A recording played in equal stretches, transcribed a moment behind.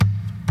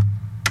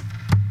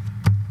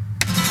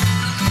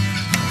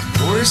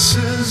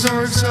voices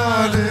are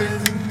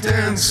exotic,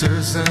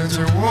 dancers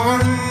enter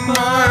one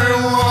by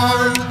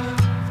one.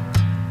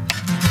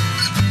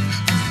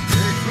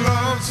 Make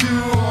love to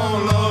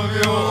all of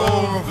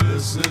your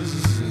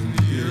orifices in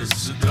your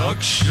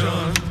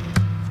seduction.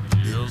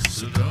 Your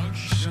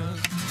seduction.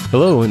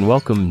 Hello and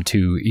welcome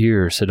to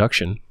Ear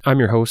Seduction. I'm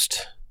your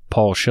host,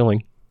 Paul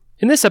Schilling.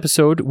 In this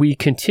episode, we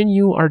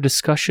continue our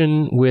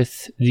discussion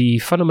with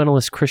the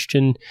fundamentalist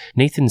Christian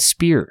Nathan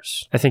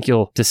Spears. I think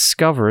you'll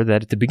discover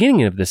that at the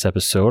beginning of this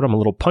episode, I'm a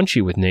little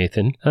punchy with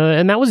Nathan,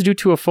 and that was due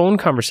to a phone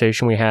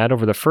conversation we had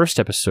over the first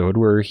episode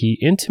where he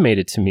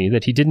intimated to me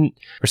that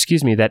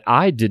that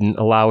I didn't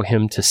allow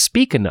him to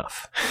speak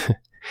enough.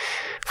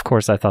 Of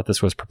course, I thought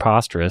this was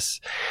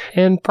preposterous,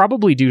 and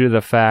probably due to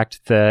the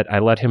fact that I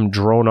let him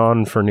drone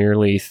on for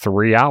nearly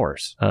 3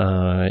 hours.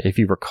 If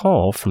you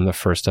recall from the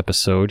first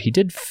episode, he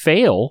did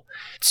fail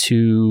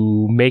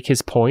to make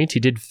his point. He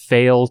did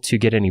fail to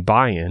get any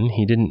buy-in.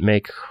 He didn't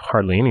make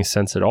hardly any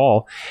sense at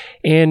all,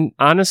 and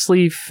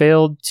honestly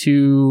failed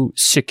to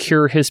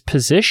secure his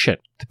position,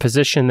 the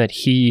position that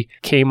he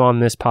came on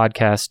this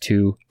podcast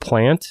to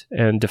plant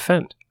and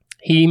defend.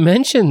 He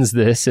mentions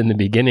this in the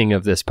beginning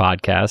of this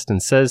podcast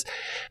and says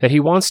that he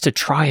wants to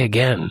try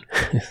again.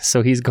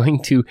 So he's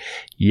going to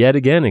yet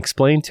again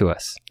explain to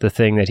us the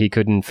thing that he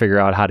couldn't figure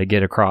out how to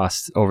get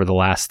across over the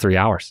last 3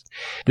 hours.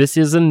 This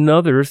is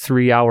another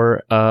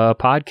 3-hour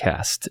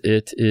podcast.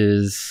 It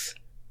is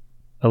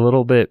a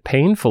little bit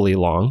painfully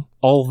long,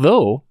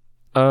 although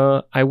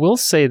I will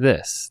say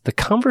this. The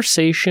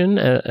conversation,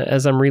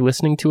 as I'm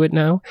re-listening to it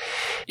now,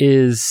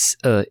 is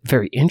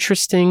very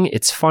interesting.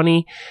 It's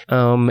funny.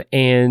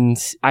 And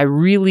I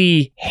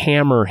really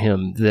hammer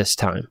him this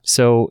time.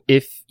 So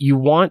if you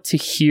want to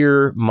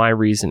hear my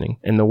reasoning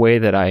and the way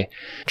that I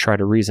try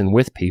to reason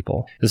with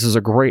people, this is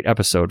a great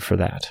episode for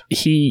that.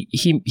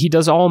 He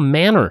does all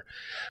manner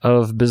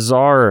of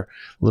bizarre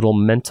little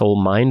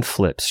mental mind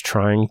flips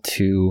trying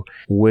to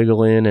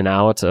wiggle in and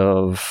out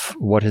of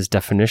what his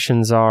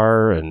definitions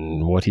are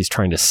and what he's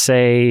trying to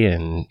say,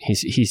 and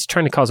he's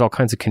trying to cause all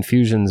kinds of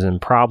confusions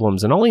and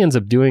problems, and all he ends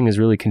up doing is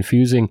really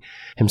confusing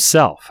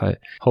himself. I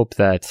hope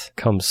that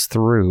comes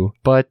through.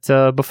 But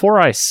before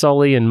I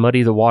sully and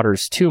muddy the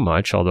waters too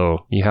much,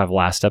 although you have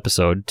last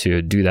episode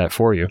to do that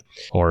for you,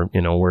 or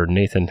where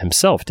Nathan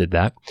himself did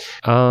that,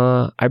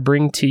 I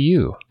bring to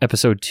you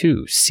episode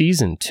 2,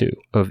 season 2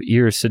 of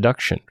Ear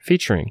Seduction,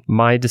 featuring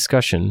my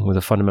discussion with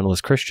a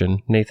fundamentalist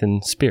Christian,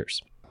 Nathan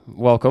Spears.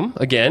 Welcome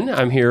again.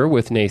 I'm here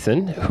with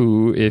Nathan,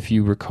 who, if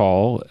you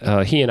recall,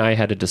 he and I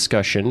had a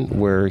discussion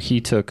where he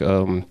took,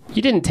 you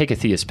didn't take a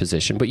theist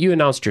position, but you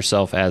announced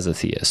yourself as a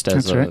theist,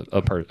 as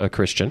a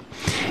Christian.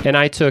 And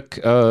I took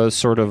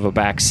sort of a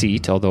back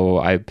seat,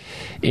 although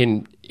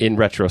in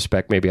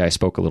retrospect, maybe I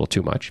spoke a little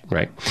too much,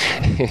 right?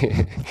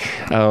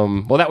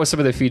 Well, that was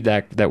some of the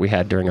feedback that we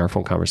had during our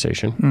phone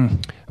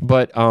conversation.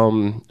 But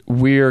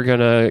we're going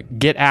to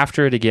get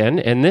after it again.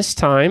 And this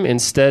time,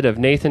 instead of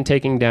Nathan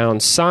taking down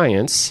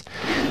science,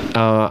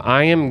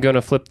 I am going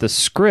to flip the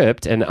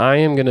script, and I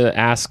am going to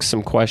ask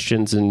some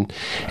questions and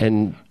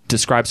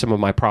describe some of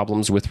my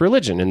problems with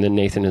religion. And then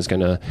Nathan is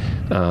going to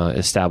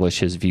establish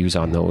his views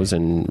on those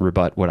and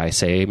rebut what I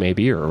say,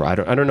 maybe, or I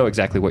don't know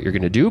exactly what you're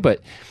going to do,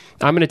 but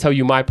I'm going to tell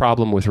you my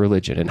problem with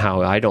religion and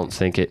how I don't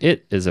think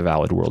it is a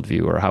valid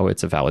worldview or how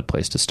it's a valid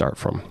place to start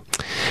from,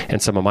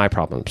 and some of my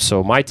problems.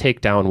 So my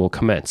takedown will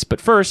commence. But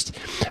first,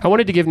 I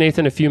wanted to give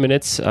Nathan a few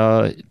minutes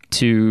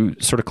to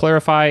sort of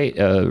clarify,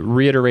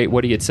 reiterate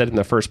what he had said in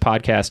the first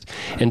podcast,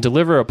 and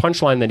deliver a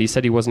punchline that he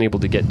said he wasn't able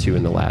to get to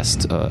in the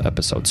last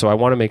episode. So I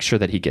want to make sure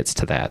that he gets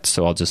to that.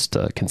 So I'll just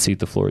concede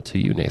the floor to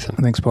you, Nathan.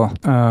 Thanks, Paul.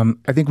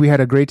 I think we had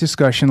a great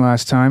discussion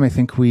last time. I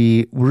think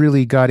we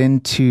really got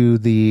into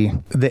the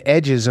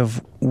edges of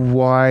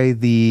why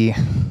the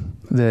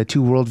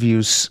two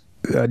worldviews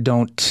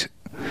don't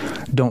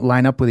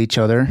line up with each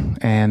other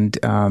and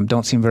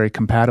don't seem very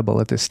compatible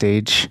at this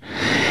stage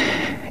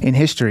in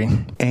history.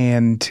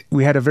 And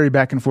we had a very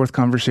back and forth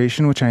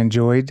conversation, which I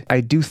enjoyed.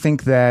 I do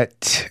think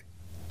that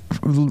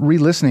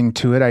re-listening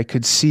to it, I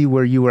could see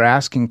where you were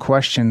asking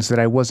questions that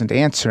I wasn't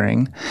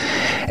answering.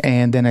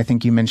 And then I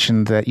think you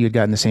mentioned that you had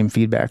gotten the same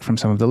feedback from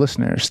some of the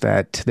listeners,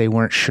 that they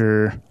weren't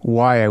sure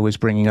why I was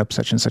bringing up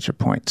such and such a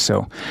point.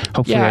 So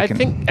hopefully I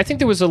think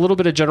there was a little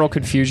bit of general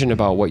confusion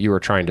about what you were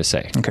trying to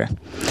say. Okay.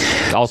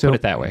 I'll put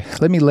it that way.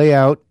 Let me lay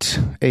out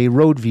a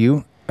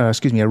roadmap,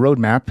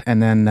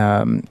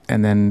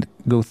 and then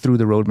go through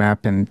the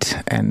roadmap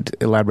and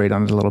elaborate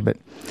on it a little bit.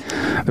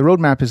 The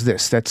roadmap is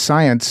this: that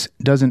science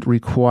doesn't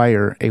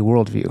require a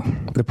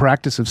worldview. The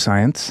practice of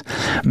science,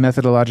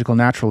 methodological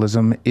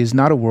naturalism, is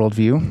not a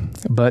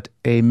worldview, but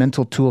a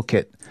mental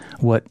toolkit,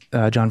 what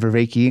John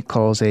Vervaeke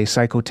calls a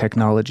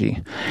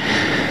psychotechnology.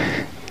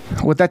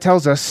 What that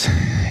tells us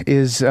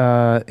is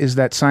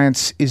that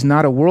science is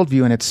not a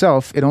worldview in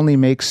itself. It only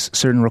makes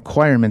certain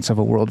requirements of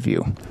a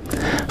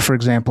worldview. For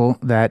example,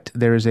 that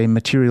there is a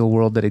material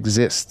world that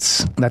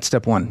exists. That's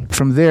step one.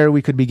 From there,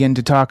 we could begin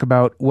to talk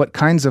about what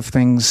kinds of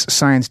things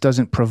science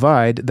doesn't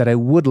provide that I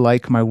would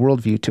like my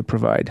worldview to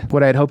provide.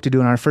 What I had hoped to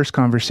do in our first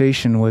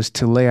conversation was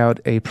to lay out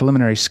a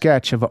preliminary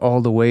sketch of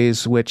all the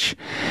ways which,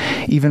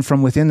 even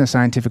from within the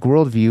scientific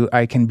worldview,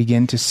 I can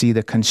begin to see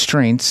the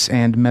constraints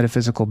and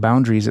metaphysical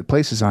boundaries it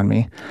places on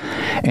me,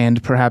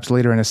 and perhaps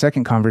later in a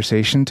second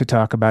conversation to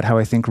talk about how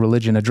I think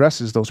religion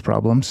addresses those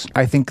problems.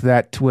 I think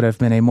that would have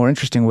been a more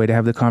interesting way to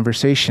have the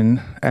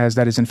conversation, as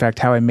that is in fact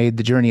how I made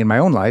the journey in my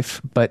own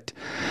life, but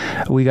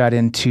we got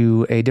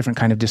into a different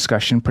kind of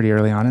discussion pretty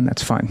early on, and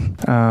that's fine.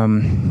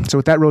 So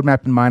with that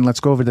roadmap in mind, let's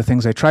go over the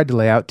things I tried to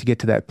lay out to get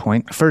to that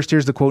point. First,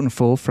 here's the quote in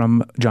full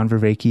from John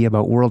Vervaeke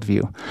about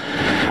worldview.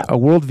 A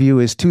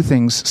worldview is two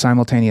things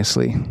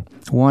simultaneously.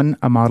 One,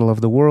 a model of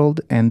the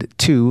world, and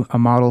two, a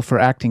model for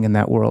acting in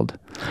that world.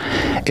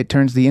 It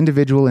turns the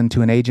individual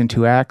into an agent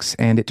who acts,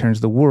 and it turns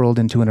the world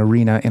into an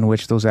arena in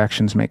which those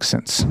actions make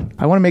sense.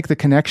 I want to make the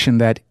connection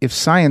that if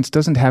science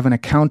doesn't have an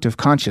account of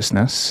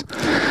consciousness,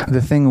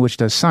 the thing which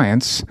does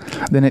science,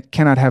 then it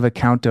cannot have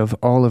account of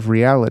all of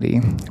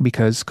reality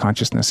because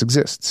consciousness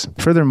exists.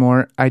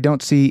 Furthermore, I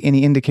don't see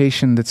any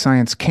indication that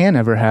science can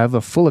ever have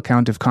a full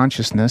account of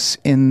consciousness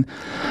in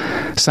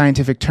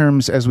scientific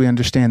terms as we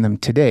understand them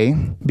today,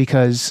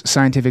 because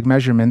scientific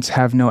measurements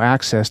have no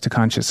access to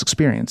conscious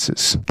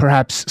experiences.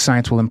 Perhaps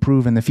science will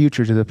improve in the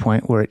future to the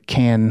point where it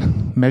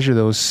can measure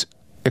those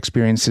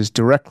experiences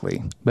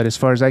directly. But as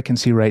far as I can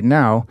see right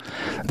now,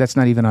 that's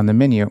not even on the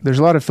menu. There's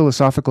a lot of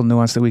philosophical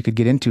nuance that we could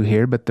get into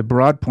here, but the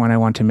broad point I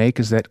want to make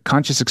is that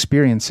conscious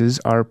experiences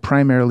are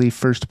primarily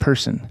first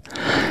person.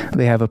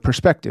 They have a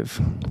perspective.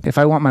 If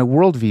I want my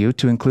worldview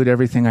to include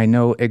everything I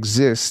know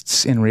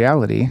exists in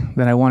reality,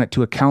 then I want it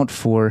to account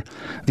for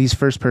these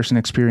first person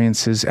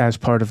experiences as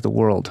part of the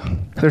world.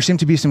 There seemed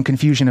to be some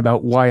confusion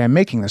about why I'm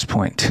making this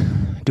point.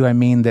 Do I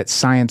mean that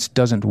science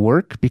doesn't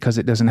work because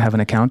it doesn't have an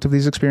account of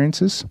these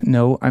experiences?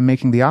 No, I'm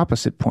making the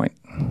opposite point.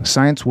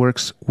 Science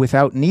works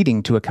without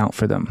needing to account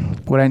for them.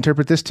 What I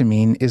interpret this to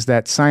mean is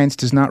that science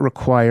does not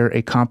require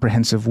a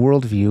comprehensive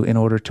worldview in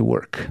order to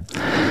work.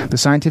 The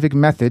scientific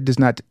method does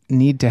not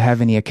need to have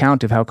any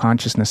account of how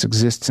consciousness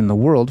exists in the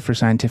world for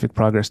scientific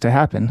progress to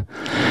happen,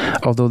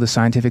 although the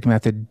scientific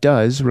method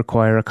does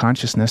require a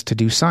consciousness to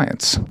do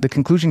science. The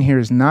conclusion here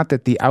is not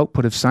that the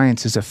output of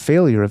science is a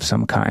failure of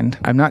some kind.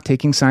 I'm not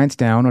taking science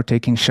down or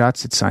taking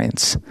shots at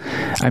science.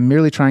 I'm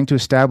merely trying to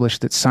establish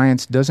that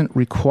science doesn't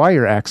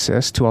require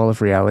access to all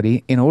of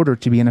reality in order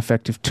to be an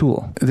effective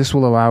tool. This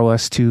will allow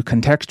us to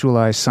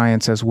contextualize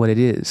science as what it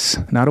is,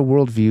 not a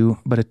worldview,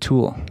 but a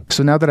tool.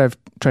 So now that I've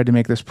tried to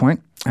make this point,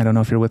 I don't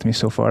know if you're with me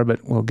so far, but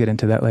we'll get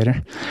into that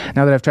later.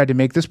 Now that I've tried to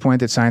make this point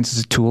that science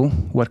is a tool,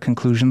 what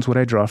conclusions would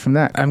I draw from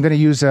that? I'm going to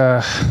use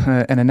an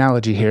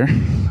analogy here,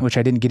 which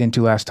I didn't get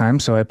into last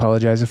time, so I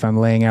apologize if I'm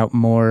laying out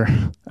more.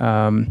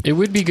 It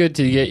would be good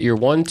to get your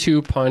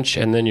 1-2 punch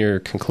and then your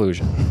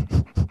conclusion.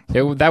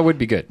 That would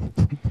be good.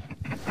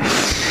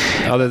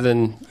 Other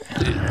than,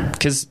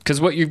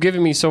 because what you've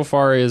given me so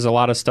far is a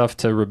lot of stuff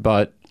to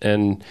rebut,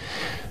 and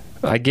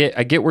I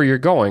get where you're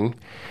going,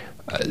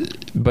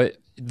 but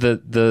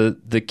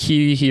the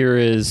key here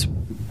is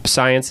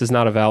science is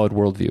not a valid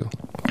worldview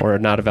or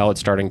not a valid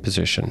starting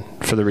position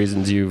for the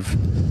reasons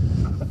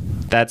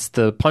that's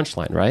the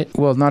punchline, right?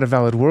 Well, not a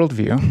valid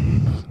worldview.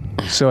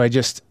 So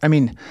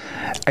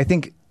I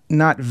think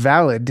not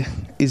valid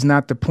is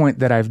not the point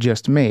that I've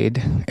just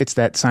made. It's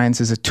that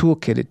science is a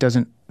toolkit. It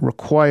doesn't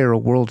require a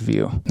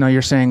worldview. Now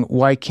you're saying,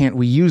 why can't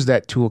we use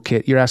that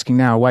toolkit? You're asking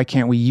now, why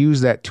can't we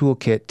use that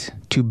toolkit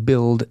to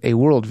build a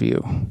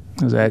worldview?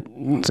 Is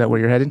that where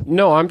you're headed?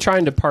 No, I'm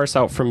trying to parse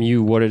out from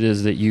you what it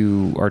is that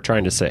you are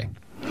trying to say.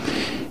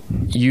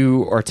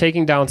 You are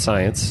taking down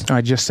science.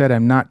 I just said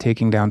I'm not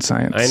taking down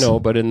science. I know,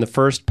 but in the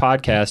first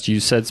podcast, you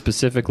said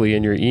specifically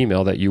in your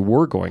email that you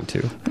were going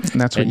to. And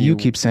that's what you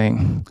keep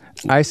saying.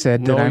 I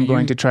said that I'm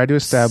going to try to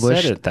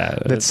establish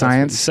that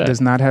science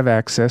does not have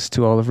access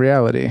to all of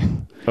reality.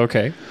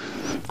 Okay.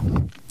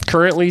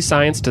 Currently,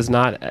 science does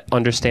not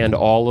understand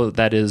all of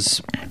that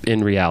is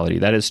in reality.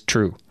 That is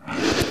true.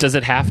 Does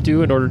it have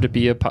to in order to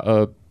be a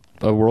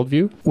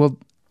worldview? Well,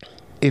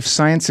 if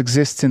science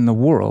exists in the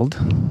world,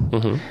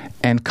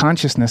 and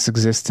consciousness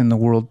exists in the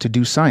world to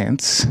do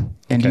science,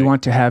 and you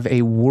want to have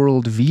a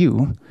world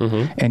view,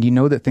 and you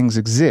know that things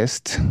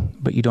exist,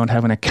 but you don't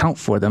have an account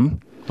for them,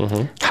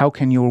 how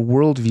can your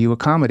worldview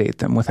accommodate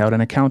them without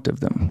an account of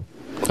them?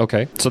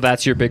 Okay, so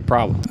that's your big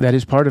problem. That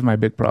is part of my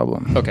big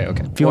problem. Okay.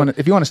 If you want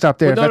to stop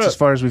there, if that's as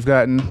far as we've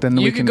gotten, then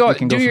we can go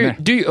from there.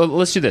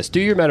 Let's do this. Do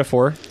your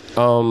metaphor,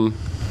 or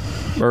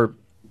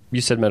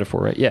You said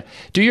metaphor, right? Yeah.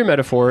 Do your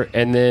metaphor,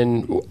 and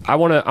then I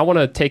want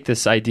to take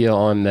this idea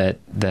on that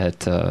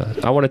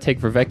I want to take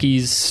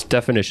Vervaeke's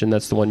definition.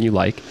 That's the one you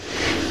like,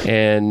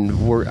 and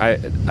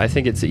I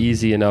think it's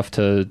easy enough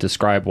to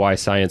describe why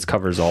science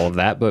covers all of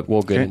that, but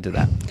we'll get into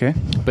that. Okay.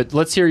 But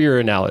let's hear your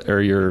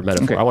your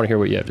metaphor. Okay. I want to hear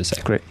what you have to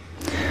say. Great.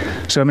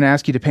 So I'm going to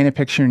ask you to paint a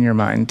picture in your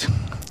mind.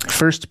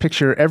 First,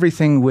 picture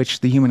everything which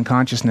the human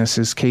consciousness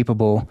is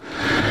capable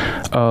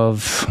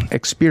of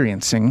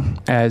experiencing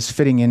as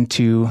fitting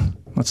into,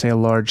 let's say, a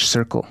large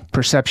circle.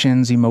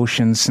 Perceptions,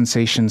 emotions,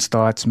 sensations,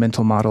 thoughts,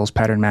 mental models,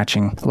 pattern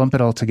matching. Lump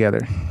it all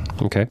together.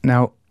 Okay.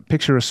 Now,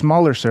 picture a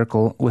smaller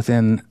circle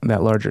within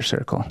that larger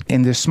circle.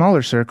 In this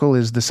smaller circle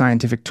is the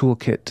scientific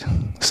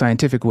toolkit,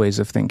 scientific ways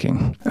of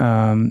thinking.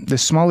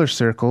 This smaller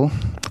circle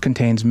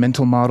contains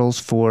mental models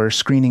for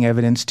screening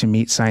evidence to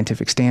meet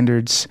scientific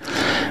standards,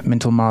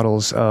 mental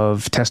models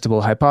of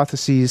testable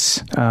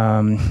hypotheses,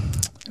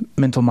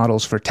 mental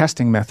models for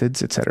testing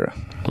methods, etc.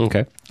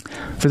 Okay.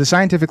 For the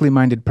scientifically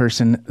minded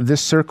person,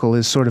 this circle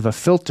is sort of a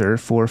filter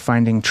for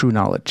finding true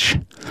knowledge.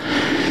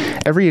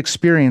 Every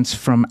experience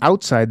from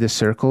outside this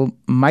circle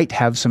might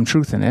have some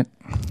truth in it,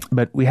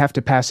 but we have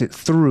to pass it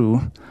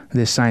through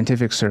this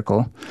scientific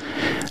circle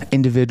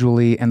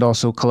individually and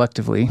also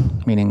collectively,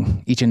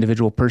 meaning each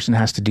individual person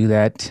has to do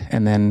that,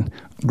 and then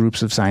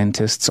groups of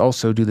scientists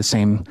also do the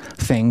same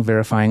thing,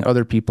 verifying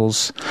other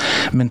people's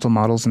mental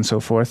models and so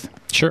forth.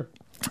 Sure.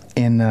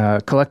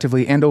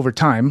 Collectively and over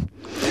time,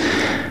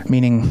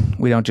 meaning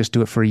we don't just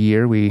do it for a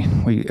year. We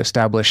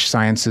establish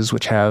sciences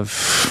which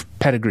have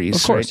pedigrees.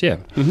 Of course, right?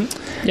 yeah.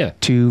 Mm-hmm. Yeah.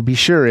 To be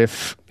sure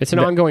if... It's an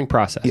ongoing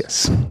process.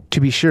 Yes. To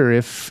be sure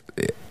if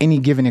any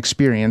given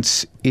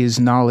experience is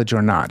knowledge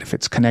or not, if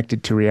it's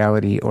connected to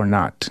reality or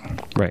not.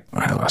 Right.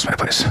 I lost my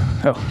place.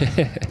 Oh.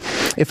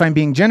 If I'm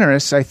being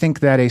generous, I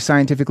think that a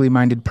scientifically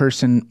minded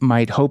person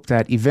might hope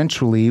that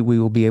eventually we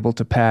will be able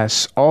to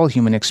pass all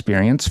human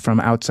experience from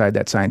outside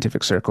that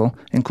scientific circle,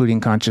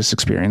 including conscious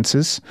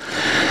experiences,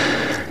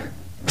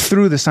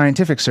 through the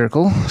scientific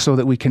circle so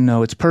that we can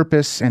know its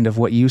purpose and of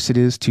what use it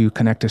is to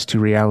connect us to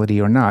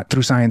reality or not,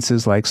 through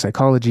sciences like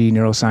psychology,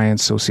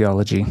 neuroscience,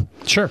 sociology.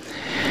 Sure.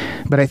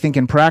 But I think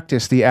in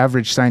practice, the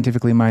average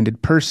scientifically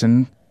minded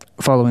person,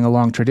 following a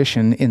long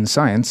tradition in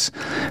science,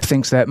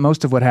 thinks that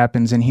most of what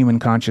happens in human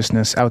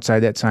consciousness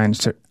outside that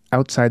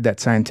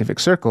scientific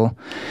circle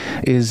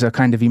is a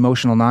kind of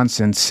emotional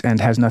nonsense and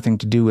has nothing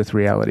to do with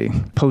reality.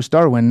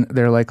 Post-Darwin,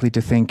 they're likely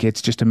to think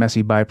it's just a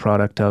messy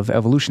byproduct of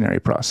evolutionary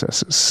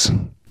processes.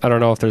 I don't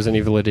know if there's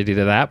any validity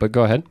to that, but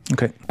go ahead.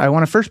 Okay. I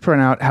want to first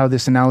point out how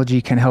this analogy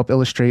can help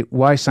illustrate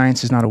why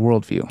science is not a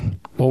worldview.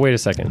 Well, wait a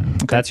second.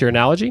 Okay. That's your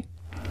analogy?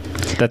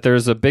 That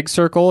there's a big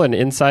circle, and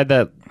inside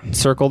that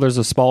circle there's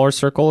a smaller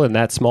circle, and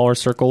that smaller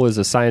circle is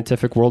a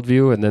scientific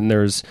worldview, and then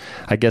there's,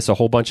 I guess, a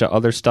whole bunch of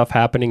other stuff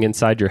happening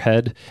inside your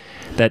head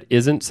that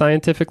isn't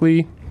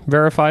scientifically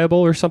verifiable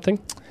or something?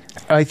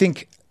 I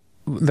think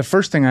the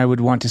first thing I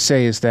would want to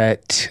say is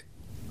that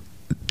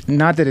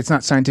not that it's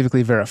not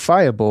scientifically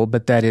verifiable,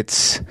 but that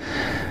it's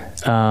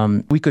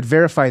we could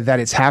verify that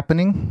it's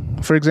happening,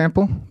 for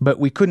example, but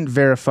we couldn't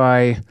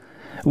verify,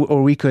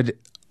 or we could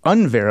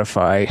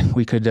unverify,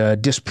 we could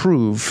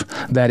disprove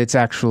that it's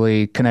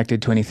actually connected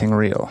to anything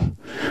real,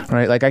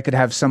 right? Like I could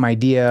have some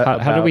idea.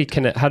 How do we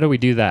connect? How do we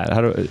do that?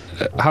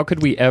 How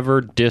could we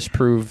ever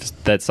disprove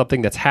that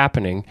something that's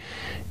happening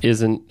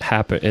isn't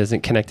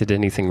connected to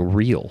anything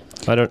real?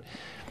 I don't.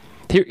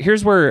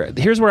 Here's where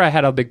I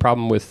had a big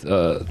problem with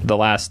the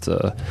last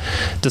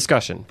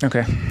discussion.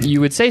 Okay,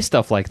 you would say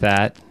stuff like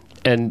that,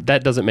 and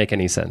that doesn't make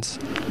any sense.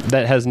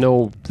 That has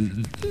no.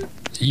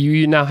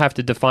 You now have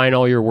to define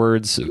all your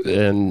words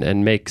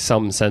and make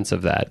some sense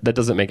of that. That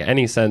doesn't make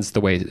any sense the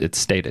way it's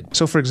stated.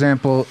 So, for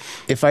example,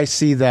 if I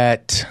see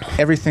that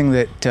everything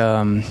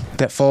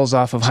that falls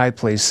off of high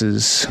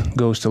places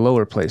goes to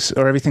lower places,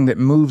 or everything that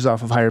moves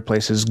off of higher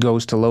places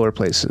goes to lower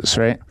places,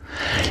 right?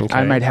 Okay.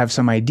 I might have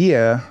some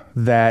idea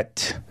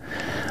that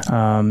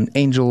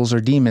angels or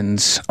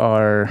demons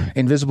are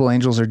invisible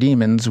angels or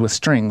demons with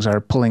strings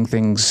are pulling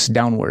things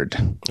downward.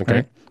 Okay.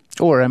 Right?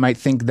 Or I might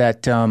think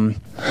that... well,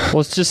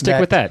 let's just stick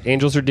with that.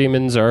 Angels or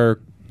demons are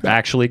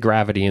actually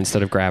gravity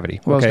instead of gravity.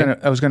 Well, okay.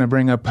 I was going to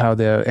bring up how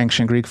the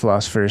ancient Greek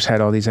philosophers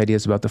had all these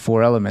ideas about the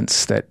four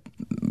elements, that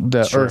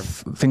the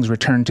earth, things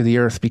return to the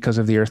earth because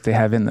of the earth they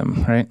have in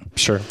them, right?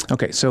 Sure.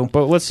 Okay, so...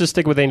 But let's just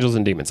stick with angels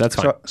and demons. That's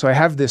fine. So I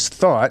have this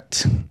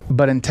thought,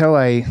 but until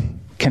I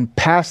can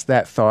pass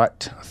that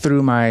thought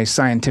through my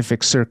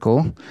scientific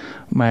circle,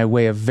 my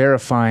way of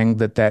verifying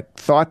that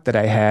thought that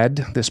I had,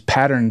 this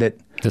pattern that...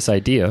 This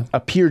idea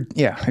appeared,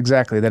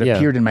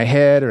 appeared in my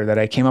head, or that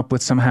I came up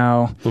with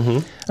somehow,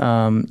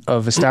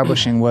 of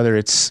establishing whether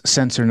it's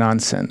sense or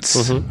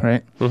nonsense,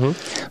 right?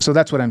 So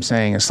that's what I'm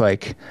saying. It's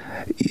like,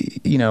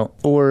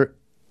 or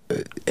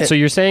So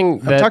you're saying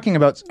I'm that talking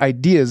about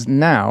ideas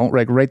now,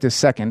 like right this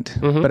second,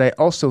 but I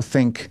also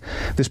think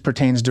this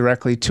pertains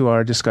directly to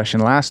our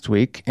discussion last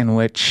week, in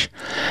which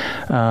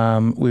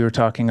we were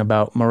talking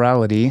about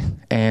morality,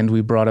 and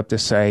we brought up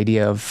this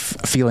idea of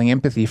feeling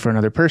empathy for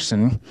another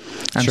person.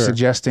 I'm Sure.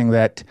 suggesting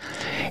that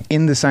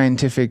in the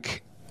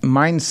scientific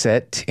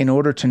mindset, in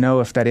order to know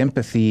if that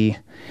empathy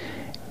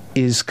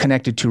is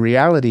connected to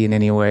reality in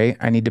any way,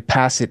 I need to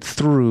pass it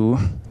through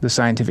the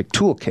scientific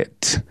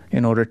toolkit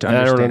in order to I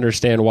understand. don't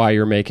understand why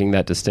you're making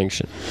that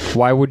distinction.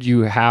 Why would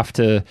you have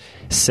to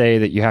say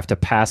that you have to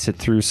pass it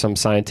through some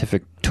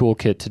scientific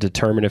toolkit to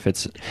determine if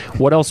it's...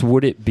 What else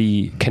would it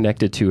be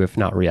connected to if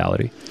not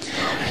reality?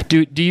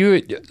 Do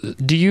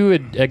you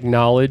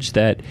acknowledge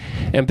that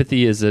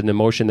empathy is an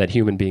emotion that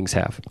human beings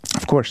have?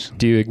 Of course.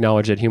 Do you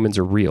acknowledge that humans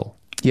are real?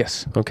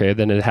 Yes. Okay,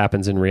 then it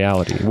happens in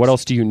reality. What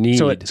else do you need?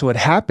 So it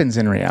happens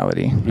in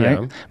reality, right?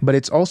 Yeah. But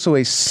it's also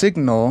a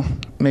signal,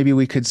 maybe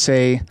we could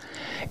say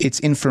it's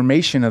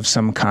information of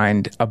some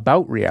kind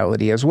about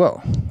reality as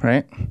well,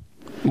 right?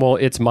 Well,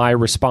 it's my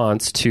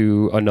response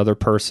to another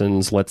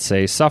person's, let's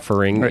say,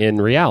 suffering Right. in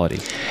reality.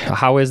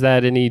 How is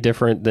that any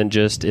different than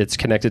just it's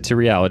connected to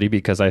reality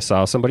because I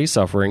saw somebody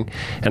suffering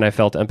and I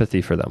felt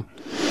empathy for them?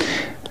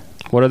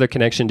 What other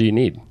connection do you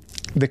need?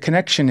 The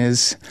connection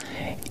is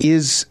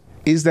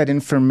that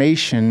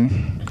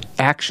information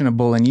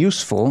actionable and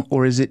useful,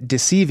 or is it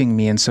deceiving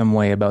me in some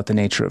way about the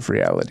nature of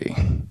reality?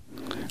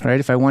 Right?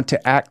 If I want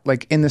to act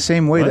like in the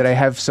same way What? that I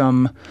have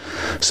some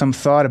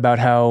thought about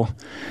how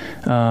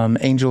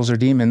angels or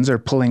demons are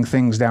pulling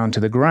things down to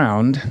the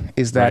ground,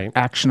 is that Right.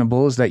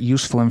 actionable? Is that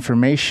useful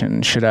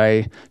information? Should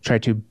I try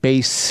to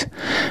base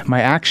my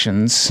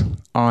actions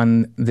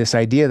on this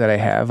idea that I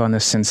have, on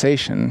this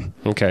sensation?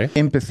 Okay.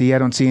 Empathy, I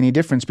don't see any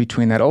difference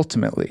between that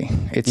ultimately.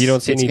 You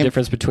don't see it's any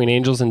difference between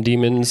angels and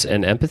demons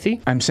and empathy?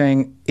 I'm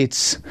saying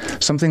it's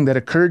something that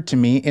occurred to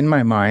me in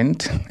my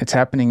mind. It's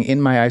happening in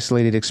my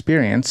isolated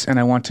experience, and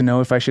I want to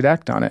know if I should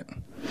act on it.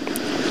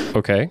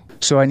 Okay.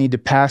 So I need to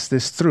pass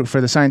this through. For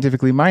the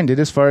scientifically minded,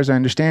 as far as I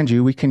understand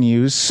you, we can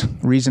use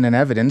reason and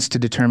evidence to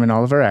determine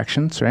all of our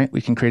actions, right?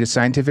 We can create a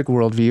scientific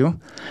worldview,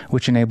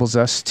 which enables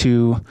us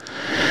to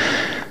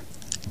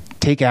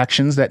take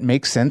actions that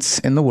make sense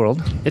in the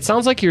world. It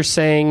sounds like you're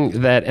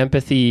saying that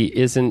empathy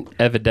isn't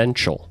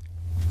evidential.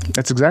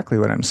 That's exactly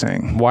what I'm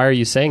saying. Why are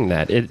you saying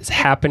that? It's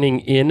happening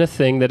in a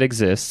thing that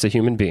exists, a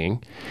human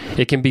being.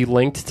 It can be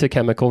linked to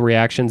chemical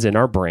reactions in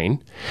our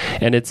brain,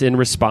 and it's in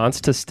response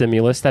to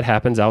stimulus that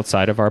happens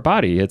outside of our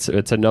body. It's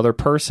another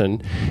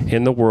person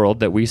in the world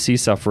that we see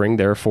suffering,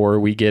 therefore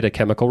we get a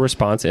chemical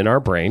response in our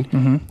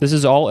brain. This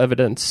is all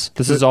evidence.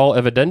 This is all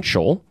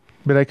evidential.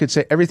 But I could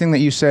say everything that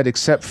you said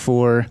except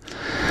for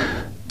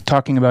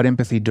talking about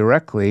empathy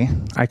directly,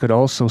 I could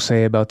also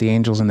say about the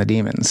angels and the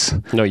demons.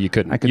 No, you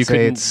couldn't. I could you say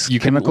couldn't- it's you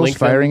couldn't chemicals link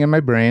them. firing in my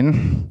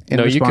brain in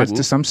No, you response couldn't.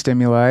 to some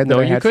stimuli that No,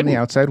 I you had from couldn't. the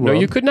outside world. No,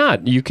 you could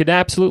not. You could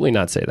absolutely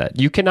not say that.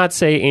 You cannot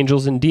say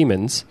angels and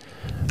demons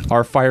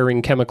are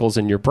firing chemicals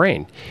in your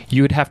brain.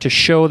 You would have to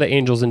show the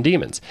angels and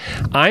demons.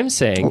 I'm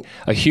saying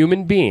a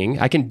human being,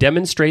 I can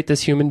demonstrate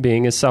this human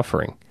being is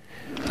suffering.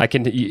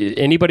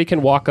 Anybody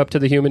can walk up to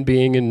the human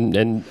being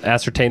and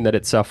ascertain that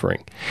it's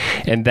suffering.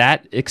 And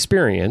that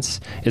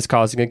experience is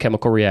causing a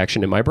chemical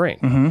reaction in my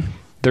brain.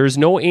 There's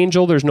no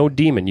angel, there's no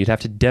demon. You'd have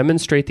to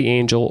demonstrate the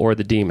angel or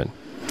the demon.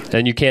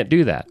 And you can't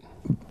do that.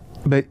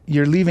 But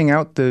you're leaving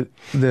out the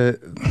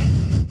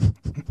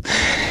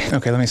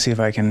Okay, let me see if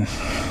I can.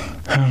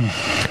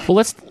 Well,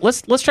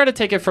 let's try to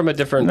take it from a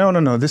different.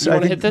 No. This You I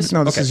wanna think hit this?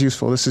 no. This Okay. is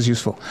useful. This is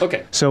useful.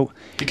 Okay. So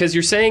Because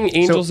you're saying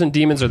angels and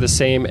demons are the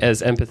same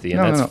as empathy,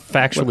 and No, that's no.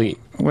 factually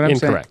What I'm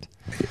saying- incorrect.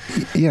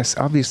 yes,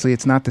 obviously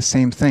it's not the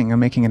same thing. I'm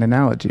making an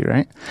analogy,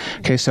 right?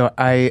 Okay, so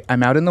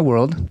I'm out in the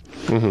world.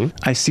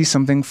 I see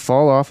something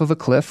fall off of a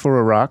cliff or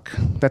a rock.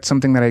 That's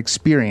something that I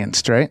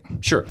experienced, right?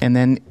 Sure. And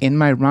then in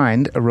my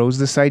mind arose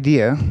this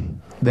idea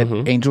that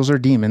angels or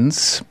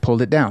demons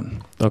pulled it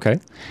down. Okay.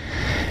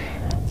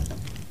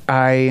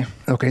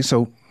 Okay,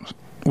 so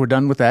we're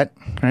done with that,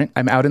 right?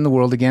 I'm out in the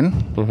world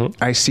again.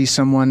 I see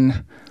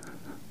someone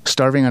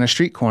starving on a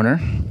street corner.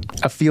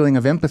 A feeling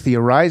of empathy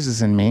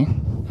arises in me.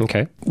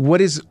 Okay.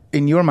 What is,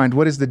 in your mind,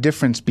 what is the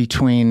difference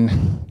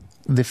between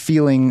the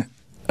feeling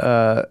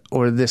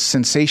or this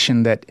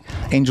sensation that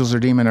angels or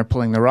demon are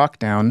pulling the rock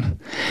down,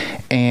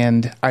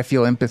 and I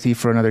feel empathy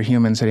for another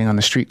human sitting on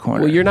the street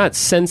corner? Well, you're not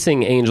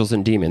sensing angels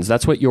and demons.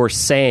 That's what you're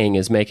saying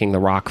is making the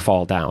rock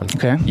fall down.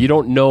 Okay. You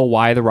don't know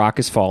why the rock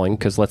is falling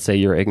because let's say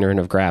you're ignorant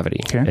of gravity.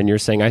 Okay. And you're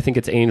saying, I think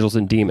it's angels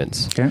and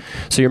demons. Okay.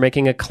 So you're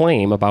making a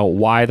claim about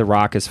why the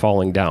rock is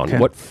falling down. Okay.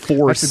 What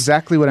force... That's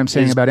exactly what I'm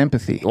saying is- about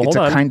empathy. Well, It's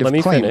hold a on. kind of Let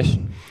me claim. finish.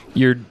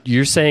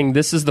 You're saying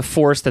this is the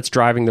force that's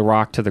driving the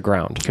rock to the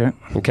ground. Okay.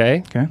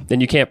 Okay? Okay. Then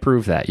you can't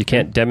prove that. You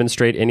can't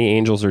demonstrate any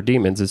angels or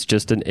demons. It's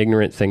just an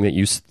ignorant thing that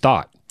you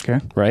thought.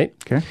 Okay. Right?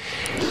 Okay.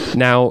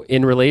 Now,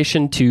 in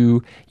relation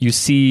to you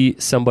see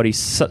somebody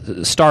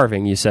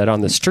starving, you said,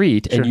 on the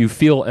street, and you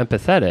feel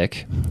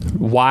empathetic,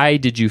 why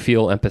did you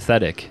feel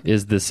empathetic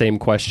is the same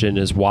question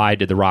as why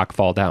did the rock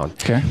fall down?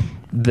 Okay.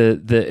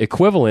 the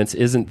equivalence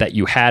isn't that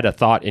you had a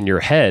thought in your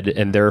head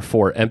and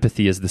therefore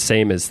empathy is the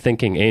same as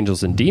thinking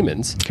angels and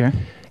demons. Okay.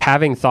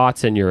 Having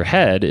thoughts in your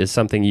head is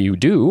something you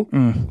do,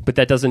 but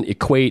that doesn't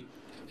equate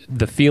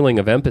the feeling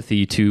of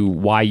empathy to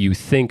why you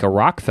think a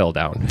rock fell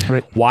down.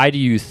 Right. Why do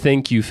you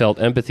think you felt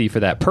empathy for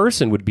that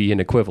person would be an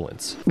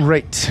equivalence.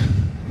 Right.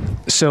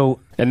 So,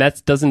 And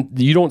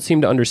you don't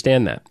seem to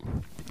understand that.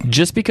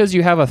 Just because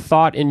you have a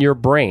thought in your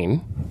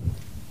brain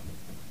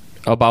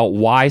about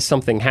why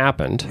something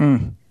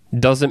happened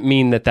doesn't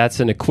mean that that's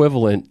an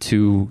equivalent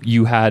to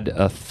you had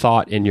a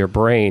thought in your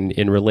brain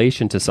in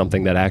relation to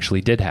something that actually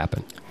did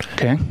happen.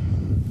 okay.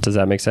 Does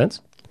that make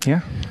sense?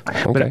 Yeah.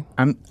 Okay.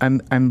 But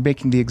I'm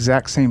making the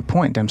exact same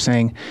point. I'm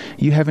saying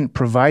you haven't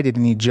provided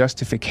any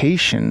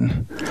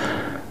justification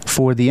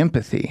for the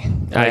empathy.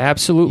 I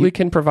absolutely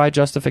can provide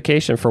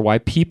justification for why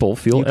people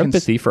feel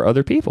empathy for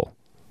other people.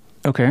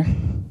 Okay.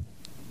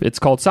 It's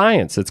called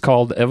science. It's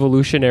called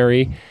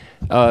evolutionary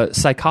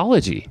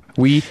psychology.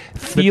 We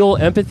feel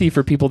empathy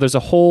for people. There's a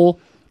whole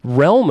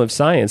realm of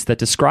science that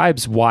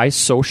describes why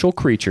social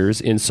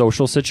creatures in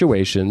social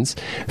situations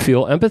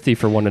feel empathy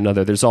for one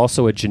another. There's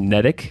also a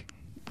genetic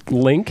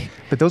link.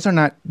 But those are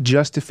not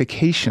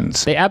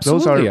justifications. They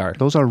absolutely are.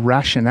 Those are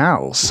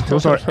rationales.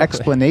 Those are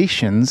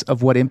explanations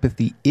of what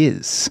empathy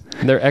is.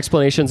 They're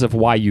explanations of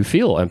why you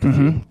feel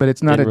empathy. But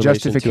it's not in a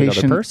relation to another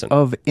justification person.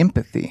 of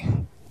empathy.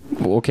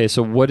 Okay,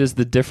 so what is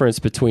the difference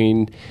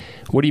between?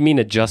 What do you mean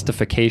a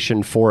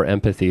justification for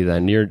empathy?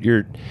 Then you're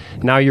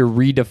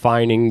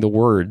redefining the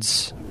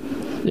words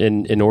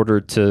in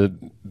order to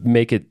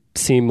make it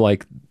seem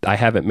like I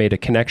haven't made a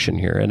connection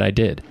here, and I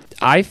did.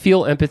 I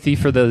feel empathy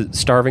for the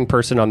starving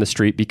person on the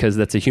street because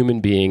that's a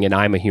human being, and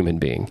I'm a human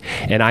being,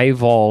 and I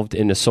evolved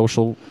in a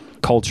social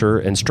culture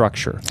and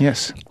structure.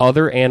 Yes.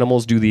 Other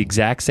animals do the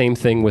exact same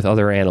thing with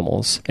other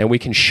animals, and we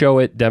can show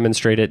it,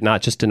 demonstrate it,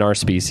 not just in our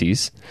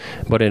species,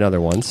 but in other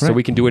ones. So Right.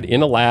 we can do it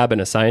in a lab in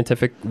a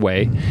scientific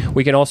way.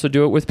 We can also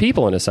do it with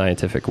people in a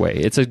scientific way.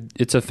 It's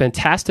a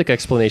fantastic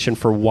explanation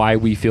for why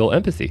we feel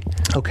empathy.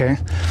 Okay.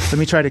 Let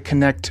me try to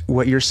connect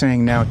what you're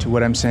saying now to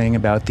what I'm saying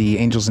about the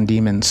angels and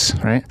demons,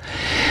 right?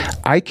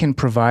 I can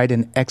provide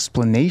an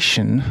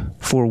explanation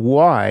for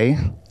why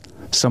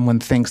someone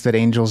thinks that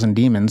angels and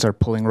demons are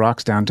pulling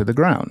rocks down to the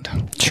ground.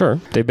 Sure.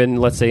 They've been,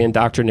 let's say,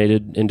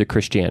 indoctrinated into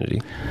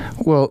Christianity.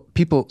 Well,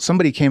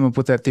 somebody came up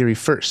with that theory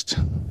first,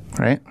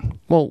 right?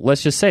 Well,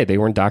 let's just say they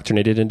were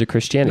indoctrinated into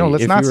Christianity. No,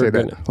 let's If not you were say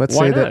that. gonna- Let's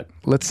Why say not? that.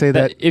 Let's say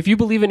that. If you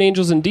believe in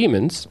angels and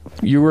demons,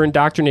 you were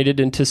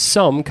indoctrinated into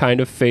some kind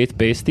of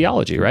faith-based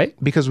theology, right?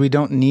 Because we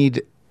don't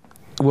need.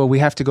 Well, we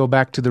have to go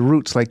back to the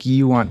roots, like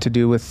you want to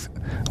do with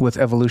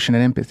evolution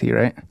and empathy,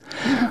 right?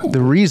 The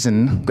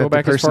reason Go that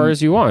back the person, as far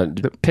as you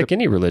want. Pick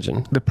any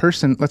religion. the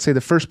person, let's say the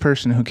first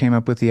person who came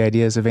up with the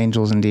ideas of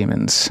angels and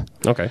demons,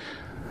 Okay.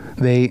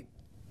 they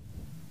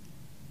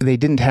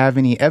didn't have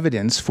any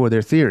evidence for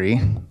their theory.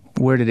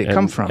 Where did it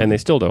come from? And they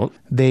still don't.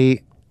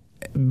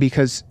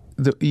 Because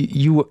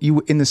you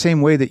in the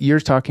same way that you're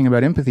talking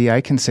about empathy,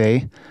 I can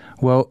say,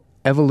 well,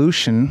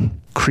 evolution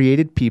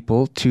created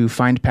people to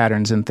find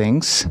patterns in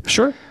things.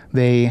 Sure.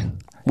 They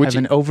Which- have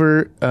an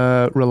over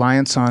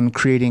reliance on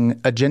creating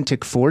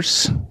agentic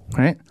force,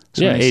 right?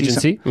 So Yeah, when they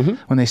see agency.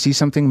 when they see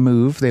something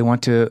move, they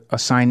want to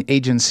assign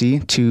agency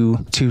to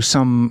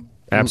some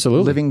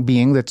Absolutely. living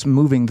being that's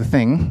moving the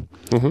thing.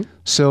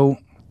 So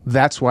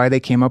that's why they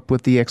came up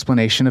with the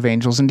explanation of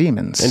angels and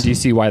demons. And do you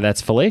see why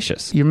that's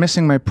fallacious? You're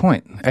missing my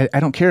point. I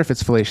don't care if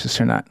it's fallacious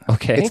or not.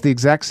 Okay. It's the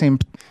exact same.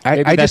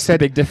 Maybe I that's just said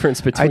the big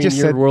difference between just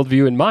your said-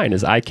 worldview and mine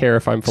is I care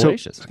if I'm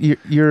fallacious. So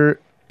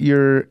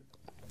you're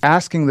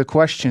asking the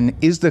question,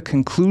 is the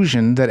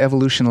conclusion that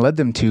evolution led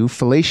them to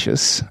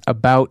fallacious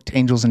about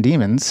angels and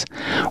demons?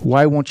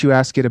 Why won't you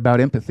ask it about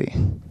empathy?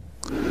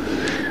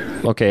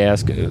 Okay,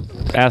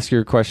 ask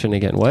your question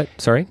again. What?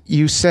 Sorry?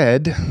 You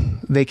said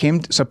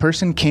a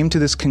person came to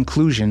this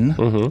conclusion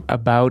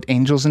about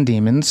angels and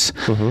demons,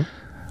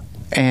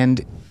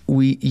 and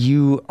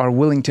you are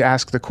willing to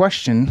ask the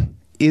question,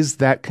 is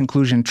that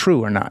conclusion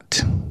true or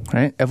not?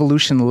 Right?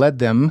 Evolution led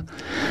them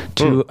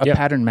to a yeah.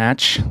 pattern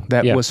match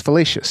that Yeah. was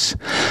fallacious.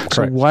 So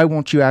Correct. why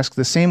won't you ask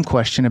the same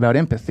question about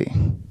empathy?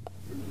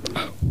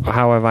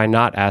 How have I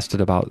not asked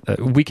it about...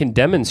 we can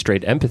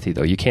demonstrate empathy,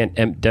 though. You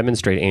can't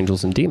demonstrate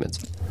angels and demons.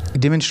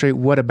 Demonstrate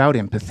what about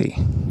empathy?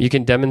 You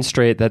can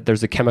demonstrate that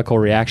there's a chemical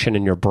reaction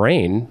in your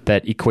brain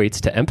that equates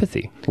to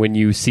empathy. When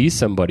you see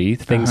somebody,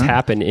 things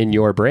happen in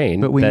your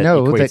brain But we that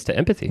know equates that to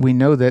empathy. we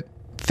know that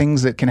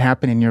things that can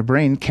happen in your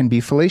brain can be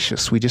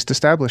fallacious. We just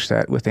established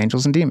that with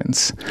angels and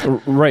demons.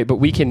 Right, but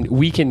we can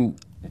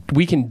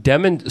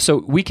demonstrate.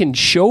 So we can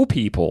show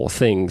people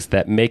things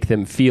that make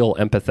them feel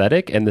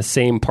empathetic, and the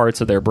same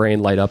parts of their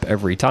brain light up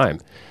every time.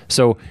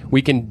 So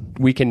we can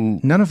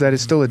None of that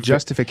is still a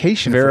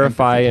justification.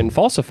 verify and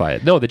falsify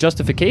it. No, the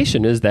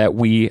justification is that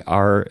we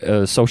are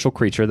a social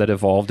creature that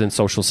evolved in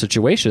social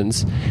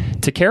situations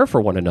to care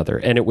for one another,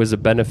 and it was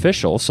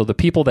beneficial. So the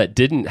people that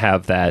didn't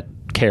have that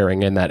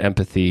caring and that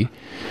empathy,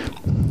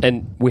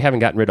 and we haven't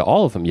gotten rid of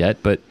all of them yet,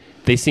 but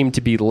they seem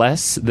to be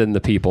less than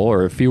the people,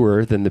 or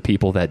fewer than the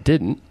people that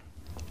didn't.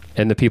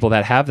 And the people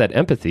that have that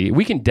empathy,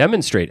 we can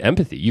demonstrate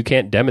empathy. You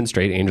can't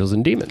demonstrate angels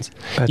and demons.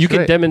 You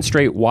can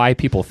demonstrate why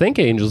people think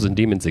angels and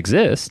demons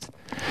exist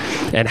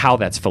and how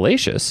that's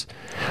fallacious.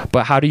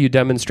 But how do you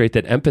demonstrate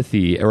that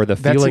empathy or the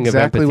feeling of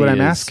empathy? That's exactly what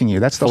I'm asking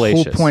you. That's the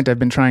whole point I've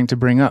been trying to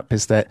bring up,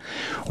 is that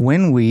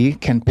when we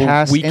can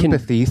pass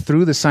empathy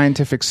through the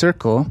scientific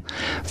circle,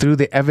 through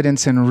the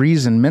evidence and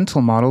reason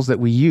mental models that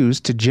we use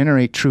to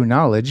generate true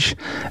knowledge,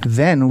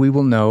 then we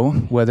will know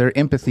whether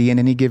empathy in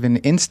any given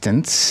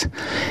instance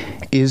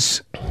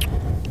is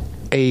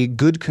a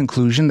good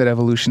conclusion that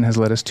evolution has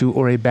led us to,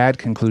 or a bad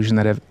conclusion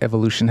that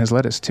evolution has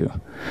led us to.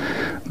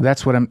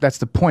 That's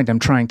the point I'm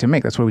trying to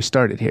make. That's where we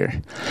started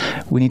here.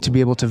 We need to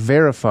be able to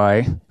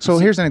verify. So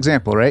here's an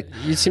example, right?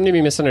 You seem to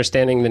be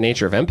misunderstanding the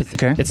nature of empathy.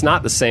 Okay. It's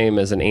not the same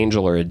as an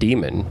angel or a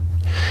demon.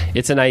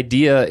 It's an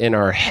idea in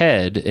our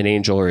head, an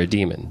angel or a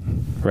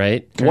demon,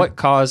 right? Okay. What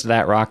caused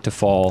that rock to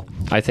fall?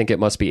 I think it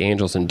must be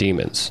angels and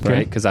demons, okay,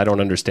 right? Because I don't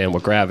understand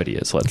what gravity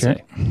is, let's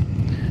say.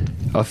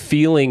 A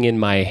feeling in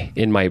my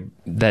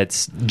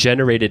that's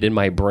generated in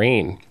my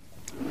brain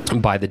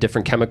by the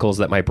different chemicals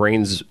that my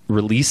brain's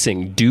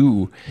releasing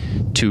due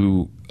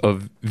to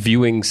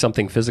viewing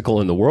something physical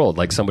in the world,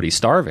 like somebody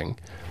starving.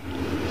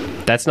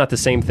 That's not the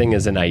same thing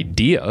as an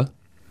idea.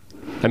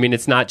 I mean,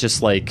 it's not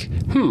just like,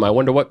 I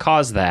wonder what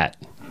caused that.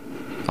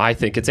 I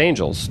think it's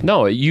angels.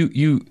 No,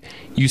 you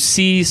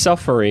see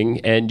suffering,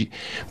 and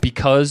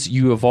because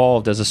you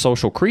evolved as a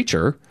social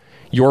creature,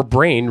 your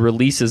brain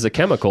releases a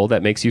chemical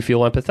that makes you feel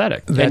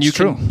empathetic. That's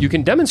true. You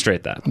can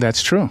demonstrate that.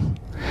 That's true.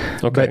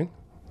 Okay.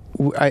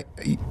 But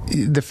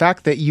the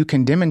fact that you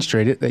can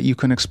demonstrate it, that you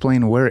can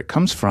explain where it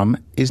comes from,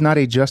 is not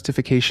a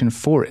justification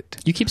for it.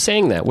 You keep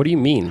saying that. What do you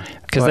mean?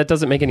 Because that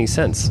doesn't make any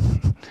sense.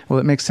 Well,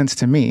 it makes sense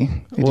to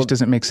me. It just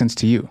doesn't make sense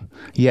to you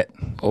yet.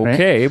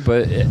 Okay, right?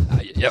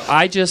 But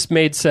I just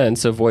made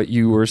sense of what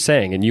you were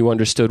saying, and you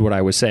understood what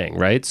I was saying,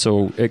 right?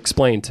 So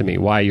explain to me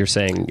why you're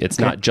saying it's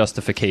not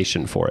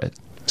justification for it.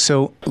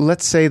 So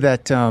let's say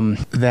that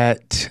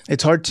that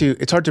it's hard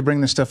to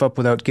bring this stuff up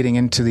without getting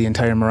into the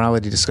entire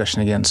morality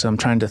discussion again. So I'm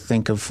trying to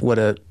think of what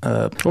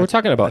we're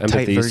talking about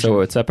empathy, so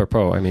it's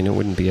apropos. I mean, it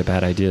wouldn't be a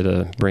bad idea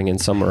to bring in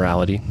some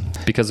morality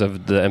because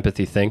of the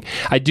empathy thing.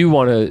 I do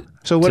want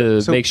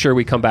to make sure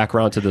we come back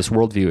around to this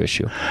worldview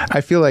issue.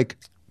 I feel like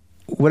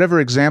whatever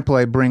example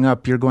I bring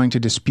up, you're going to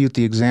dispute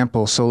the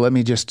example. So let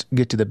me just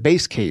get to the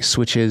base case,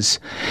 which is,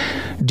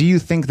 do you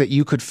think that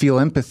you could feel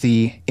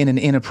empathy in an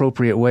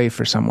inappropriate way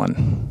for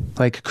someone?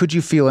 Like, could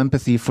you feel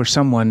empathy for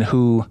someone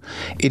who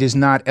it is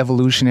not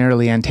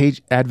evolutionarily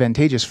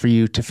advantageous for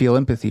you to feel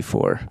empathy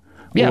for?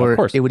 Yeah, or of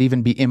course. It would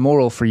even be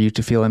immoral for you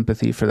to feel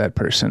empathy for that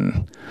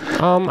person.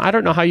 I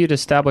don't know how you'd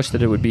establish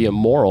that it would be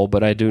immoral,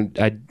 but I do.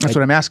 That's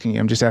what I'm asking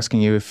you. I'm just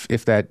asking you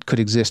if that could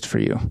exist for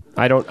you.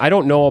 I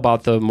don't know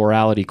about the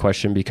morality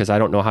question because I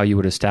don't know how you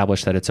would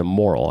establish that it's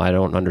immoral. I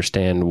don't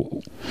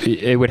understand.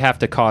 It would have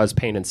to cause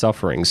pain and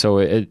suffering. So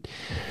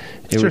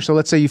Sure. So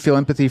let's say you feel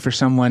empathy for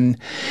someone,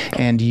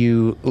 and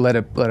you let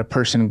a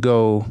person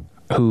go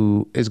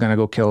who is going to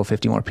go kill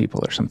 50 more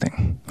people or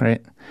something,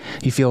 right?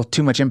 You feel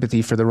too much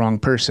empathy for the wrong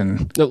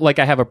person. Like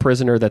I have a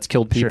prisoner that's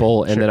killed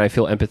people, and then I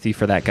feel empathy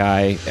for that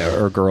guy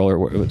or girl,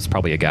 or it's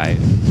probably a guy,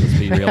 let's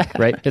be real,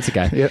 right? It's a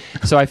guy. Yep.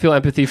 So I feel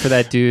empathy for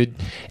that dude,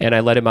 and I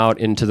let him out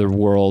into the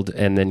world,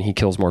 and then he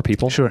kills more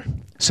people. Sure.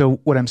 So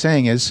what I'm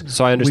saying is...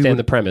 So I understand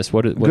the premise.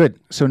 What? Good.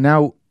 So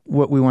now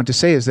what we want to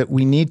say is that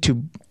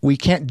we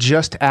can't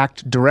just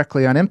act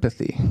directly on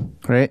empathy,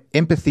 right?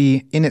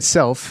 Empathy in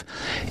itself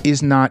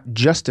is not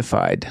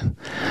justified.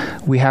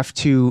 We have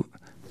to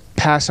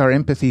pass our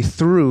empathy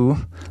through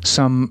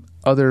some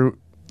other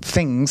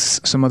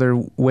things, some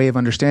other way of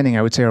understanding,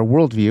 I would say our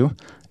worldview,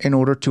 in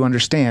order to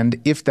understand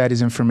if that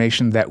is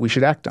information that we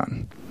should act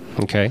on.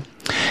 Okay.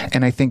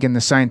 And I think in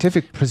the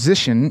scientific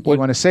position, we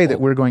want to say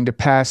that we're going to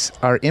pass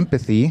our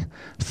empathy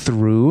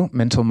through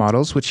mental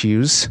models which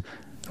use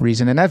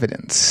reason and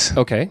evidence.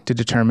 Okay. To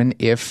determine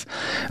if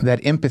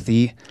that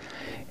empathy,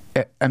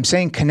 I'm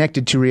saying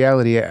connected to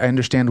reality. I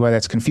understand why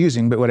that's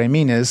confusing, but what I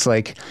mean is,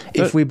 like,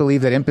 if we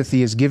believe that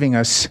empathy is giving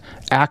us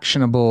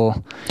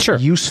actionable,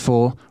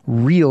 useful,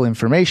 real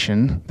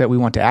information that we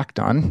want to act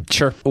on,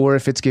 or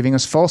if it's giving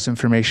us false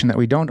information that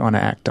we don't want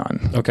to act on,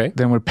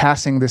 then we're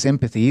passing this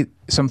empathy,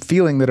 some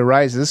feeling that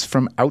arises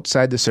from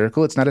outside the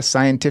circle. It's not a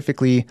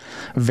scientifically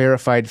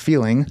verified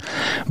feeling,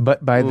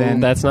 but by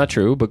then... That's not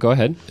true, but go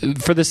ahead.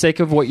 For the sake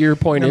of what your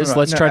point is,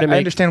 let's try to make... I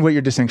understand what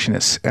your distinction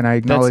is, and I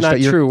acknowledge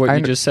that's not true what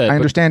you just said. I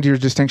understand your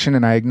distinction,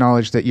 and I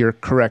acknowledge that you're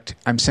correct.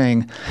 I'm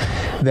saying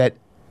that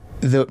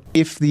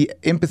if the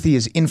empathy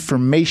is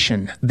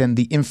information, then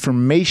the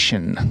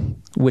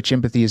information which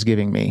empathy is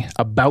giving me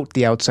about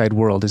the outside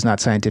world is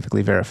not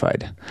scientifically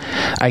verified.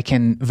 I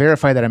can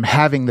verify that I'm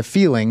having the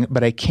feeling,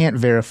 but I can't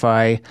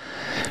verify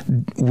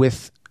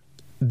with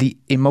the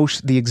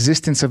emotion, the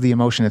existence of the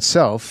emotion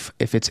itself,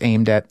 if it's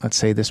aimed at, let's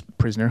say, this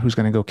prisoner who's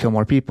going to go kill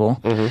more people,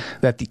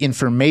 that the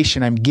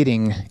information I'm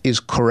getting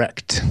is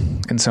correct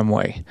in some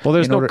way. Well,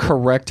 there's no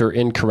correct or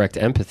incorrect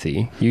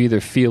empathy. You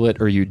either feel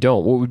it or you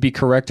don't. What would be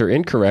correct or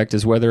incorrect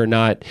is whether or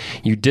not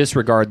you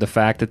disregard the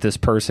fact that this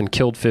person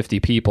killed 50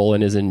 people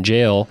and is in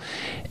jail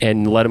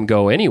and let him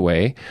go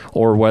anyway,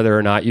 or whether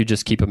or not you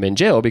just keep him in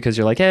jail because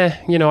you're like,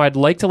 I'd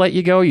like to let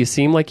you go. You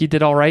seem like you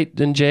did all right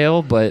in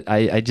jail, but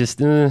I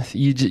just,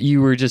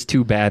 you were just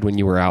too bad when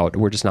you were out.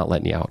 We're just not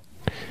letting you out.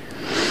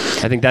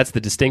 I think that's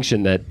the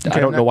distinction that I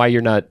don't know why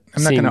you're not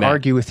I'm not going to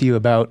argue with you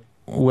about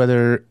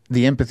whether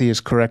the empathy is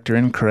correct or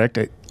incorrect.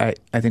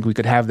 I think we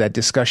could have that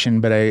discussion,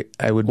 but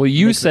I would... Well,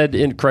 you said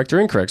incorrect or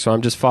incorrect, so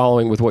I'm just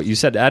following with what you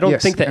said. I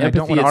don't think that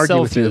empathy itself is... I don't want to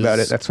argue with you about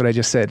it. That's what I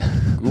just said.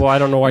 Well, I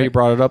don't know why you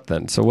brought it up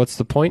then. So what's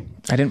the point?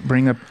 I'm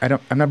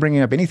not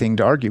bringing up anything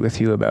to argue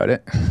with you about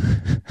it.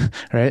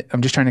 Right?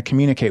 I'm just trying to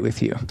communicate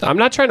with you. I'm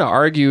not trying to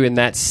argue in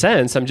that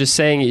sense. I'm just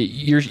saying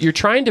you're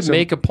trying to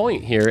make a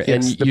point here,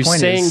 and you're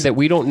saying that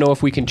we don't know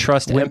if we can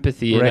trust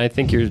empathy, and I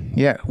think you're...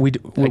 Yeah, we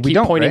keep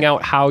don't, pointing right?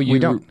 out how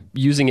you're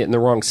using it in the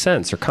wrong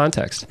sense or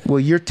context. Well,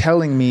 you're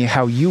telling me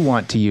how you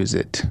want to use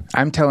it.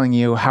 I'm telling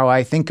you how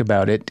I think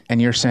about it, and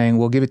you're saying,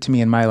 well, give it to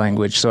me in my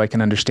language so I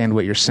can understand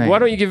what you're saying. Why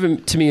don't you give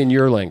it to me in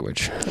your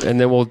language,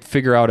 and then we'll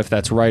figure out if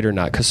that's right or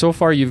not. Because so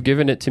far you've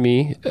given it to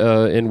me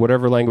in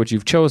whatever language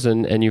you've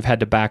chosen, and you've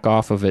had to back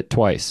off of it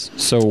twice.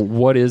 So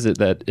what is it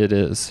that it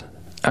is?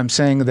 I'm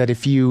saying that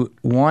if you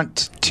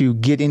want to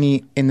get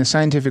any, in the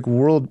scientific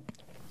world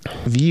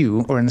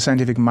view or in the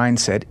scientific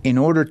mindset, in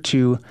order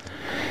to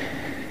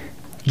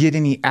get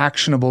any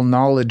actionable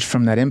knowledge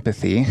from that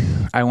empathy,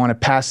 I want to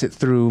pass it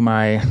through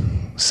my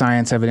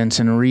science, evidence,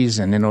 and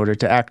reason in order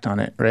to act on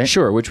it, right?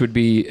 Sure, which would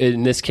be,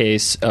 in this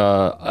case,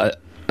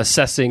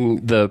 assessing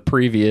the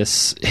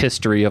previous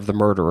history of the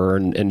murderer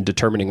and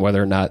determining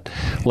whether or not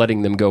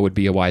letting them go would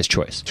be a wise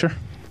choice. Sure.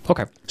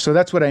 Okay. So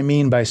that's what I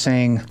mean by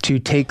saying to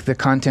take the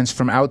contents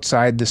from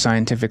outside the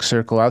scientific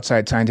circle,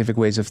 outside scientific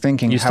ways of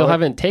thinking. You still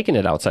haven't taken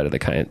it outside of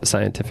the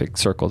scientific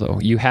circle, though.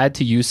 You had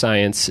to use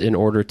science in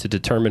order to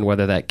determine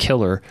whether that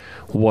killer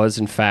was,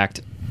 in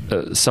fact,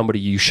 somebody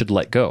you should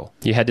let go.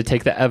 You had to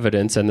take the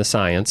evidence and the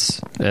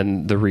science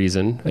and the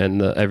reason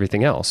and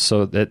everything else.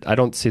 So that I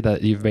don't see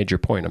that you've made your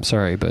point. I'm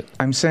sorry, but...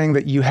 I'm saying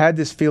that you had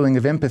this feeling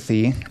of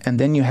empathy, and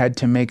then you had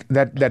to make...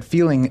 That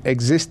feeling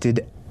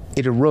existed,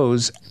 it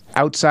arose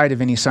outside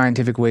of any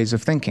scientific ways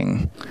of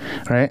thinking,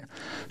 right?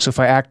 So if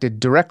I acted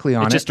directly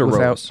on it... It just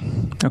arose.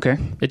 Okay.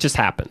 It just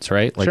happens,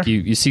 right? Like sure.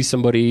 you see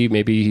somebody,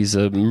 maybe he's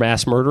a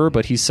mass murderer,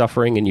 but he's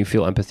suffering and you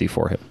feel empathy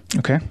for him.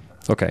 Okay.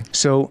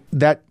 So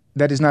that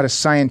is not a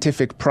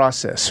scientific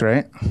process,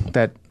 right?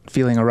 That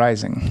feeling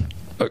arising.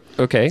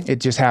 Okay. It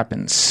just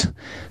happens.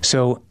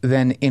 So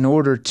then in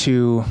order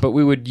to... But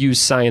we would use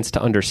science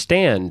to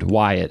understand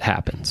why it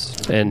happens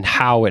and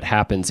how it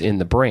happens in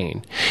the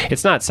brain.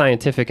 It's not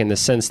scientific in the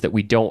sense that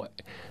we don't,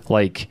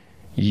 like...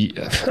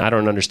 I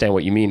don't understand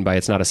what you mean by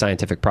it's not a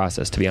scientific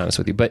process, to be honest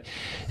with you. But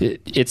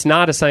it's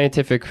not a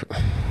scientific...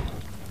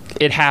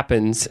 It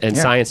happens, and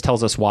science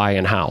tells us why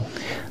and how.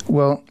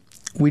 Well,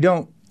 we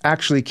don't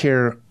actually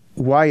care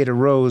why it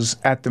arose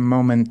at the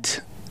moment...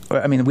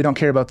 I mean, we don't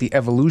care about the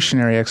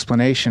evolutionary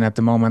explanation at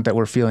the moment that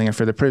we're feeling it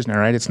for the prisoner,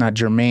 right? It's not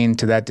germane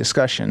to that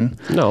discussion.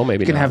 No,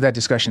 maybe not. You can have that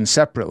discussion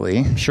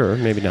separately. Sure,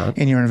 maybe not.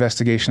 In your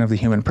investigation of the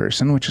human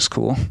person, which is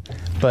cool.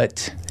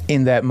 But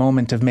in that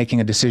moment of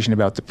making a decision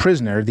about the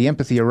prisoner, the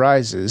empathy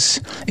arises.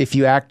 If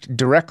you act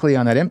directly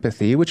on that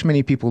empathy, which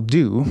many people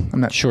do,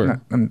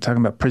 I'm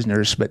talking about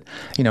prisoners, but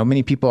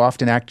many people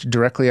often act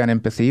directly on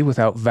empathy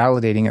without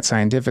validating it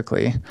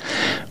scientifically,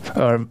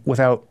 or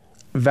without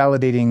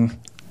validating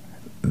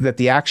that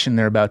the action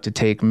they're about to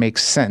take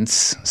makes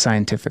sense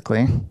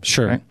scientifically.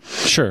 Sure. Right?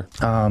 Sure.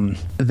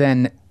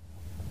 Then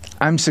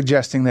I'm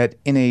suggesting that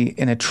in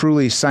a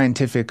truly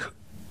scientific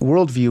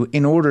worldview,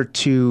 in order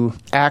to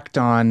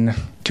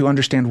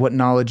understand what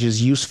knowledge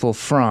is useful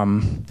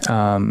from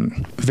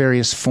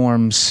various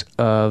forms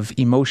of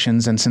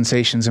emotions and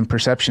sensations and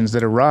perceptions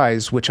that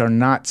arise, which are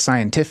not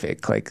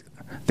scientific, like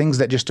things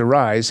that just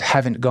arise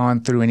haven't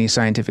gone through any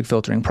scientific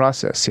filtering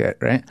process yet,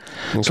 right?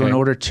 Okay. So in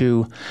order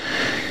to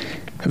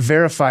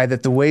verify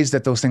that the ways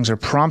that those things are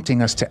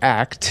prompting us to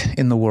act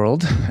in the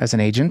world as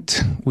an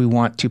agent, we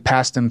want to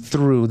pass them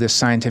through this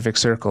scientific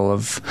circle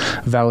of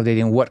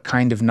validating what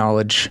kind of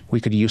knowledge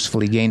we could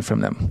usefully gain from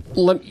them.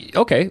 Let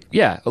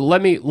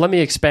me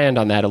expand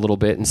on that a little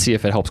bit and see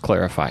if it helps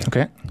clarify.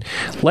 Okay.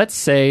 Let's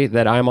say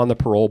that I'm on the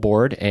parole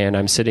board and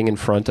I'm sitting in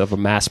front of a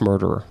mass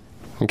murderer.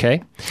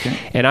 Okay?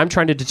 And I'm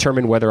trying to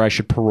determine whether I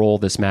should parole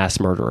this mass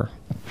murderer.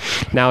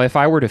 Now, if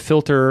I were to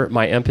filter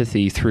my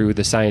empathy through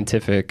the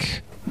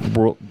scientific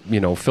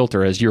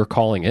filter, as you're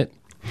calling it,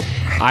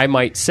 I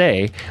might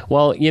say,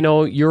 well,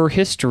 your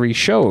history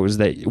shows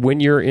that when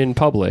you're in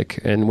public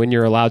and when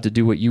you're allowed to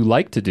do what you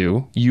like to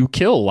do, you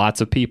kill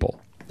lots of people.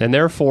 And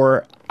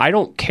therefore, I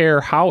don't care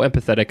how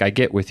empathetic I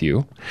get with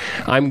you.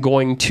 I'm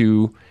going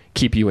to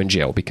keep you in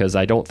jail because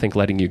I don't think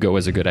letting you go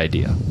is a good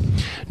idea.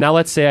 Now,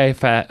 let's say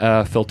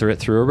I filter it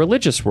through a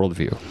religious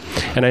worldview.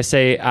 And I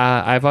say,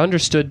 I've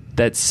understood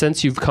that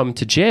since you've come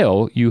to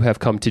jail, you have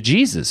come to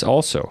Jesus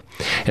also.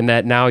 And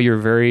that now you're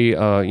very,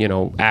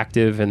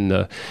 active in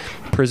the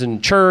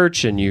prison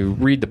church, and you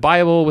read the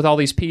Bible with all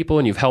these people,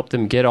 and you've helped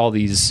them get all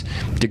these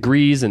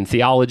degrees in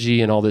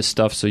theology and all this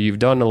stuff. So you've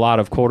done a lot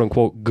of quote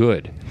unquote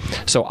good.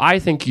 So I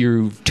think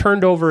you've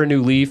turned over a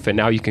new leaf, and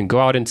now you can go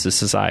out into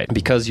society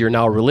because you're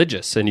now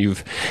religious and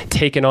you've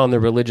taken on the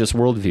religious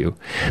worldview.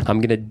 I'm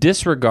going to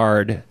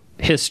disregard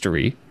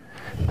history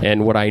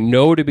and what I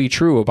know to be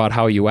true about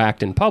how you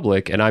act in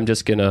public, and I'm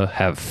just going to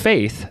have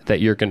faith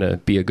that you're going to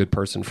be a good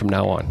person from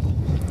now on.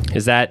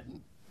 Is that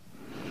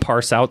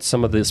parse out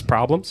some of these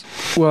problems?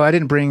 Well, I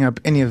didn't bring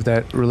up any of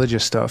that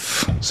religious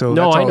stuff. So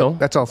no, I know.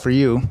 That's all for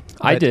you.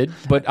 I did,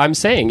 but I'm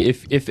saying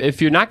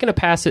if you're not going to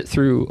pass it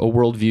through a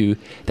worldview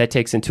that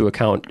takes into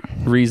account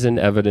reason,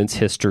 evidence,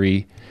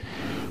 history,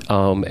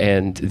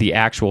 and the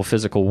actual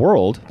physical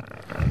world,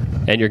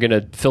 and you're going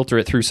to filter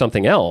it through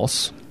something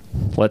else,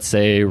 let's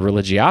say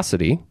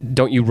religiosity,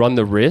 don't you run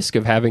the risk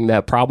of having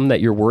that problem that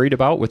you're worried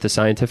about with the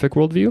scientific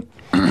worldview?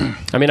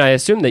 I mean, I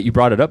assume that you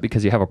brought it up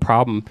because you have a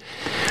problem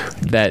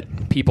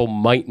that people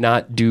might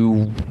not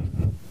do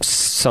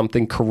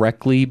something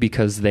correctly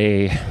because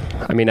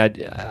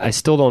I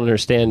still don't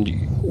understand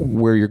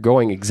where you're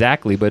going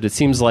exactly, but it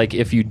seems like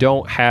if you're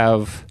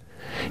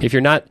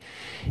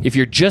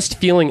just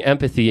feeling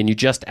empathy and you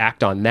just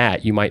act on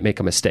that, you might make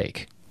a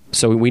mistake.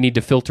 So we need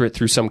to filter it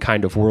through some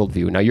kind of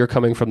worldview. Now, you're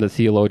coming from the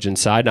theologian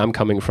side, and I'm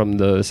coming from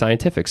the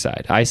scientific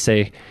side. I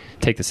say,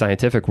 take the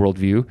scientific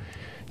worldview.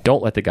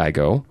 Don't let the guy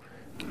go.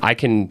 I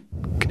can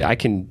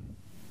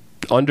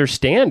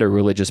understand a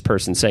religious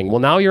person saying, well,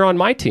 now you're on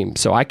my team,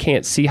 so I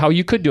can't see how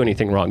you could do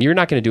anything wrong. You're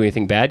not going to do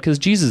anything bad because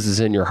Jesus is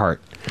in your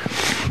heart.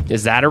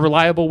 Is that a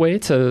reliable way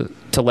to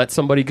let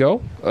somebody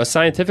go? A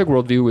scientific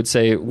worldview would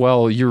say,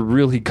 well, you're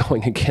really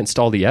going against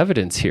all the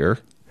evidence here.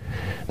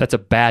 That's a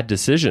bad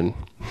decision.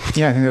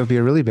 Yeah, I think that would be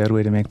a really bad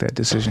way to make that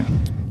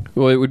decision.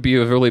 Well, it would be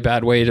a really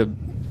bad way the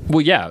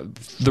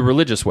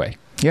religious way.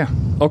 Yeah.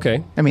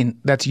 Okay. I mean,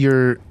 that's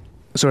your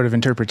sort of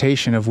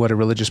interpretation of what a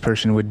religious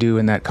person would do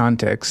in that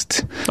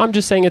context. I'm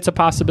just saying it's a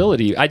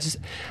possibility.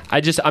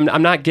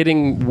 I'm not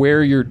getting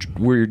where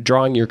you're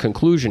drawing your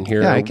conclusion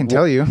here. Yeah, I can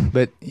tell you,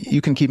 but you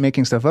can keep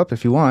making stuff up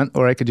if you want,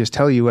 or I could just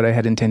tell you what I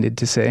had intended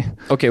to say.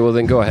 Okay, well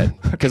then go ahead,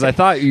 because I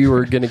thought you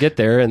were going to get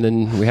there, and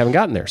then we haven't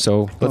gotten there.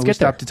 So let's get there. We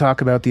stopped to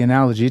talk about the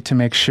analogy to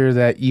make sure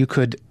that you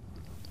could.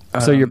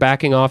 So you're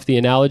backing off the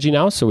analogy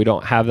now, so we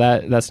don't have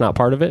that. That's not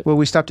part of it? Well,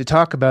 we stopped to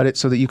talk about it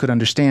so that you could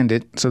understand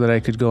it, so that I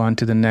could go on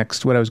to the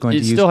next, what I was going to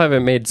use. You still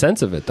haven't made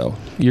sense of it, though.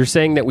 You're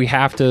saying that we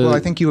have to... Well, I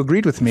think you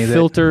agreed with me.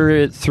 Filter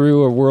it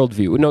through a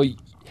worldview. No,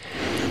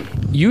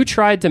 you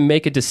tried to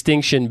make a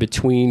distinction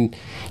between...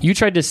 You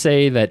tried to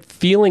say that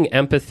feeling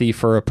empathy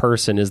for a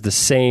person is the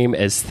same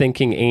as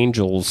thinking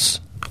angels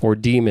or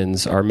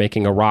demons are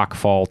making a rock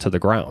fall to the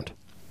ground.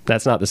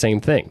 That's not the same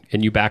thing.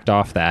 And you backed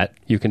off that.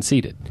 You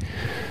conceded.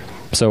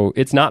 So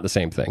it's not the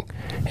same thing.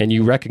 And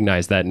you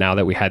recognize that now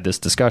that we had this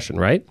discussion,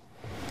 right?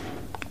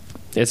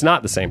 It's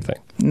not the same thing.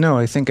 No,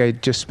 I think I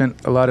just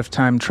spent a lot of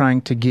time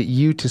trying to get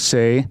you to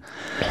say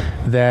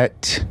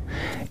that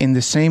in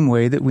the same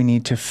way that we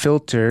need to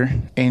filter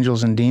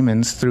angels and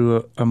demons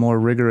through a more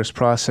rigorous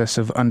process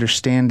of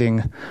understanding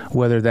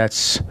whether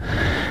that's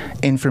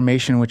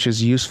information which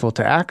is useful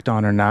to act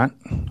on or not,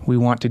 we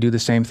want to do the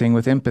same thing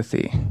with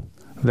empathy.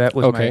 That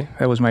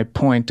was my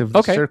point of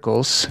the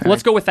circles.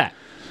 Let's go with that.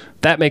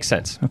 That makes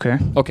sense. Okay.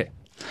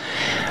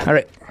 All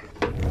right.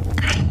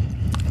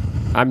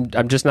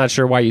 I'm just not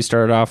sure why you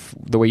started off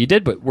the way you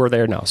did, but we're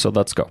there now, so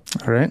let's go.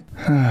 All right.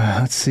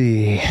 Let's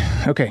see.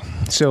 Okay.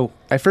 So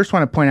I first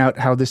want to point out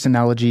how this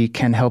analogy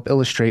can help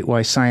illustrate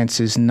why science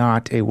is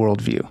not a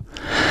worldview.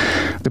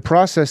 The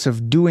process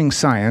of doing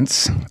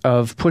science,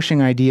 of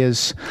pushing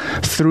ideas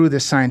through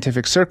the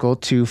scientific circle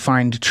to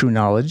find true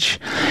knowledge,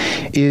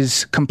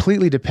 is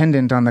completely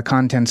dependent on the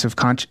contents of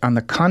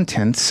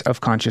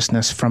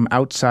consciousness from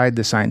outside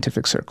the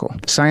scientific circle.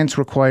 Science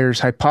requires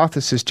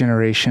hypothesis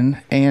generation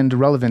and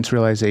relevance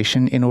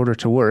realization in order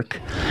to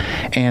work,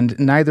 and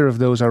neither of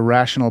those are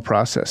rational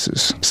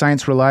processes.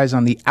 Science relies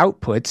on the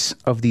outputs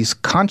of these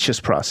conscious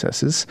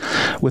processes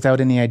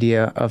without any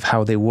idea of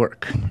how they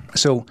work.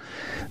 So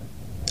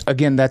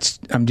again,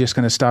 I'm just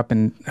going to stop,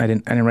 and I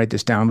didn't write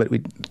this down, but we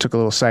took a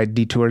little side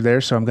detour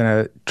there, so I'm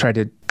going to try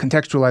to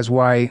contextualize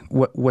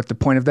what the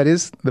point of that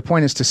is. The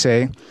point is to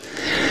say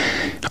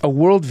a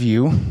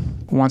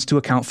worldview wants to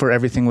account for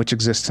everything which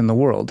exists in the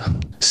world.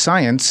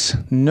 Science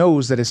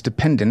knows that it's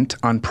dependent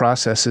on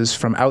processes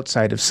from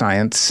outside of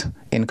science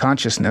in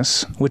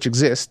consciousness, which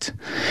exist,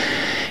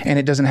 and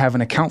it doesn't have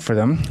an account for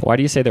them. Why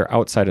do you say they're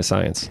outside of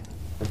science?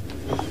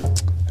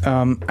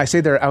 I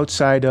say they're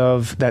outside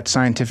of that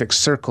scientific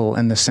circle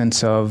in the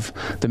sense of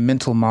the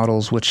mental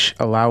models which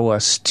allow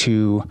us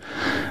to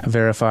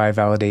verify,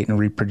 validate, and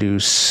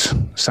reproduce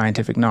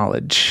scientific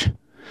knowledge.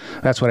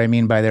 That's what I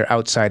mean by they're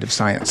outside of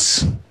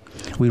science.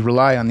 We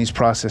rely on these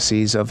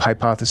processes of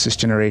hypothesis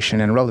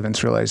generation and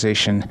relevance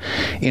realization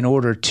in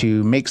order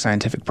to make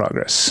scientific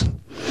progress.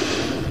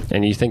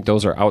 And you think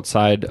those are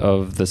outside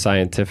of the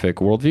scientific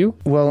worldview?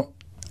 Well,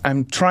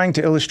 I'm trying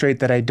to illustrate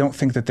that I don't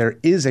think that there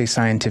is a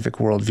scientific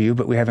worldview,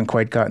 but we haven't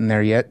quite gotten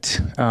there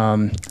yet.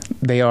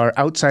 They are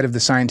outside of the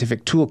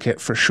scientific toolkit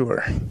for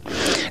sure.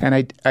 And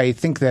I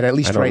think that at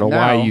least right now... I don't know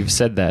why you've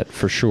said that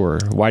for sure.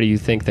 Why do you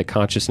think that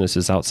consciousness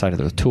is outside of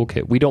the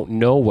toolkit? We don't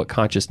know what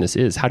consciousness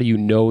is. How do you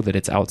know that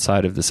it's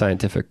outside of the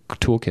scientific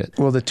toolkit?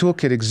 Well, the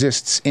toolkit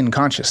exists in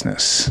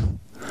consciousness.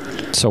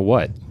 So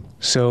what?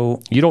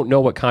 So you don't know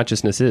what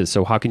consciousness is,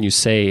 so how can you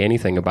say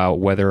anything about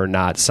whether or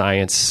not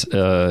science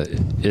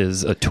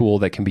is a tool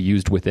that can be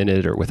used within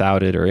it or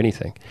without it or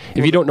anything?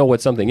 If you don't know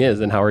what something is,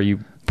 then how are you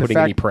putting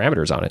any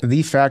parameters on it?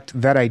 The fact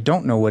that I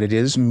don't know what it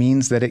is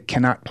means that it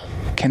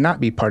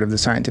cannot be part of the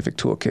scientific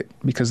toolkit,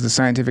 because the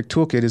scientific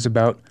toolkit is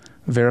about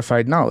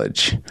verified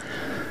knowledge.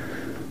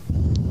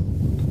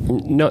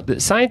 No, the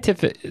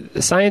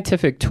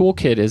scientific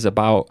toolkit is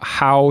about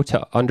how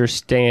to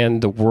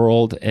understand the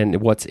world and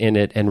what's in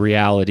it and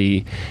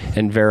reality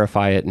and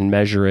verify it and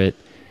measure it.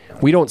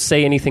 We don't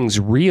say anything's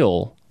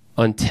real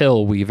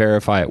until we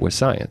verify it with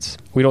science.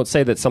 We don't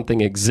say that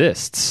something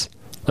exists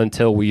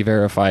until we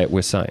verify it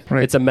with science.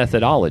 Right. It's a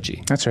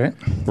methodology. That's right.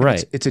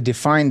 Right. It's a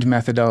defined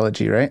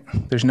methodology, right?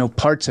 There's no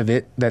parts of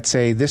it that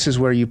say this is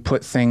where you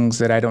put things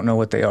that I don't know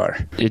what they are.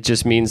 It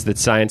just means that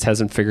science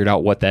hasn't figured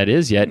out what that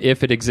is yet,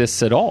 if it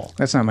exists at all.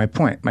 That's not my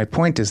point. My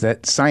point is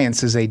that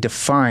science is a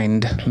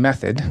defined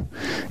method.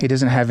 It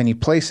doesn't have any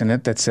place in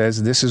it that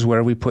says this is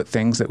where we put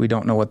things that we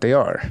don't know what they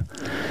are.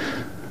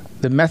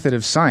 The method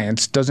of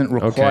science doesn't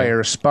require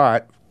a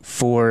spot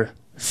for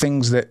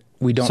things that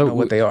we don't know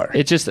what they are.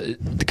 It just,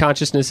 the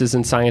consciousness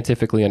isn't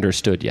scientifically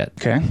understood yet.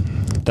 Okay.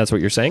 That's what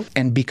you're saying?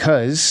 And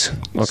because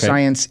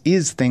science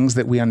is things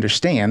that we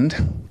understand,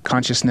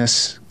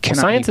 consciousness cannot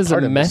science be is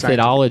part a of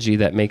methodology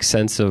that makes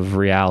sense of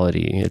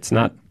reality. It's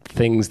not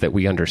things that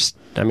we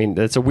understand. I mean,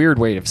 that's a weird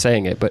way of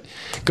saying it, but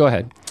go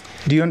ahead.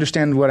 Do you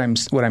understand what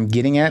I'm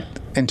getting at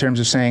in terms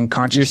of saying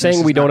consciousness? You're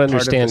saying we is don't not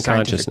understand part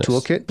of the scientific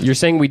consciousness. toolkit? You're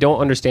saying we don't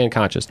understand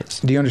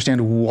consciousness. Do you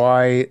understand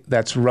why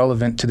that's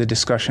relevant to the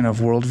discussion of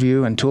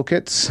worldview and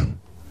toolkits?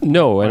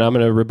 No, and I'm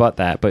going to rebut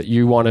that, but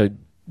you want to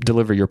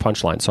deliver your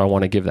punchline, so I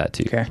want to give that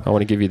to you. Okay. I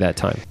want to give you that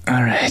time.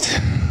 All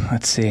right.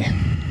 Let's see.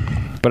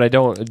 But I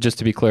don't, just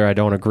to be clear, I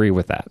don't agree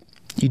with that.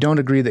 You don't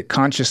agree that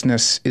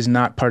consciousness is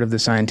not part of the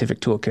scientific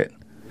toolkit?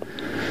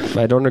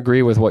 I don't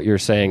agree with what you're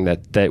saying,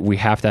 that we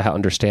have to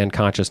understand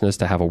consciousness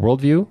to have a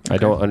worldview.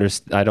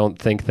 Okay. I don't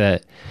think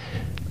that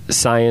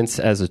science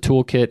as a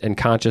toolkit and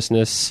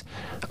consciousness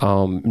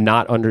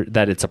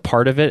that it's a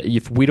part of it.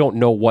 If we don't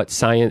know what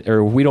science,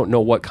 or we don't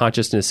know what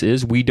consciousness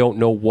is, we don't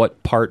know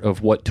what part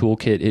of what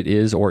toolkit it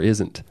is or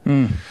isn't.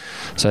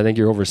 So I think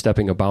you're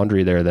overstepping a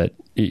boundary there, that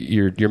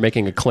you're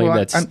making a claim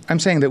I'm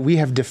saying that we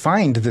have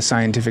defined the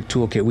scientific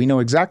toolkit. We know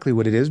exactly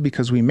what it is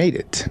because we made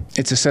it.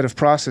 It's a set of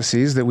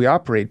processes that we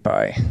operate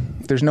by.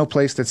 There's no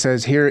place that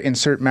says, here,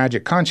 insert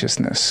magic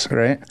consciousness,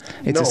 right?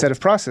 It's a set of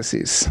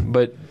processes.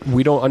 But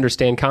we don't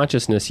understand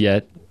consciousness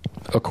yet,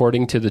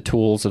 according to the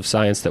tools of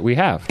science that we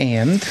have.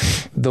 And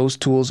those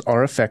tools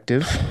are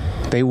effective.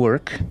 They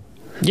work.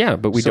 Yeah,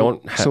 but we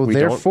don't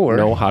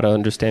know how to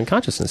understand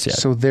consciousness yet.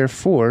 So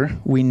therefore,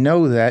 we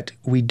know that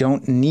we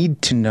don't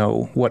need to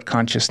know what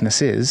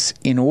consciousness is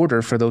in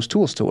order for those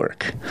tools to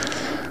work.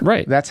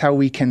 Right. That's how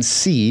we can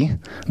see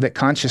that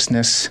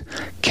consciousness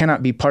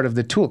cannot be part of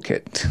the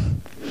toolkit.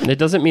 It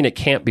doesn't mean it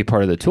can't be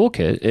part of the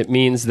toolkit. It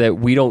means that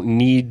we don't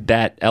need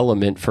that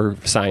element for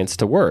science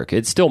to work.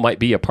 It still might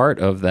be a part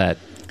of that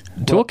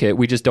toolkit.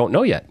 We just don't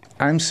know yet.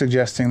 I'm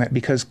suggesting that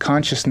because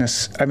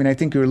consciousness, I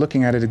think you were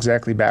looking at it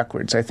exactly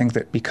backwards. I think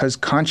that because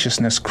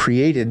consciousness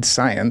created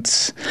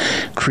science,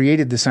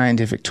 created the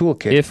scientific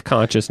toolkit. If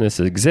consciousness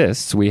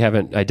exists, we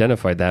haven't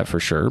identified that for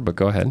sure, but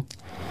go ahead.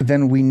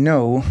 Then we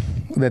know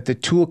that the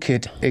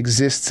toolkit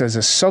exists as a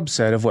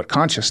subset of what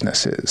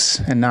consciousness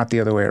is, and not the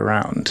other way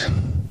around.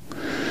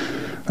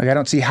 I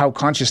don't see how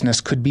consciousness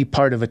could be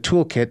part of a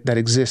toolkit that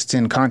exists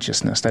in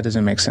consciousness. That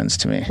doesn't make sense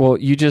to me. Well,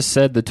 you just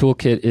said the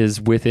toolkit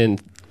is within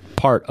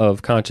part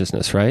of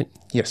consciousness, right?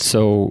 Yes.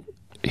 So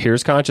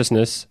here's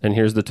consciousness and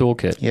here's the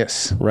toolkit.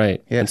 Yes.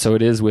 Right. Yes. And so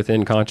it is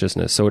within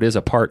consciousness. So it is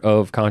a part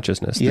of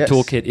consciousness. Yes. The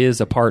toolkit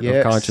is a part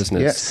of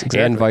consciousness. Yes,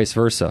 exactly. And vice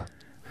versa.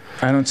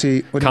 I don't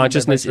see...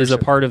 Consciousness is a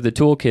part of the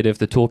toolkit if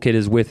the toolkit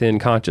is within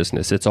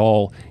consciousness. It's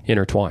all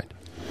intertwined.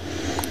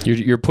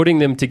 You're putting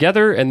them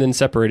together and then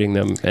separating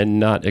them and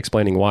not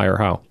explaining why or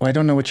how. Well, I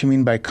don't know what you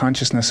mean by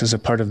consciousness as a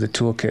part of the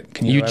toolkit.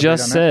 Can you elaborate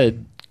just on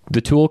said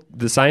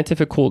the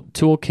scientific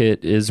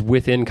toolkit is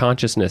within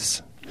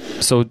consciousness.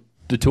 So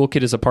the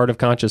toolkit is a part of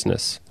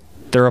consciousness.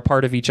 They're a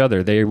part of each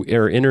other. They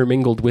are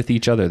intermingled with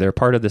each other. They're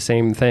part of the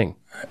same thing.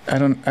 I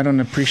don't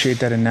appreciate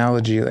that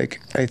analogy.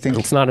 I think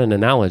it's not an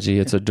analogy.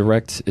 It's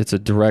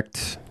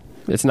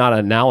not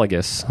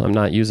analogous. I'm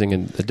not using a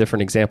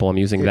different example. I'm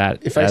using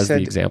that as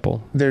the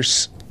example.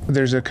 There's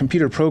a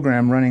computer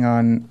program running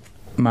on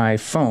my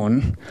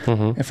phone,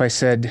 if I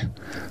said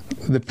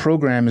the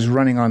program is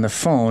running on the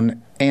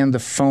phone and the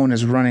phone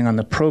is running on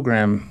the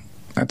program,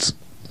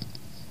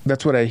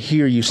 that's what I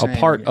hear you saying. A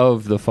part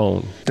of the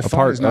phone. The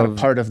phone is not a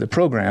part of the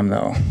program,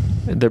 though.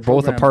 They're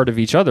both a part of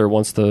each other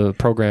once the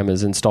program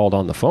is installed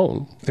on the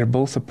phone. They're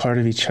both a part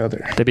of each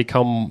other. They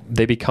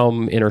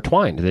become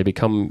intertwined.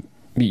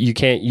 You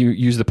can't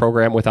use the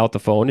program without the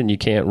phone, and you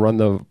can't run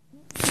the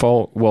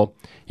phone. Well,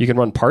 you can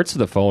run parts of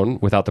the phone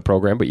without the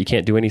program, but you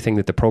can't do anything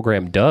that the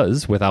program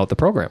does without the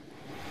program.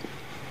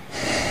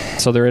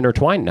 So they're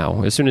intertwined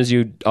now. As soon as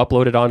you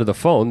upload it onto the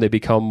phone, they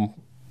become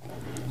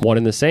one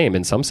and the same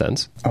in some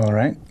sense. All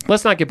right.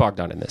 Let's not get bogged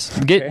down in this.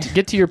 Get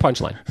to your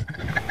punchline,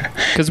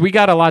 because we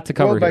got a lot to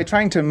cover. Well, by here.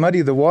 trying to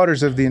muddy the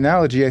waters of the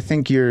analogy, I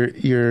think you're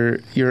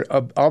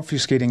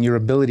obfuscating your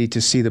ability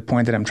to see the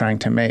point that I'm trying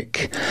to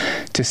make.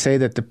 To say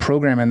that the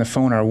program and the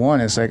phone are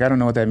one is like, I don't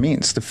know what that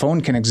means. The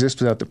phone can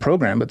exist without the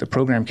program, but the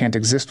program can't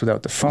exist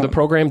without the phone. The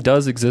program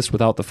does exist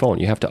without the phone.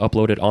 You have to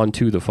upload it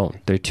onto the phone.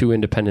 They're two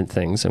independent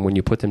things, and when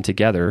you put them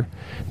together,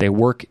 they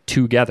work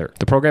together.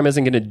 The program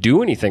isn't going to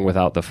do anything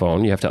without the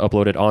phone. You have to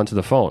upload it onto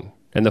the phone.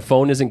 And the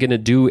phone isn't going to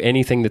do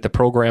anything that the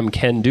program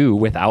can do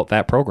without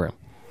that program.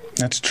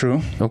 That's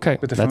true. Okay,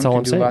 but the that's phone all can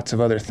I'm do saying. lots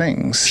of other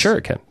things. Sure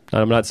it can.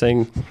 I'm not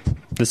saying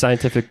the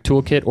scientific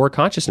toolkit or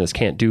consciousness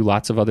can't do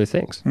lots of other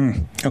things.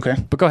 Okay.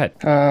 But go ahead.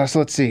 So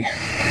let's see.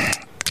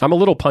 I'm a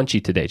little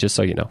punchy today, just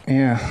so you know.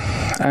 Yeah.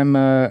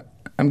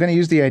 I'm going to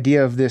use the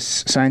idea of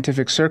this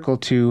scientific circle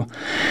to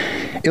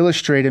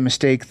illustrate a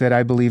mistake that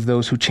I believe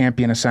those who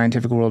champion a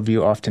scientific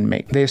worldview often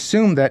make. They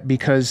assume that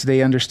because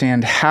they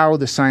understand how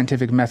the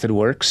scientific method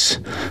works,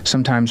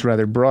 sometimes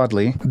rather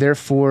broadly,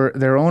 therefore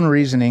their own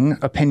reasoning,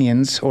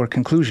 opinions, or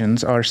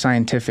conclusions are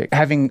scientific.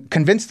 Having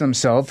convinced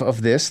themselves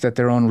of this, that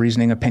their own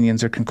reasoning,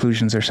 opinions, or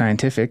conclusions are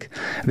scientific,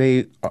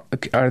 they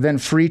are then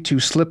free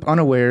to slip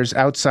unawares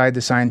outside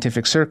the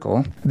scientific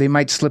circle. They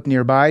might slip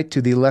nearby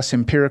to the less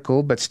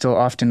empirical but still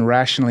often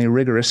rationally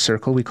rigorous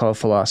circle we call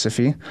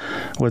philosophy,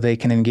 where they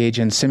can engage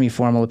in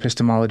semi-formal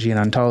epistemology and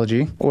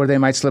ontology, or they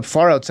might slip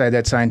far outside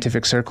that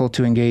scientific circle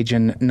to engage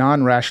in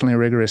non-rationally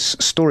rigorous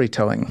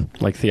storytelling.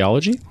 Like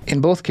theology?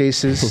 In both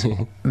cases,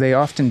 they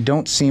often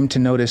don't seem to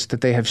notice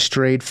that they have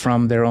strayed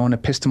from their own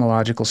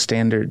epistemological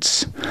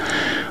standards.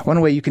 One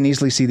way you can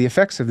easily see the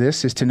effects of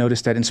this is to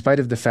notice that in spite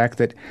of the fact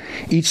that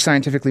each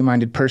scientifically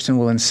minded person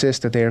will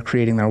insist that they are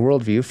creating their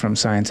worldview from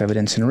science,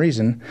 evidence, and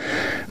reason,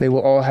 they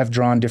will all have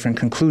drawn different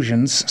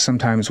conclusions,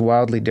 sometimes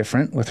wildly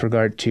different, with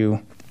regard to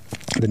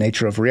the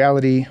nature of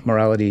reality,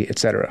 morality,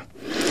 etc.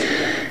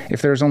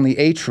 If there is only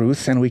a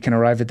truth, and we can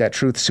arrive at that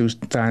truth through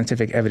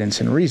scientific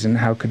evidence and reason,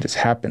 how could this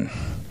happen?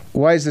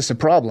 Why is this a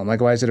problem?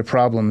 Why is it a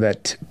problem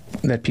that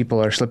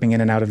people are slipping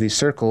in and out of these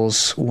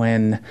circles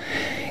when,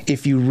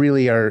 if you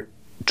really are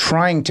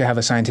trying to have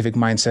a scientific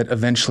mindset,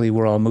 eventually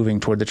we're all moving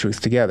toward the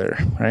truth together,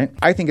 right?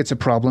 I think it's a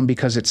problem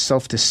because it's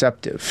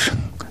self-deceptive.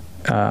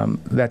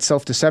 That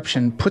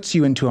self-deception puts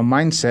you into a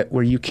mindset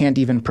where you can't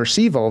even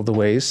perceive all of the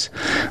ways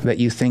that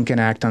you think and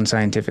act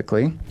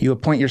unscientifically. You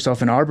appoint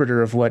yourself an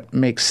arbiter of what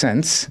makes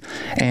sense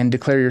and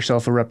declare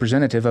yourself a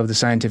representative of the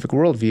scientific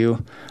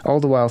worldview, all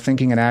the while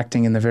thinking and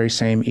acting in the very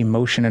same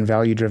emotion and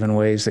value-driven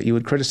ways that you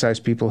would criticize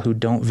people who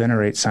don't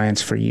venerate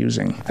science for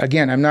using.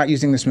 Again, I'm not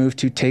using this move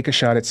to take a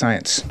shot at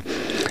science.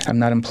 I'm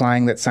not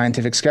implying that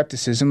scientific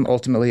skepticism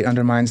ultimately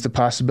undermines the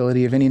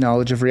possibility of any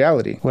knowledge of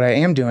reality. What I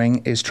am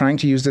doing is trying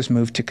to use this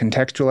move to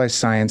contextualize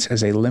science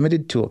as a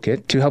limited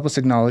toolkit to help us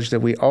acknowledge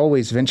that we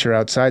always venture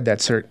outside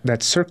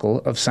that circle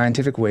of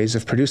scientific ways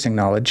of producing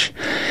knowledge,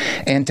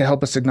 and to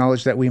help us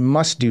acknowledge that we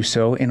must do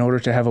so in order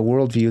to have a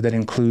worldview that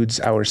includes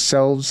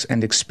ourselves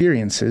and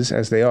experiences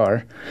as they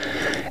are,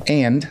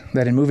 and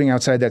that in moving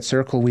outside that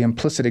circle, we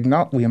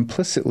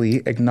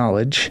implicitly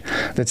acknowledge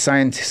that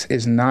science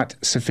is not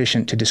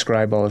sufficient to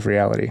describe all of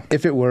reality.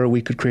 If it were,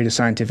 we could create a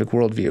scientific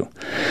worldview.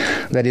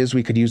 That is,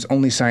 we could use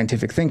only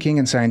scientific thinking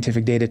and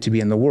scientific data to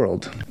be in the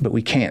world, but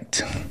we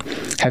can't.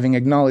 Having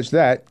acknowledged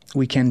that,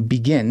 we can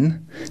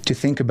begin to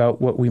think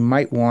about what we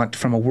might want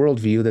from a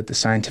worldview that the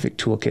scientific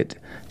toolkit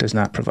does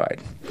not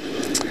provide.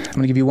 I'm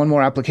going to give you one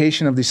more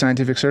application of these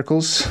scientific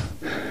circles.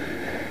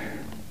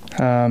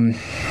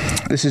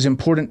 This is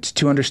important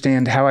to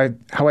understand how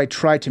I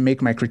try to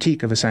make my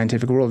critique of a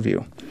scientific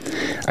worldview.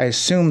 I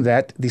assume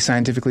that the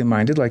scientifically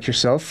minded, like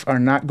yourself, are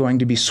not going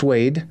to be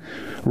swayed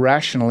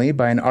rationally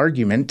by an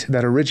argument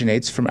that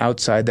originates from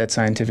outside that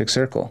scientific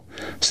circle,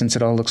 since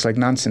it all looks like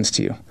nonsense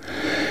to you.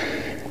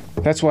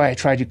 That's why I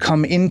try to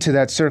come into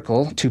that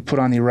circle to put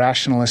on the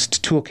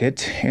rationalist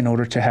toolkit in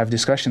order to have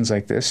discussions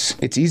like this.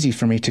 It's easy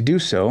for me to do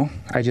so.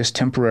 I just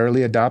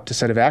temporarily adopt a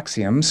set of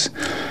axioms,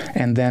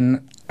 and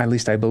then, at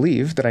least I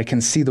believe, that I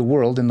can see the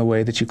world in the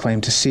way that you claim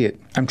to see it.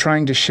 I'm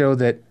trying to show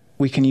that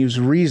we can use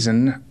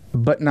reason,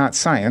 but not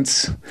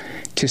science,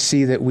 to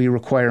see that we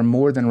require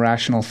more than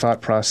rational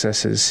thought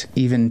processes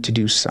even to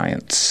do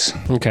science.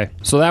 Okay,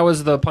 so that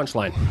was the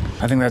punchline.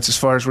 I think that's as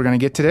far as we're going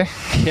to get today.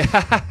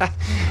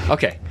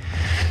 Okay.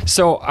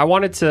 So I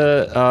wanted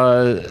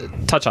to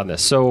touch on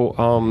this.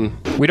 So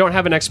we don't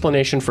have an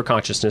explanation for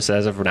consciousness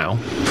as of now,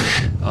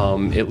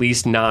 at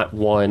least not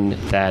one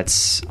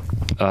that's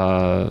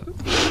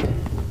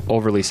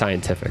overly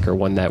scientific, or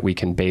one that we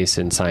can base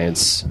in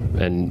science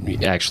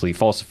and actually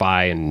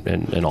falsify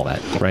and all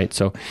that, right?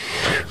 So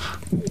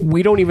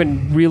we don't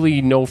even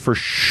really know for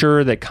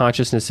sure that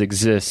consciousness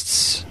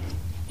exists,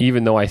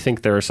 even though I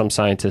think there are some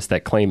scientists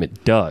that claim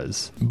it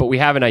does. But we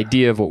have an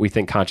idea of what we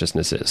think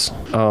consciousness is.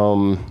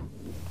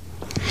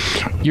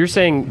 You're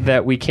saying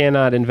that we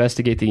cannot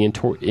investigate the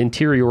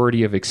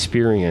interiority of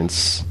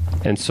experience,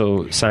 and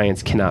so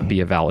science cannot be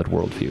a valid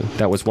worldview.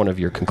 That was one of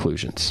your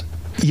conclusions.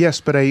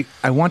 Yes, but I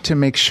want to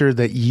make sure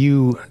that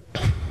you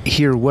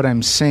hear what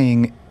I'm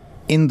saying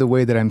in the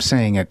way that I'm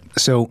saying it.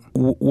 So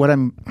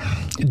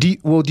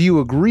do you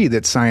agree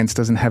that science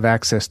doesn't have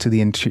access to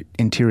the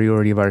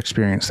interiority of our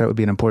experience? That would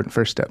be an important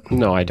first step.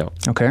 No, I don't.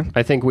 Okay.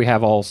 I think we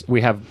have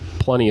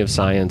plenty of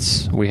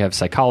science. We have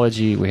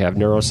psychology, we have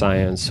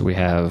neuroscience, we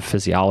have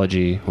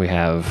physiology, we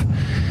have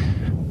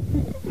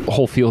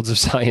whole fields of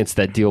science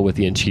that deal with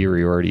the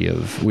interiority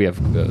of, we have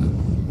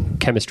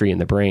chemistry in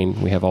the brain.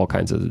 We have all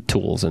kinds of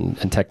tools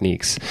and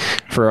techniques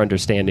for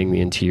understanding the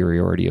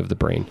interiority of the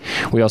brain.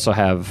 We also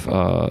have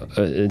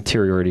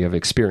interiority of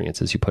experience,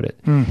 as you put it.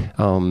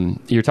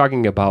 You're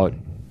talking about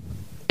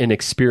an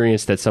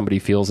experience that somebody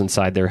feels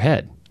inside their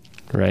head,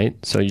 right?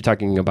 So you're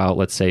talking about,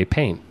 let's say,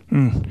 pain.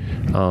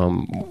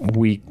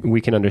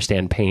 We can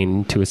understand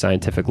pain to a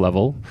scientific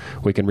level.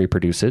 We can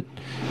reproduce it.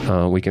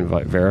 We can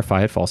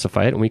verify it,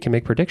 falsify it, and we can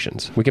make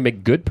predictions. We can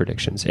make good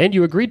predictions. And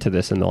you agreed to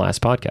this in the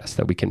last podcast,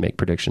 that we can make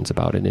predictions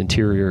about an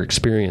interior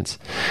experience.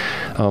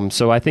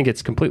 So I think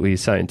it's completely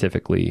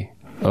scientifically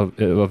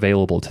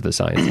available to the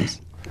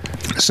sciences.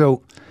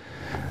 So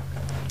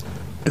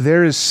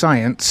there is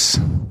science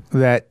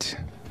that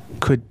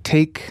could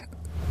take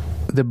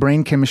the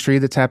brain chemistry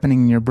that's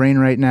happening in your brain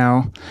right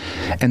now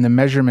and the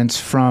measurements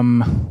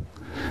from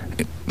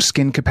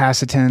skin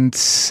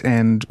capacitance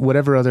and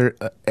whatever other,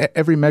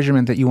 every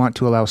measurement that you want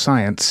to allow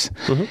science,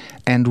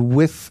 and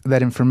with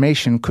that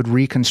information could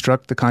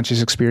reconstruct the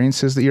conscious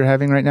experiences that you're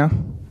having right now?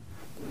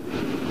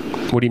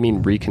 What do you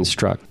mean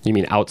reconstruct? You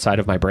mean outside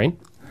of my brain?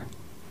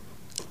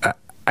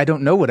 I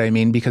don't know what I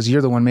mean, because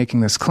you're the one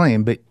making this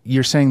claim, but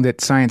you're saying that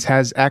science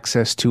has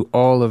access to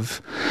all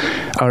of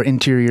our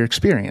interior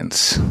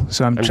experience.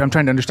 So I'm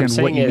trying to understand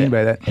what you mean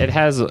by that. It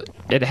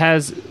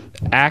has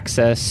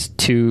access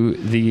to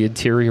the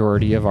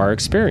interiority of our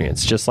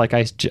experience. Just like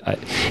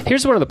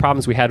here's one of the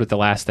problems we had with the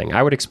last thing.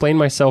 I would explain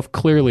myself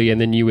clearly, and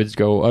then you would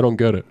go, I don't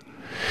get it.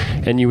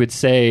 And you would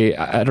say,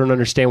 I don't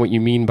understand what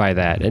you mean by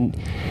that. And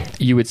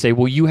you would say,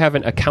 well, you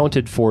haven't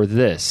accounted for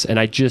this. And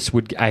I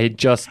had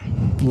just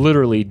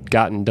literally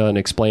gotten done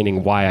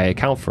explaining why I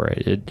account for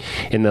it.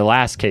 In the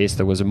last case,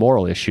 there was a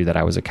moral issue that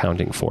I was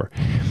accounting for.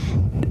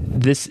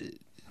 This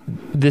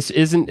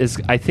isn't as,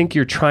 I think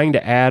you're trying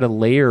to add a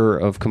layer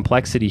of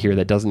complexity here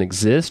that doesn't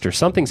exist, or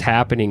something's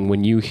happening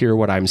when you hear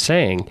what I'm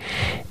saying.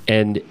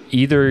 And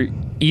either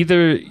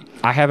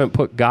I haven't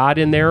put God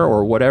in there,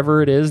 or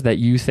whatever it is that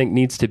you think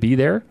needs to be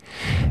there,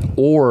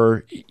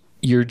 or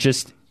you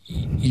just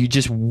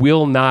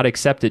will not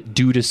accept it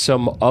due to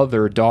some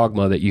other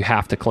dogma that you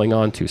have to cling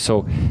on to.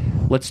 So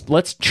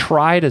let's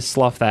try to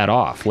slough that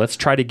off. Let's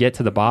try to get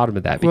to the bottom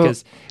of that,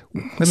 because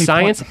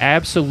science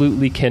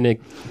absolutely can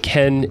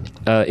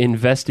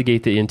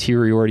investigate the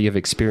interiority of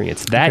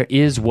experience. That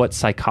is what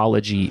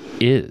psychology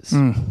is.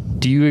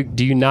 Do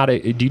you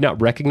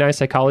not recognize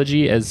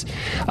psychology as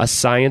a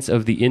science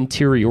of the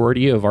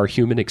interiority of our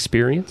human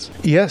experience?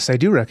 Yes, I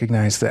do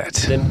recognize that.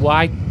 Then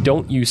why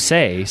don't you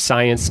say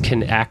science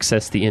can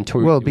access the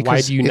interior? Well, because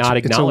why do you not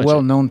acknowledge it's a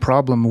well-known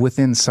problem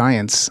within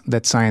science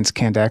that science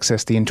can't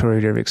access the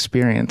interiority of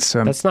experience.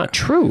 That's not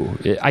true.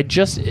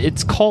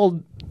 It's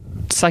called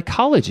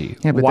psychology.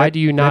 Yeah, but why do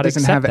you not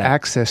accept that? That doesn't have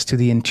access to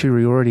the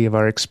interiority of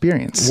our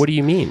experience. What do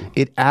you mean?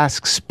 It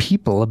asks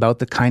people about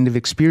the kind of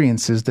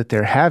experiences that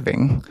they're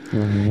having.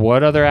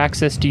 What other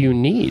access do you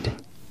need?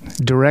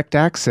 Direct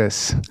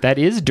access. That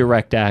is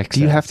direct access.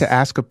 Do you have to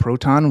ask a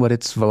proton what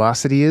its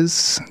velocity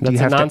is? That's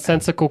a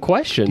nonsensical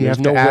question. There's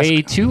no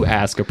way to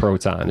ask a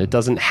proton. It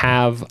doesn't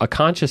have a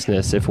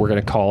consciousness, if we're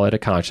going to call it a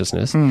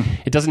consciousness.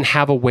 It doesn't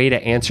have a way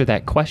to answer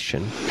that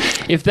question.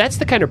 If that's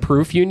the kind of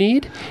proof you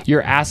need,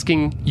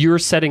 you're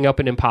setting up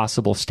an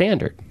impossible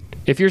standard.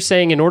 If you're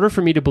saying, in order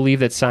for me to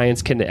believe that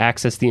science can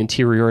access the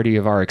interiority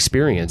of our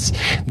experience,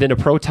 then a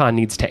proton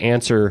needs to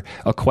answer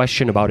a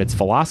question about its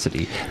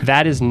velocity.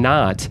 That is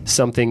not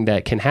something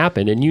that can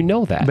happen, and you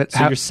know that. But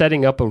you're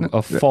setting up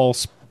a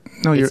false...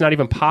 No, it's not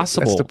even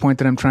possible. That's the point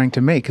that I'm trying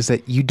to make, is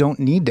that you don't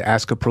need to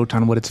ask a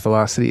proton what its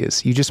velocity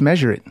is. You just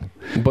measure it.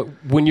 But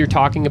when you're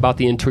talking about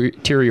the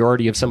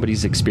interiority of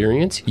somebody's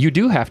experience, you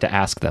do have to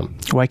ask them.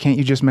 Why can't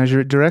you just measure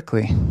it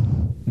directly?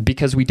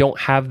 Because we don't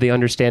have the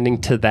understanding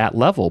to that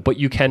level, but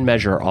you can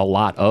measure a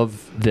lot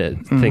of the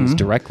things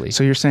directly.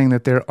 So you're saying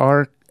that there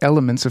are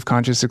elements of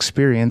conscious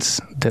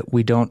experience that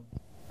we don't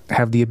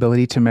have the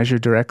ability to measure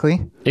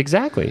directly?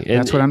 Exactly. And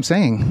That's what I'm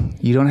saying.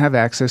 You don't have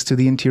access to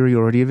the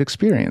interiority of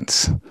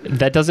experience.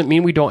 that doesn't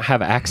mean we don't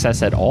have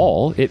access at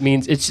all. It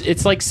means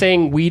it's like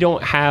saying we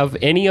don't have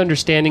any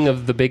understanding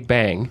of the Big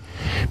Bang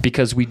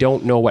because we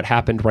don't know what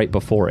happened right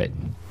before it.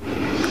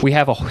 We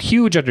have a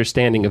huge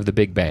understanding of the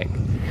Big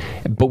Bang,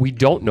 but we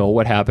don't know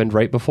what happened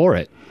right before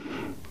it,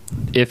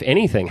 if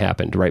anything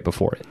happened right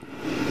before it.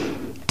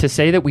 To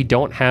say that we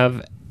don't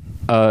have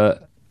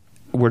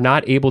we're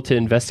not able to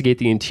investigate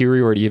the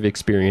interiority of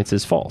experience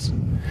is false.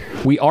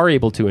 We are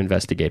able to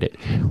investigate it.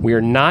 We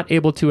are not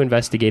able to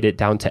investigate it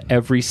down to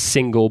every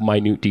single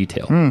minute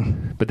detail.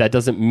 But that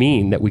doesn't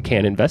mean that we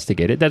can't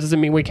investigate it. That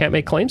doesn't mean we can't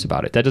make claims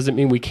about it. That doesn't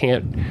mean we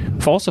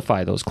can't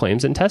falsify those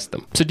claims and test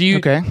them. So do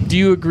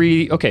you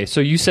agree? Okay,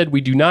 so you said we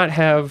do not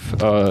have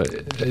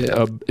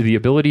the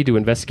ability to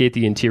investigate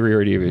the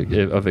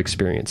interiority of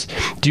experience.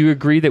 Do you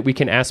agree that we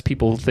can ask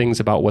people things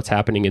about what's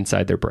happening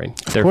inside their brain,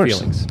 their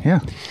feelings? Yeah.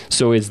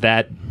 So is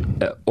that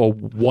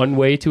one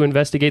way to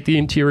investigate the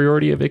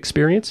interiority of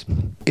experience?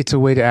 It's a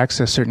way to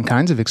access certain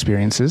kinds of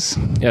experiences.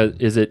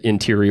 Is it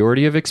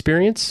interiority of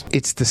experience?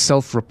 It's the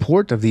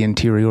self-report of the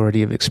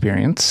interiority of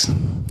experience.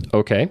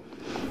 Okay.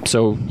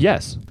 So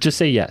yes. Just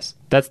say yes.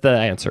 That's the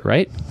answer,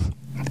 right?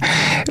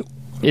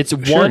 It's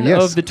one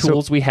yes. of the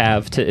tools we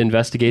have to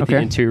investigate the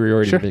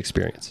interiority of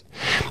experience.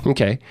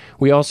 Okay.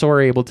 We also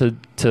are able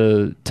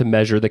to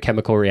measure the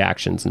chemical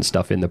reactions and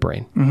stuff in the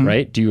brain,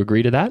 right? Do you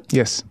agree to that?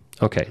 Yes.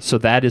 Okay, so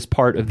that is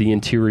part of the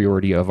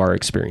interiority of our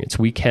experience.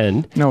 We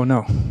can... No,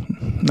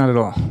 not at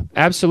all.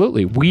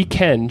 Absolutely. We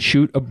can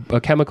shoot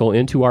a chemical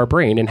into our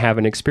brain and have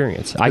an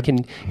experience. I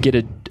can get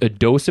a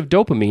dose of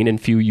dopamine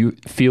and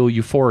feel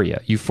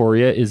euphoria.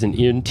 Euphoria is an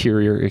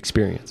interior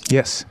experience.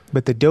 Yes,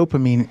 but the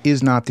dopamine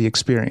is not the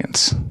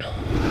experience.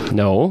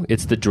 No,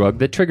 it's the drug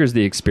that triggers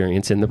the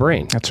experience in the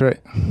brain. That's right.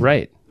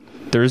 Right.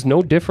 There is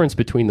no difference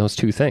between those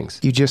two things.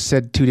 You just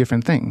said two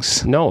different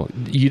things. No,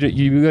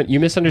 you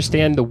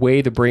misunderstand the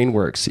way the brain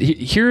works.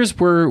 Here's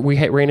where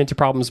we ran into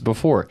problems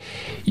before.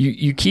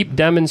 You keep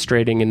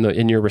demonstrating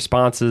in your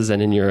responses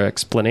and in your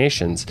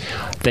explanations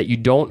that you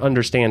don't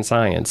understand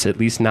science, at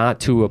least not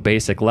to a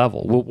basic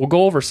level. We'll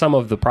go over some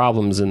of the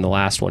problems in the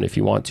last one if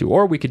you want to,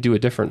 or we could do a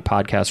different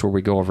podcast where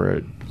we go over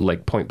it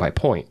like point by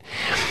point.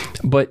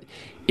 But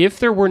if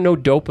there were no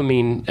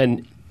dopamine,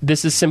 and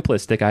this is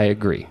simplistic, I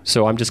agree.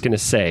 So I'm just going to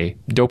say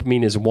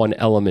dopamine is one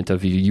element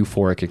of a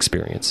euphoric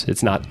experience.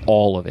 It's not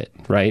all of it,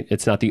 right?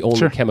 It's not the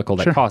only chemical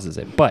that causes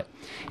it. But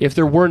if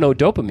there were no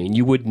dopamine,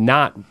 you would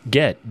not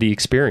get the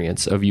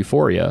experience of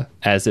euphoria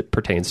as it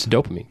pertains to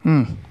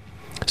dopamine.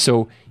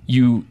 So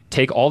you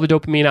take all the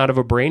dopamine out of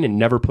a brain and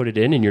never put it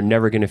in, and you're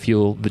never going to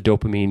feel the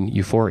dopamine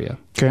euphoria.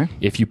 Okay.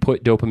 If you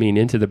put dopamine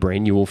into the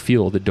brain, you will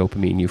feel the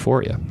dopamine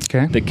euphoria.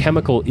 Okay. The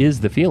chemical is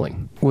the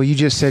feeling. Well, you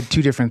just said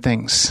two different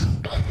things.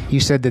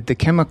 You said that the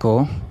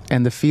chemical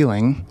and the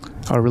feeling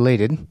are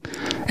related,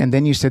 and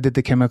then you said that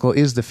the chemical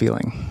is the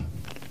feeling.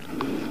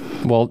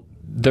 Well,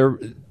 they're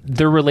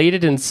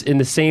related in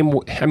the same.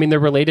 I mean, they're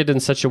related in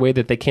such a way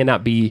that they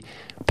cannot be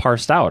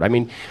parsed out. I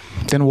mean,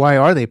 then why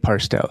are they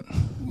parsed out?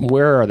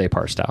 Where are they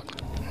parsed out?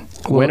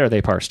 When are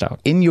they parsed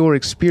out? In your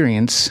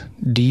experience,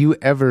 do you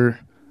ever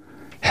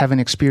have an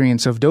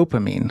experience of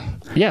dopamine?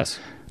 Yes.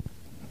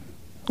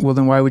 Well,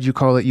 then why would you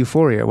call it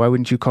euphoria? Why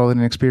wouldn't you call it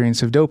an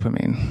experience of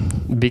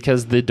dopamine?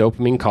 Because the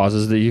dopamine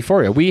causes the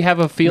euphoria. We have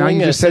a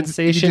feeling, a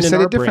sensation in our brain. You just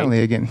said it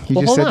differently again.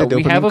 You just said that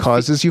dopamine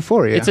causes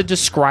euphoria. It's a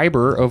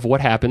describer of what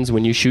happens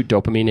when you shoot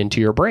dopamine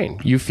into your brain.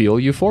 You feel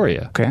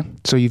euphoria. Okay.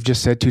 So you've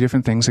just said two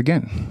different things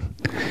again.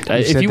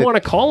 If you want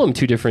to call them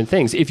two different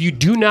things, if you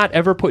do not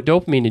ever put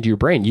dopamine into your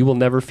brain, you will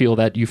never feel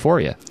that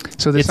euphoria.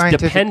 So it's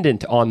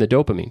dependent on the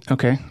dopamine.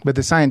 Okay. But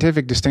the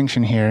scientific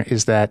distinction here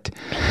is that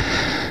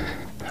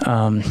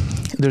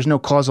there's no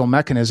causal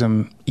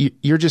mechanism.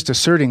 You're just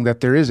asserting that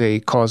there is a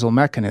causal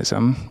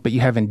mechanism, but you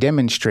haven't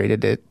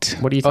demonstrated it.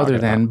 What are you talking other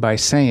than about? By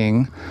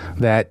saying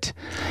that,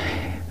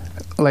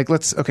 like,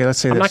 let's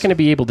say I'm not going to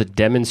be able to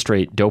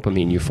demonstrate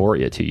dopamine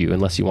euphoria to you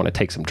unless you want to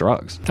take some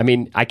drugs. I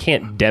mean, I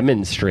can't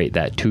demonstrate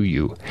that to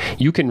you.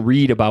 You can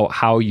read about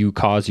how you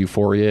cause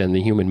euphoria in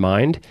the human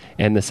mind,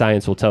 and the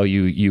science will tell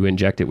you you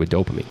inject it with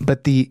dopamine.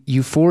 But the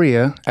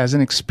euphoria as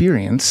an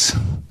experience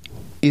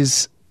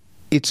is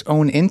its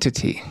own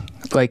entity.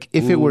 Like,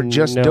 if it were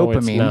just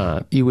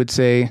dopamine, you would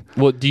say...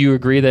 Well, do you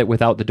agree that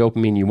without the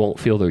dopamine, you won't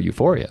feel the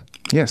euphoria?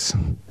 Yes.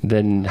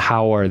 Then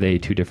how are they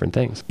two different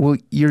things? Well,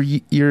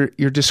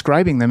 you're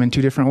describing them in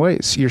two different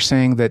ways. You're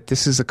saying that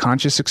this is a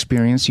conscious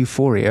experience,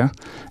 euphoria,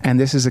 and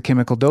this is a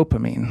chemical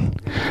dopamine.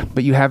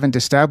 But you haven't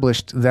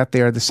established that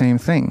they are the same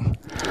thing.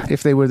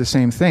 If they were the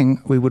same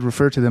thing, we would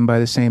refer to them by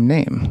the same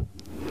name.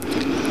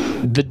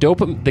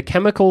 The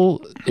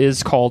chemical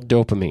is called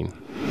dopamine.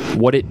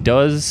 What it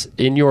does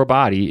in your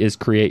body is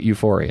create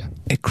euphoria.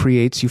 It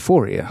creates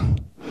euphoria.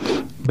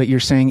 But you're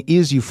saying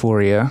is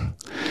euphoria.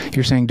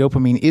 You're saying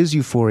dopamine is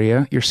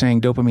euphoria. You're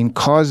saying dopamine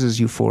causes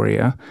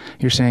euphoria.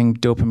 You're saying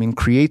dopamine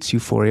creates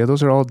euphoria.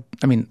 Those are all,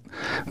 I mean,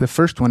 the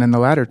first one and the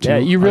latter two. Yeah,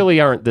 you really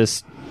aren't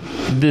this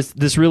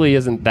this really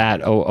isn't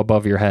that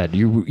above your head.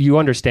 You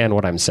understand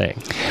what I'm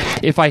saying.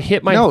 If I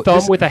hit my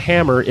thumb with a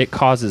hammer, it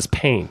causes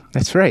pain.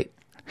 That's right.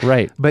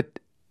 Right. But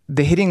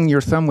the hitting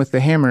your thumb with the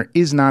hammer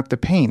is not the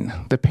pain.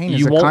 The pain is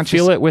you won't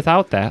feel it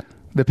without that.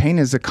 The pain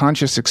is a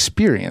conscious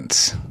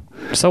experience.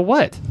 So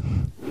what?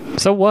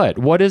 So what?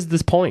 What is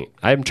this point?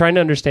 I'm trying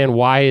to understand,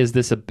 why is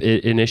this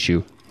an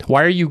issue?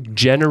 Why are you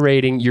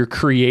you're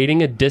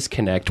creating a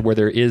disconnect where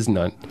there is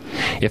none?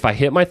 If I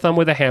hit my thumb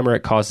with a hammer,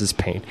 it causes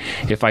pain.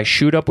 If I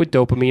shoot up with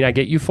dopamine, I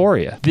get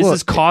euphoria. This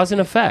is cause and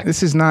effect.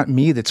 This is not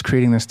me that's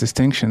creating this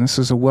distinction. This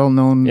is a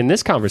well-known in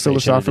this conversation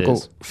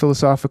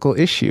philosophical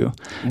issue.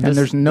 And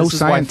there's no scientist. This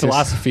is why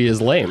philosophy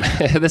is lame.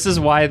 This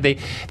is why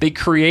they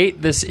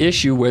create this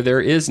issue where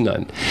there is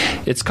none.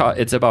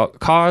 It's about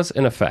cause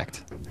and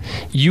effect.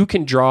 You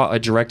can draw a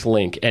direct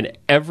link, and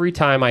every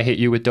time I hit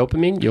you with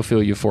dopamine, you'll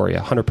feel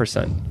euphoria,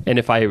 100%. And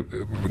if I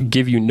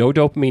give you no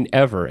dopamine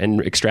ever and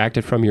extract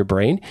it from your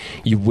brain,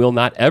 you will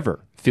not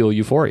ever feel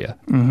euphoria.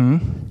 Mm-hmm.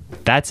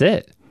 That's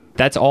it.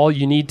 That's all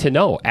you need to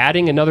know.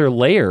 Adding another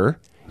layer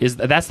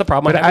that's the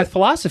problem I have with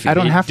philosophy. I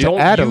don't have to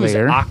add a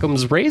layer.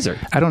 Occam's razor.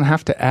 I don't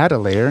have to add a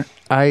layer.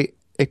 I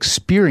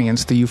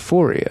experience the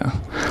euphoria.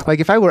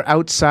 Like if I were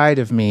outside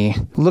of me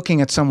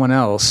looking at someone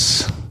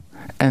else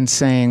and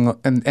saying,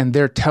 and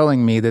they're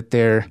telling me that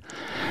they're,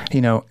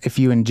 if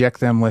you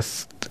inject them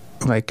with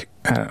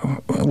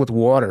with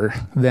water,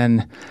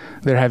 then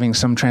they're having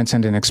some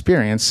transcendent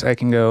experience. I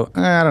can go,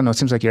 I don't know, it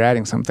seems like you're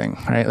adding something,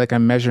 right? Like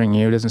I'm measuring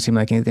you. It doesn't seem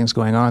like anything's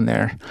going on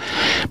there.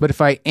 But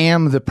if I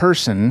am the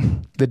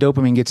person, the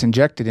dopamine gets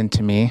injected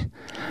into me,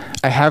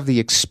 I have the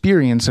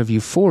experience of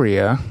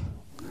euphoria.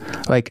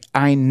 Like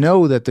I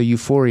know that the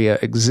euphoria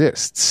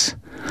exists,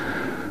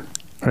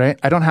 right?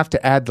 I don't have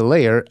to add the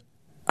layer.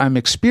 I'm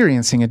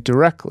experiencing it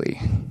directly.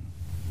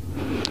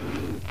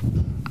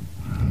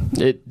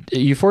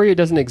 Euphoria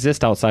doesn't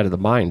exist outside of the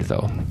mind,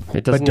 though.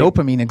 But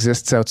dopamine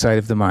exists outside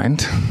of the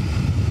mind.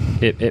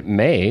 It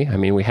may. I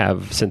mean, we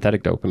have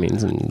synthetic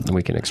dopamines, and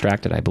we can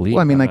extract it, I believe.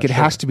 Well, I mean, it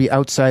has to be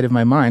outside of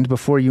my mind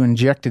before you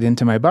inject it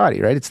into my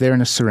body, right? It's there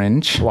in a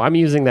syringe. Well, I'm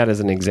using that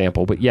as an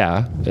example, but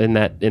yeah, in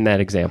that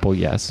example,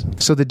 yes.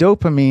 So the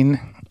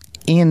dopamine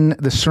in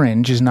the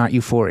syringe is not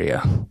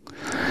euphoria.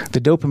 The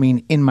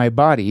dopamine in my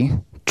body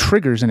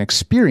triggers an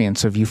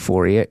experience of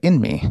euphoria in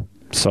me.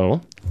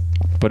 So,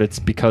 but it's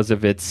because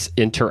of its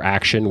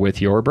interaction with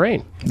your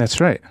brain.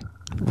 That's right.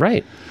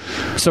 Right.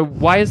 So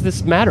why does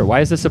this matter? Why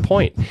is this a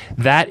point?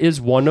 That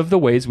is one of the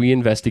ways we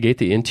investigate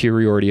the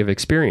interiority of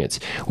experience.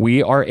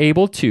 We are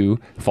able to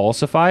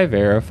falsify,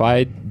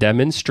 verify,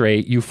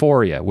 demonstrate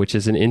euphoria, which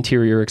is an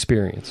interior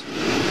experience.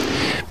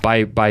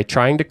 By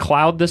trying to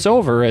cloud this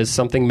over as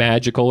something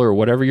magical or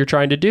whatever you're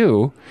trying to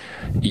do,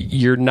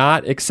 you're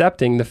not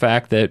accepting the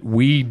fact that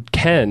we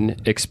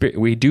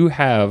do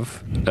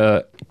have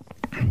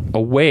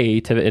a way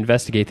to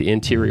investigate the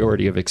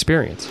interiority of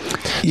experience.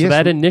 So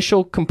that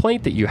initial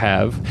complaint that you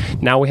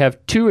have, now we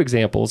have two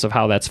examples of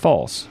how that's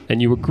false,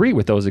 and you agree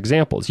with those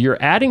examples. You're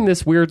adding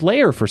this weird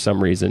layer for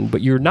some reason,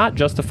 but you're not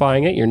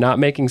justifying it, you're not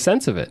making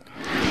sense of it.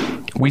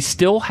 We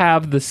still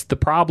have the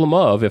problem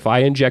of, if I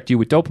inject you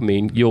with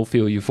dopamine, you'll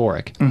feel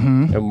euphoric.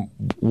 Mm-hmm. And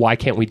why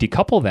can't we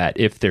decouple that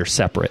if they're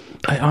separate?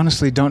 I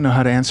honestly don't know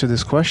how to answer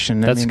this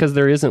question. That's because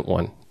there isn't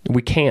one.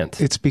 We can't.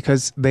 It's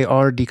because they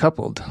are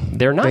decoupled.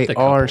 They're not decoupled. They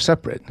are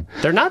separate.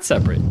 They're not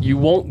separate. You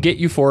won't get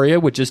euphoria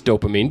with just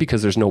dopamine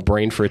because there's no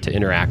brain for it to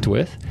interact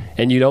with.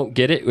 And you don't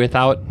get it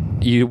without,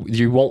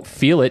 you won't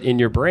feel it in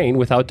your brain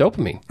without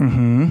dopamine.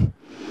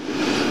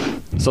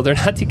 Mm-hmm. So they're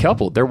not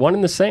decoupled. They're one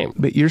and the same.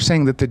 But you're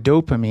saying that the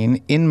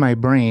dopamine in my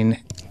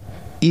brain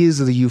is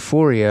the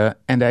euphoria,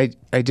 and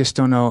I just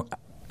don't know.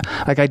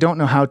 Like, I don't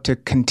know how to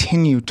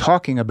continue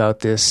talking about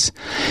this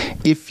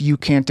if you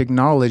can't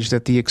acknowledge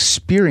that the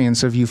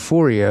experience of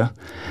euphoria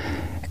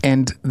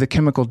and the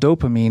chemical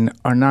dopamine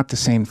are not the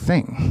same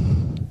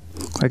thing.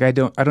 Like, I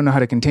don't know how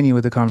to continue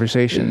with the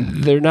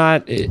conversation. They're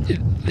not.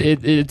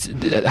 It's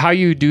how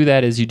you do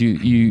that is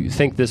you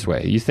think this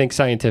way. You think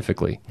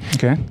scientifically.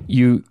 Okay.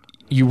 You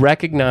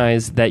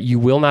recognize that you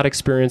will not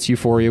experience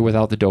euphoria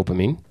without the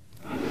dopamine,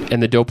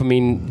 and the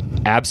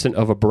dopamine, absent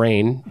of a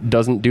brain,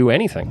 doesn't do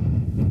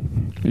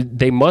anything.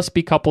 They must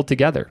be coupled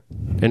together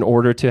in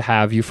order to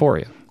have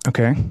euphoria.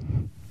 Okay.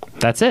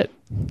 That's it.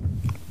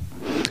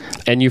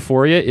 And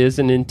euphoria is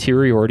an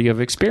interiority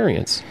of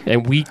experience,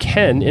 and we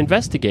can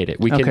investigate it.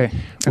 We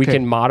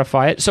can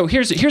modify it. So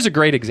here's a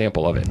great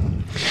example of it.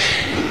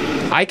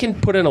 I can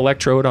put an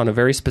electrode on a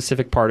very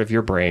specific part of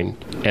your brain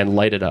and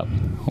light it up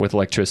with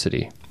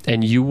electricity,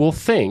 and you will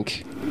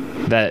think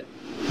that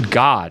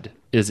God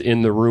is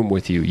in the room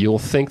with you. You'll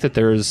think that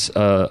there's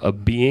a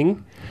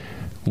being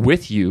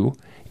with you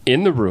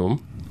in the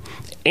room,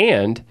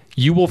 and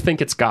you will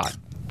think it's God.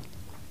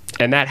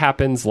 And that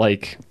happens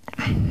like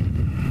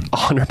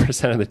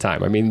 100% of the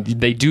time. I mean,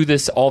 they do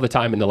this all the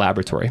time in the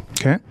laboratory.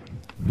 Okay.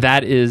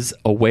 that is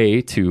a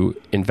way to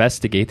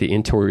investigate the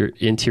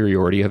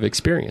interiority of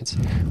experience.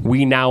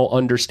 We now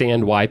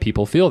understand why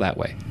people feel that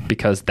way,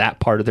 because that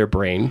part of their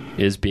brain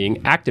is being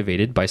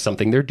activated by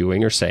something they're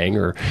doing or saying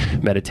or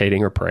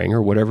meditating or praying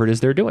or whatever it is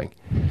they're doing.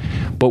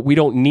 But we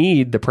don't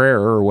need the prayer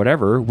or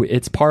whatever.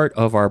 It's part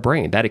of our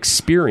brain. That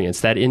experience,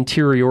 that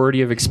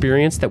interiority of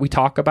experience that we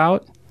talk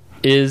about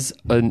is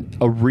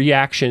a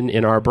reaction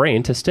in our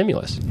brain to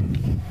stimulus.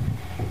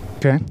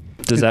 Okay.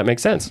 Does that make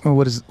sense? Well,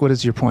 what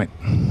is your point?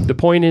 The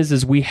point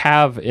is we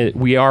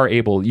are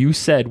able. You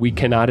said we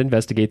cannot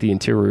investigate the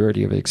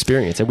interiority of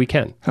experience, and we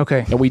can.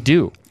 Okay. And we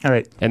do. All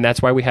right. And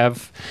that's why we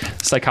have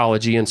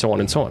psychology and so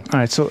on and so on. All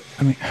right. So,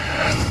 I mean,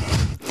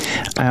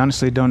 I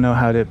honestly don't know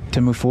how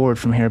to move forward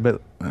from here,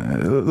 but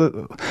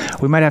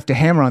we might have to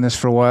hammer on this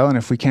for a while, and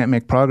if we can't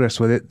make progress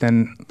with it,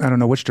 then I don't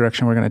know which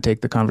direction we're going to take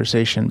the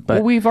conversation. But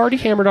well, we've already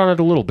hammered on it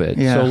a little bit.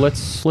 Yeah. So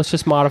let's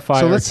just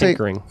modify our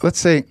tinkering. Let's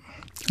say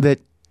that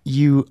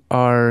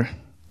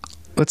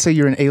let's say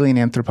you're an alien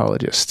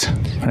anthropologist,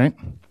 right?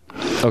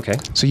 Okay.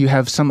 So you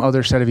have some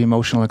other set of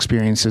emotional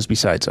experiences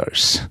besides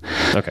ours.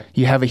 Okay.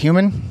 You have a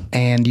human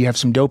and you have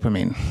some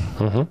dopamine.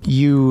 Mm-hmm.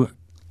 You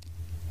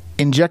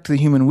inject the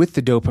human with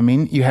the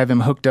dopamine. You have him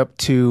hooked up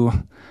to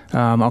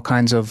all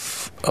kinds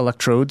of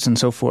electrodes and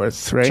so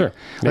forth, right? Sure.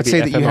 Maybe let's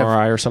say fMRI that you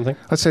have, or something.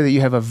 Let's say that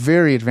you have a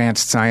very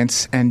advanced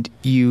science and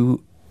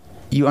you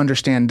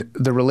understand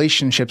the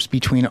relationships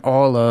between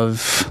all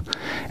of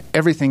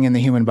everything in the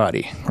human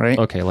body, right?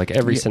 Okay, like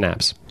every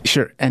synapse.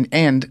 Sure,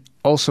 and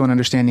also an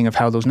understanding of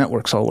how those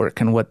networks all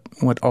work and what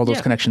all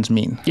those connections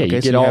mean. Yeah, okay?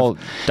 you get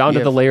down to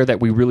the layer that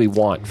we really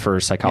want for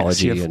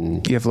psychology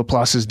and you have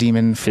Laplace's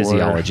demon for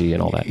physiology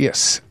and all that.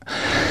 Yes.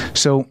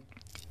 So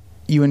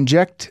you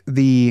inject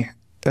the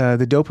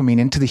dopamine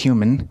into the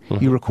human,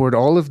 Mm-hmm. you record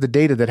all of the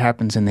data that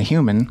happens in the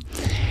human,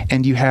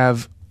 and you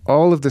have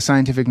all of the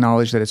scientific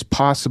knowledge that is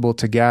possible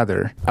to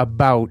gather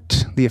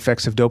about the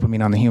effects of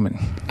dopamine on the human.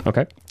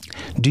 Okay.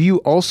 Do you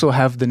also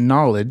have the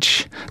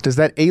knowledge, does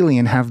that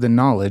alien have the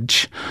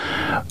knowledge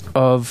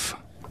of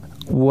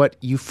what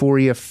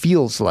euphoria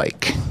feels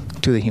like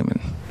to the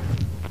human?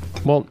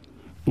 Well,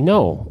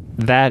 no.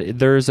 That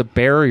there's a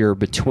barrier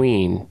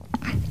between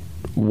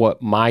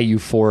what my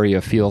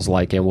euphoria feels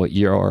like and what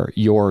your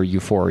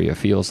euphoria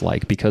feels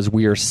like, because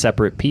we are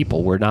separate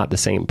people. We're not the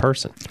same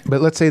person. But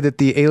let's say that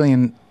the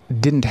alien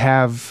didn't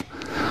have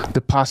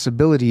the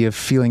possibility of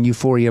feeling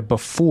euphoria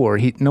before.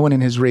 No one in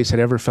his race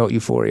had ever felt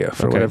euphoria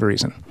for whatever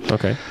reason.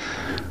 Okay.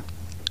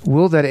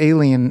 Will that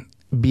alien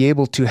be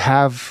able to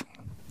have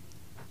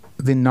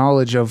the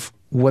knowledge of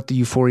what the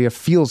euphoria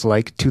feels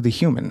like to the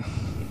human?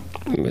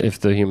 If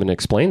the human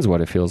explains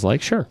what it feels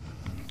like, sure.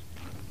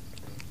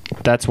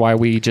 That's why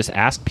we just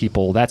ask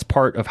people. That's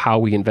part of how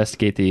we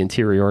investigate the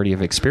interiority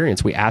of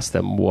experience. We ask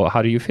them, well,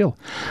 how do you feel?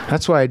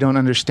 That's why I don't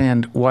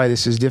understand why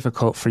this is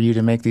difficult for you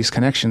to make these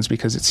connections,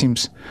 because it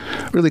seems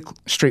really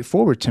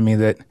straightforward to me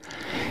that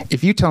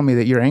if you tell me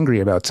that you're angry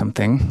about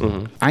something,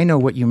 Mm-hmm. I know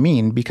what you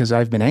mean because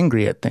I've been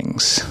angry at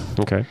things.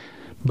 Okay.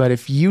 But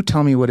if you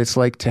tell me what it's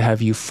like to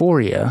have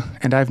euphoria,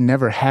 and I've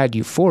never had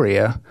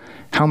euphoria,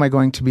 how am I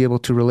going to be able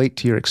to relate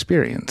to your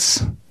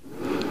experience?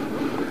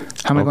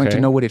 How am I going to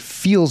know what it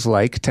feels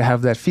like to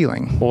have that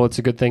feeling? Well, it's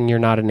a good thing you're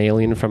not an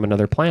alien from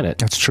another planet.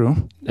 That's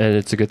true. And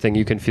it's a good thing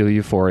you can feel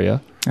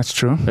euphoria. That's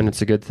true. And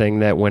it's a good thing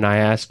that when I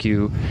ask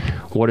you,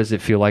 what does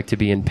it feel like to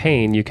be in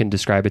pain, you can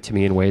describe it to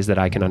me in ways that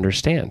I can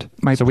understand.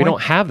 We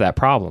don't have that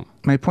problem.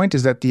 My point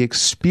is that the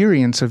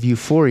experience of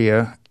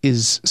euphoria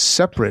is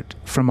separate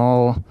from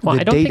all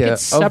the data of the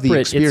experience. I don't think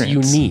it's separate.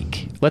 It's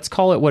unique. Let's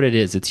call it what it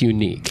is. It's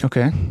unique.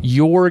 Okay.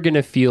 You're going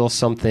to feel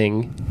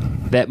something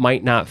that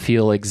might not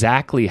feel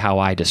exactly how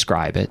I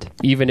describe it,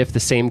 even if the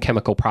same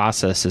chemical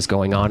process is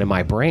going on in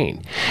my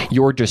brain.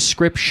 Your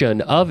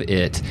description of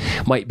it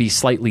might be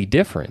slightly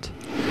different.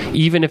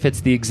 Even if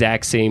it's the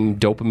exact same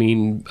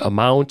dopamine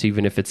amount,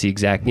 even if it's the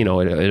exact,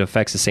 it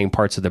affects the same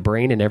parts of the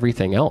brain and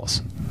everything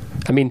else.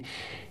 I mean,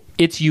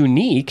 it's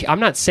unique. I'm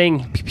not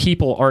saying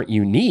people aren't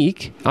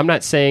unique. I'm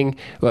not saying,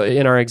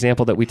 in our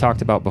example that we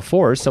talked about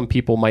before, some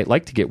people might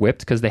like to get whipped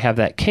because they have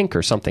that kink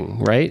or something,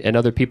 right? And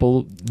other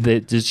people,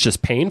 that it's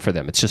just pain for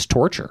them. It's just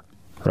torture,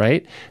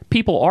 right?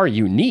 People are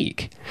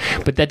unique,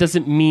 but that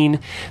doesn't mean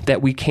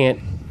that we can't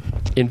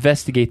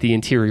investigate the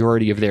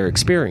interiority of their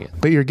experience.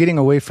 But you're getting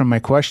away from my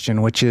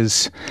question, which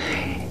is,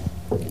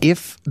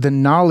 if the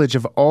knowledge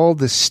of all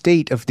the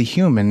state of the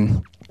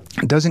human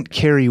doesn't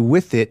carry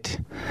with it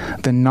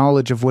the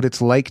knowledge of what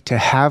it's like to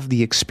have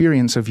the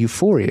experience of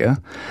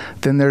euphoria,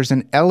 then there's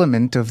an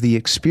element of the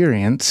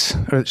experience,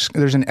 or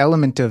there's an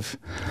element of,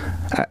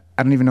 I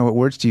don't even know what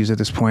words to use at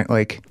this point,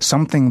 like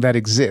something that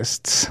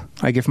exists.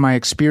 Like if my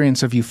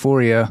experience of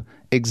euphoria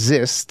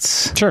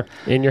exists. Sure,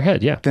 in your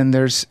head, yeah. Then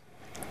there's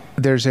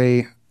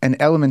an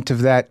element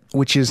of that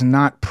which is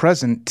not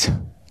present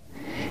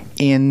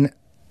in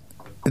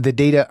the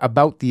data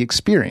about the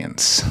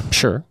experience.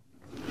 Sure.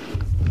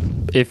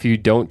 If you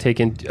don't take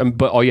in,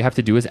 but all you have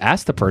to do is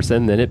ask the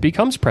person, then it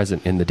becomes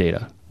present in the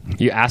data.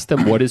 You ask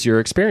them, what is your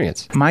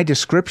experience? My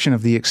description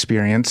of the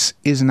experience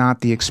is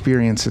not the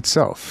experience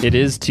itself. It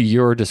is to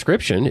your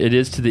description. It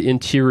is to the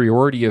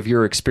interiority of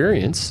your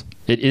experience.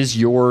 It is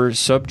your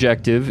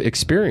subjective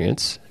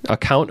experience,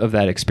 account of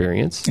that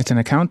experience. It's an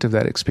account of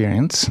that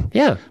experience,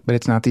 Yeah. but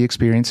it's not the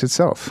experience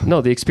itself.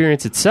 No, the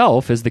experience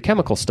itself is the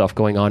chemical stuff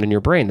going on in your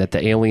brain that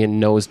the alien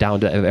knows down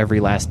to every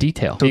last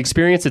detail. The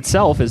experience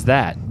itself is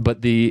that,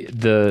 but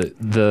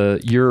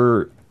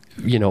your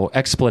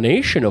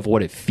explanation of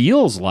what it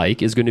feels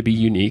like is going to be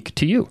unique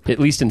to you, at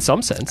least in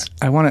some sense.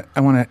 I want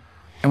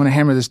to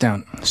hammer this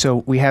down.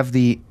 So we have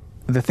the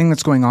thing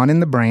that's going on in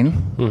the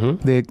brain,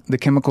 the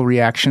chemical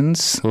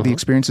reactions, the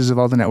experiences of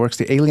all the networks.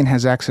 The alien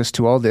has access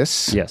to all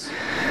this. Yes.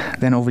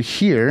 Then over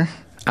here,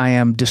 I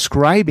am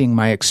describing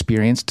my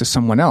experience to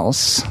someone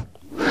else.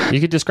 You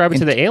could describe it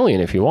to the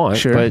alien if you want,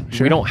 Sure, but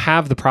sure. we don't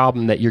have the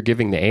problem that you're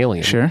giving the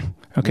alien. Sure.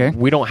 Okay.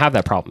 We don't have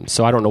that problem,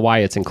 so I don't know why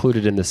it's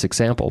included in this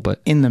example, but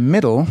In the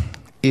middle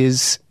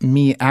is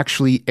me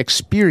actually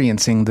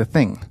experiencing the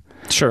thing.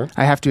 sure,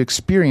 I have to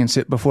experience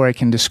it before I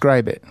can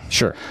describe it.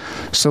 sure.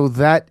 So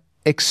that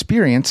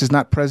experience is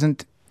not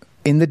present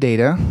in the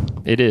data.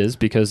 It is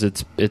because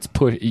it's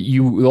put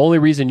you. The only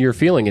reason you're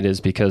feeling it is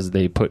because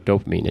they put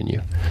dopamine in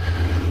you,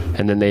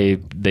 and then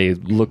they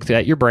looked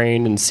at your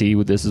brain and see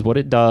this is what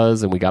it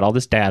does, and we got all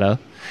this data,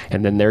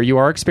 and then there you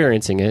are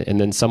experiencing it, and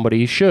then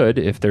somebody should,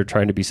 if they're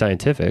trying to be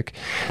scientific,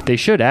 they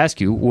should ask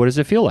you, what does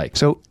it feel like?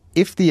 So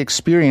if the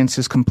experience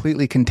is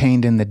completely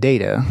contained in the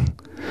data,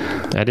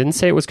 I didn't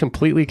say it was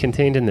completely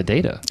contained in the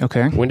data.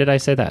 okay, When did I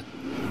say that?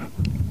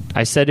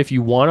 I said if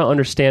you want to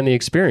understand the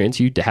experience,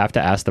 you have to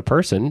ask the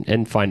person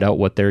and find out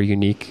what their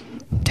unique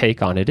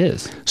take on it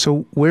is.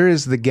 so where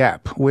is the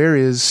gap? There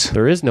is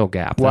no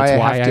gap. Why That's I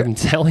why have to- I'm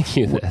telling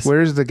you this.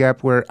 the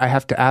gap where I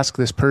have to ask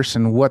this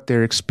person what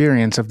their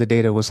experience of the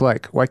data was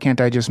like? Why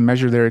can't I just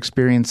measure their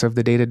experience of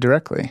the data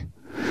directly?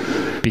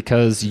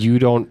 Because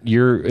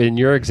you're in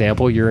your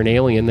example, you're an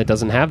alien that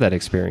doesn't have that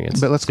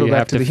experience. But let's so go you back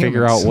have to the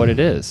figure humans. out what it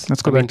is.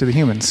 Let's go back to the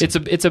humans. It's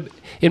a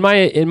in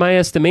my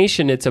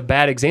estimation, it's a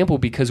bad example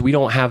because we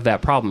don't have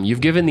that problem.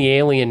 You've given the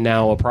alien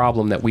now a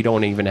problem that we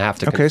don't even have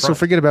to Okay, so confront.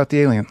 forget about the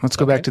alien. Let's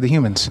go back to the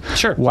humans.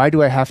 Sure. Why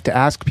do I have to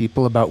ask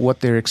people about what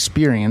their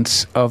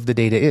experience of the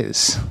data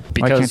is? Why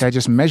Because can't I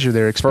just measure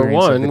their For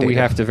experience of the one, data? we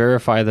have to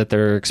verify that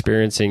they're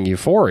experiencing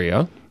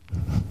euphoria,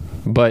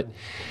 but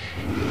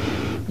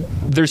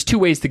there's two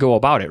ways to go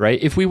about it, right?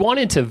 If we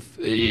wanted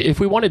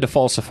to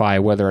falsify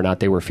whether or not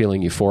they were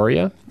feeling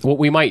euphoria, what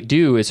we might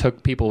do is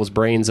hook people's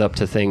brains up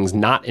to things,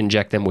 not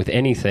inject them with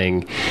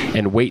anything,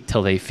 and wait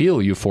till they feel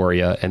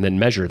euphoria and then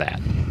measure that.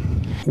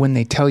 When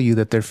they tell you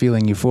that they're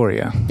feeling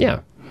euphoria, Yeah.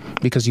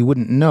 because you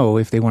wouldn't know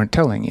if they weren't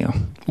telling you.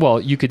 Well,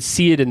 you could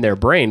see it in their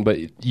brain, but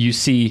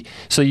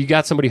so you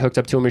got somebody hooked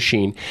up to a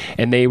machine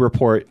and they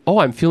report, "Oh,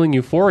 I'm feeling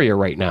euphoria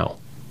right now.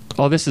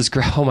 Oh, this is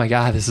great. Oh my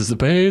God, this is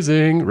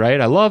amazing, right?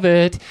 I love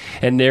it."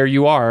 And there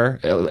you are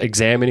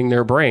examining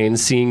their brain,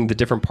 seeing the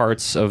different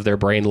parts of their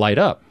brain light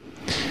up.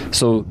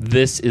 So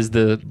this is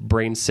the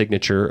brain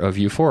signature of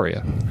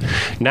euphoria.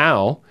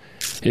 Now,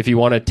 if you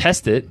want to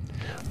test it,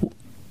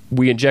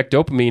 we inject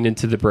dopamine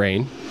into the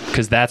brain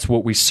because that's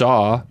what we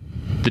saw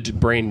the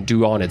brain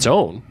do on its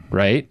own,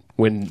 right?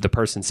 When the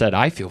person said,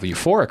 "I feel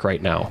euphoric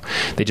right now,"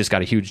 they just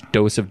got a huge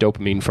dose of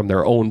dopamine from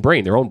their own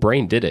brain. Their own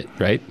brain did it,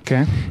 right?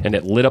 Okay. And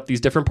it lit up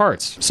these different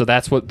parts. So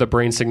that's what the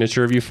brain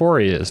signature of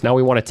euphoria is. Now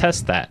we want to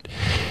test that.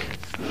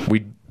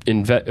 We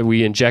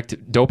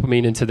inject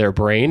dopamine into their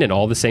brain, and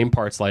all the same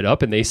parts light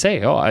up, and they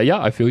say, "Oh,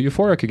 yeah, I feel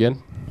euphoric again."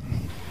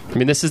 I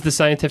mean, this is the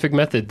scientific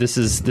method. This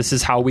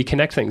is how we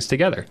connect things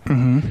together.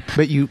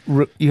 But you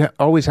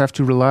always have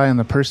to rely on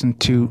the person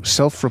to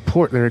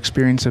self-report their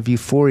experience of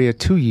euphoria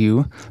to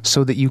you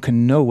so that you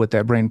can know what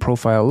that brain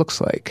profile looks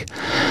like.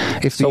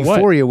 If the So what?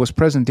 euphoria was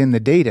present in the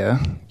data,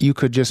 you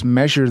could just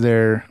measure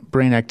their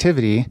brain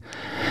activity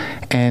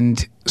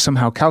and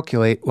somehow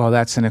calculate, well,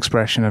 that's an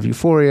expression of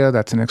euphoria,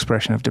 that's an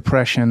expression of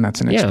depression,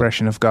 that's an Yeah.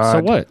 expression of God.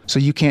 So what? So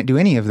you can't do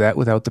any of that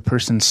without the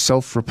person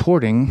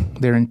self-reporting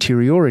their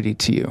interiority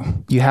to you.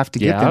 You have to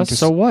get Yeah, them to...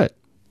 so what?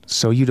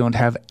 So you don't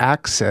have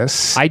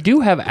access... I do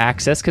have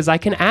access because I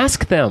can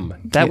ask them.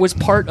 That was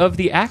part of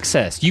the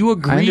access. You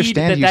agreed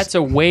understand that you that's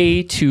a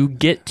way to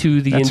get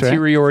to the That's right.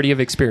 interiority of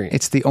experience.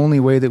 It's the only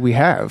way that we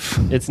have.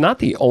 It's not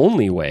the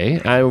only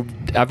way.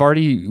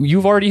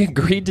 You've already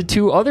agreed to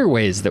two other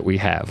ways that we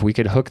have. We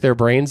could hook their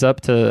brains up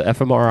to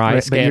fMRI Right,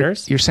 but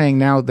scanners. You're saying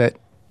now that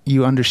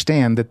you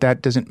understand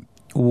that doesn't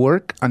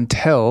work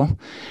until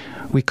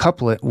we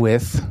couple it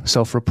with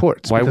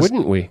self-reports. Why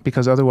wouldn't we?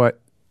 Because otherwise...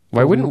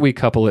 Why wouldn't we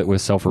couple it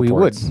with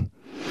self-reports? We would.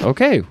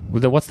 Okay,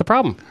 well, then what's the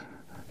problem?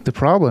 The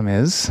problem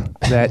is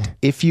that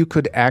if you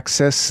could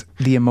access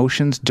the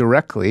emotions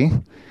directly,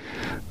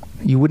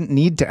 you wouldn't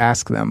need to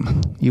ask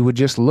them. You would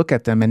just look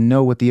at them and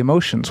know what the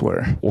emotions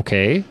were,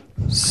 Okay,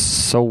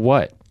 so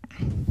what?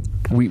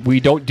 We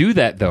don't do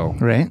that though.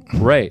 right?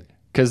 Right.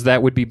 because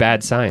that would be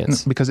bad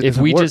science. Because it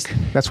doesn't work.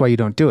 That's why you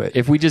don't do it.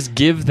 If we just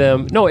give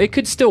them, no, it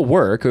could still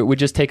work. It would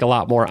just take a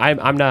lot more. I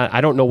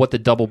don't know what the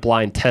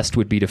double-blind test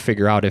would be to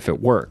figure out if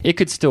it worked. It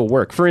could still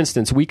work. For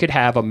instance, we could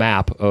have a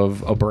map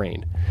of a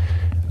brain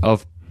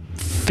of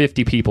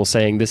 50 people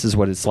saying this is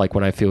what it's like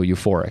when I feel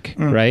euphoric,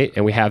 right?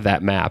 And we have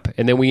that map.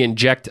 And then we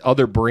inject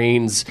other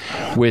brains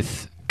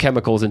with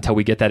chemicals until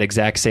we get that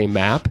exact same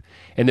map.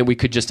 And then we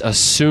could just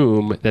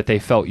assume that they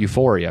felt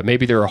euphoria.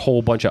 Maybe there are a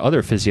whole bunch of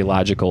other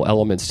physiological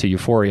elements to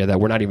euphoria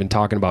that we're not even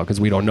talking about because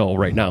we don't know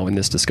right now in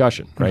this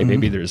discussion, right?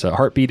 Maybe there's a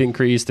heartbeat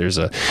increase, there's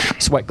a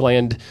sweat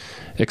gland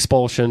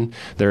expulsion,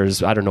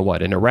 there's, I don't know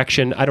what, an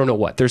erection, I don't know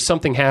what. There's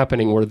something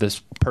happening where this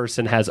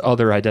person has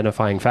other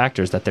identifying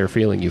factors that they're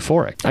feeling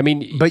euphoric. I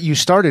mean... But you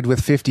started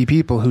with 50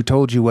 people who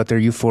told you what their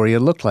euphoria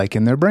looked like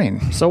in their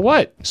brain. So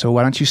what? So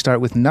why don't you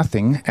start with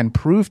nothing and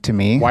prove to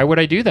me... Why would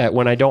I do that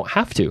when I don't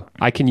have to?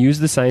 I can use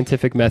the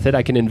scientific method,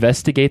 I can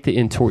investigate the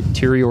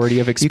interiority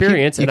of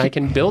experience, and I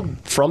can build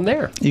from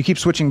there. You keep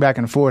switching back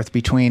and forth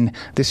between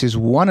this is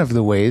one of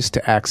the ways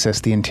to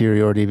access the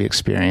interiority of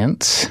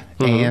experience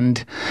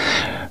and...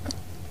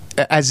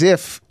 As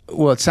if,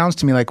 well, it sounds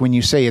to me like when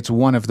you say it's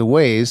one of the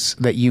ways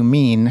that you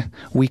mean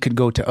we could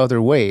go to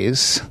other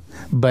ways.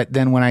 But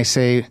then when I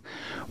say,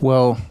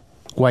 well,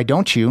 why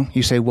don't you?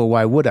 You say, well,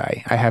 why would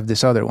I? I have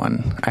this other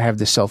one. I have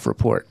this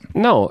self-report.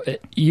 No,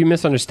 you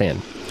misunderstand.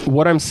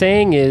 What I'm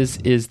saying is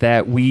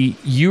that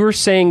you're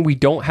saying we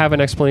don't have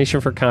an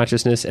explanation for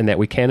consciousness and that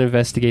we can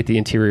investigate the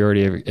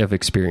interiority of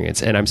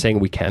experience. And I'm saying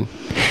we can.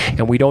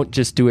 And we don't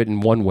just do it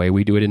in one way.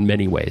 We do it in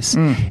many ways.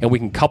 And we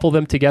can couple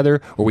them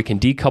together or we can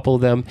decouple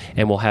them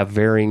and we'll have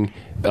varying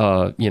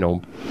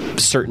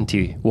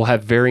certainty. We'll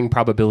have varying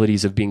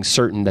probabilities of being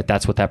certain that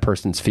that's what that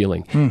person's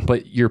feeling.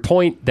 But your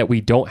point that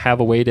we don't have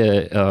a way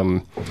to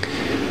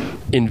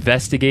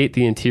investigate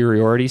the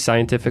interiority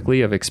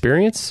scientifically of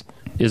experience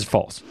is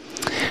false.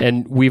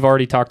 And we've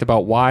already talked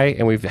about why,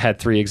 and we've had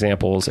 3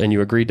 examples, and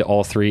you agreed to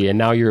all 3, and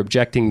now you're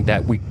objecting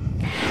that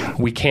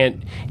we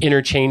can't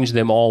interchange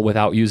them all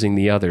without using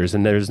the others,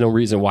 and there's no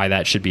reason why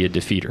that should be a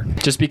defeater.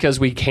 Just because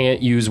we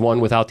can't use one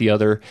without the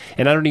other,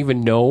 and I don't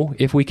even know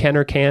if we can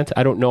or can't.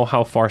 I don't know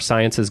how far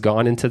science has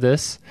gone into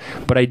this,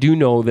 but I do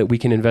know that we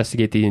can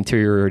investigate the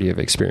interiority of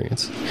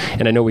experience.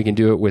 And I know we can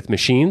do it with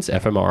machines,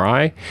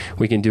 fMRI.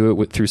 We can do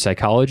it through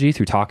psychology,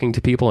 through talking to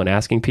people and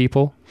asking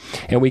people.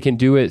 And we can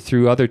do it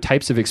through other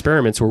types of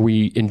experiments where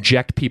we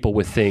inject people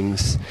with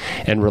things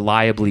and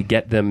reliably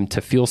get them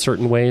to feel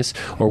certain ways,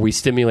 or we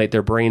stimulate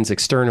their brains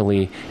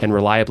externally and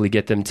reliably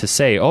get them to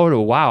say, oh,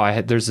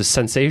 wow, there's a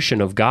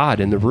sensation of God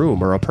in the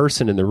room or a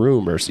person in the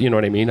room, or you know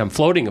what I mean? I'm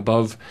floating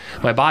above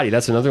my body.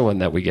 That's another one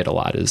that we get a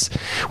lot is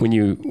when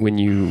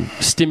you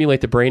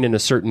stimulate the brain in a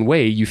certain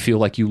way, you feel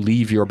like you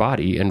leave your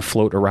body and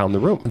float around the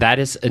room. That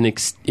is an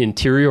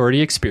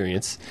interiority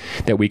experience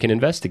that we can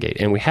investigate,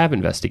 and we have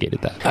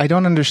investigated that. I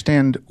don't understand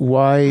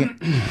why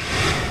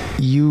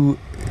you...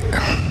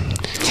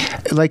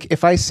 Like,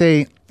 if I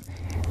say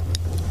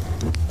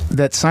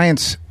that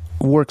science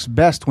works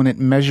best when it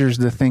measures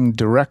the thing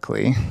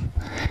directly,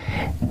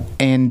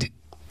 and...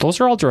 Those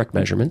are all direct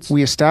measurements.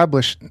 We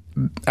establish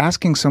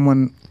asking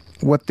someone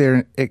what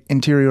their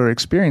interior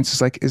experience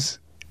is like is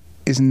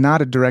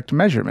not a direct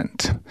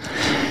measurement.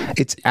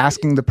 It's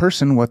asking the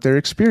person what their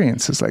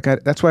experience is like.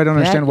 That's why I don't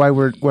understand why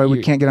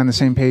we can't get on the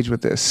same page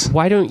with this.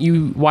 Why do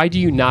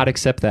you not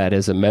accept that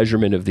as a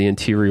measurement of the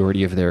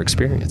interiority of their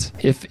experience?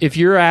 If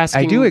you're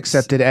asking... I do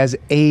accept it as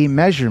a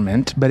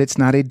measurement, but it's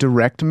not a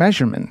direct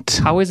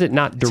measurement. How is it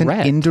not direct?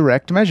 It's an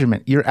indirect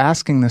measurement. You're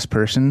asking this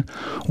person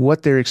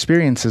what their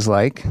experience is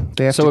like.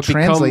 They have to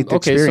translate the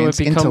experience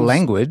into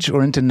language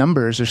or into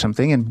numbers or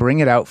something and bring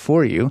it out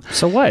for you.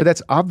 So what? But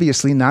that's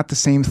obviously not the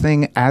same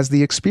thing as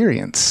the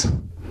experience.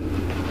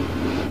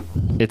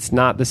 It's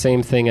not the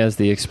same thing as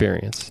the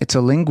experience. It's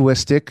a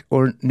linguistic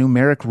or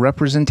numeric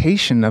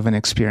representation of an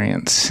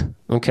experience.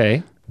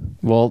 Okay.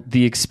 Well,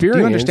 the experience... Do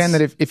you understand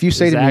that if you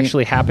say is to me...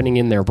 actually happening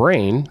in their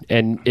brain,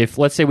 and if,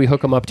 let's say we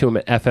hook them up to an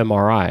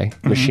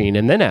fMRI machine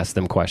and then ask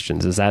them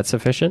questions, is that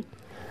sufficient?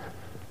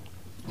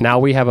 Now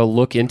we have a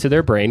look into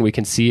their brain. We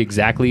can see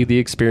exactly the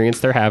experience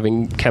they're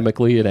having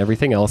chemically and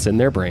everything else in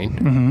their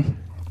brain.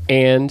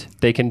 And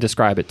they can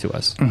describe it to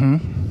us.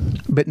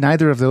 But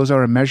neither of those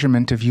are a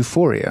measurement of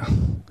euphoria.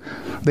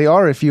 They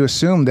are if you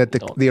assume that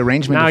the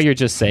arrangement... Now you're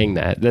just saying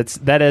that.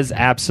 That is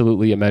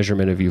absolutely a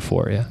measurement of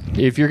euphoria.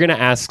 If you're going to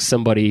ask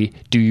somebody,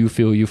 do you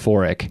feel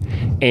euphoric?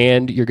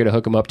 And you're going to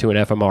hook them up to an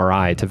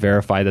fMRI to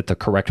verify that the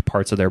correct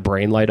parts of their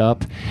brain light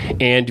up.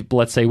 And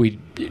let's say we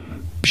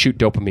shoot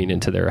dopamine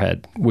into their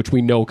head, which we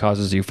know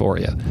causes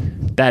euphoria.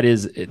 That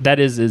is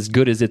as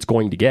good as it's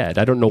going to get.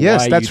 I don't know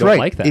why you don't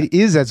like that. It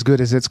is as good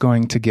as it's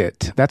going to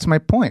get. That's my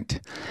point.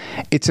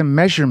 It's a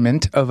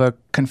measurement of a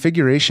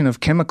configuration of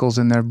chemicals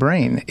in their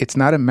brain. It's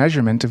not a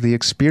measurement of the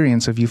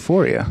experience of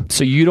euphoria.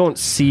 So you don't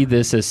see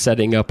this as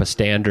setting up a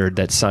standard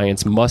that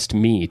science must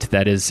meet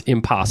that is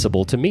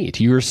impossible to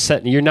meet.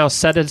 You're now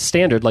set a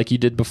standard like you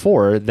did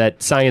before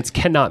that science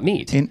cannot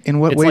meet. In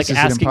what ways is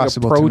it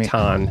impossible to meet? It's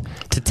like asking a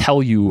proton to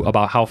tell you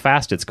about how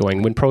fast it's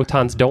going when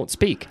protons don't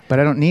speak. But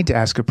I don't need to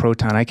ask a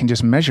proton. I can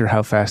just measure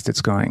how fast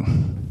it's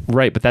going.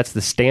 Right, but that's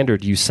the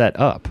standard you set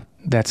up.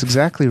 That's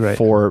exactly right.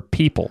 For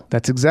people.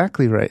 That's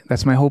exactly right.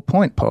 That's my whole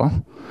point,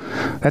 Paul.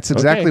 That's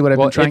exactly Okay. what I've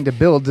Well, been trying to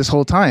build this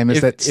whole time, is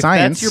that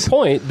science... If that's your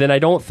point, then I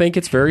don't think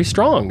it's very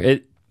strong.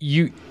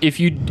 If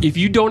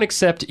you don't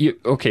accept...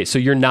 Okay, so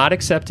you're not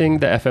accepting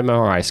the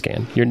fMRI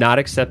scan. You're not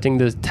accepting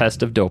the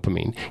test of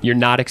dopamine. You're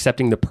not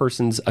accepting the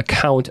person's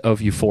account of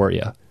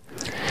euphoria.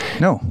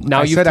 No.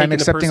 Now I you've said taken I'm the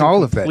accepting person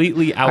all of that.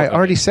 completely out I of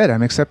already it. said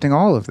I'm accepting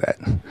all of that.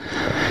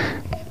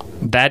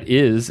 That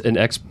is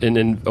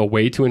a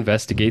way to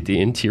investigate the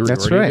interiority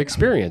That's right. of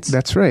experience.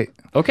 That's right.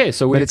 Okay,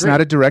 so we But it's agree.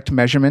 not a direct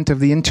measurement of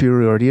the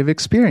interiority of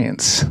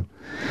experience.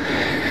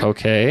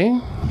 Okay.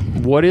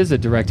 What is a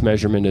direct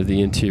measurement of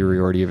the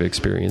interiority of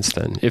experience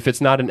then? If it's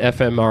not an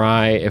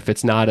fMRI, if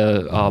it's not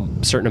a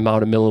certain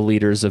amount of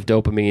milliliters of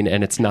dopamine,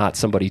 and it's not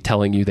somebody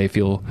telling you they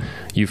feel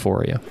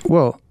euphoria.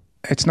 Well,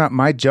 it's not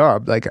my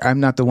job. Like,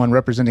 I'm not the one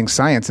representing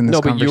science in this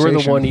No, but conversation.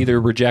 you're the one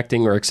either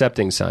rejecting or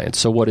accepting science.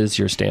 So what is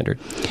your standard?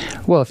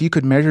 Well, if you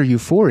could measure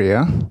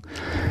euphoria,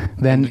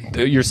 then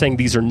You're saying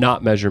these are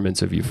not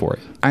measurements of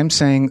euphoria. I'm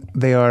saying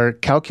they are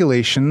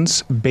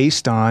calculations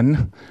based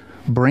on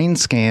brain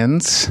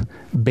scans,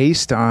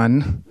 based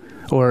on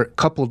or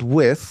coupled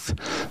with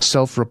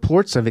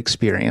self-reports of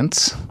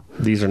experience.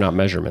 These are not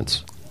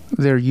measurements.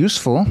 They're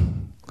useful.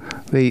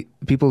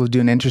 People are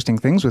doing interesting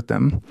things with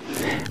them.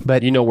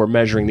 But We're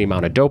measuring the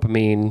amount of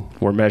dopamine.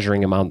 We're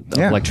measuring amount of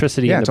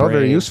electricity in the it's all brain.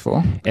 very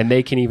useful. And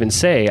they can even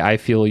say, I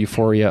feel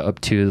euphoria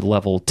up to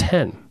level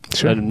 10.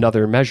 Sure.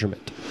 Another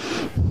measurement.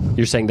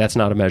 You're saying that's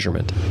not a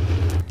measurement.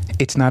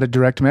 It's not a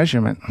direct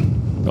measurement.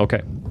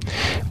 Okay.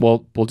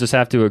 Well, we'll just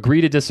have to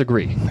agree to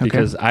disagree,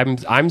 because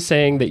I'm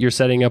saying that you're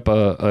setting up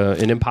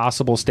an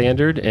impossible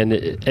standard, and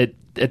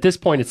at this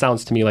point, it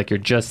sounds to me like you're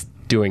just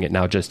doing it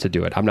now just to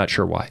do it. I'm not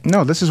sure why.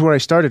 No, this is where I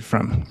started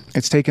from.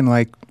 It's taken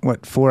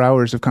 4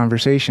 hours of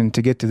conversation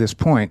to get to this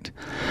point.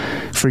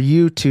 For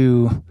you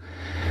to...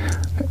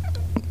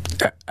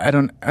 I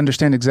don't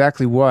understand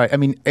exactly why. I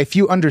mean, if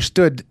you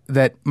understood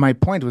that my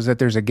point was that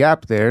there's a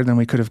gap there, then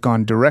we could have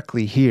gone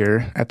directly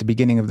here at the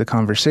beginning of the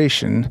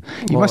conversation.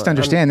 You must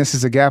understand this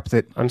is a gap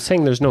that... I'm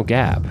saying there's no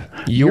gap.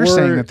 You're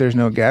saying that there's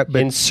no gap,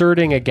 but...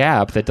 inserting a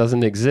gap that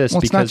doesn't exist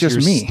Well, it's not because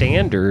just your me.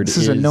 standard This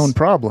is a known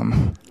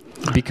problem.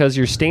 Because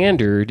your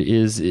standard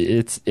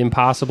it's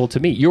impossible to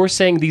meet. You're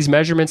saying these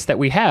measurements that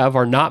we have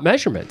are not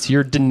measurements.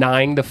 You're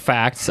denying the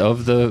facts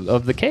of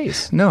the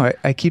case. No,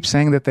 I keep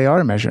saying that they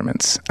are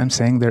measurements. I'm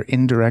saying they're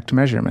indirect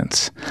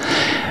measurements.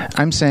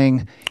 I'm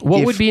saying...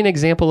 What would be an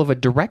example of a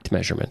direct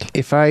measurement?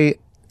 If I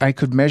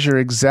could measure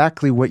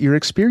exactly what you're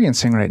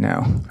experiencing right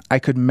now. I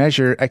could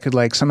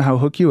somehow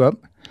hook you up.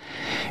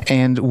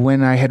 And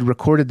when I had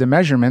recorded the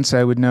measurements,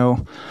 I would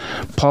know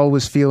Paul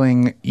was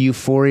feeling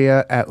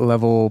euphoria at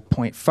level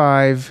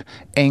 0.5,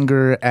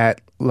 anger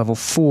at level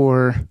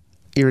 4,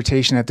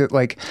 irritation at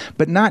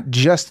but not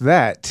just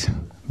that.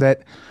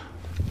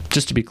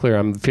 Just to be clear,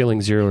 I'm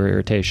feeling zero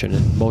irritation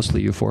and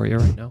mostly euphoria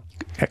right now.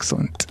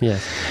 Excellent. Yeah,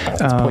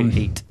 it's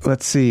 0.8.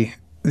 Let's see.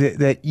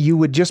 That you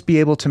would just be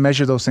able to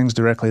measure those things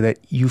directly, that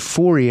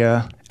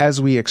euphoria,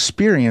 as we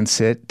experience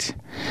it,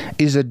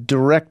 is a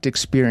direct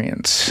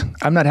experience.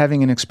 I'm not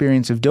having an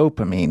experience of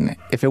dopamine.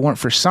 If it weren't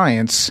for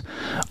science,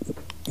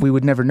 we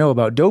would never know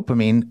about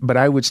dopamine, but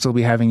I would still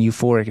be having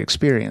euphoric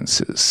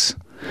experiences,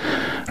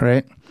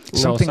 right?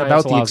 Something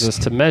about allows us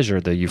to measure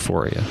the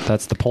euphoria.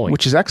 That's the point.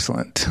 Which is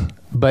excellent,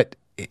 but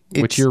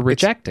which you're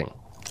rejecting.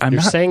 You're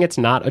saying it's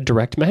not a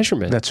direct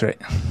measurement. That's right.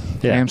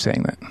 Yeah. I am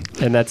saying that.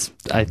 And that's,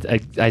 I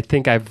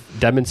think I've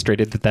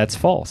demonstrated that that's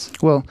false.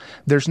 Well,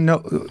 there's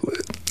no...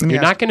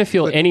 You're not going to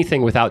feel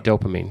anything without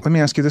dopamine. Let me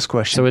ask you this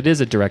question. So it is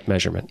a direct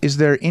measurement. Is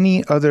there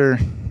any other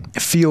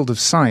field of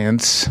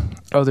science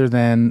other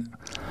than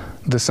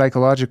the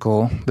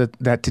psychological,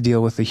 that to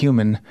deal with the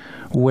human,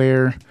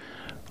 where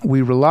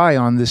we rely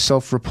on this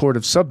self-report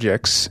of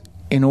subjects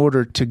in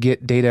order to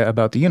get data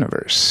about the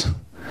universe?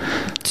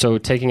 So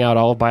taking out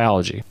all of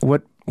biology.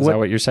 Is that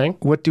what you're saying?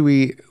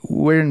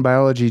 Where in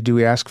biology do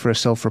we ask for a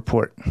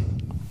self-report?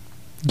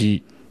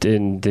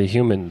 In the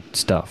human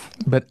stuff.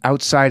 But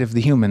outside of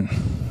the human?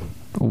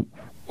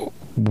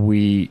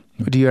 Do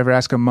you ever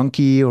ask a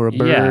monkey or a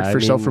bird for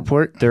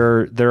self-report?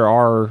 There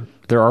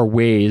are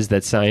ways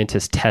that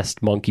scientists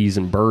test monkeys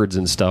and birds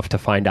and stuff to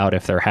find out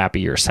if they're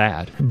happy or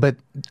sad. But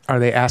are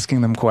they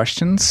asking them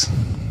questions?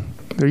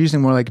 They're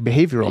using more like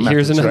behavioral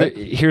methods,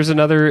 Here's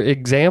another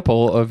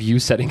example of you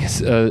setting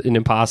an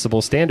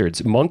impossible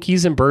standards.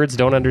 Monkeys and birds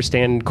don't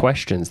understand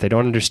questions. They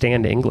don't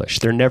understand English.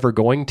 They're never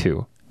going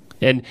to.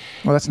 And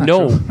that's not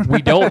true.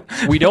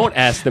 we don't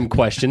ask them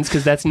questions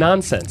because that's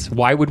nonsense.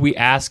 Why would we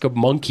ask a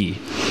monkey,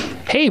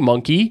 "Hey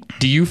monkey,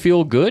 do you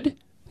feel good?"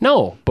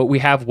 No, but we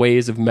have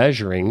ways of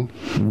measuring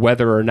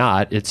whether or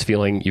not it's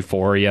feeling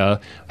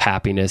euphoria,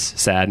 happiness,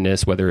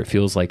 sadness, whether it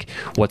feels like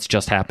what's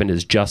just happened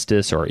is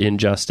justice or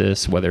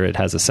injustice, whether it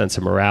has a sense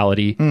of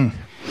morality.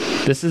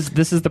 This is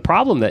the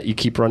problem that you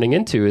keep running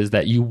into, is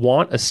that you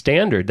want a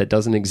standard that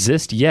doesn't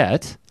exist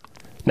yet,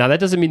 Now, that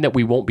doesn't mean that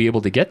we won't be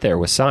able to get there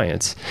with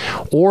science,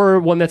 or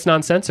one that's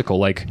nonsensical,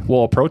 like,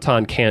 well, a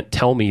proton can't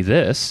tell me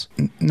this.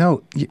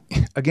 No,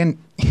 again,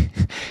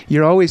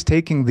 you're always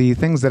taking the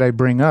things that I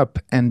bring up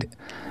and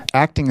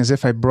acting as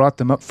if I brought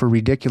them up for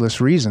ridiculous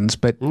reasons,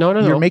 but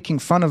you're making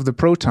fun of the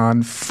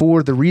proton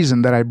for the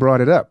reason that I brought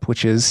it up,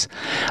 which is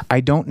I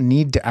don't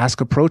need to ask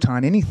a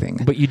proton anything.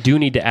 But you do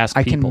need to ask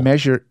people. I can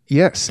measure,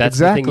 yes, That's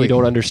exactly. the thing you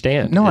don't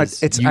understand. No, I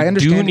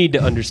understand. You do need to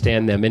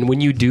understand them. And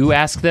when you do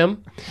ask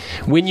them,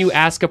 when you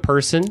ask a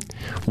person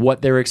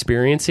what they're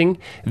experiencing,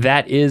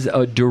 that is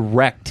a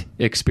direct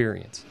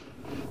experience.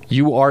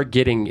 You are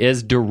getting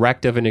as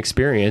direct of an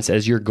experience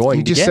as you're going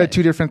to get. You just said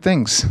two different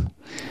things.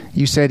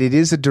 You said it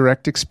is a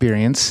direct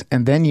experience,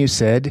 and then you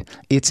said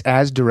it's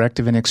as direct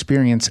of an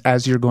experience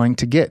as you're going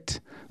to get.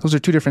 Those are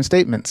two different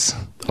statements.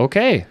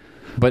 Okay.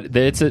 But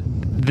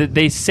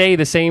they say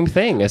the same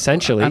thing,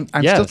 essentially. I'm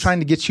still trying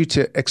to get you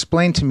to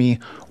explain to me,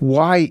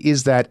 why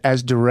is that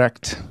as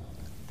direct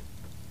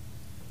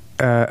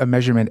a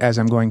measurement as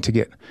I'm going to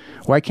get?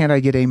 Why can't I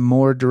get a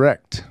more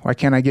direct? Why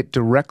can't I get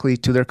directly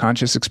to their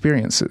conscious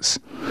experiences?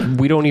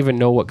 We don't even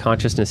know what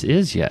consciousness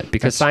is yet,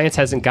 because science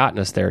hasn't gotten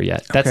us there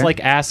yet. That's like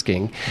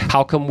asking,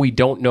 how come we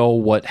don't know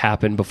what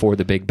happened before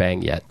the Big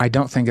Bang yet? I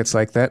don't think it's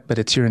like that, but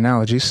it's your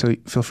analogy, so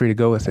feel free to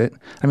go with it.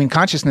 I mean,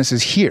 consciousness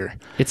is here.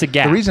 It's a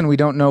gap. The reason we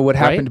don't know what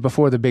happened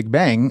before the Big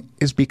Bang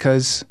is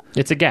because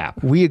it's a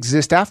gap. We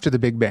exist after the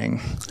Big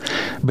Bang.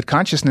 But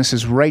consciousness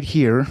is right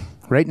here,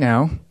 right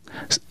now.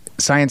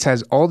 Science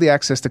has all the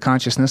access to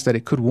consciousness that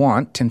it could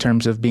want in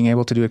terms of being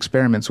able to do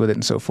experiments with it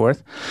and so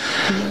forth.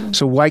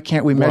 So why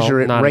can't we measure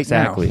it not right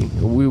exactly.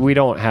 now? We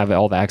don't have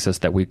all the access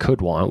that we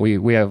could want.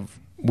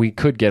 We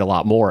could get a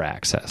lot more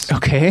access.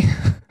 Okay.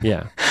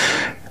 Yeah.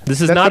 This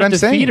is not a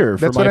defeater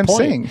for my point. That's what I'm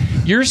saying.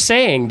 You're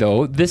saying,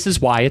 though, this is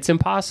why it's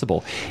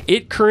impossible.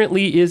 It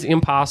currently is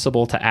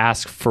impossible to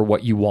ask for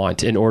what you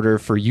want in order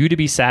for you to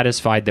be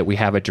satisfied that we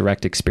have a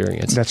direct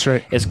experience. That's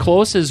right. As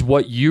close as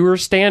what your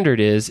standard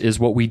is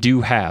what we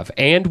do have.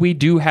 And we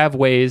do have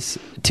ways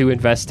to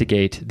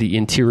investigate the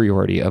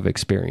interiority of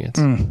experience.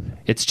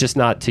 It's just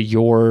not to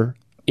your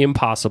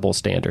impossible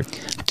standard.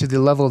 To the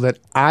level that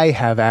I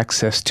have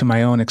access to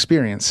my own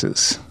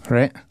experiences,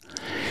 right?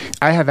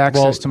 I have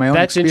access to my own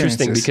experiences.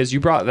 That's interesting, because you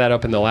brought that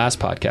up in the last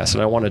podcast,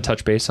 and I want to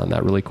touch base on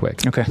that really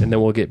quick. Okay. And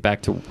then we'll get on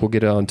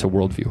to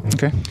worldview.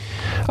 Okay.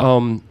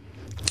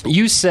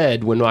 You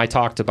said, when I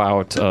talked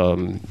about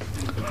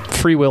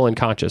free will and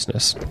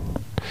consciousness,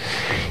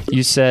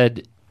 you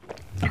said,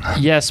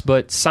 yes,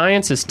 but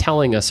science is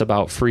telling us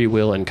about free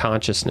will and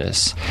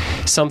consciousness,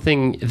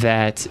 something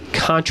that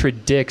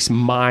contradicts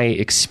my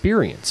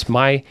experience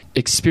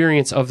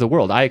of the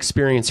world. I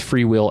experience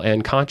free will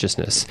and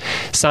consciousness.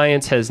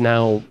 Science has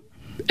now,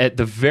 at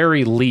the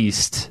very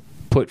least,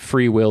 put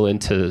free will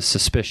into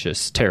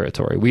suspicious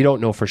territory. We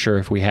don't know for sure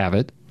if we have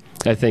it.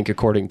 I think,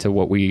 according to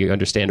what we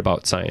understand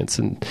about science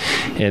and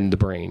the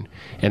brain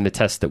and the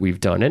tests that we've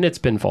done, and it's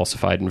been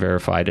falsified and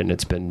verified, and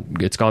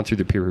it's gone through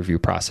the peer review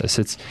process.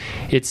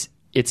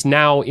 It's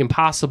now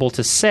impossible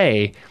to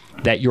say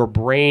that your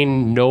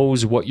brain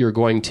knows what you're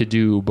going to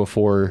do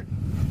before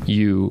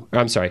you.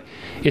 I'm sorry.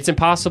 It's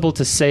impossible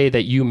to say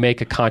that you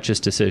make a conscious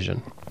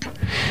decision.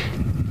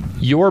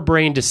 Your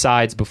brain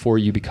decides before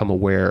you become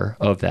aware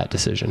of that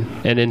decision.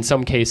 And in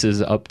some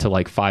cases, up to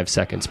like 5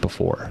 seconds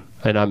before.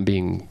 And I'm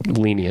being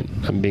lenient.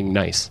 I'm being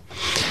nice.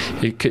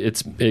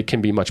 It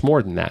can be much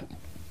more than that.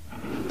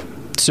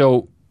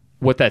 So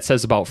what that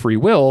says about free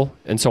will,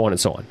 and so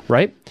on,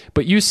 right?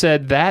 But you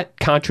said that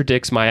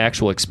contradicts my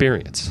actual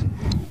experience,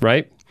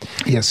 right?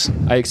 Yes.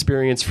 I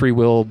experience free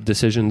will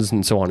decisions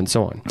and so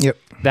on. Yep.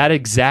 That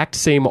exact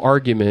same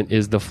argument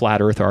is the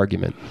flat earth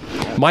argument.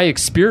 My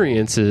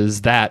experience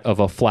is that of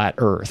a flat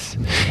earth.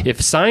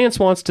 If science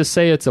wants to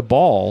say it's a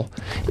ball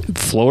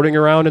floating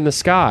around in the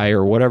sky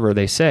or whatever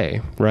they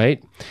say,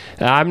 right?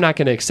 I'm not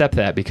going to accept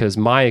that, because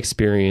my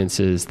experience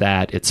is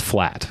that it's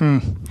flat.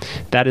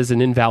 That is an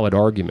invalid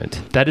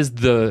argument. That is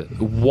the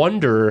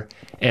wonder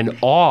and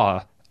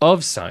awe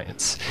of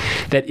science,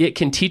 that it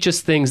can teach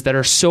us things that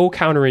are so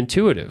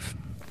counterintuitive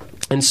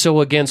and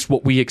so against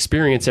what we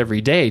experience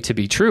every day to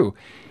be true.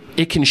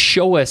 It can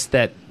show us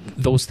that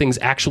those things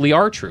actually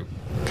are true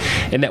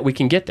and that we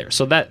can get there.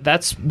 So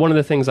that's one of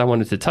the things I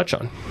wanted to touch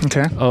on.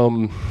 Okay.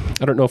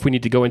 I don't know if we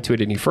need to go into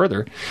it any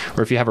further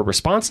or if you have a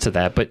response to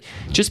that, but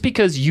just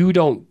because you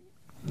don't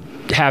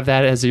have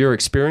that as your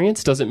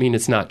experience doesn't mean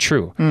it's not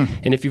true.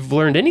 And if you've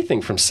learned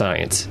anything from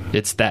science,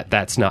 it's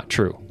that's not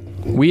true.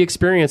 We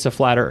experience a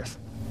flat earth,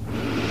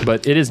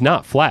 but it is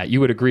not flat. You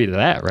would agree to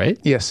that, right?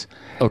 Yes.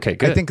 Okay,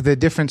 good. I think the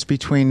difference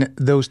between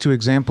those two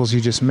examples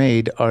you just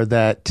made are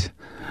that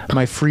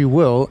my free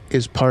will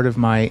is part of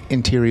my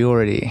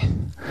interiority,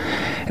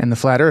 and the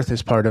flat earth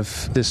is part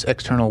of this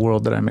external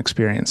world that I'm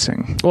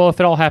experiencing. Well, if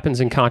it all happens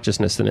in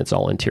consciousness, then it's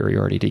all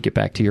interiority, to get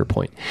back to your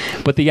point.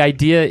 But the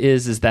idea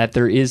is that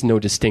there is no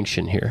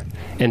distinction here.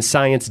 And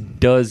science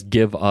does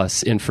give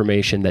us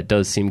information that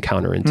does seem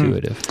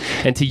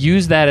counterintuitive. And to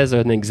use that as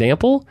an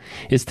example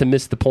is to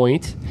miss the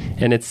point.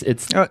 And I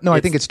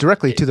think it's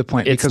directly to the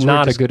point. It's because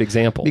not a good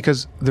example.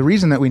 Because the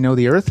reason that we know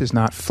the earth is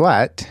not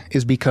flat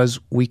is because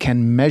we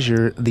can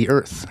measure the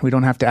earth. We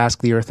don't have to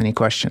ask the earth any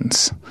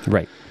questions.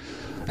 Right.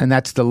 And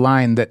that's the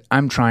line that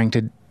I'm trying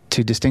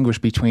to distinguish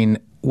between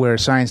where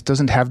science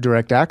doesn't have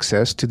direct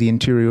access to the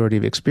interiority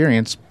of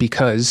experience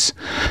because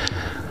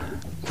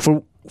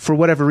for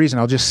whatever reason,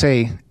 I'll just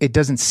say it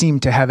doesn't seem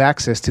to have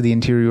access to the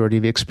interiority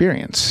of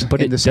experience.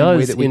 But in it the same way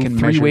does that we in can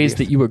 3 measure ways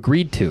that you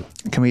agreed to.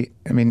 Can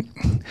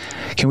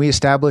we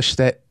establish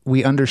that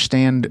we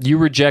understand? You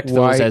reject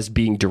why, those as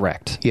being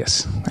direct.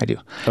 Yes, I do.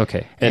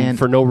 Okay. And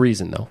for no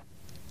reason, though.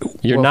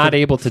 You're not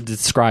able to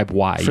describe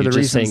why. You're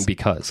just saying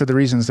because. For the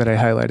reasons that I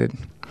highlighted.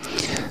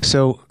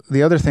 So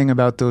the other thing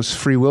about those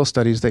free will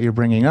studies that you're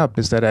bringing up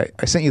is that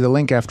I sent you the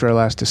link after our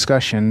last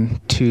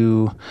discussion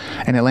to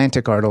an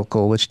Atlantic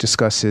article which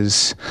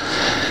discusses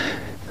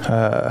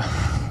the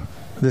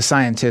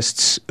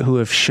scientists who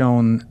have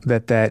shown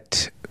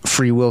that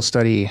free will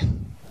study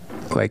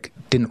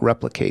didn't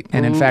replicate.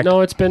 And in fact...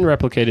 No, it's been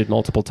replicated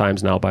multiple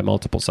times now by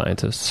multiple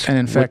scientists. And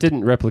in fact... What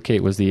didn't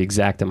replicate was the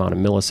exact amount of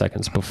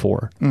milliseconds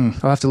before.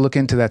 I'll have to look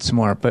into that some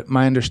more. But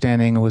my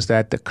understanding was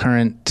that the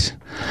current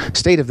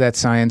state of that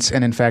science,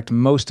 and in fact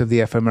most of the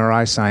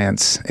fMRI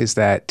science, is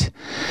that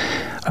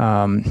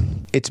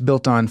it's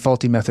built on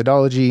faulty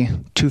methodology,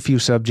 too few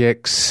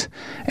subjects,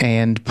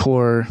 and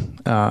poor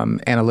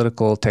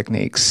analytical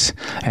techniques.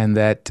 And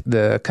that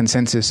the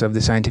consensus of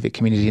the scientific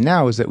community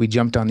now is that we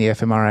jumped on the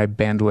fMRI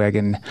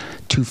bandwagon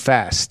too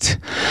fast,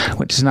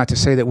 which is not to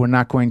say that we're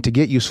not going to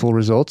get useful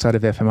results out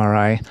of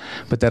fMRI,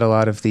 but that a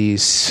lot of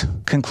these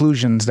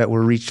conclusions that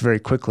were reached very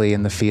quickly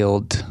in the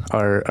field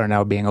are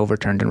now being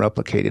overturned and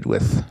replicated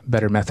with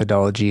better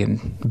methodology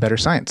and better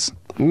science.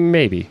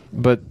 Maybe.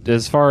 But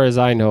as far as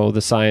I know,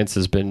 the science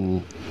has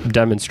been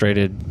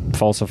demonstrated,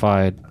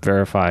 falsified,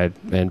 verified,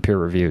 and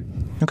peer-reviewed.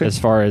 Okay. As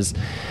far as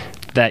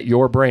that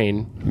your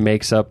brain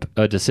makes up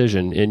a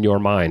decision in your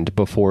mind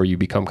before you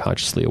become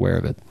consciously aware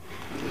of it.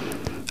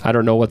 I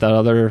don't know what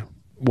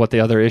the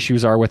other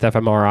issues are with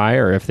fMRI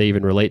or if they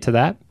even relate to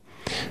that,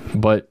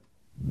 but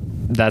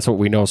that's what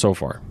we know so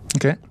far.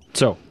 Okay.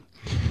 So,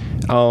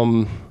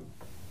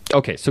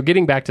 so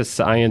getting back to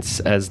science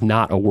as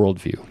not a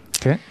worldview.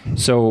 Okay.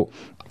 So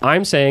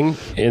I'm saying,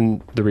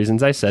 in the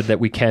reasons I said, that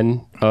we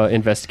can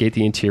investigate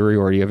the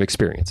interiority of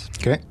experience.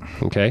 Okay.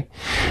 Okay.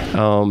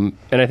 And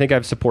I think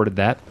I've supported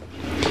that.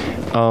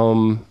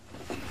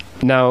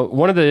 Now,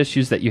 one of the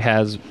issues that you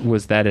has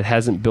was that it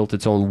hasn't built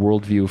its own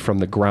worldview from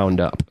the ground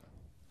up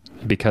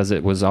because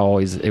it was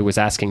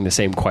asking the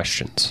same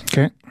questions.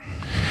 Okay.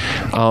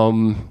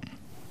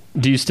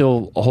 Do you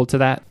still hold to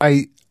that?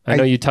 I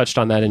know you touched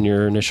on that in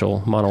your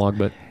initial monologue,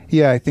 but...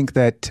 Yeah, I think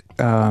that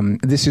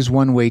this is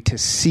one way to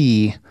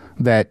see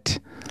that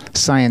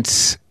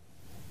science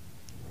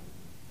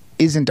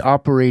isn't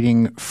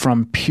operating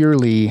from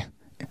purely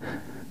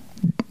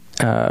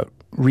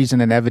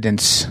reason and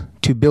evidence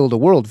to build a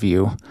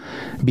worldview,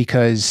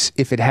 because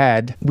if it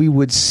had, we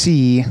would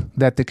see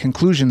that the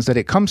conclusions that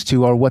it comes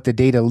to are what the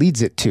data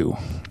leads it to.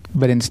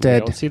 But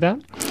instead, you don't see that?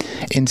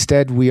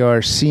 Instead, we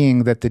are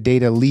seeing that the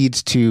data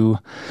leads to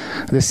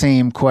the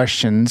same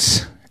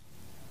questions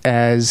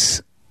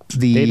as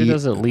the data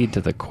doesn't lead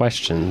to the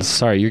questions.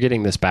 Sorry, you're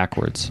getting this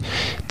backwards.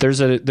 There's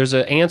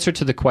an answer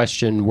to the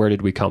question, where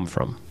did we come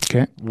from?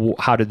 Okay.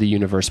 How did the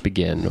universe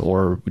begin,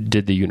 or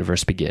did the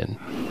universe begin?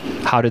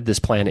 How did this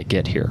planet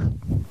get here?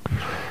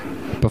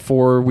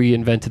 Before we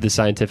invented the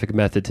scientific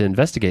method to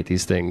investigate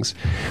these things,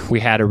 we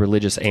had a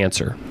religious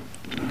answer.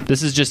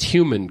 This is just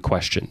human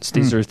questions.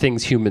 These are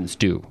things humans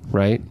do,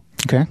 right?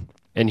 Okay.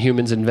 And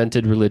humans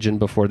invented religion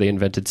before they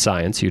invented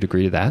science. You'd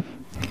agree to that?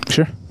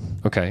 Sure.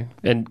 Okay.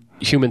 And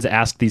humans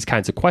ask these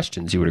kinds of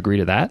questions. You would agree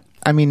to that?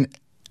 I mean,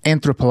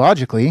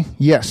 anthropologically,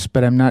 yes,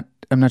 but I'm not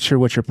sure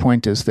what your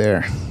point is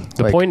there.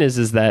 The point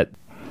is that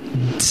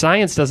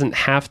science doesn't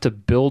have to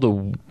build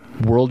a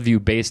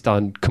worldview based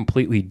on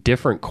completely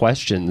different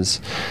questions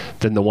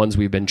than the ones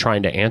we've been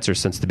trying to answer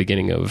since the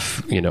beginning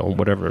of,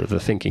 whatever, the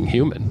thinking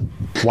human.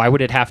 Why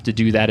would it have to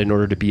do that in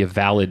order to be a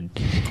valid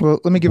Well,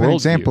 let me give an worldview?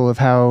 example of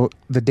how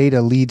the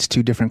data leads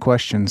to different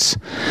questions.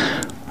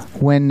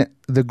 When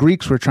the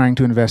Greeks were trying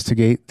to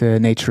investigate the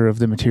nature of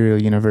the material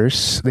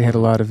universe, they had a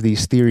lot of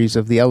these theories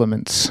of the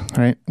elements,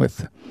 right?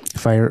 With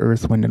fire,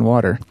 earth, wind, and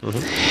water.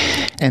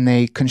 Mm-hmm. And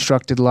they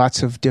constructed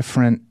lots of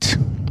different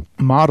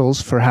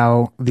models for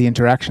how the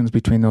interactions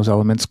between those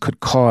elements could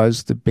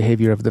cause the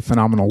behavior of the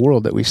phenomenal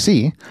world that we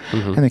see.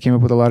 And they came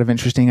up with a lot of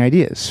interesting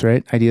ideas,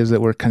 right? Ideas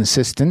that were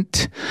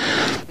consistent,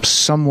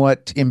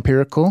 somewhat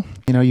empirical.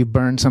 You know, you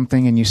burn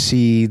something and you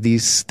see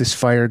this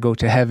fire go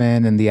to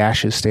heaven and the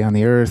ashes stay on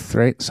the earth,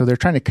 right? So they're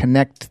trying to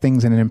connect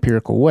things in an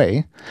empirical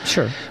way.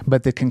 Sure.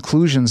 But the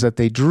conclusions that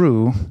they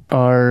drew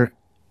are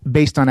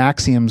based on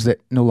axioms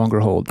that no longer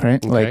hold,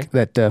 right? Okay. Like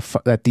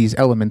that these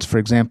elements, for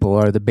example,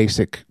 are the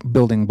basic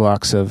building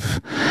blocks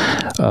of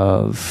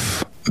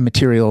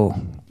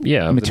material.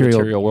 Yeah, the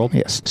material world.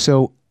 Yes.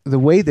 So the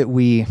way that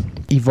we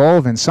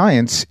evolve in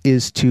science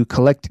is to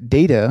collect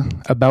data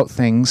about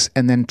things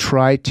and then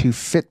try to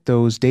fit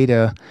those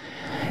data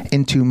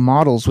into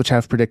models which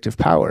have predictive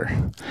power.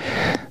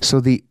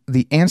 So the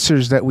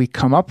answers that we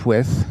come up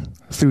with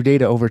through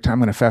data over time, I'm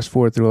going to fast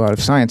forward through a lot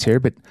of science here,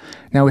 but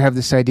now we have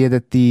this idea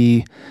that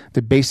the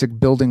basic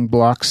building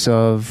blocks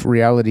of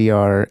reality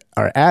are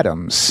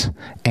atoms,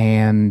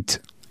 and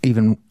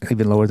even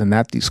lower than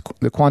that,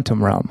 the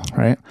quantum realm,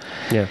 right?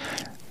 Yeah.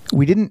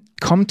 We didn't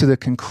come to the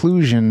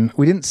conclusion,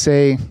 we didn't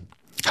say,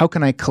 how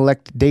can I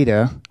collect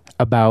data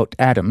about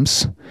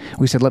atoms?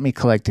 We said, let me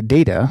collect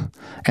data,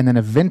 and then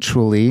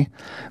eventually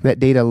that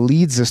data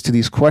leads us to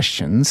these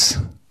questions,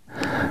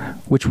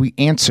 which we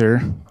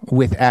answer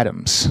with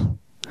atoms.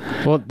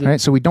 Well, Right,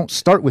 so we don't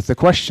start with the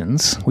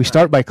questions. We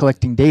start by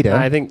collecting data,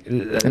 I think,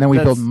 and then we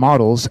build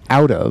models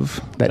out of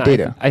that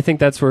data. I think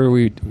that's where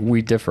we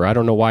differ. I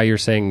don't know why you're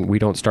saying we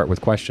don't start with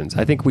questions.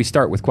 I think we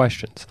start with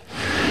questions.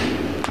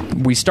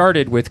 We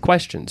started with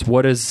questions.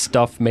 What is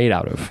stuff made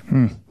out of?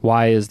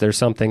 Why is there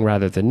something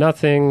rather than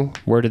nothing?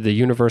 Where did the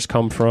universe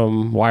come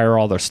from? Why are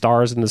all the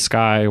stars in the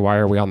sky? Why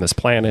are we on this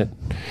planet?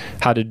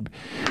 How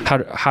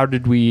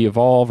did we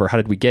evolve, or how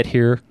did we get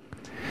here?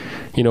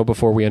 You know,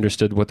 before we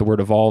understood what the word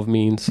evolve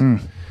means.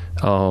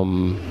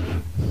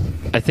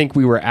 I think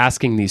we were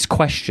asking these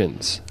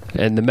questions,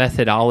 and the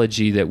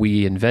methodology that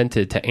we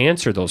invented to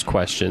answer those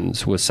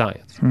questions was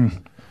science.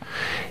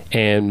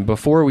 And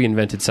before we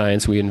invented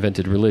science, we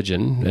invented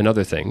religion and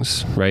other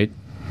things, right?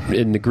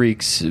 In the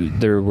Greeks,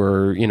 there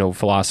were,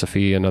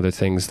 philosophy and other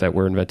things that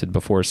were invented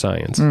before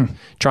science,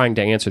 trying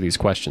to answer these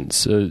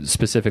questions,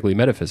 specifically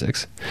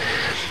metaphysics,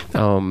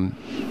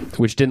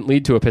 which didn't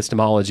lead to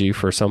epistemology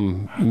for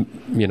some,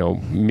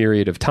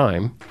 myriad of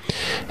time,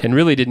 and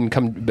really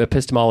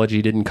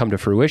epistemology didn't come to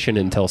fruition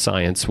until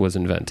science was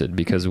invented,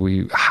 because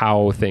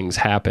how things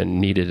happen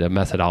needed a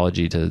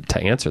methodology to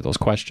answer those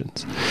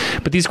questions.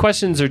 But these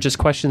questions are just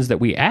questions that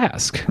we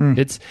ask.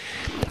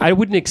 I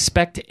wouldn't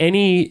expect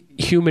any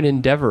human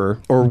endeavor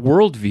or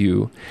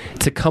worldview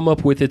to come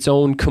up with its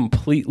own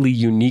completely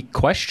unique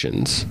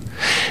questions.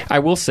 I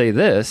will say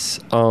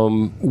this,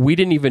 we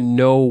didn't even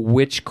know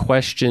which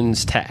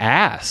questions to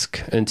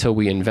ask until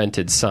we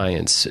invented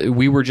science.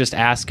 We were just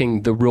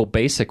asking the real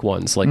basic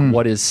ones, like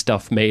what is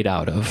stuff made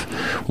out of?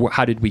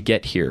 How did we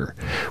get here?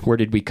 Where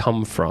did we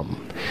come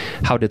from?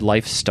 How did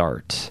life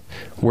start?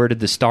 Where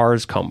did the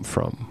stars come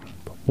from?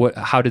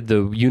 How did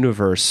the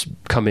universe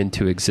come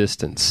into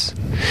existence?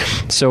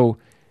 So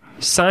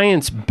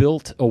science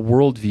built a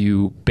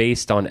worldview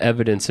based on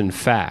evidence and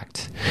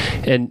fact.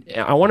 And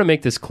I want to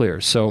make this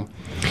clear. So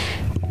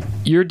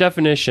your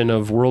definition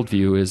of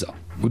worldview is,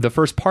 the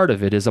first part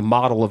of it is a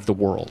model of the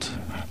world.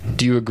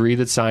 Do you agree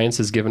that science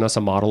has given us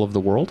a model of the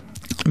world?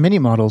 Many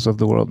models of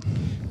the world.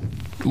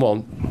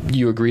 Well,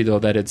 you agree, though,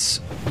 that it's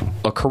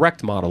a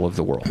correct model of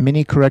the world.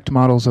 Many correct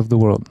models of the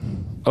world.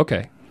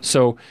 Okay.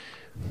 So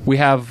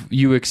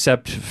you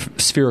accept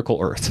spherical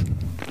Earth.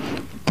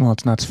 Well,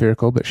 it's not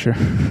spherical, but sure.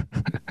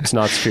 It's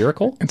not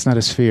spherical? It's not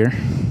a sphere.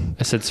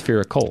 I said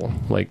spherical,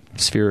 like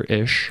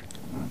sphere-ish.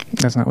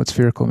 That's not what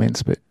spherical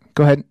means, but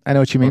go ahead. I know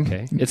what you mean.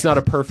 Okay. It's not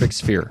a perfect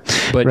sphere,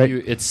 but Right.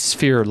 it's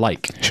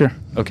sphere-like. Sure.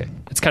 Okay.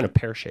 It's kind of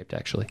pear-shaped,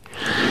 actually.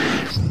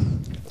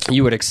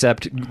 You would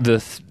accept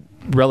the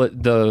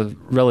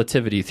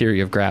relativity theory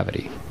of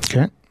gravity.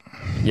 Okay.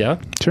 Yeah?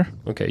 Sure.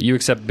 Okay. You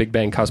accept Big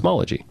Bang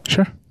cosmology.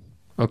 Sure.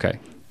 Okay.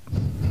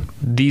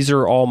 These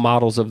are all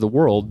models of the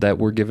world that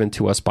were given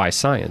to us by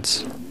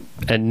science,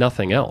 and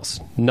nothing else.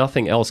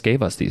 Nothing else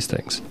gave us these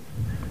things.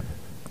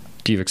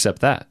 Do you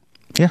accept that?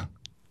 Yeah.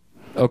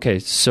 Okay,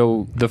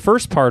 so the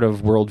first part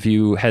of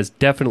worldview has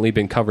definitely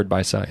been covered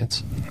by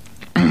science.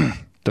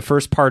 The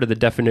first part of the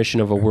definition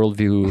of a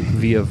worldview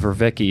via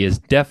Vervecki has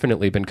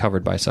definitely been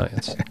covered by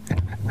science.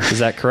 Is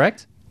that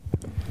correct?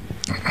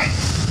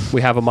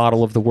 We have a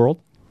model of the world?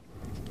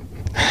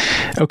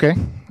 Okay.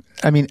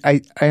 I mean,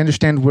 I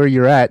understand where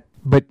you're at,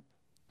 but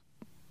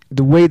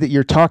the way that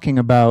you're talking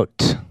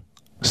about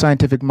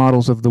scientific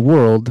models of the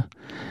world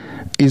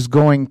is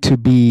going to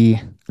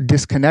be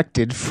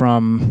disconnected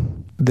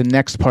from the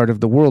next part of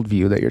the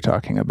worldview that you're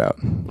talking about.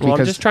 Well,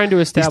 I'm just trying to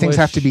establish... These things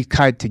have to be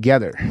tied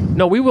together.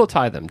 No, we will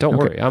tie them. Don't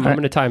worry. I'm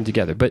going to tie them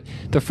together. But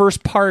the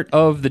first part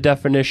of the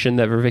definition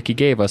that Vervecki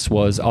gave us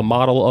was a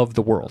model of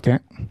the world.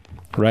 Okay.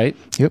 Right?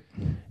 Yep.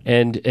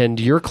 And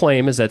your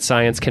claim is that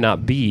science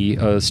cannot be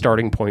a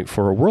starting point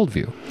for a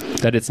worldview,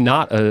 that it's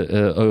not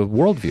a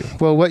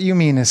worldview. Well, what you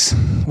mean is,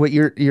 what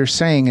you're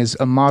saying is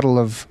a model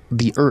of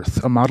the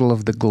Earth, a model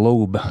of the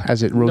globe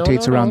as it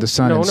rotates around the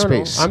sun in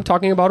space. I'm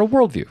talking about a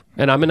worldview,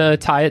 and I'm going to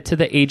tie it to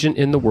the agent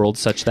in the world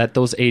such that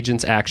those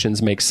agents'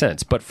 actions make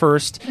sense. But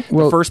first,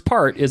 the first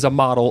part is a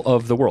model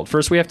of the world.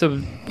 First, we have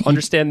to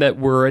understand that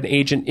we're an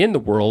agent in the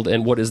world,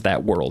 and what is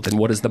that world, and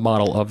what is the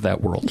model of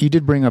that world. You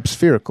did bring up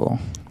spherical,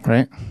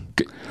 right?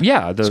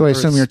 Yeah. So I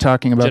assume you're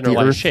talking about the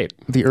Earth, shape.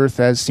 The Earth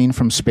as seen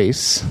from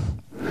space.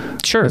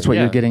 Sure. That's what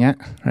you're getting at,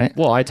 right?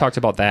 Well, I talked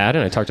about that,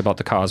 and I talked about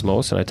the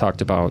cosmos, and I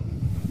talked about,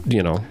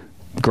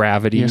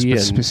 gravity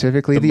and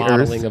specifically the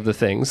modeling Earth, of the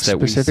things that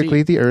we see.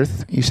 Specifically the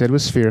Earth, you said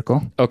was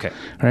spherical. Okay.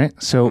 Right?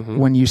 So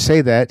when you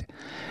say that,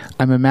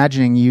 I'm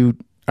imagining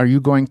are you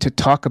going to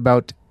talk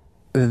about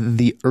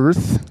the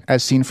Earth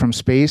as seen from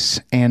space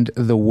and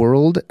the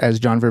world, as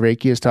John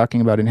Vervaeke is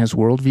talking about in his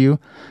worldview,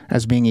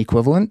 as being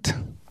equivalent?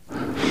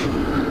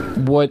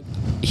 What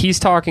he's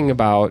talking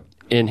about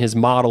in his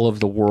model of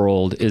the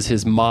world is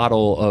his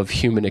model of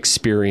human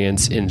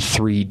experience in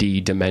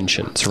 3D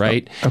dimensions,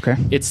 right? Okay.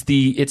 It's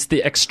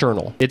the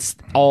external. It's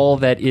all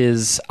that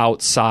is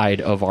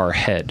outside of our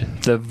head,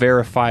 the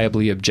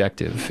verifiably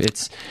objective.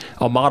 It's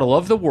a model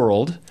of the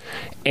world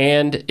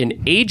and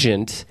an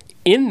agent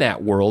in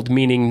that world,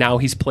 meaning now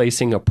he's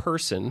placing a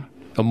person,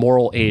 a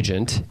moral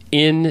agent,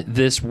 in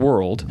this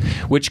world,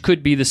 which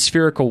could be the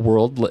spherical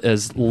world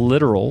as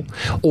literal,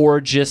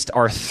 or just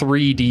our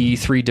 3D,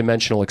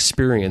 three-dimensional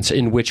experience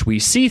in which we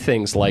see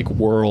things like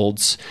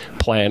worlds,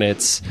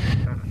 planets,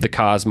 the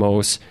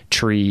cosmos,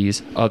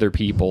 trees, other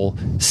people,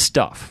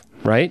 stuff,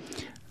 right?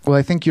 Well,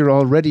 I think you're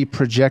already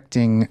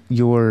projecting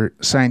your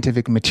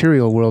scientific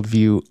material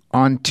worldview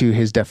onto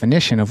his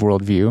definition of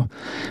worldview,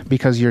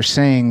 because you're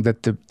saying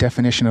that the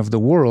definition of the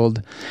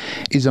world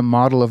is a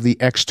model of the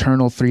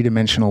external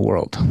three-dimensional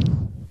world.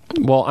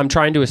 Well, I'm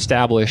trying to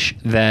establish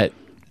that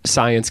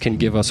science can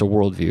give us a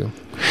worldview.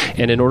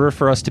 And in order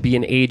for us to be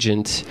an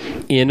agent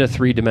in a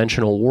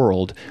three-dimensional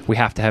world, we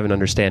have to have an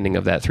understanding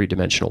of that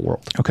three-dimensional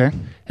world. Okay.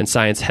 And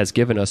science has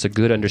given us a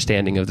good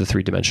understanding of the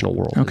three-dimensional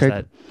world.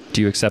 Okay.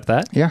 Do you accept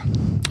that? Yeah.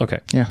 Okay.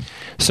 Yeah.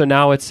 So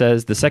now it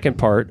says the second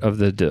part of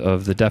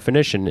the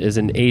definition is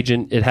an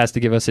agent. It has to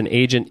give us an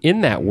agent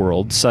in that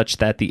world such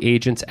that the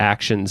agent's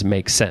actions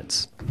make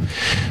sense.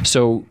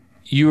 So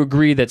you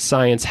agree that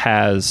science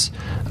has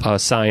a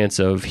science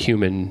of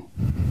human,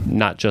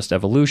 not just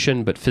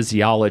evolution, but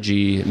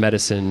physiology,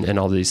 medicine, and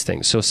all these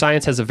things. So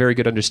science has a very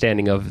good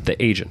understanding of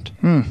the agent.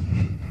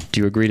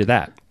 Do you agree to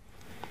that?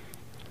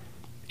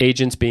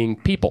 Agents being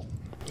people.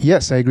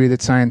 Yes, I agree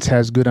that science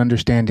has good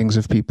understandings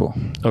of people.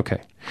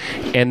 Okay.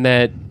 And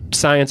that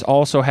science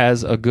also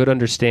has a good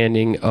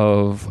understanding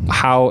of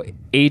how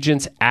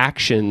agents'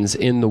 actions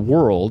in the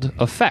world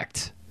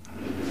affect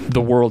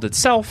the world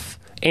itself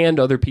and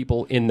other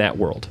people in that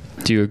world.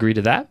 Do you agree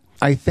to that?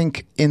 I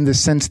think in the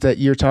sense that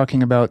you're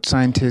talking about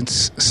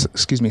science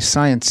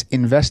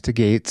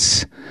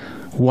investigates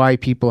why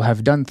people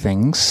have done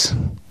things,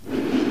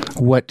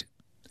 what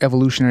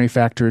evolutionary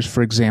factors,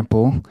 for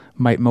example,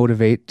 might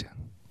motivate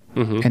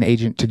an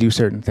agent to do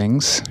certain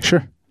things.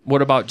 Sure.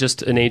 What about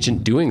just an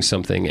agent doing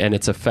something and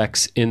its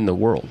effects in the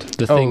world?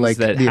 The things like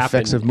that the happen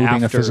effects of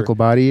moving after, a physical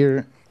body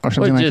or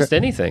something like that? Just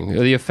anything.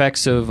 The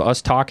effects of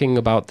us talking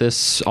about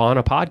this on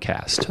a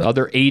podcast.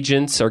 Other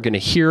agents are going to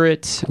hear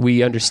it.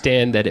 We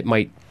understand that it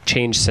might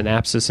change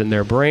synapses in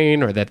their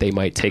brain, or that they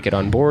might take it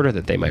on board, or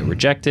that they might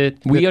reject it.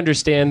 We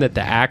understand that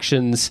the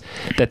actions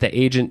that the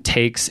agent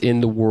takes in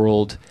the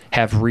world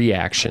have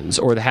reactions,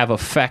 or have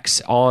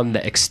effects on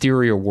the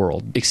exterior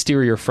world,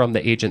 exterior from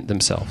the agent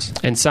themselves.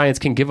 And science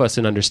can give us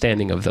an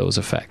understanding of those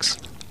effects.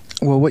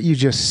 Well, what you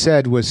just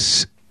said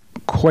was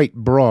quite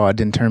broad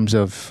in terms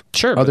of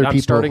other I'm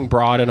people. Starting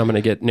broad, and I'm going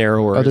to get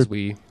narrower as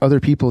we... Other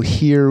people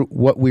hear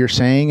what we're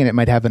saying, and it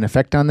might have an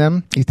effect on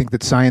them. You think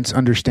that science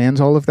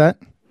understands all of that?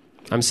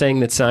 I'm saying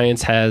that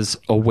science has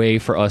a way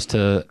for us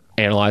to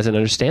analyze and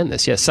understand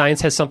this. Yes,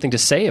 science has something to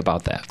say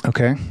about that.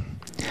 Okay.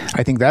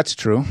 I think that's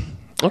true.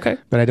 Okay.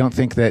 But I don't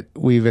think that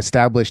we've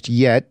established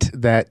yet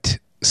that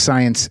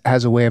science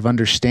has a way of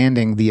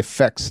understanding the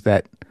effects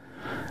that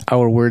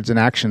our words and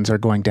actions are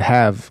going to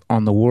have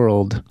on the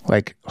world,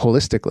 like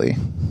holistically.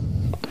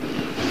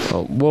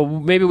 Oh, well,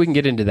 maybe we can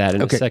get into that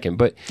in a second.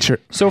 But sure.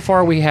 So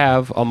far we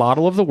have a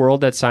model of the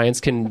world that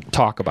science can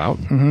talk about,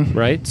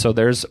 right? So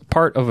there's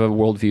part of a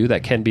worldview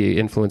that can be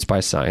influenced by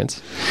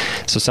science.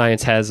 So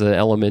science has an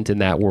element in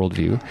that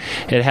worldview.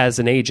 It has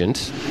an agent.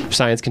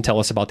 Science can tell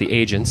us about the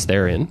agents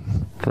therein,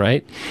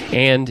 right?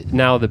 And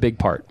now the big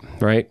part,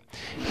 right?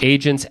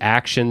 Agents,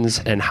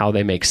 actions, and how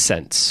they make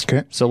sense.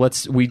 Okay. So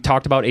we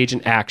talked about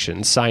agent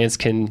actions. Science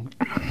can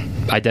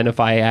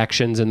identify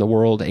actions in the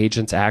world,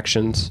 agents'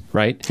 actions,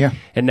 right? Yeah.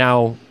 And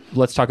now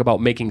let's talk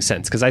about making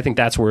sense, because I think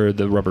that's where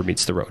the rubber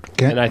meets the road.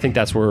 Okay. And I think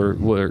that's where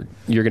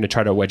you're going to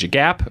try to wedge a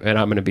gap, and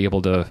I'm going to be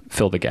able to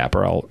fill the gap,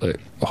 or I'll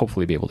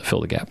hopefully be able to fill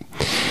the gap.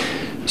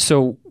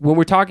 So when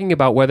we're talking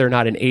about whether or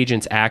not an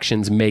agent's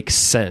actions make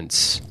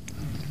sense,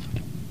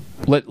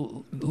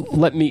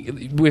 let me,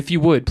 if you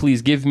would,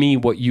 please give me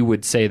what you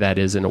would say that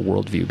is in a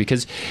worldview,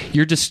 because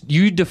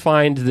you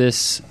defined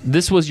this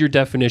was your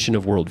definition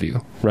of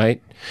worldview,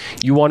 right?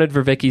 You wanted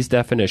Vervecchi's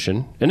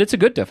definition, and it's a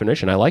good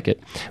definition, I like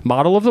it.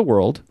 Model of the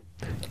world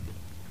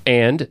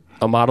and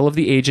a model of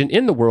the agent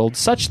in the world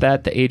such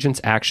that the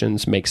agent's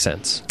actions make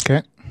sense.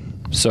 Okay.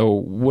 So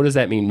what does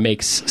that mean,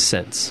 makes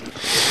sense?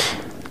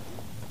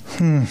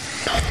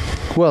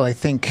 Well, I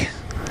think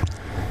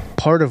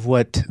part of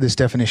what this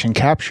definition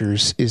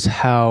captures is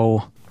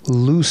how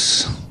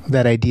loose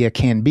that idea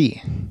can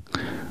be,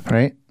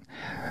 right?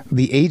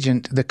 The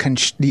agent,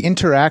 the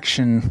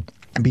interaction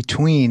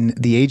between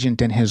the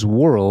agent and his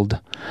world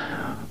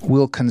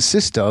will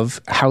consist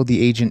of how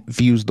the agent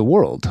views the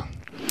world.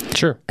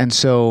 Sure. And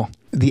so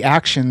the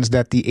actions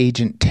that the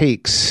agent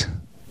takes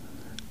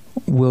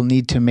will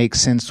need to make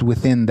sense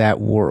within that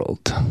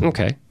world.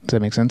 Okay. Does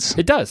that make sense?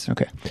 It does.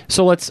 Okay.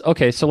 So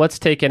let's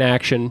take an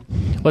action.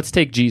 Let's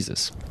take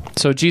Jesus.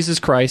 So Jesus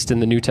Christ in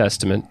the New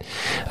Testament,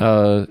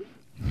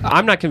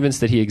 I'm not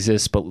convinced that he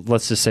exists, but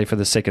let's just say for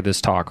the sake of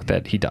this talk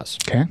that he does.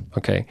 Okay.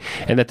 Okay.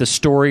 And that the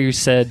story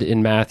said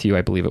in Matthew,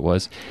 I believe it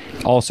was,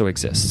 also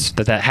exists,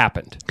 that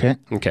happened. Okay.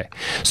 Okay.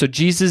 So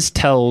Jesus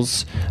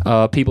tells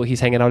people he's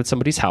hanging out at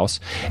somebody's house,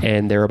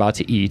 and they're about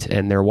to eat,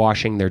 and they're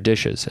washing their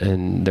dishes,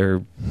 and they're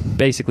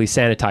basically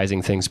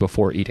sanitizing things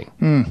before eating.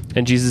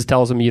 And Jesus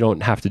tells them, you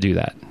don't have to do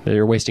that.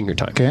 You're wasting your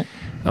time. Okay.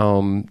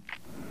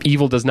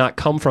 Evil does not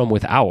come from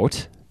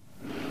without.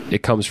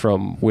 It comes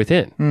from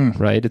within,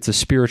 right? It's a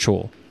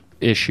spiritual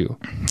issue.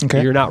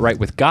 Okay. You're not right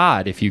with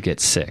God if you get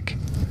sick,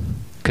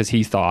 because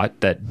he thought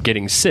that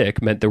getting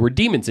sick meant there were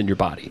demons in your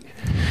body.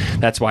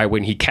 That's why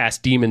when he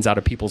cast demons out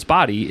of people's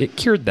body, it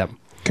cured them.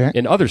 Okay.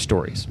 In other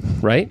stories,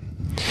 right?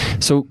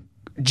 So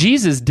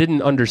Jesus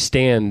didn't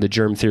understand the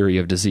germ theory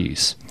of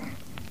disease.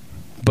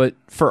 But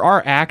for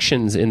our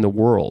actions in the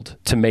world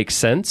to make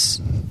sense,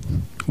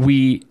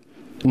 we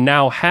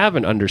now have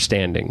an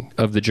understanding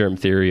of the germ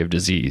theory of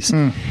disease.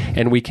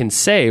 And we can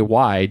say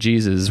why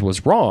Jesus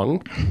was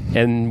wrong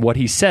and what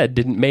he said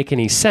didn't make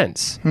any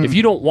sense. If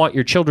you don't want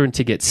your children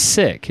to get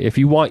sick, if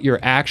you want your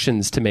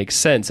actions to make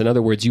sense, in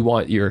other words, you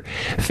want your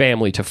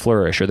family to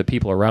flourish or the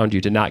people around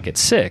you to not get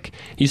sick,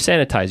 you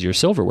sanitize your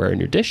silverware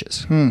and your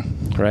dishes,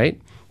 right?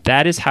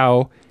 That is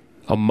how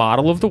a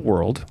model of the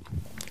world,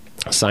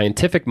 a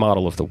scientific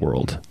model of the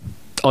world,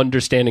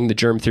 understanding the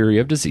germ theory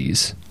of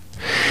disease,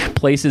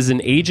 places an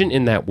agent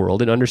in that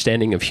world, an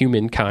understanding of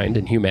humankind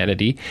and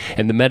humanity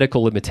and the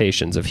medical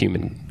limitations of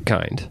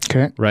humankind,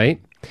 Okay.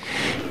 right?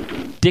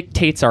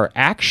 Dictates our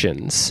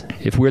actions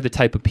if we're the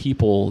type of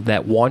people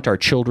that want our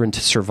children to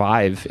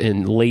survive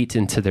late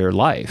into their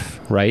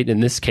life, right? In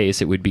this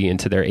case, it would be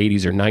into their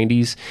 80s or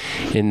 90s.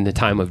 In the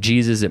time of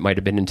Jesus, it might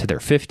have been into their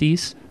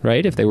 50s,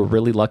 right? If they were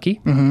really lucky.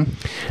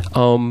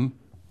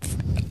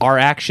 Our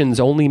actions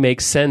only make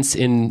sense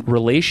in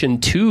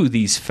relation to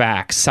these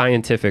facts,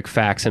 scientific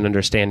facts and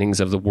understandings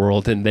of the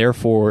world, and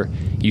therefore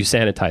you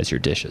sanitize your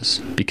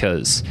dishes,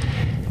 because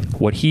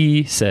what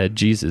he said,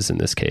 Jesus in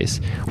this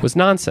case, was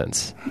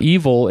nonsense.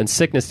 Evil and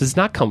sickness does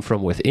not come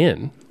from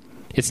within.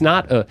 It's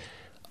not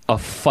a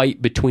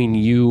fight between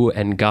you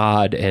and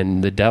God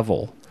and the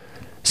devil,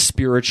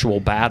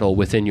 spiritual battle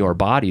within your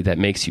body that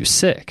makes you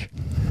sick.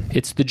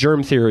 It's the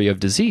germ theory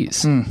of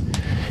disease.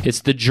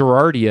 It's the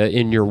Giardia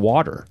in your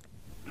water.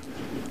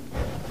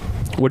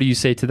 What do you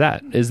say to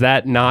that? Is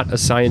that not a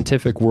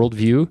scientific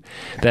worldview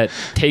that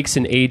takes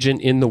an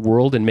agent in the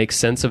world and makes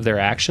sense of their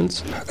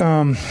actions?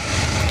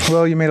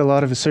 Well, you made a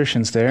lot of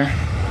assertions there.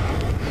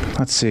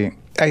 Let's see.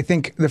 I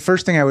think the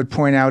first thing I would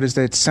point out is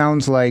that it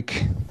sounds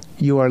like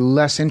you are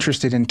less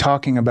interested in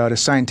talking about a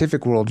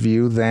scientific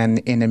worldview than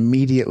in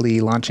immediately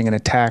launching an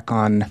attack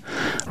on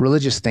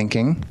religious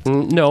thinking.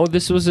 No,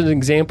 this was an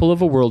example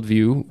of a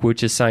worldview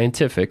which is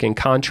scientific in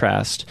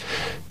contrast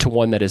to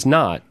one that is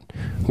not,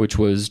 which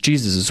was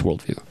Jesus'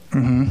 worldview.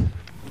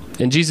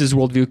 And Jesus'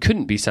 worldview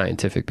couldn't be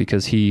scientific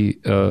because he,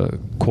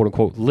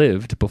 quote-unquote,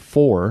 lived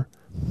before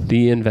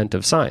the invent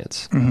of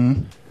science.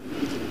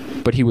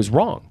 But he was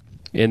wrong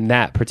in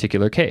that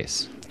particular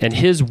case. And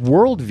his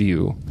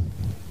worldview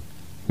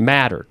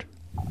mattered.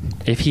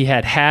 If he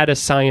had a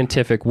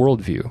scientific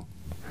worldview,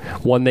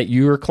 one that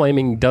you're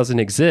claiming doesn't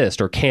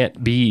exist or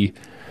can't be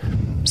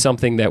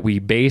something that we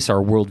base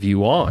our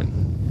worldview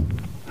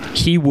on,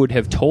 he would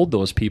have told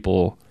those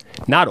people,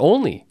 not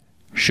only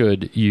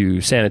should you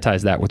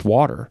sanitize that with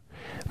water,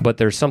 but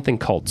there's something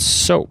called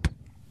soap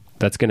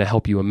that's going to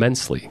help you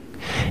immensely.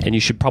 And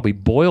you should probably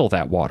boil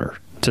that water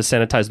to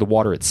sanitize the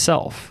water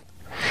itself.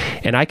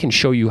 And I can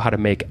show you how to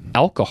make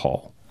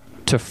alcohol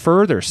to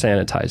further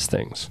sanitize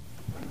things.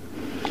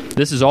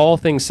 This is all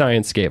things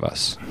science gave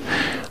us.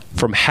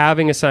 From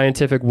having a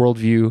scientific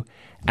worldview,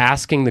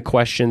 asking the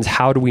questions,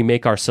 how do we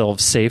make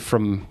ourselves safe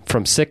from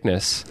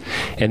sickness,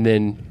 and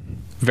then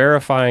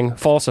verifying,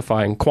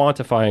 falsifying,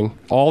 quantifying,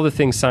 all the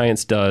things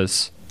science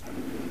does,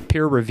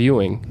 peer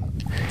reviewing,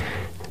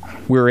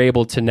 we're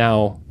able to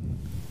now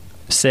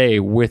say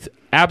with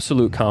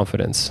absolute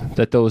confidence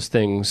that those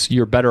things,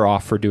 you're better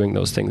off for doing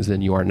those things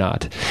than you are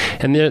not.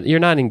 And you're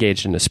not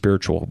engaged in a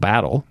spiritual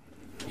battle.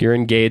 You're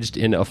engaged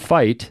in a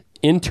fight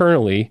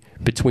internally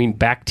between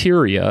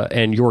bacteria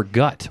and your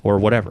gut or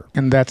whatever.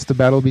 And that's the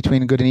battle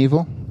between good and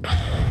evil?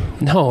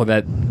 No,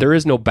 that there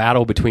is no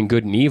battle between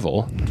good and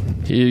evil.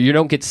 You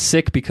don't get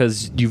sick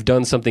because you've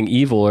done something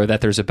evil or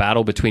that there's a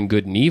battle between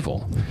good and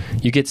evil.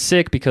 You get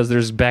sick because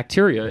there's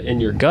bacteria in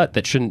your gut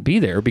that shouldn't be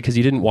there because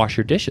you didn't wash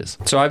your dishes.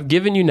 So I've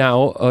given you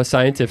now a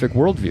scientific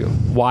worldview.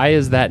 Why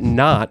is that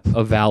not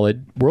a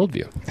valid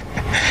worldview?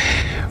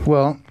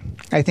 Well,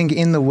 I think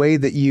in the way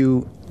that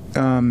you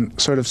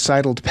sort of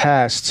sidled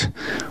past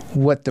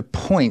what the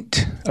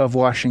point of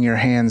washing your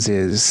hands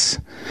is,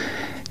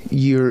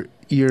 you're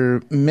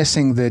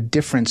missing the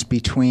difference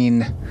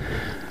between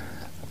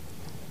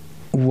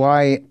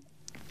why,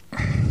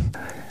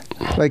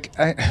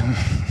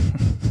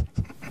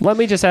 Let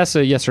me just ask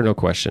a yes or no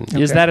question.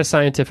 Okay. Is that a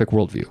scientific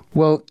worldview?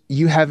 Well,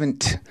 you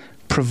haven't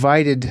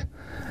provided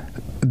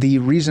the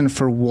reason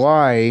for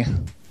why.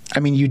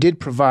 I mean, you did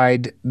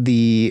provide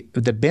the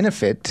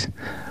benefit.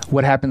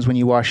 What happens when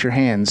you wash your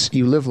hands?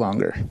 You live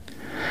longer.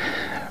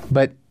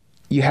 But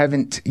you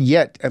haven't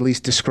yet at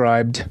least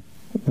described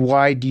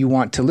why do you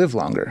want to live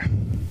longer?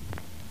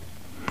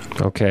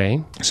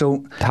 Okay.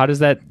 So how does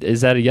that,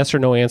 is that a yes or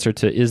no answer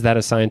to, is that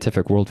a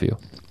scientific worldview?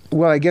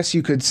 Well, I guess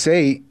you could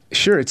say,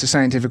 sure, it's a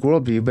scientific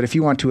worldview, but if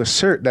you want to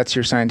assert that's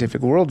your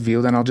scientific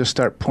worldview, then I'll just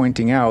start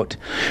pointing out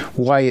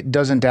why it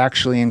doesn't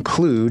actually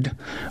include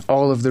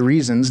all of the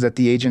reasons that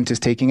the agent is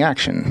taking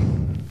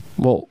action.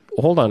 Well,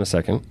 hold on a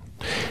second.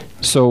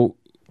 So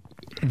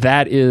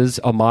that is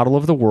a model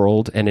of the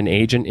world and an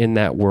agent in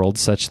that world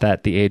such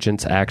that the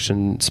agent's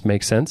actions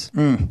make sense?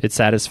 It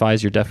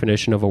satisfies your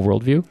definition of a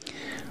worldview?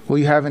 Well,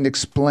 you haven't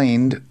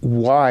explained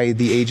why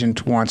the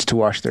agent wants to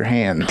wash their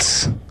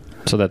hands.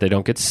 So that they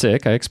don't get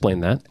sick. I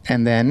explained that.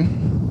 And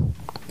then?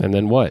 And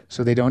then what?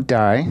 So they don't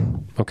die.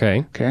 Okay.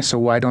 Okay, so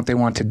why don't they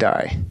want to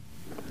die?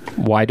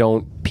 Why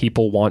don't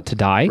people want to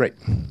die? Right.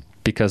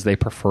 Because they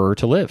prefer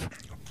to live.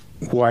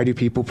 Why do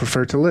people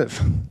prefer to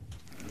live?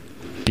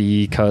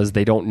 Because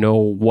they don't know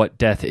what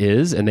death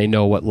is and they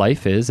know what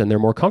life is and they're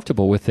more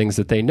comfortable with things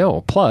that they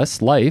know.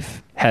 Plus,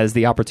 life has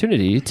the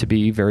opportunity to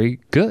be very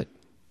good,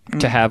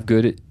 to have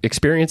good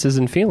experiences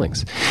and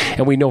feelings.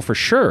 And we know for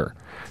sure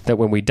that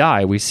when we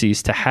die, we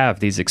cease to have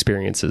these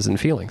experiences and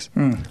feelings.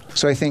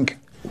 So I think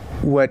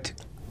what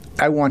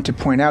I want to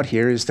point out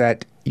here is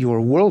that your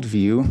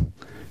worldview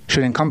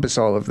should encompass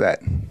all of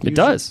that. It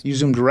does. You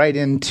zoomed right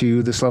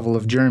into this level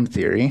of germ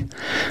theory,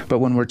 but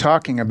when we're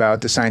talking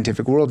about the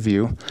scientific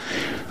worldview,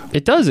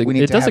 it does.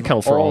 It does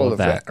account for all of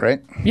that,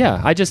 right?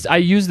 Yeah. I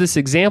use this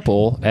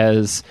example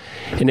as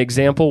an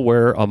example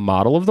where a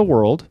model of the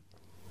world,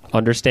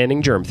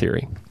 understanding germ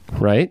theory,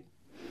 right?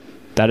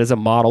 That is a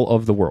model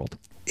of the world.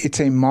 It's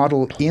a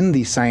model in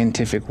the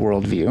scientific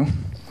worldview.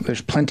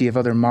 There's plenty of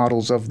other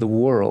models of the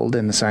world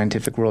in the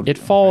scientific worldview. It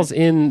falls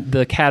in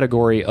the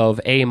category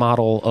of a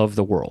model of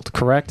the world,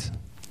 correct?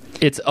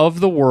 It's of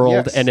the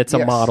world, and it's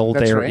a model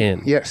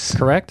therein. Yes.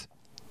 Correct?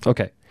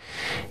 Okay.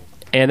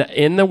 And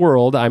in the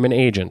world, I'm an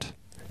agent.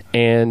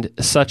 And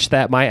such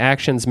that my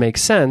actions make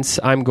sense,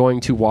 I'm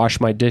going to wash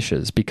my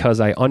dishes because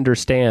I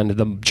understand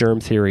the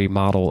germ theory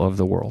model of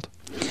the world.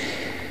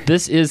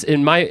 This is,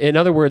 in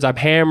other words, I'm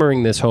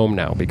hammering this home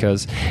now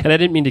because, and I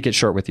didn't mean to get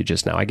short with you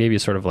just now. I gave you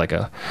sort of like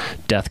a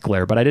death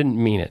glare, but I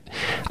didn't mean it.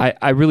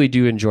 I really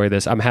do enjoy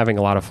this. I'm having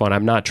a lot of fun.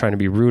 I'm not trying to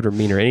be rude or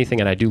mean or anything,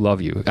 and I do love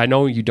you. I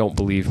know you don't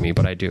believe me,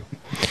 but I do.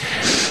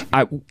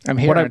 I'm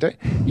here, aren't I?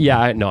 Yeah,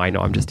 I know.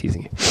 I'm just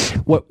teasing you.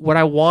 What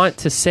I want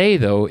to say,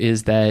 though,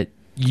 is that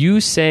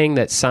you saying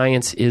that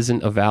science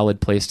isn't a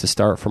valid place to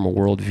start from a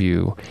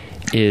worldview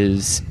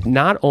is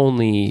not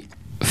only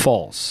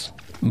false,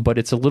 but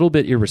it's a little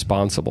bit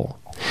irresponsible.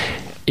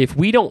 If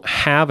we don't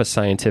have a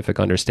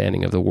scientific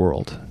understanding of the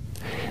world,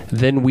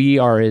 then we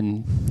are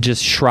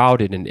just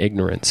shrouded in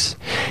ignorance.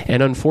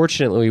 And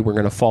unfortunately, we're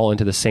going to fall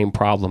into the same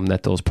problem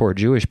that those poor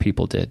Jewish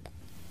people did,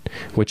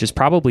 which is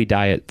probably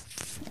die at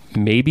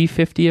maybe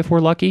 50 if we're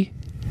lucky,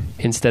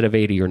 instead of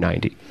 80 or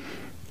 90,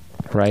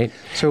 right?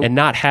 And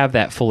not have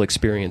that full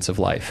experience of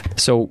life.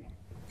 So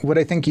what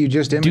I think you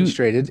just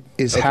demonstrated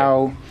is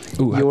how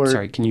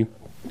sorry, can you...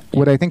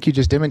 What I think you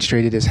just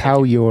demonstrated is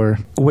how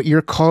what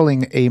you're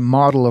calling a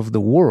model of the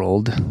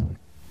world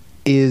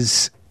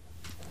is,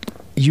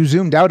 you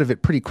zoomed out of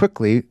it pretty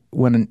quickly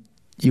when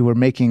you were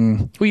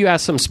making... Well, you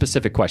asked some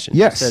specific questions.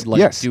 Yes, you said,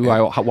 yes.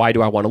 Why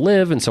do I want to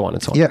live, and so on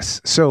and so on.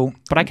 Yes, so...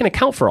 But I can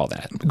account for all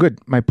that. Good.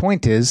 My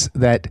point is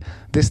that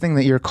this thing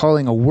that you're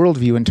calling a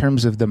worldview in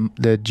terms of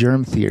the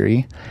germ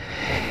theory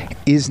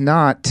is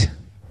not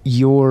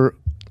your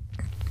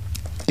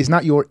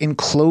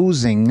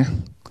enclosing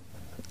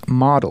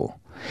model.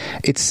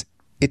 It's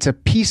a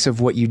piece of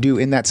what you do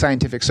in that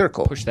scientific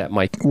circle. Push that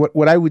mic.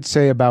 What I would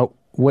say about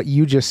what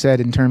you just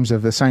said in terms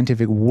of the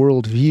scientific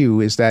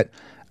worldview is that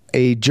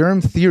a germ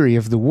theory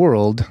of the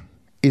world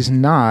is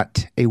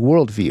not a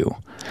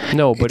worldview.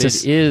 No, but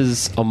it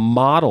is a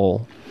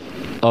model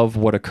of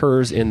what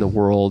occurs in the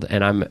world,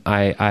 and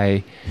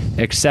I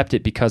accept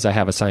it because I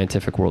have a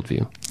scientific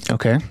worldview.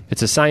 Okay.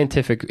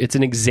 It's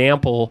an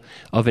example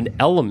of an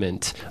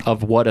element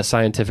of what a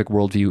scientific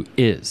worldview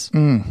is,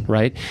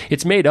 right?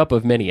 It's made up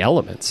of many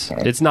elements.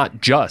 It's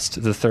not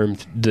just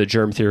the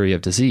germ theory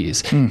of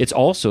disease. It's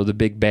also the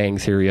Big Bang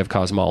theory of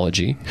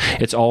cosmology.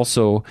 It's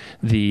also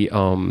the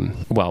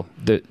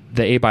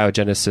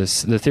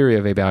abiogenesis. The theory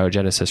of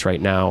abiogenesis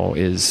right now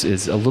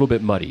is a little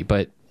bit muddy,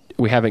 but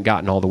we haven't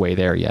gotten all the way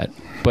there yet.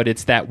 But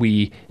it's that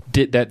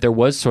there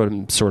was sort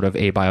of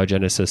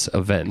abiogenesis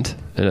event,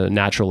 a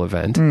natural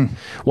event,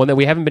 one that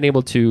we haven't been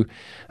able to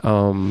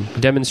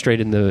demonstrate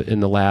in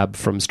the lab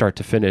from start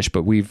to finish,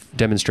 but we've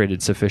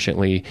demonstrated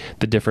sufficiently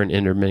the different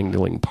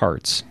intermingling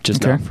parts,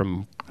 just not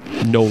from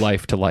no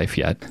life to life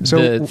yet.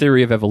 So the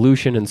theory of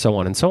evolution and so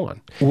on and so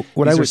on.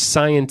 These are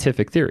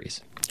scientific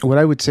theories. What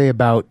I would say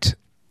about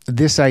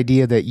this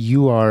idea that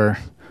you are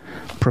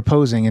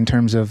proposing in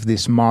terms of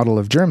this model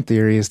of germ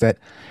theory is that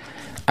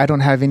I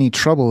don't have any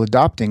trouble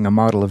adopting a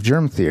model of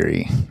germ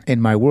theory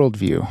in my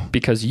worldview.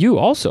 Because you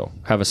also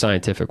have a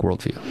scientific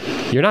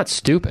worldview. You're not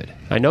stupid.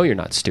 I know you're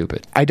not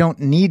stupid. I don't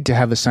need to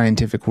have a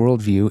scientific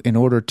worldview in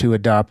order to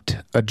adopt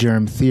a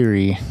germ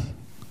theory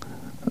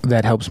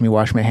that helps me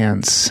wash my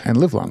hands and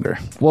live longer.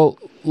 Well,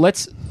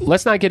 let's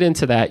not get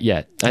into that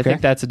yet. I think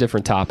that's a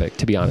different topic,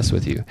 to be honest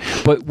with you.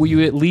 But will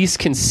you at least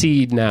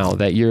concede now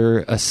that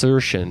your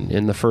assertion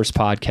in the first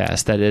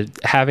podcast that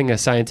having a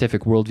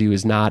scientific worldview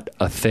is not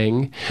a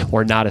thing,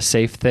 or not a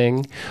safe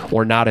thing,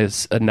 or not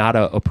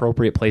a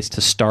appropriate place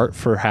to start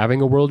for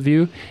having a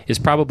worldview is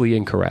probably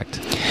incorrect?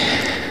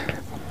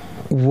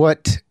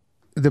 What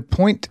the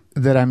point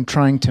that I'm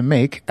trying to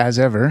make, as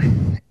ever,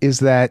 is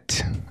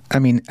that, I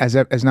mean, as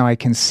now I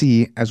can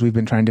see, as we've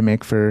been trying to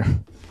make for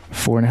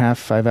 4.5,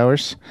 5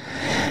 hours,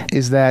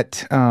 is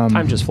that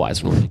time just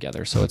flies when we're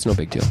together, so it's no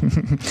big deal.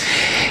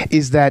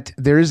 Is that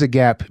there is a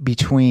gap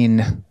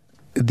between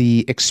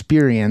the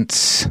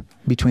experience,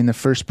 between the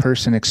first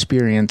person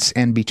experience,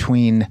 and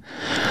between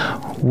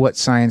what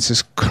science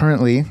is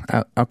currently,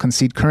 I'll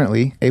concede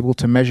currently, able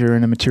to measure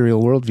in a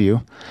material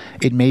worldview.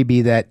 It may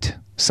be that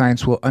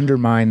science will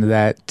undermine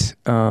that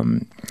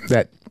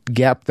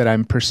gap that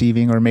I'm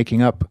perceiving or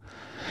making up.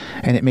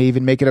 And it may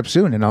even make it up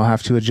soon, and I'll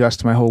have to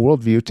adjust my whole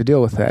worldview to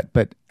deal with that.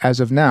 But as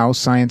of now,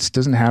 science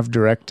doesn't have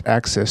direct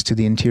access to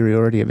the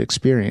interiority of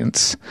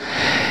experience.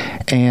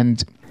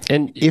 And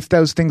if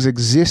those things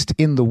exist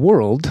in the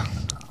world,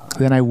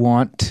 then I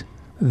want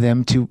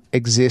them to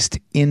exist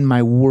in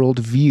my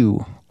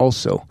worldview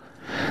also.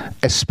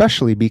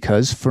 Especially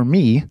because, for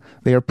me,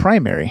 they are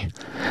primary.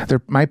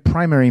 They're my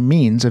primary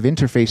means of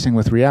interfacing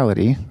with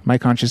reality, my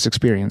conscious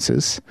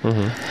experiences.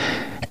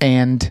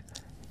 And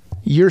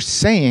you're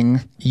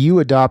saying you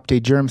adopt a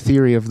germ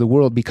theory of the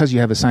world because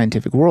you have a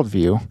scientific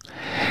worldview,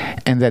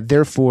 and that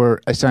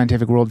therefore a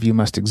scientific worldview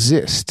must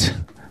exist.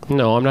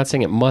 No, I'm not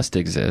saying it must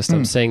exist.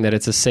 I'm saying that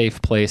it's a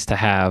safe place to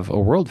have a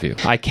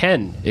worldview. I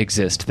can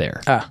exist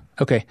there.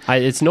 Okay.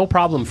 It's no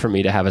problem for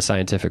me to have a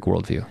scientific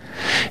worldview.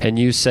 And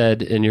you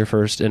said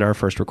in our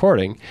first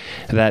recording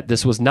that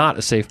this was not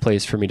a safe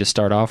place for me to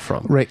start off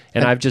from. Right.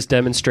 And I've just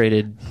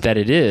demonstrated that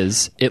it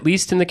is, at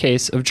least in the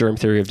case of germ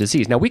theory of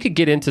disease. Now, we could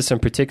get into some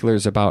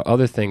particulars about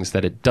other things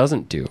that it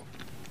doesn't do,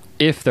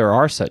 if there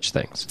are such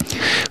things.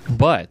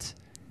 But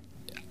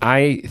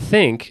I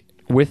think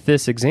with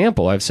this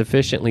example, I've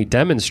sufficiently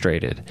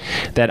demonstrated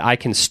that I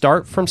can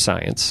start from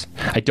science.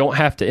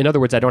 In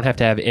other words, I don't have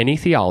to have any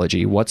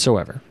theology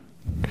whatsoever.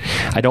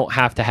 I don't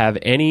have to have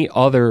any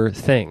other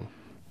thing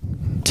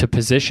to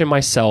position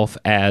myself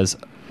as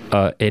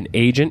an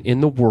agent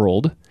in the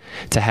world,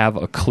 to have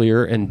a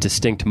clear and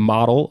distinct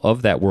model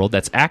of that world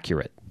that's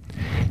accurate,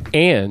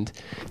 and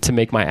to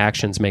make my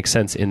actions make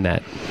sense in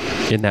that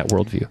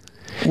worldview.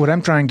 What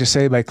I'm trying to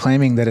say by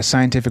claiming that a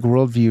scientific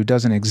worldview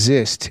doesn't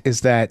exist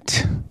is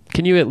that...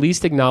 Can you at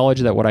least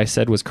acknowledge that what I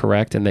said was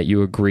correct and that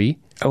you agree?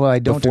 Well, I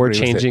don't before agree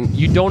changing. with it.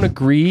 You don't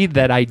agree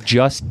that I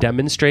just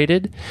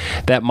demonstrated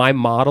that my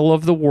model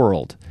of the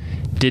world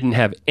didn't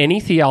have any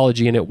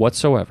theology in it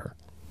whatsoever,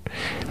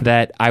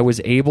 that I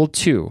was able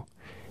to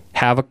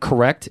have a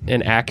correct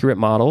and accurate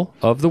model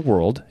of the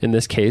world, in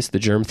this case, the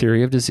germ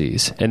theory of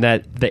disease, and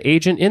that the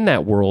agent in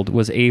that world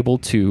was able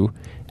to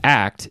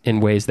act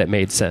in ways that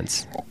made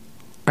sense.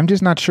 I'm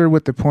just not sure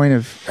what the point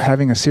of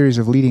having a series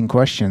of leading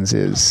questions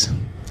is.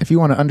 If you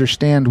want to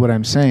understand what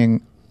I'm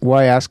saying,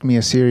 why ask me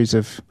a series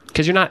of...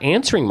 Because you're not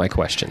answering my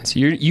questions.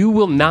 You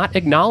will not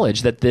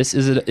acknowledge that this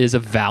is a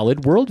valid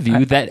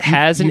worldview that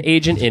has an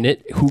agent in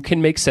it who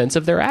can make sense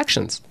of their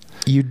actions.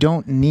 You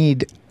don't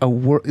need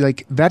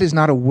that is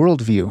not a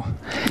worldview.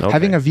 Okay.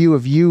 Having a view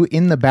of you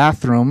in the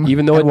bathroom,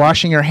 even though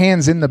washing your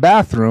hands in the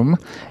bathroom,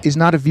 is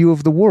not a view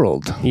of the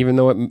world. Even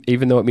though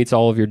it meets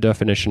all of your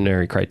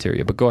definitionary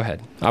criteria. But go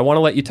ahead. I want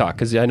to let you talk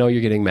because I know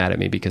you're getting mad at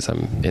me because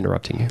I'm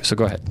interrupting you. So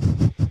go ahead.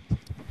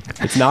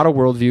 It's not a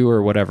worldview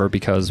or whatever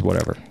because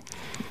whatever.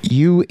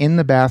 You in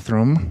the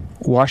bathroom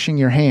washing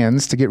your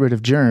hands to get rid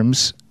of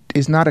germs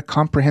is not a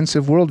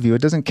comprehensive worldview.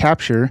 It doesn't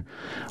capture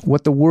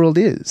what the world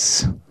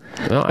is.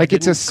 No, I Like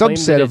it's a didn't claim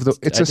subset that of the.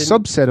 It's a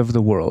subset of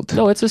the world.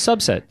 No, it's a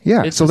subset.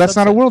 Yeah. It's So that's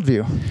not a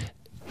worldview.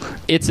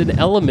 It's an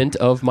element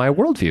of my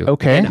worldview.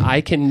 Okay. And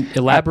I can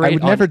elaborate I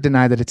would on... never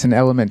deny that it's an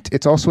element.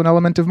 It's also an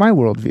element of my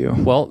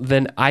worldview. Well,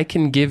 then I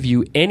can give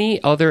you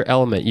any other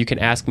element. You can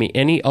ask me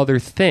any other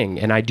thing,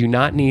 and I do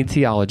not need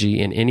theology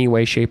in any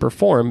way, shape, or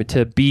form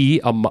to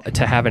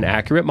to have an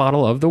accurate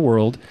model of the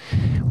world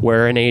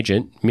where an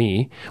agent,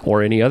 me,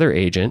 or any other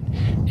agent,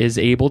 is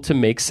able to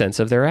make sense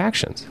of their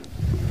actions.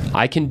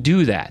 I can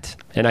do that,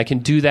 and I can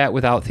do that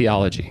without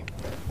theology.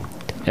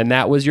 And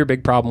that was your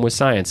big problem with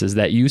science, is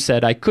that you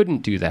said I couldn't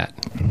do that.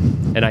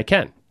 And I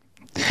can.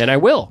 And I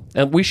will.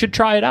 And we should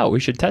try it out. We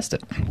should test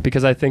it.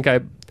 Because I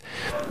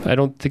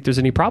don't think there's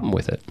any problem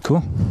with it.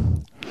 Cool.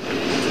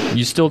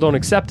 You still don't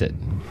accept it.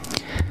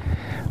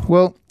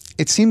 Well,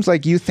 it seems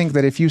like you think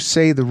that if you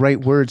say the right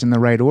words in the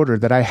right order,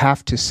 that I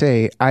have to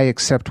say, I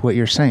accept what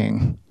you're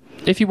saying.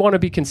 If you want to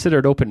be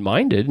considered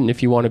open-minded, and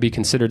if you want to be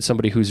considered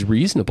somebody who's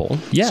reasonable,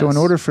 yes. So in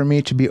order for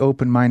me to be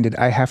open-minded,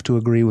 I have to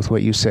agree with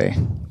what you say.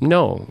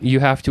 No, you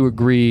have to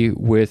agree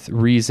with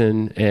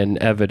reason and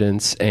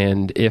evidence.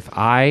 And if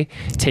I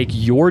take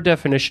your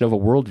definition of a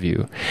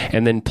worldview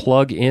and then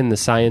plug in the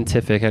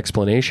scientific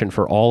explanation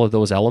for all of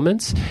those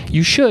elements,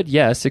 you should,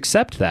 yes,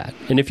 accept that.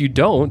 And if you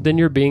don't, then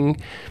you're being...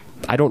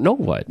 I don't know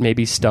what,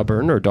 maybe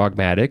stubborn or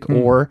dogmatic,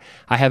 or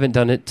I haven't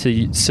done it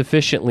to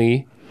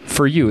sufficiently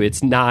for you.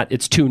 It's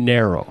too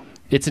narrow.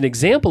 It's an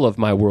example of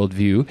my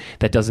worldview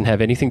that doesn't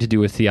have anything to do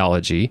with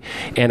theology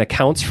and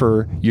accounts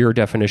for your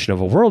definition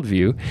of a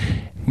worldview.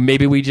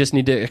 Maybe we just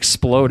need to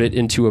explode it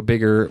into a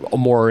bigger,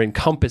 more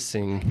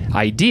encompassing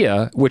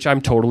idea, which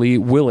I'm totally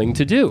willing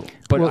to do.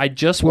 But I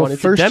just wanted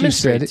to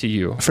demonstrate to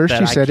you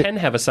that I can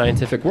have a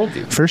scientific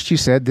worldview. First you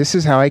said, this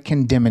is how I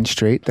can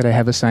demonstrate that I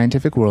have a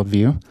scientific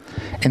worldview.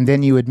 And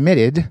then you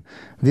admitted,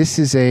 this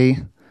is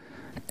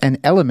an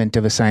element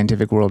of a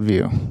scientific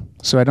worldview.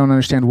 So I don't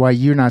understand why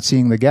you're not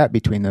seeing the gap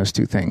between those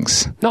two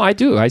things. No, I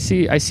do. I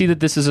see that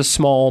this is a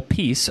small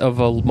piece of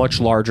a much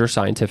larger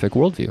scientific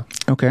worldview.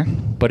 Okay.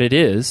 But it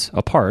is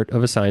a part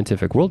of a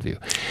scientific worldview.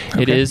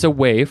 Okay. It is a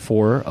way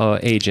for an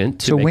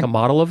agent to make a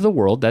model of the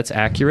world that's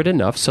accurate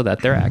enough so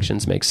that their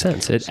actions make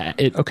sense.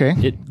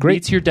 It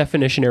meets your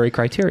definitionary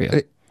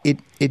criteria.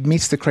 It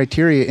meets the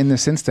criteria in the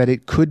sense that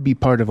it could be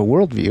part of a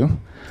worldview.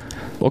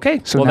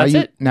 Okay, so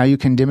now you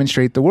can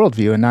demonstrate the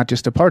worldview and not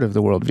just a part of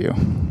the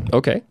worldview.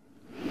 Okay.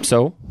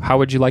 So how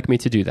would you like me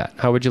to do that?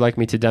 How would you like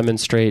me to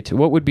demonstrate?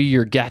 What would be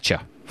your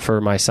gotcha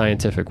for my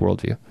scientific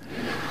worldview?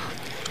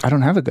 I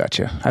don't have a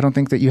gotcha. I don't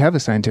think that you have a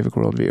scientific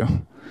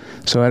worldview.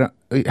 So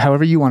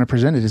however you want to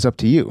present it is up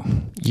to you.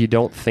 You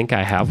don't think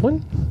I have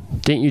one?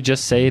 Didn't you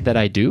just say that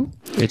I do?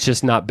 It's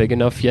just not big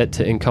enough yet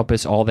to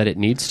encompass all that it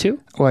needs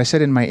to? Well, I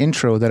said in my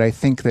intro that I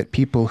think that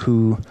people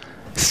who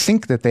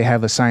think that they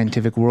have a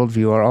scientific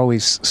worldview are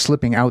always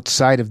slipping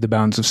outside of the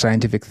bounds of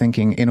scientific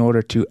thinking in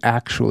order to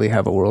actually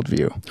have a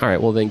worldview. All right,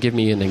 well then give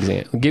me an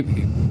example.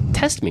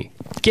 Test me.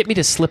 Get me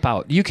to slip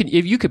out.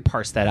 If you could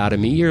parse that out of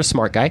me, you're a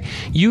smart guy.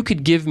 You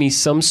could give me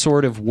some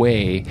sort of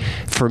way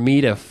for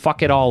me to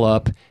fuck it all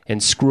up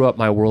and screw up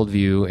my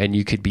worldview, and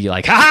you could be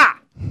like, ha-ha!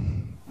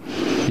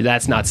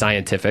 That's not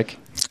scientific.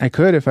 I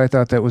could if I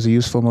thought that was a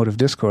useful mode of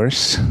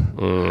discourse.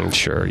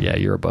 Sure, yeah,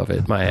 you're above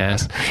it, my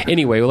ass.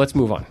 Anyway, well, let's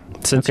move on,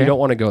 since you don't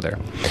want to go there.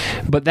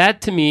 But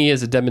that, to me,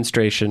 is a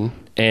demonstration,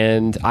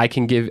 and I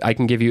can give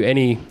you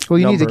any. Well,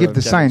 you need to give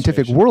the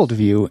scientific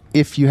worldview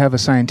if you have a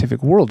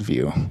scientific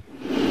worldview.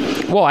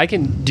 Well, I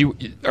can do.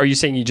 Are you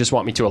saying you just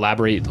want me to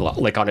elaborate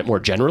like on it more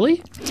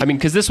generally? I mean,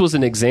 because this was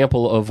an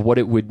example of what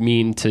it would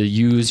mean to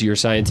use your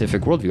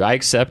scientific worldview. I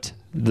accept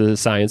the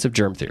science of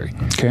germ theory.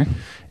 Okay.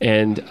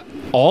 And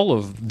all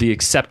of the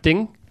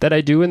accepting that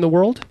I do in the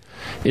world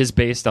is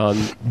based on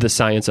the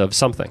science of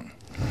something.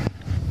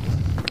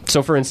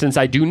 So, for instance,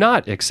 I do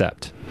not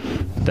accept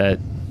that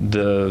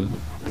the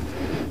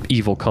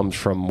evil comes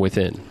from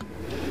within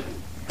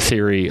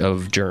theory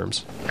of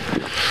germs.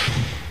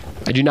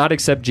 I do not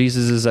accept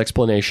Jesus'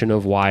 explanation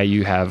of why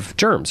you have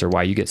germs or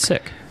why you get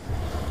sick.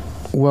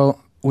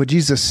 Well, what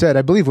Jesus said,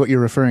 I believe what you're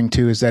referring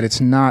to is that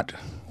it's not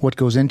what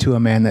goes into a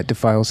man that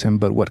defiles him,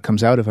 but what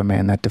comes out of a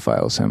man that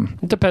defiles him.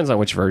 It depends on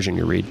which version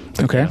you read.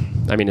 Okay.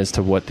 I mean, as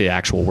to what the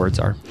actual words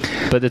are.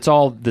 But it's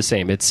all the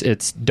same.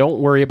 It's don't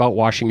worry about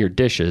washing your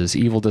dishes.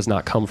 Evil does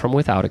not come from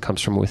without, it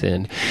comes from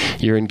within.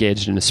 You're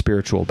engaged in a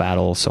spiritual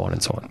battle, so on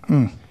and so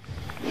on.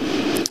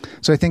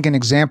 So I think an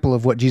example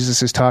of what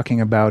Jesus is talking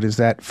about is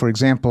that, for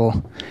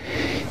example,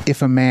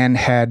 if a man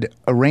had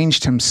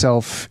arranged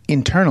himself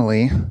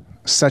internally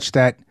such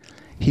that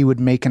he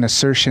would make an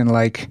assertion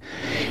like,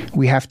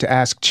 we have to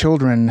ask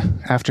children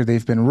after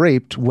they've been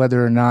raped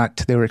whether or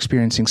not they were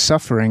experiencing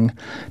suffering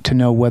to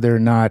know whether or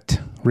not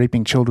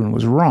raping children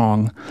was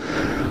wrong.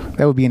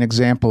 That would be an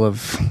example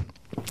of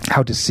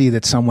how to see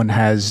that someone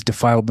has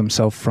defiled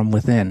themselves from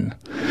within.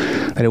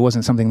 That it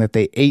wasn't something that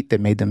they ate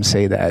that made them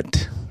say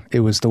that. It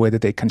was the way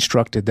that they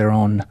constructed their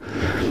own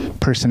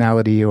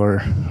personality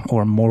or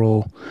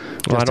moral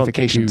justifications. I don't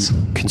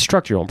think you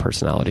construct your own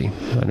personality.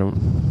 I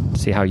don't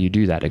see how you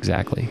do that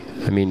exactly.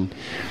 I mean,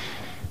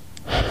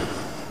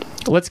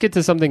 let's get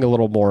to something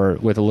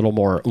with a little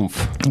more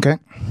oomph. Okay.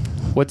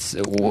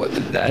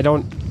 I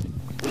don't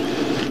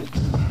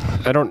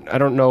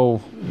know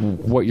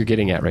what you're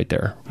getting at right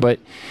there, but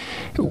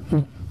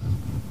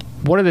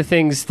one of the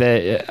things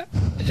that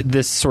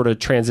this sort of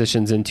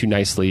transitions into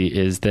nicely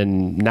is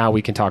then now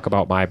we can talk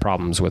about my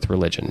problems with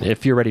religion,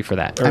 if you're ready for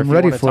that. Or I'm if you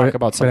ready want to for talk it,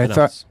 about but something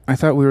else. I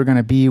thought we were going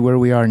to be where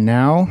we are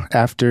now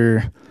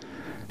after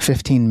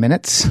 15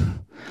 minutes.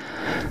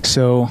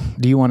 So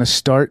do you want to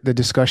start the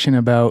discussion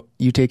about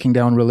you taking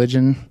down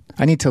religion?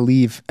 I need to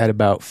leave at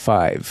about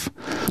 5.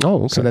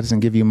 Oh, okay. So that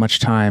doesn't give you much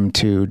time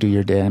to do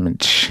your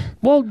damage.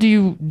 Well, do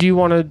you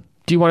want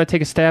to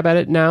take a stab at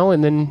it now,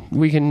 and then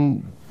we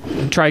can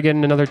try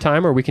again another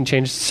time, or we can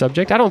change the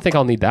subject? I don't think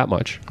I'll need that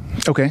much.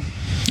 Okay.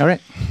 All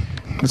right.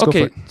 Let's go for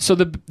it. So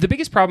the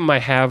biggest problem I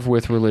have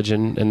with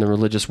religion and the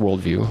religious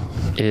worldview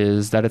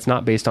is that it's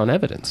not based on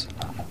evidence.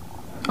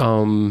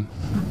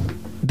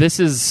 This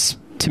is,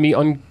 to me,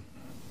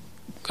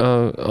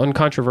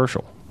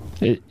 uncontroversial.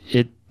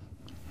 It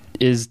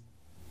is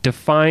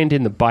defined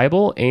in the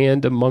Bible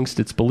and amongst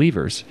its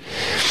believers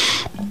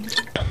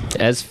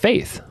as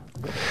faith,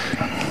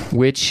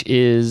 which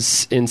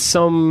is in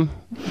some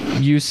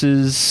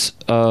uses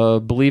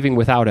believing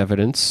without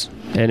evidence,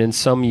 and in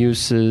some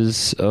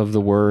uses of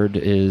the word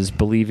is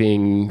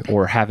believing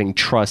or having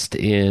trust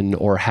in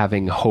or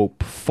having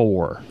hope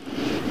for,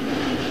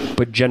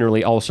 but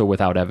generally also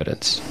without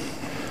evidence.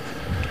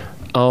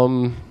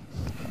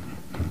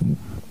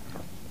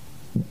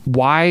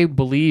 Why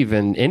believe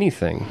in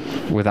anything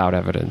without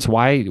evidence?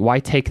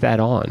 Why take that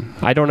on?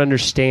 I don't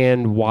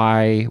understand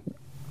why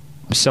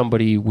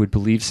somebody would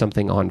believe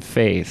something on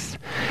faith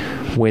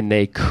when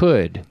they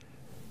could,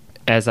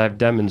 as I've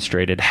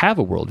demonstrated, have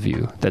a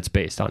worldview that's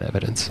based on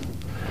evidence.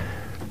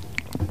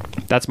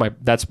 That's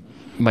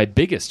my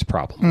biggest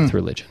problem with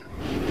religion.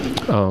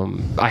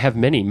 I have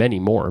many, many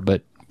more,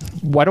 but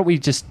why don't we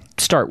just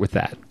start with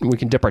that? We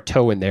can dip our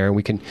toe in there, and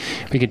we can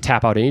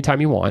tap out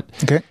anytime you want.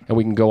 Okay. And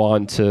we can go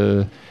on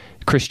to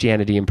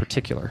Christianity in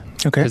particular.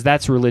 Okay. Because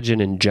that's religion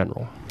in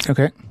general.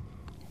 Okay.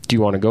 Do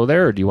you want to go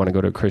there, or do you want to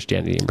go to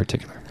Christianity in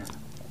particular?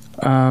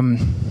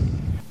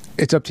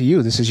 It's up to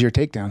you. This is your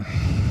takedown.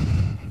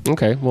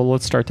 Okay, well,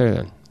 let's start there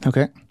then.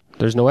 Okay.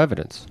 There's no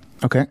evidence.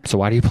 Okay. So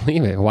why do you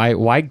believe it?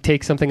 Why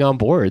take something on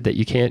board that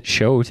you can't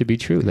show to be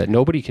true, that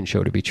nobody can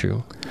show to be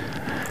true?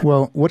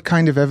 Well, what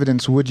kind of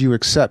evidence would you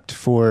accept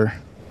for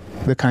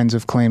the kinds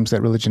of claims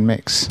that religion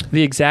makes?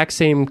 The exact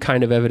same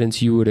kind of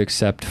evidence you would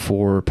accept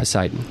for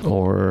Poseidon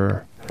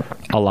or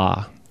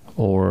Allah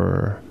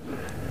or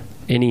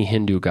any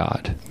Hindu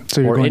god,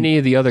 or any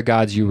of the other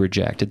gods you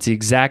reject. It's the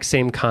exact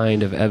same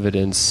kind of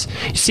evidence.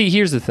 See,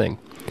 here's the thing.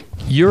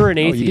 You're an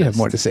atheist. You have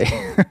more to say.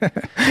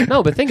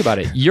 No, but think about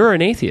it. You're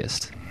an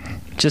atheist,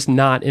 just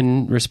not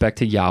in respect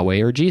to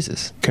Yahweh or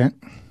Jesus. Okay.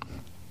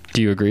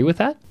 Do you agree with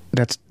that?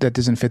 That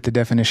doesn't fit the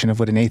definition of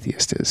what an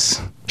atheist is.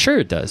 Sure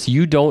it does.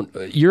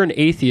 You're an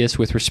atheist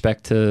with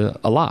respect to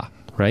Allah,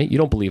 right? You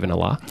don't believe in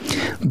Allah.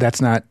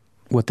 That's not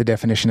what the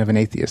definition of an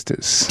atheist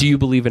is. Do you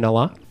believe in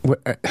Allah?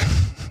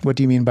 What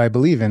do you mean by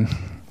believe in?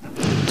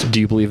 Do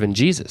you believe in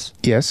Jesus?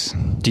 Yes.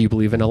 Do you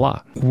believe in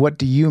Allah? What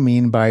do you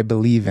mean by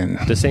believe in?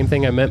 The same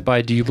thing I meant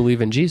by do you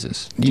believe in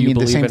Jesus? Do you mean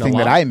believe the same in thing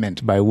Allah? that I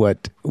meant by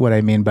what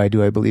I mean by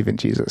do I believe in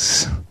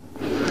Jesus?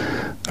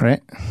 All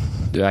right?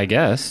 I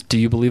guess. Do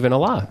you believe in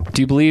Allah?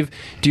 Do you believe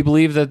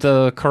that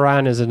the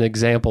Quran is an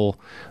example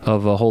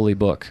of a holy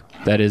book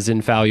that is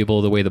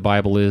infallible the way the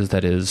Bible is,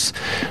 that is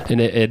an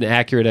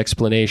accurate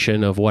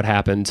explanation of what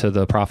happened to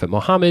the Prophet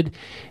Muhammad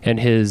and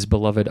his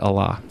beloved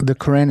Allah? The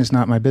Quran is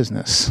not my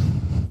business.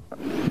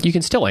 You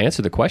can still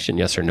answer the question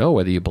yes or no,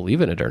 whether you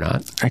believe in it or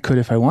not. I could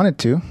if I wanted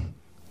to,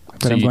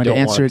 but So I'm you going to don't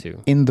answer want it to.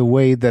 in the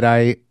way that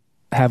I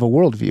have a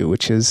worldview,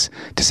 which is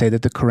to say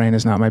that the Quran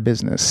is not my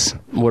business.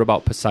 What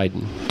about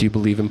Poseidon? Do you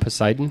believe in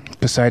Poseidon?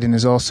 Poseidon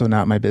is also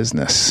not my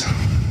business.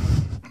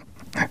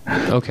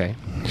 Okay.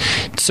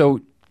 So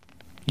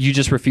you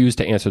just refuse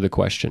to answer the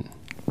question.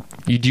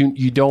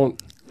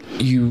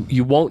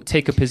 You won't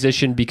take a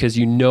position because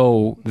you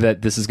know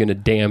that this is going to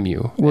damn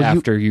you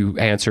after you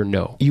answer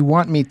no. You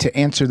want me to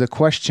answer the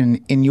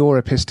question in your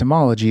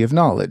epistemology of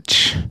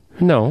knowledge.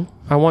 No,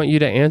 I want you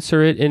to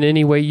answer it in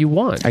any way you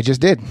want. I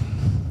just did.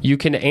 You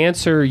can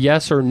answer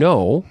yes or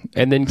no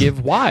and then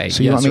give why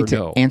So you yes want me or to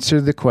no. answer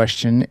the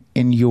question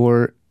in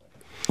your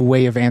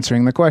way of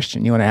answering the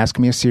question. You want to ask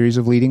me a series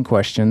of leading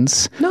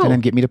questions No. and then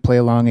get me to play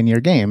along in your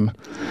game.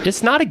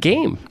 It's not a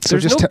game. So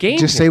There's just no game.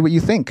 just say what you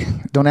think.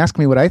 Don't ask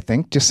me what I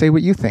think. Just say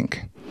what you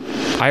think.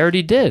 I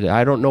already did.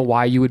 I don't know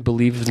why you would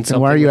believe in something.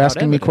 And why are you without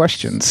asking me evidence.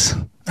 questions?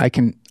 I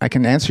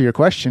can answer your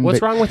question. What's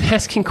but wrong with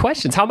asking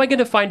questions? How am I going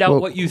to find out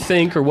Well- what you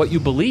think or what you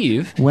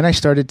believe? When I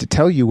started to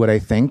tell you what I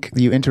think,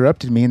 you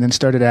interrupted me and then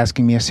started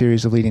asking me a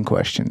series of leading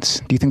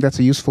questions. Do you think that's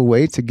a useful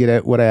way to get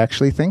at what I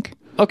actually think?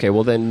 Okay,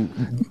 well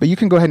then, But you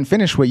can go ahead and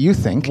finish what you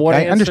think. What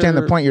I understand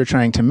the answer- point you're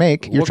trying to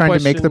make. You're What trying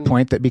to make the question-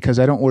 point that because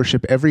I don't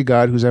worship every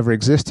God who's ever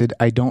existed,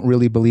 I don't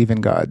really believe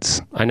in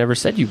gods. I never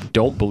said you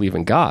don't believe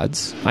in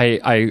gods.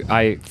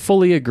 I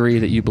fully agree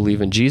that you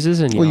believe in Jesus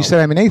and Well, you Yahweh. said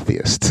I'm an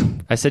atheist.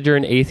 I said you're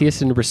an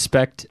atheist in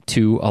respect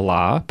to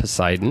Allah,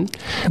 Poseidon,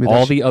 But all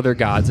that's- the other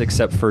gods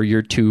except for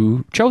your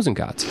two chosen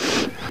gods,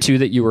 two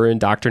that you were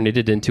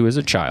indoctrinated into as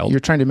a child. You're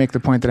trying to make the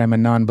point that I'm a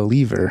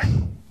non-believer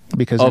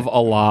because Of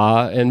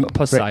Allah and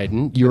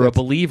Poseidon, you're a That's-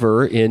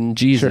 believer in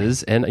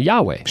Jesus and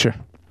Yahweh, Sure.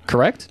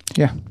 correct?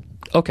 Yeah.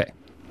 Okay.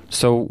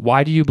 So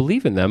why do you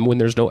believe in them when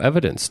there's no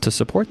evidence to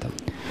support them?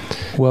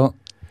 Well,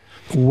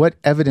 what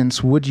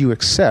evidence would you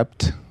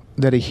accept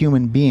that a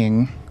human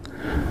being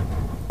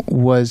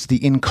was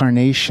the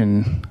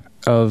incarnation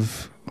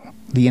of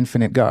the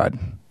infinite God?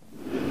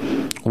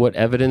 What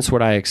evidence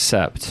would I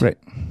accept? Right.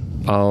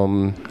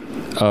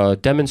 A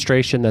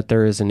demonstration that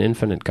there is an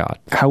infinite God.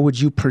 How would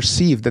you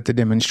perceive that the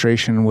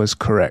demonstration was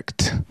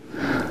correct?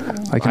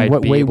 Like, in I'd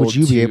what be way able would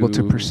you be able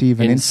to perceive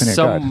an in infinite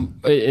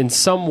God? In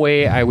some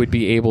way, I would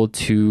be able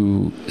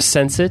to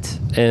sense it,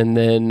 and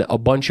then a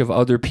bunch of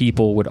other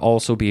people would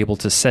also be able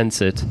to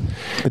sense it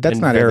But that's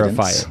and not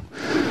verify evidence.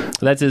 it.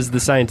 That is the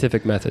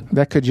scientific method.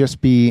 That could just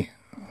be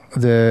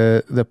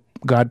the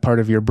God part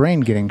of your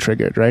brain getting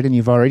triggered, right? And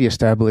you've already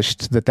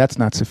established that that's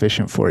not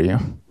sufficient for you.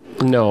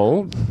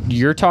 No,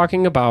 you're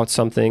talking about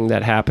something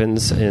that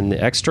happens in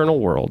the external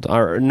world.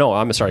 Or no,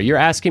 I'm sorry. You're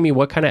asking me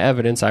what kind of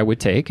evidence I would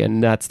take,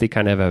 and that's the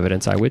kind of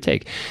evidence I would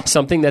take.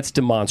 Something that's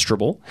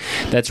demonstrable,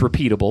 that's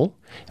repeatable,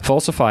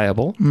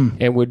 falsifiable,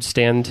 and would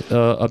stand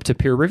up to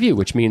peer review,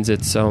 which means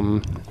it's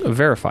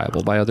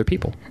verifiable by other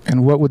people.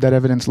 And what would that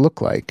evidence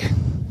look like?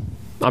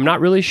 I'm not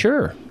really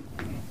sure.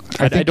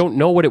 I think- don't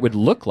know what it would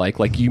look like.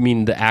 Like, you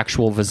mean the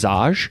actual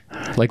visage?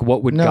 Like,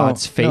 what would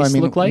God's face I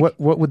mean, look like?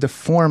 What would the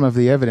form of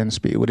the evidence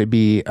be? Would it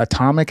be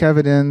atomic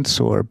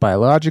evidence or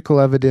biological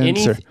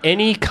evidence or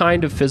Any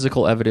kind of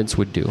physical evidence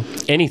would do.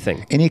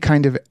 Anything. any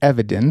kind of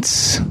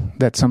evidence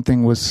that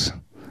something was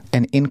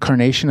an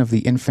incarnation of the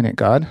infinite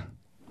God?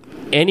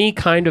 Any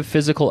kind of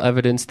physical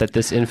evidence that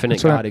this infinite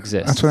That's what God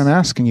exists. That's what I'm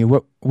asking you.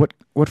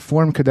 What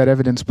form could that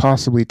evidence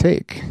possibly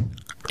take?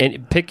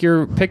 And pick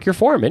your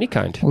form, any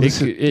kind. Well,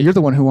 you're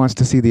the one who wants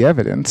to see the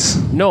evidence.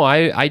 No,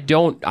 I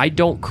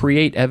don't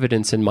create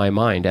evidence in my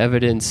mind.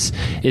 Evidence,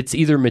 it's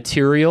either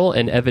material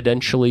and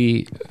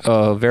evidentially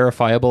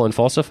verifiable and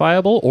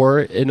falsifiable, or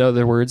in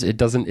other words, it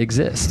doesn't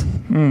exist.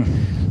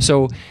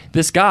 So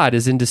this God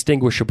is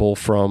indistinguishable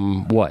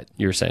from what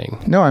you're saying.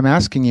 No, I'm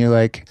asking you,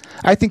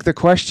 I think the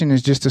question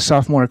is just a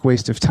sophomoric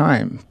waste of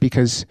time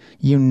because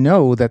you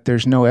know that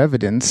there's no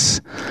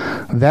evidence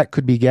that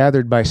could be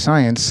gathered by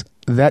science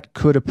that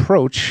could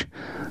approach.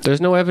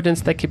 There's no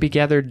evidence that could be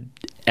gathered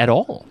at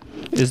all.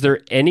 Is there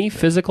any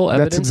physical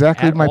evidence? That's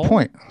exactly at my all?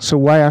 point. So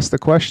why ask the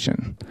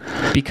question?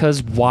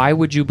 Because why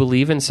would you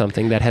believe in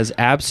something that has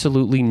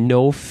absolutely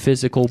no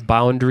physical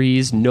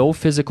boundaries, no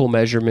physical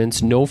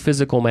measurements, no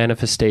physical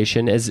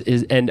manifestation,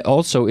 and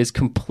also is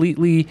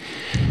completely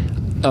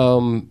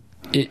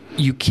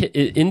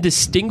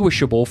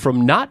indistinguishable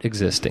from not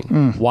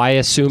existing? Why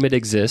assume it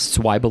exists?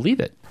 Why believe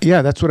it?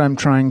 Yeah, that's what I'm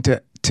trying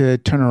to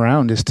turn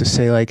around, is to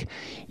say,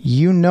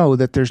 you know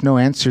that there's no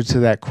answer to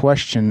that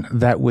question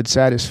that would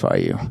satisfy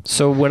you.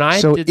 So when I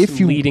So did if some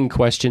you- leading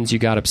questions, you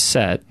got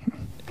upset.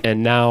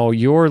 And now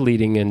you're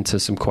leading into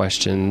some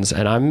questions,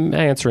 and I'm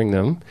answering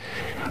them,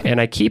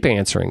 and I keep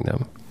answering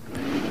them.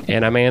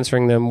 And I'm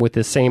answering them with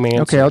the same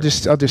answer. Okay, I'll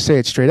just say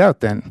it straight out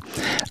then.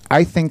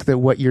 I think that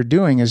what you're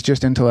doing is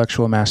just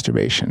intellectual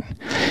masturbation.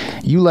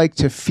 You like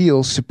to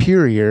feel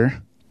superior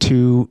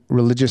to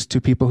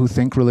people who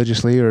think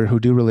religiously or who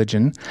do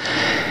religion,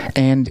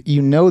 and you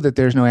know that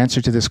there's no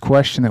answer to this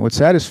question that would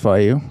satisfy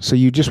you, so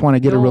you just want to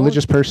get a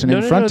religious person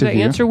in front of the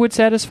you. answer would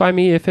satisfy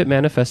me if it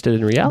manifested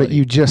in reality. But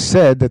you just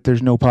said that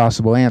there's no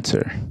possible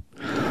answer.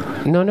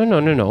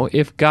 No.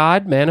 If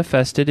God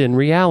manifested in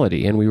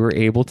reality and we were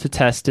able to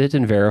test it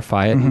and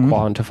verify it and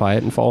quantify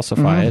it and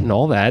falsify it and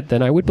all that,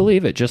 then I would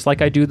believe it. Just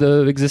like I do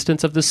the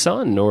existence of the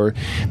sun or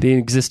the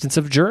existence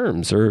of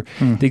germs or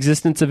the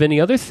existence of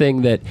any other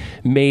thing that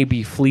may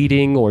be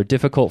fleeting or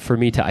difficult for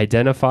me to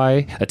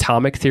identify.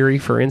 Atomic theory,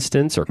 for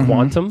instance, or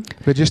quantum.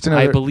 But just I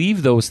another,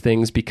 believe those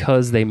things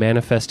because they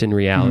manifest in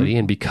reality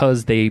and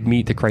because they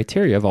meet the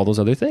criteria of all those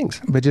other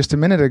things. But just a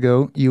minute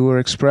ago, you were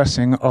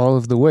expressing all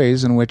of the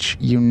ways in which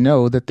you know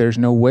that there's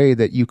no way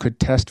that you could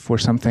test for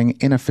something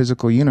in a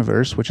physical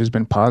universe which has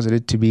been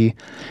posited to be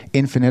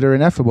infinite or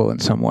ineffable in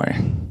some way.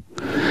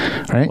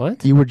 Right?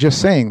 What? You were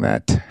just saying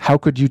that. How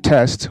could you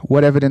test?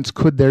 What evidence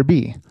could there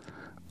be?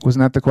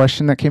 Wasn't that the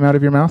question that came out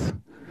of your mouth?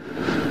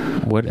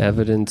 What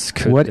evidence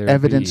could What there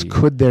evidence be?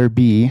 could there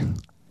be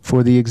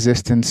for the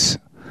existence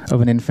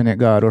of an infinite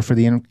God or for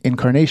the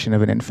incarnation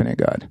of an infinite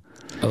God?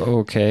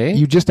 Okay.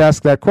 You just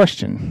asked that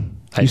question.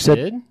 I You said,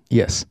 did?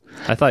 Yes.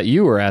 I thought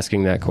you were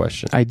asking that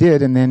question. I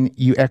did, and then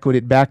you echoed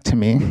it back to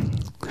me.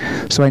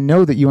 So I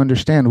know that you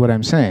understand what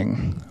I'm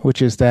saying,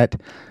 which is that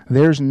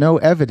there's no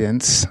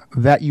evidence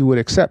that you would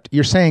accept.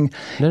 You're saying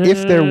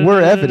if there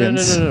were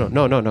evidence...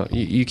 No.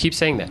 You keep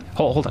saying that.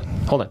 Hold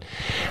on.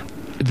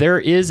 There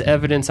is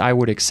evidence I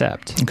would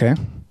accept. Okay.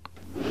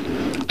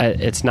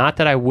 It's not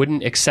that I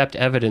wouldn't accept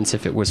evidence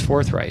if it was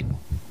forthright,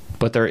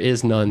 but there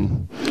is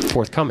none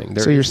forthcoming.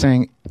 So you're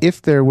saying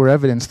if there were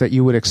evidence that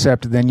you would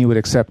accept, then you would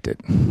accept it?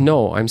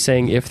 No, I'm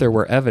saying if there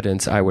were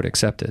evidence, I would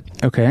accept it.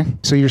 Okay.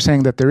 So you're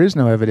saying that there is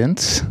no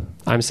evidence.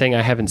 I'm saying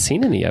I haven't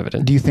seen any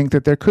evidence. Do you think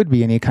that there could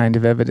be any kind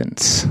of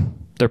evidence?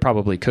 There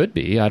probably could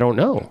be. I don't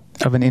know.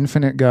 Of an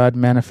infinite God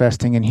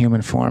manifesting in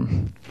human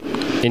form?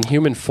 In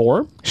human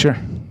form? Sure.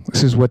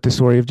 This is what the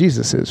story of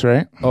Jesus is,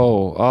 right?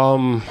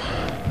 Well,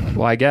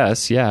 I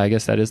guess. Yeah, I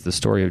guess that is the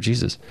story of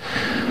Jesus.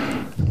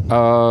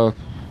 I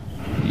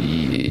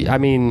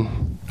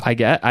mean, I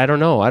don't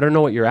know. I don't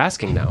know what you're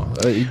asking now.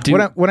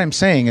 What I'm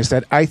saying is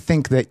that I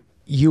think that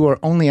you are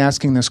only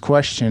asking this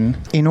question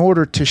in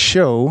order to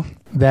show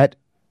that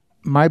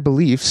my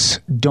beliefs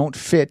don't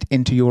fit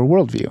into your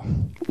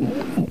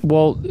worldview.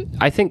 Well,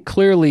 I think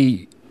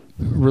clearly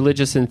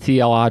religious and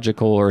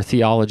theological or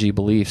theology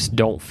beliefs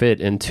don't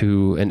fit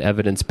into an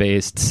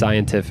evidence-based,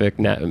 scientific,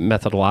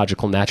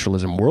 methodological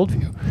naturalism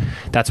worldview.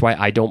 That's why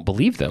I don't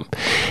believe them.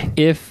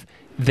 If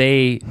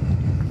they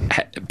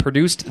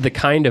produced the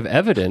kind of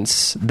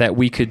evidence that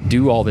we could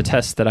do all the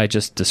tests that I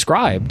just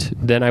described,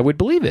 then I would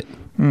believe it.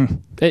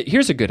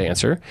 Here's a good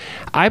answer.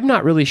 I'm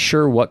not really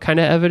sure what kind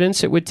of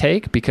evidence it would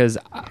take because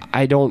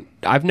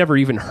I've never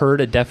even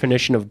heard a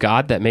definition of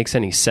God that makes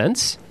any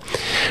sense.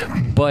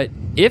 But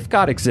if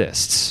God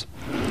exists,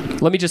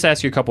 let me just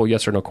ask you a couple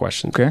yes or no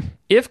questions. Okay.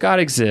 If God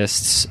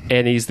exists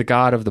and he's the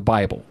God of the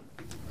Bible,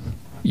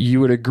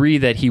 you would agree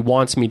that he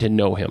wants me to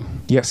know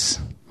him?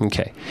 Yes.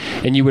 Okay.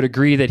 And you would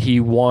agree that he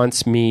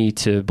wants me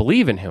to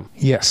believe in him?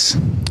 Yes.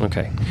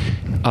 Okay.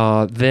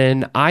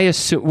 Then I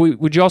assume,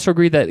 would you also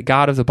agree that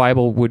God of the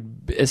Bible would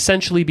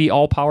essentially be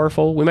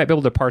all-powerful? We might be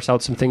able to parse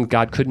out some things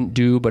God couldn't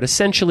do, but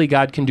essentially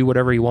God can do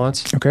whatever he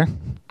wants? Okay.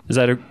 Is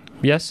that a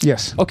yes?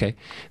 Yes. Okay.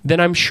 Then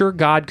I'm sure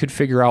God could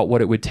figure out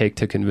what it would take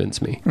to convince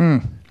me.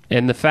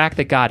 And the fact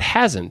that God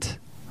hasn't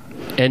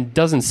and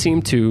doesn't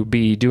seem to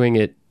be doing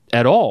it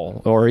at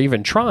all, or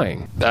even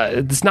trying.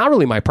 It's not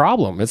really my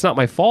problem. It's not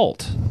my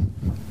fault.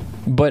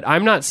 But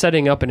I'm not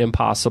setting up an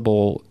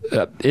impossible...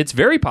 it's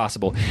very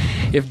possible.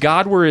 If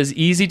God were as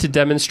easy to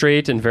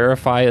demonstrate and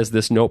verify as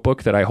this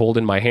notebook that I hold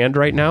in my hand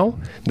right now,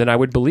 then I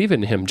would believe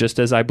in him, just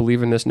as I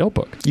believe in this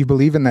notebook. You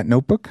believe in that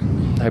notebook?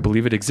 I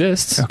believe it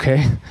exists.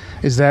 Okay.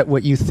 Is that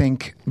what you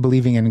think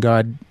believing in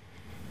God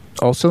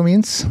also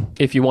means?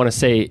 If you want to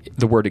say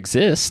the word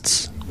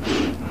exists...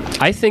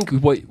 I think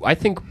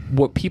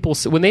what people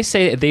say, when they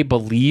say they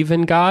believe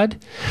in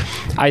God,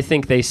 I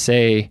think they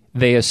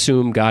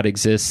assume God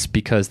exists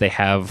because they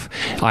have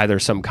either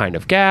some kind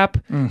of gap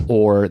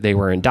or they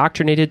were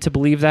indoctrinated to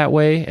believe that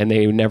way and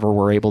they never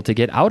were able to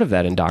get out of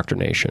that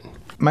indoctrination.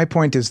 My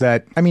point is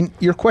that,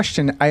 your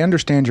question, I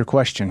understand your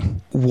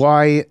question.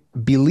 Why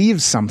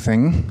believe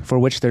something for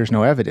which there's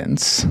no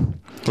evidence?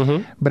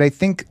 But I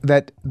think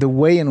that the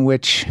way in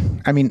which,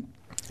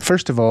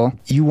 first of all,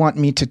 you want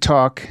me to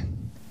talk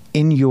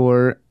in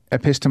your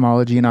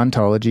epistemology and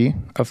ontology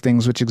of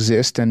things which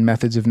exist and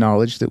methods of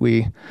knowledge that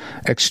we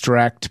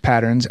extract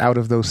patterns out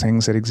of those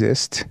things that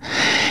exist.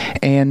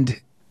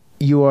 And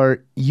you are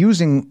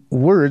using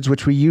words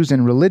which we use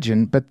in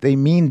religion, but they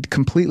mean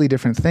completely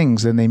different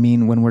things than they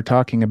mean when we're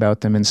talking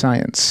about them in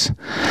science.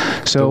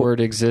 So the word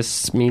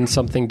exists means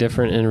something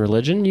different in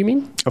religion, you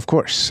mean? Of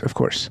course.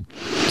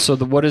 So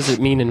what does it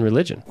mean in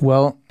religion?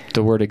 Well...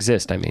 The word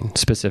exist,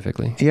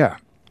 specifically. Yeah.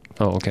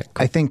 Oh, okay.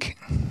 Cool. I think...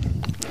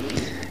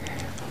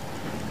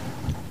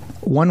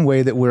 one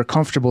way that we're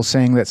comfortable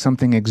saying that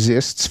something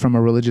exists from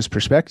a religious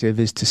perspective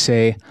is to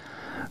say,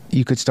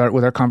 you could start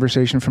with our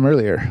conversation from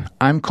earlier.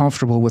 I'm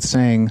comfortable with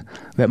saying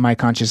that my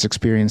conscious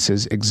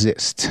experiences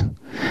exist.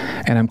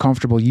 And I'm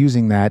comfortable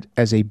using that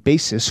as a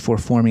basis for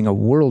forming a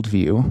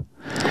worldview.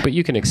 But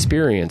you can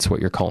experience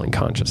what you're calling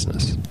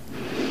consciousness.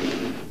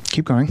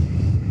 Keep going.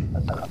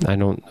 I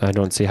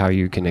don't see how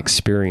you can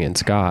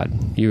experience God.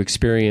 You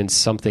experience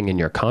something in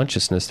your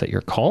consciousness that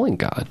you're calling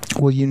God.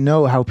 Well, you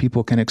know how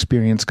people can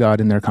experience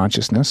God in their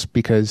consciousness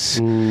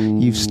because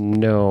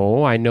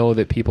No, I know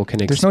that people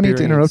can experience... There's no need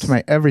to interrupt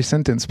my every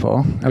sentence,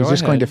 Paul. I was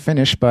just going to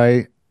finish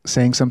by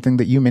saying something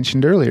that you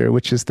mentioned earlier,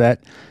 which is that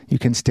you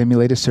can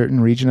stimulate a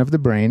certain region of the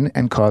brain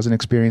and cause an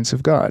experience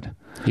of God.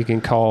 You can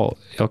call...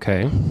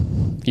 Okay.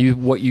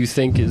 What you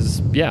think is,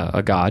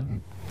 a God.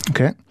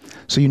 Okay.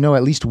 So you know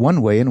at least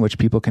one way in which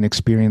people can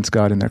experience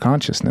God in their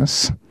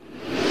consciousness.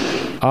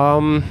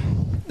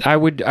 I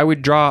would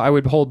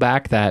hold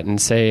back that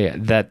and say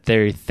that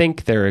they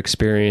think they're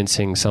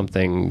experiencing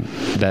something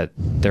that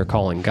they're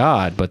calling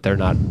God, but they're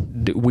not.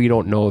 We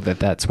don't know that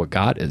that's what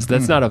God is.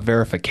 That's not a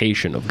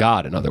verification of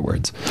God, in other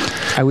words.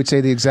 I would say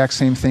the exact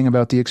same thing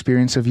about the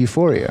experience of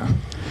euphoria.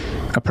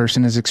 A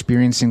person is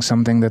experiencing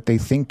something that they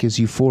think is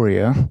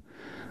euphoria,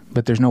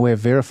 but there's no way of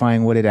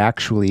verifying what it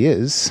actually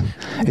is.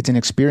 It's an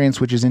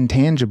experience which is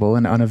intangible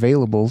and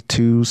unavailable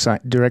to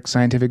direct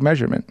scientific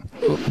measurement.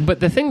 But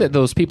the thing that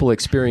those people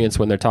experience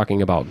when they're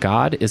talking about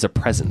God is a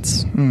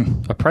presence.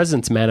 A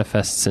presence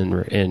manifests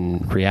in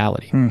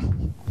reality.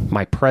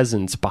 My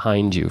presence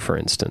behind you, for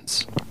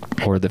instance,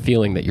 or the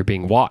feeling that you're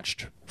being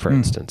watched, for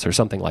instance, or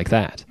something like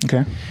that.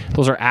 Okay.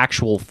 Those are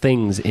actual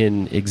things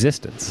in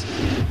existence.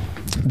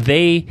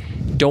 They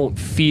don't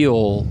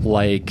feel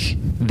like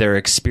they're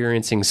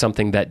experiencing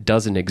something that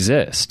doesn't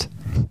exist.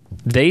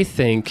 They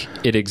think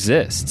it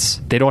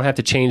exists. They don't have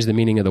to change the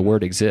meaning of the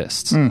word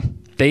exists.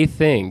 They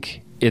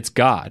think it's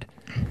God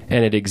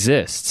and it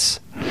exists.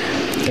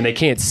 And they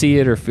can't see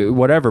it or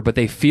whatever, but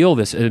they feel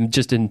this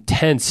just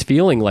intense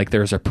feeling like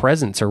there's a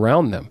presence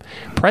around them.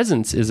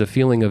 Presence is a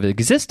feeling of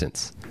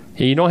existence.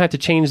 You don't have to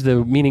change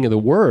the meaning of the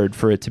word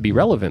for it to be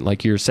relevant,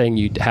 like you're saying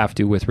you'd have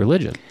to with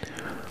religion.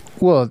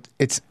 Well,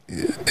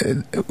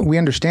 we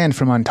understand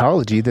from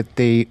ontology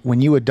that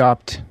when you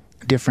adopt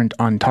different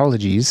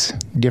ontologies,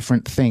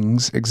 different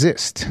things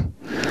exist.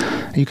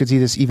 You could see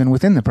this even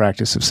within the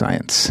practice of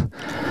science.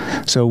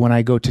 So when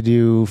I go to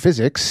do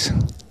physics,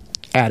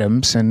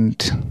 atoms and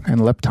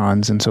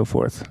leptons and so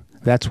forth,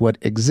 that's what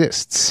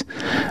exists.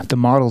 The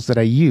models that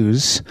I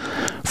use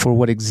for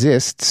what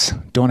exists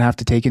don't have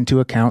to take into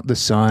account the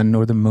sun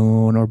or the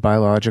moon or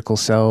biological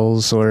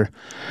cells or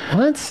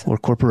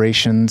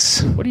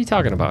corporations. What are you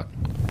talking about?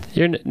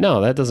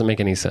 No, that doesn't make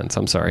any sense.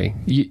 I'm sorry.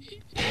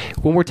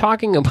 When we're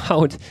talking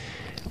about,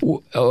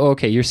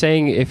 okay, you're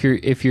saying if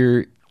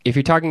you're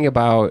talking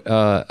about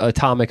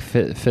atomic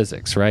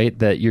physics, right?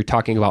 That you're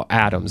talking about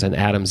atoms and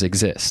atoms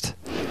exist,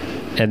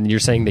 and you're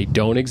saying they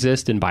don't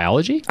exist in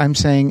biology? I'm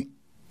saying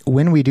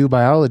when we do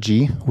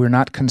biology, we're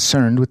not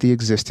concerned with the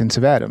existence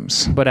of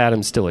atoms. But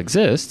atoms still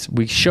exist.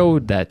 We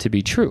showed that to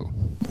be true.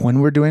 When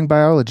we're doing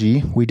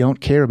biology, we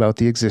don't care about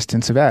the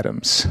existence of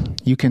atoms.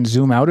 You can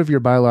zoom out of your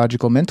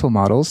biological mental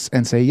models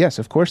and say, yes,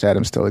 of course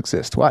atoms still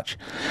exist. Watch.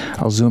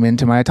 I'll zoom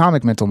into my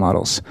atomic mental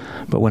models.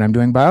 But when I'm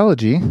doing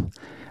biology,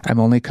 I'm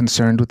only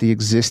concerned with the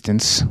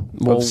existence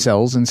of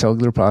cells and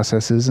cellular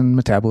processes and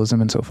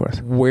metabolism and so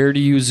forth. Where do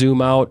you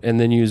zoom out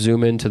and then you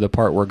zoom into the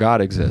part where God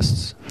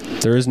exists?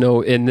 There is no,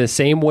 in the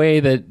same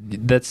way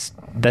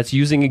that's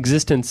using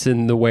existence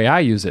in the way I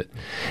use it.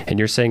 And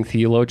you're saying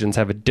theologians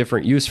have a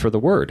different use for the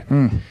word.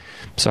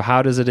 So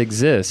how does it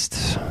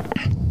exist?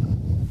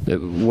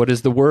 What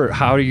is the word?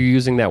 How are you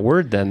using that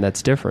word then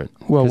that's different?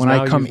 Well, when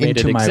I come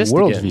into my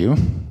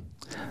worldview,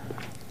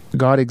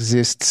 God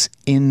exists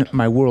in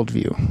my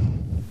worldview.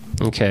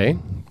 Okay.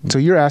 So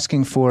you're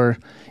asking for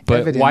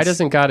evidence. But why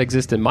doesn't God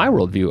exist in my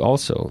worldview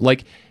also?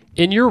 Like,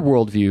 in your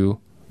worldview,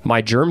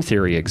 my germ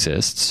theory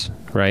exists,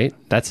 right?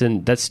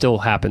 That still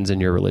happens in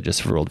your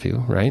religious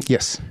worldview, right?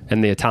 Yes.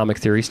 And the atomic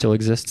theory still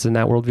exists in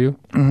that worldview?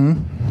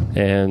 Mm-hmm.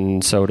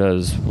 And so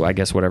does, I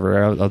guess,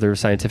 whatever other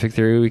scientific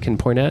theory we can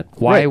point at?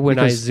 Why, when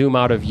I zoom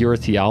out of your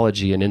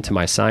theology and into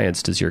my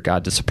science, does your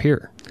God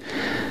disappear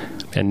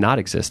and not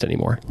exist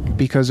anymore?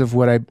 Because of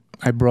what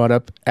I brought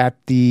up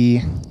at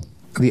the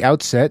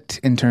outset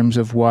in terms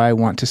of why I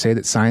want to say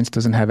that science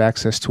doesn't have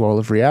access to all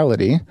of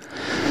reality.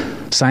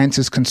 Science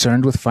is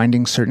concerned with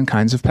finding certain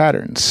kinds of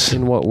patterns.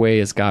 In what way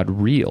is God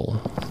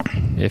real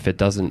if it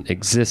doesn't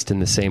exist in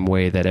the same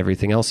way that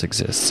everything else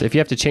exists? If you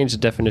have to change the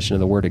definition of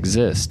the word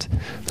exist,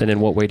 then in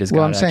what way does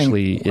God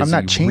actually is I'm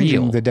not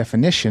changing real? The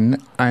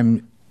definition.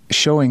 I'm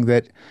showing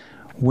that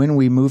when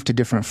we move to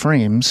different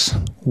frames,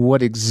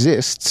 what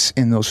exists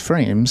in those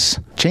frames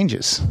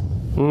changes.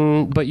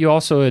 But you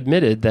also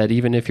admitted that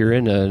even if you're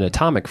in an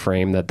atomic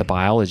frame, that the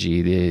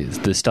biology,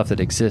 the stuff that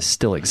exists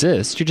still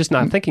exists. You're just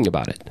not thinking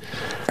about it.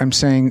 I'm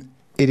saying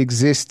it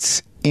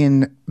exists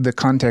in the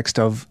context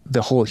of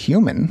the whole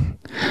human,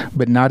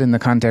 but not in the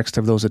context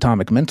of those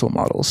atomic mental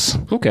models.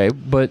 Okay,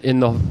 but in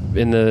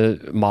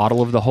the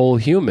model of the whole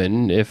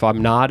human, if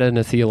I'm not in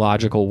a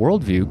theological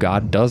worldview,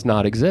 God does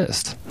not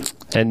exist.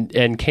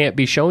 And can't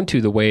be shown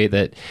to the way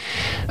that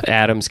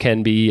atoms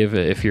can be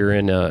if you're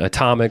in an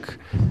atomic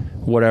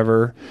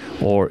whatever,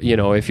 or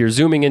if you're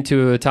zooming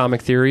into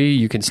atomic theory,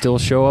 you can still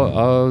show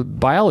a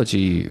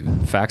biology,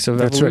 facts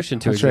of evolution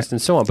to exist and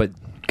so on. But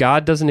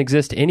God doesn't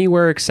exist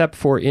anywhere except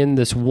for in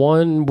this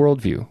one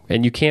worldview,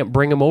 and you can't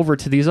bring him over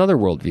to these other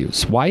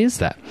worldviews. Why is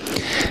that?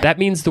 That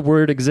means the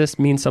word exist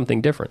means something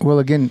different. Well,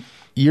 again,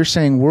 you're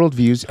saying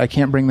worldviews, I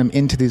can't bring them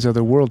into these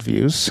other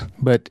worldviews,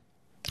 but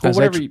as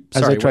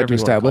I tried to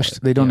establish,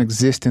 they don't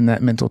exist in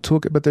that mental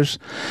toolkit. But there's,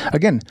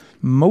 again,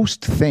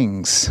 most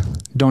things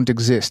don't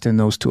exist in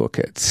those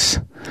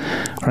toolkits,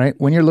 right?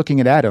 When you're looking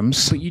at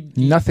atoms,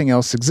 nothing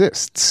else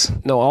exists.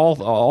 No,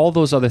 all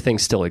those other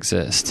things still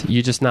exist.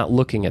 You're just not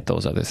looking at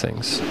those other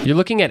things. You're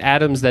looking at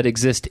atoms that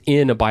exist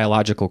in a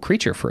biological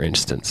creature, for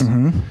instance.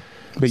 Mm-hmm.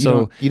 But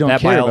you don't that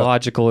care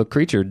biological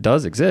creature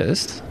does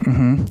exist.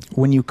 Mm-hmm.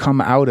 When you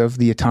come out of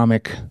the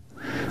atomic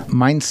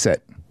mindset.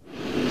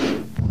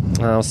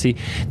 See,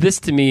 this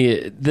to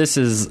me, this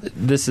is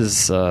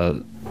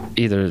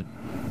either,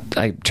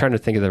 I'm trying to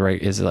think of the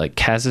right, is it like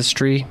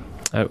casuistry?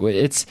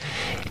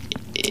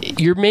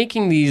 you're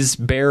making these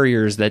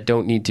barriers that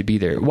don't need to be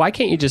there. Why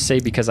can't you just say,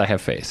 because I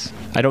have faith?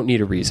 I don't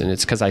need a reason.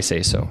 It's because I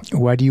say so.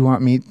 Why do you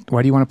want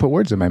to put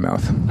words in my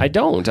mouth? I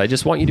don't. I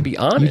just want you to be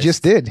honest. You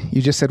just did.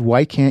 You just said,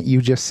 why can't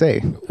you just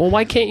say? Well,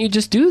 why can't you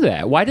just do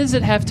that? Why does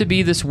it have to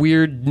be this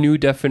weird new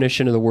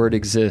definition of the word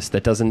exist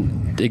that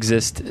doesn't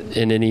exist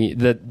in any,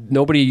 that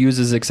nobody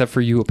uses except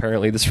for you,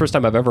 apparently? This is the first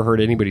time I've ever heard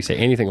anybody say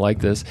anything like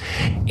this.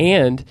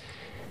 And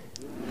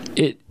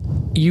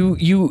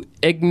you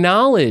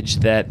acknowledge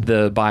that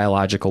the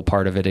biological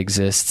part of it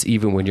exists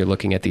even when you're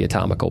looking at the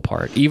atomical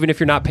part. Even if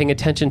you're not paying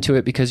attention to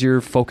it because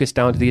you're focused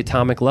down to the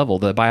atomic level,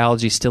 the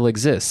biology still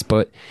exists.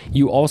 But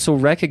you also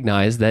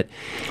recognize that...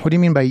 What do you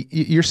mean by...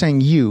 You're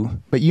saying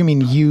you, but you mean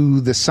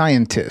you, the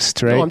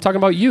scientist, right? No, I'm talking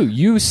about you.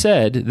 You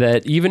said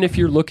that even if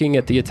you're looking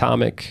at the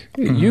atomic...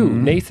 You,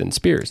 Nathan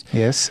Spears.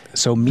 Yes.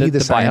 So me, the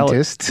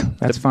scientist,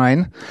 that's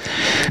fine.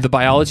 The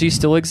biology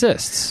still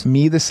exists.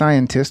 Me, the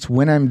scientist,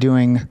 when I'm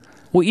doing...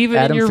 Well,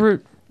 even in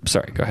your...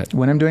 Sorry, go ahead.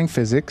 When I'm doing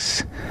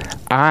physics,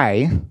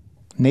 I,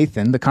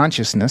 Nathan, the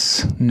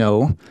consciousness,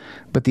 know,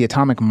 but the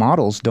atomic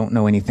models don't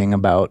know anything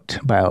about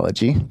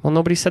biology. Well,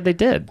 nobody said they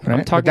did. Right?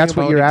 I'm talking but that's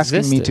about what you're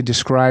asking me to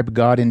describe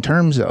God in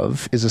terms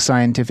of, is a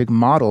scientific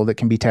model that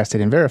can be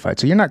tested and verified.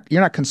 So you're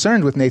not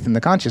concerned with Nathan,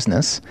 the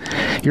consciousness.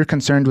 You're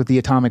concerned with the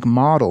atomic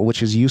model,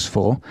 which is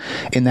useful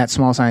in that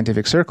small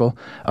scientific circle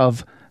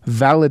of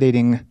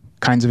validating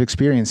kinds of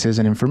experiences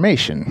and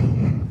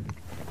information.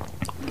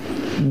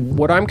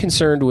 What I'm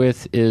concerned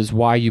with is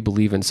why you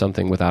believe in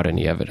something without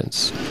any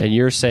evidence. And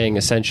you're saying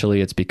essentially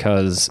it's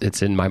because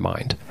it's in my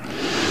mind.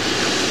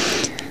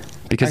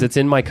 Because it's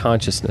in my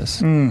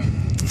consciousness.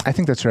 I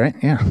think that's right,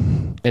 yeah.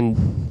 And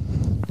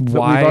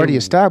why? But we've already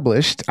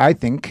established, I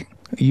think,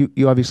 you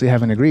obviously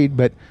haven't agreed,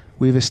 but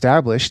we've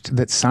established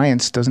that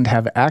science doesn't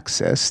have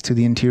access to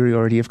the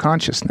interiority of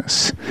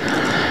consciousness.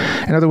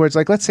 In other words,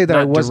 like let's say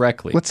that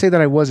Let's say that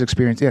I was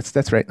experiencing... Yes,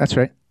 that's right.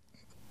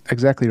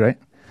 Exactly right.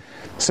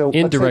 So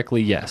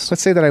indirectly, yes.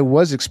 Let's say that I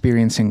was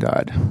experiencing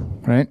God,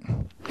 right?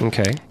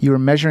 Okay. You were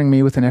measuring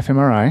me with an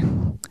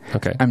fMRI.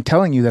 Okay. I'm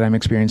telling you that I'm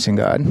experiencing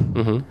God.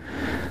 Mm-hmm.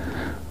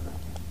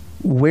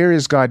 Where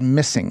is God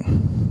missing?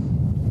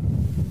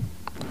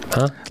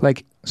 Huh?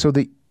 Like, so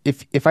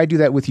if I do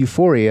that with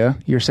euphoria,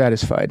 you're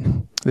satisfied.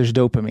 There's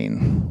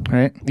dopamine,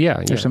 right?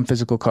 Yeah. There's some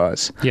physical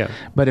cause. Yeah.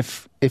 But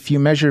if you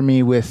measure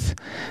me with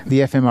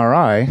the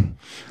fMRI,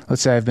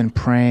 let's say I've been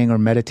praying or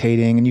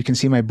meditating, and you can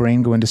see my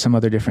brain go into some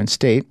other different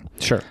state.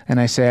 Sure. And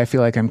I say, I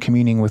feel like I'm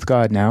communing with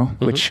God now,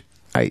 which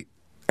I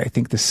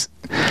think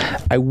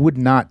I would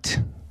not...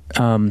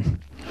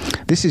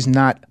 this is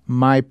not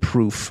my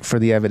proof for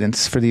the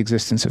evidence for the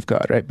existence of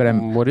God, right? But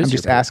I'm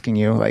just asking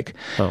you, like,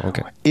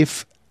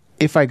 if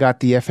I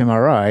got the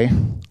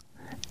fMRI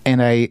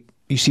and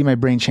you see my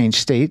brain change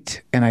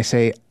state, and I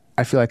say,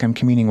 I feel like I'm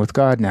communing with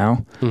God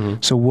now.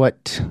 Mm-hmm. So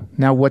what's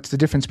the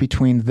difference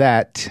between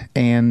that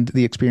and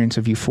the experience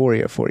of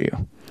euphoria for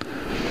you?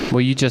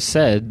 Well, you just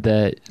said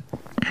that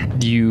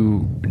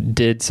you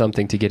did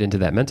something to get into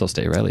that mental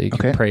state, right?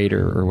 Like you prayed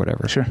or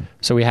whatever. Sure.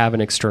 So we have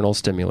an external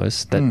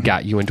stimulus that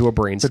got you into a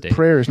brain state. But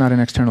prayer is not an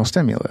external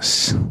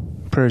stimulus.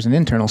 Prayer is an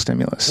internal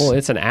stimulus. Well,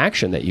 it's an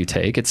action that you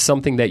take. It's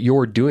something that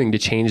you're doing to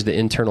change the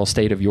internal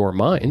state of your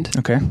mind.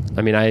 Okay.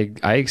 I mean,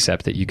 I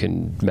accept that you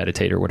can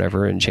meditate or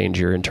whatever and change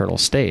your internal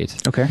state.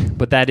 Okay.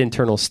 But that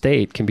internal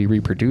state can be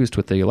reproduced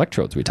with the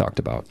electrodes we talked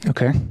about.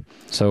 Okay.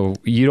 So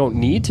you don't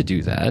need to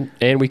do that,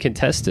 and we can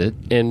test it.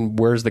 And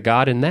where's the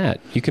God in that?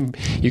 You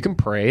can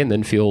pray and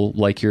then feel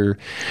like you're...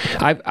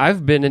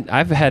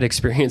 I've had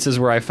experiences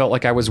where I felt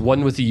like I was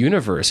one with the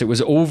universe. It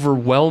was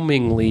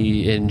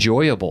overwhelmingly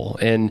enjoyable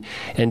and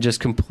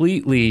just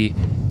completely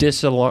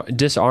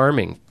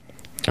disarming,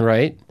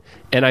 right?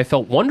 And I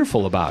felt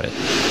wonderful about it.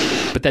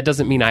 But that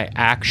doesn't mean I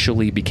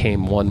actually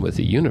became one with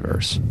the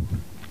universe.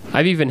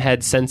 I've even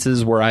had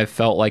senses where I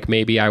felt like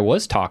maybe I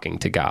was talking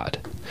to God,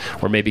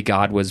 or maybe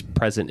God was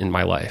present in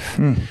my life,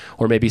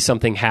 or maybe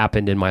something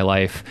happened in my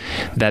life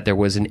that there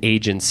was an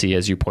agency,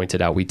 as you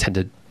pointed out. We tend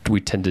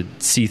to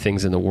see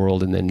things in the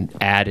world and then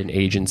add an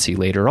agency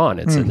later on.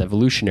 It's an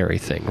evolutionary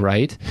thing,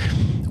 right?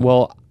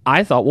 Well,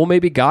 I thought, well,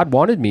 maybe God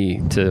wanted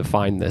me to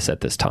find this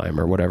at this time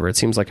or whatever. It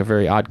seems like a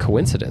very odd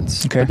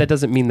coincidence. Okay. But that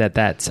doesn't mean that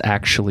that's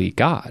actually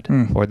God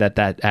or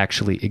that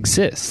actually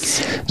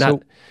exists.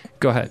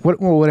 Go ahead.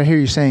 What I hear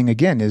you saying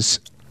again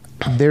is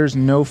there's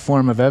no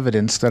form of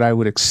evidence that I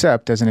would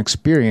accept as an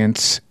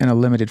experience in a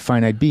limited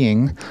finite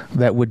being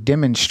that would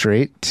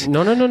demonstrate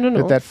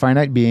that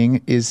finite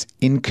being is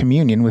in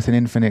communion with an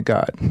infinite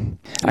God.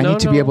 I need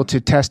to be able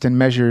to test and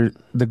measure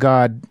the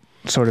God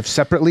sort of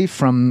separately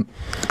from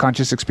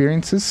conscious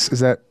experiences?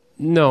 Is that...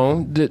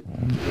 No,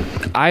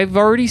 I've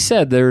already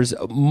said there's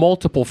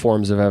multiple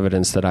forms of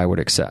evidence that I would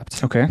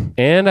accept. Okay.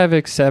 And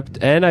I've said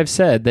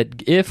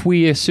that if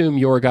we assume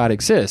your God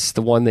exists,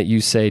 the one that you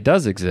say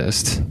does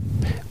exist,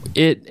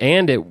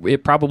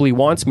 it probably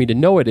wants me to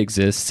know it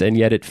exists, and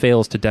yet it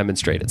fails to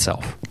demonstrate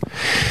itself.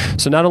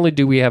 So not only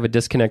do we have a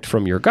disconnect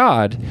from your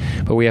God,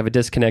 but we have a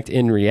disconnect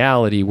in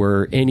reality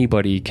where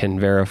anybody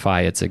can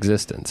verify its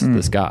existence,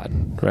 this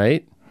God,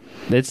 right?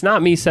 It's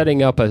not me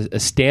setting up a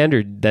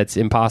standard that's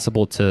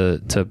impossible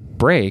to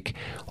break.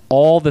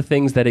 All the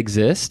things that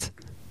exist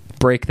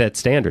break that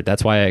standard.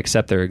 That's why I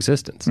accept their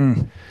existence.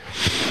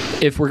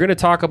 If we're going to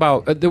talk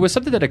about... there was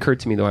something that occurred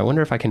to me, though. I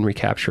wonder if I can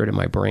recapture it in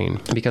my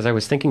brain. Because I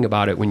was thinking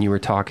about it when you were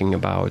talking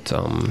about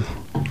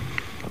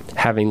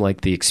having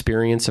like the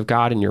experience of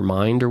God in your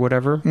mind or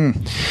whatever.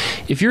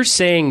 If you're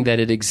saying that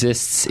it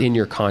exists in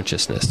your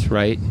consciousness,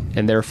 right?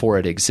 And therefore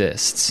it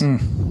exists.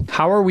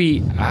 How are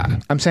we...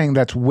 I'm saying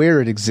that's where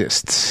it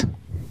exists.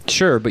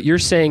 Sure, but you're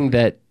saying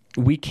that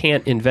we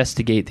can't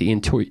investigate the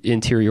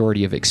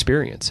interiority of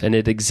experience, and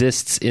it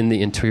exists in the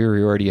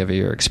interiority of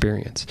your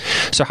experience.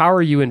 So how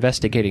are you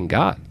investigating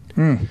God?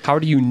 How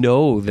do you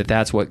know that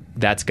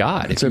that's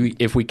God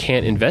if we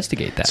can't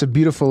investigate that? It's a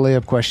beautiful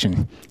layup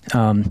question.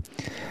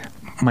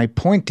 My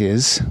point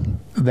is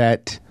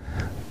that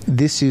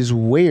this is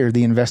where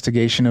the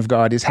investigation of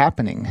God is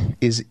happening,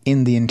 is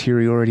in the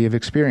interiority of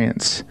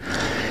experience.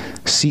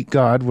 Seek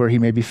God where he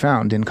may be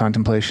found, in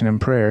contemplation and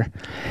prayer.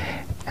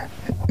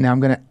 Now I'm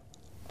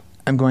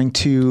going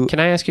to... Can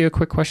I ask you a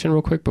quick question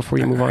real quick before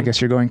you move on? I guess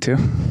you're going to.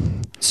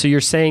 So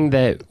you're saying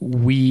that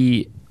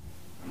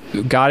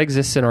God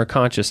exists in our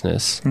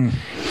consciousness,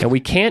 and we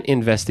can't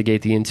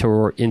investigate the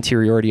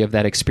interiority of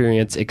that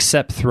experience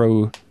except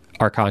through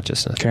our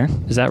consciousness. Okay.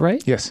 Is that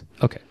right? Yes.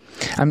 Okay.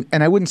 And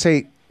I wouldn't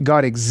say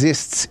God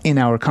exists in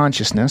our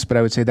consciousness, but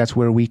I would say that's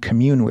where we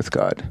commune with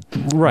God.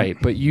 Right,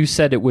 but you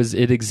said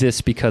it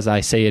exists because I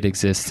say it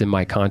exists in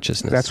my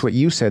consciousness. That's what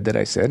you said that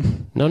I said.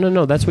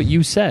 No, that's what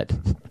you said.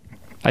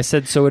 I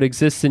said, so it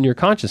exists in your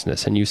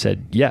consciousness, and you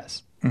said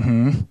yes.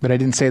 But I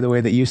didn't say the way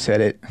that you said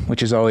it,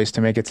 which is always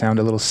to make it sound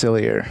a little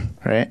sillier,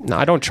 right? No,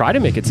 I don't try to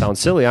make it sound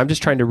silly. I'm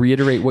just trying to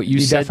reiterate what you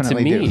said to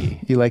me. Do.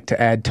 You like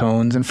to add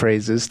tones and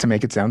phrases to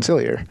make it sound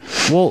sillier.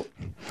 Well,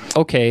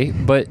 okay,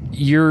 but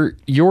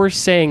you're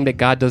saying that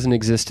God doesn't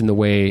exist in the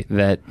way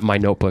that my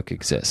notebook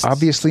exists.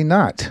 Obviously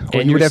not. Or And you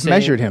would you're have saying-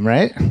 measured him,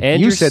 right?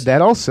 and You you're said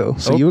that also,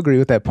 so you agree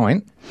with that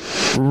point.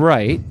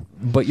 Right,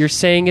 but you're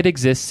saying it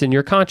exists in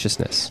your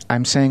consciousness.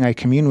 I'm saying I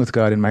commune with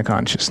God in my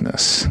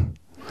consciousness.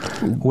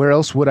 Where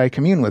else would I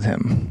commune with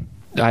him?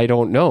 I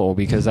don't know,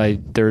 because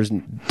there is no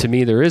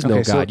Okay,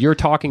 God. so- You're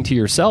talking to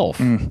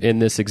yourself in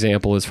this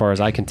example, as far as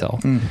I can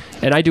tell.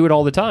 And I do it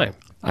all the time.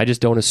 I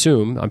just don't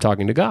assume I'm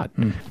talking to God.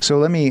 So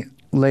let me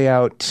lay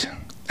out,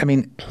 I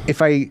mean,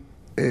 I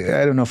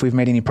don't know if we've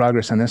made any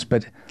progress on this,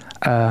 but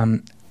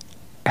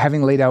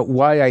having laid out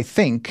why I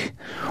think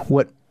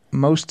what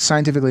most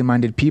scientifically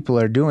minded people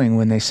are doing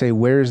when they say,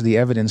 where's the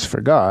evidence for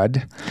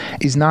God,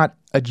 is not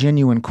a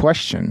genuine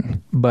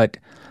question, but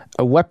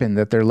a weapon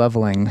that they're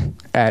leveling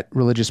at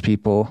religious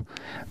people.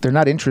 They're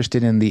not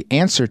interested in the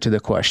answer to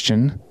the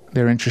question.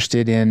 They're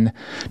interested in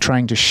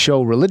trying to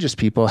show religious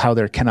people how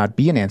there cannot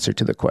be an answer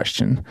to the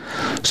question.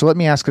 So let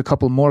me ask a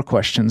couple more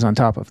questions on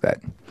top of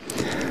that.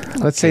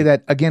 Let's say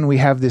that, again, we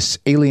have this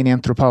alien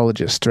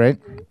anthropologist, right?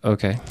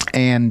 Okay.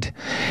 And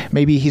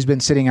maybe he's been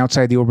sitting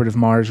outside the orbit of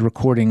Mars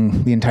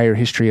recording the entire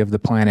history of the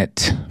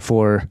planet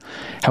for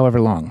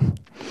however long.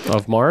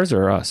 Of Mars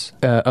or us?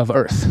 Of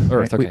Earth. Earth,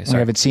 right? okay, We sorry.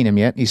 haven't seen him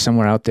yet. He's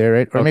somewhere out there,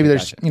 right? Or Okay, maybe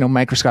there's gotcha.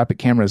 microscopic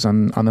cameras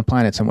on the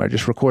planet somewhere,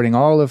 just recording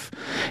all of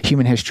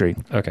human history.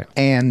 Okay.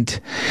 And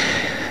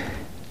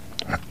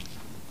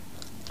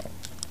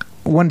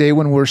one day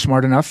when we're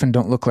smart enough and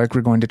don't look like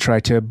we're going to try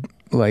to,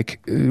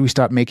 we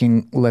stop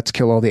making let's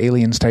kill all the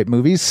aliens type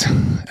movies,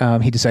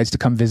 he decides to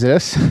come visit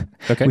us.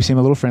 Okay. We seem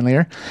a little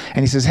friendlier.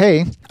 And he says,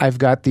 hey, I've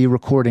got the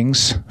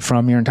recordings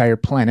from your entire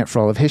planet for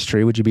all of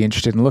history. Would you be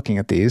interested in looking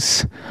at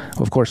these?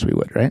 Well, of course we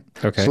would, right?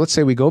 Okay. So let's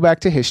say we go back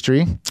to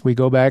history. We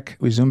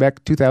zoom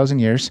back 2,000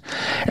 years,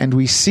 and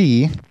we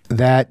see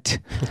that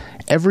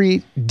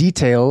every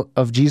detail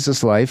of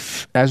Jesus'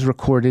 life as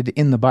recorded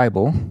in the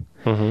Bible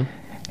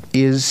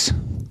is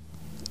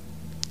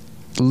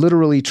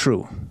literally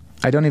true.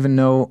 I don't even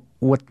know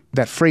what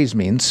that phrase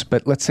means,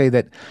 but let's say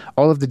that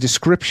all of the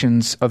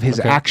descriptions of his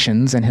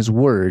actions and his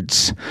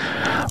words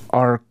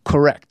are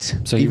correct.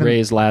 So he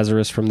raised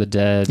Lazarus from the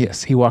dead.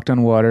 Yes, he walked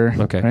on water.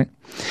 Okay. Right?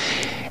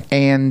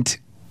 And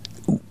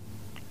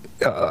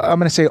I'm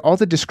going to say all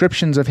the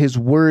descriptions of his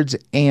words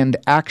and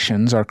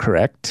actions are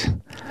correct,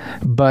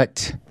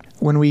 but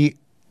when we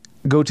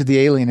go to the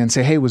alien and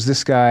say, hey, was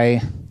this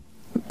guy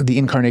the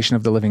incarnation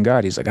of the living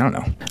God? He's like, I don't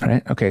know.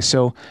 Right? Okay,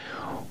 so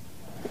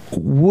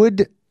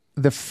would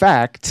the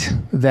fact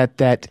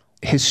that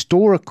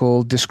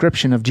historical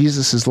description of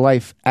Jesus'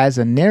 life as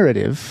a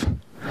narrative,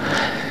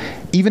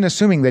 even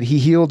assuming that he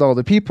healed all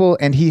the people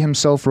and he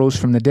himself rose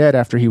from the dead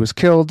after he was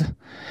killed,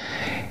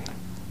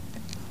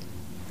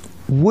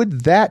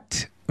 would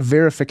that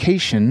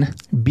verification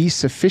be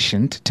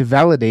sufficient to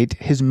validate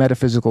his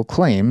metaphysical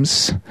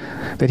claims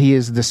that he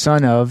is the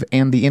son of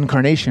and the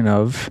incarnation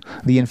of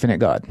the infinite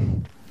God?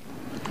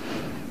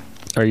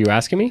 Are you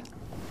asking me?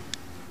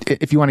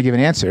 If you want to give an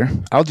answer,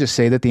 I'll just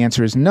say that the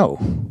answer is no,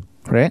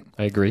 right?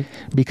 I agree.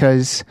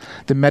 Because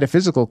the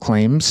metaphysical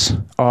claims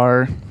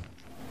are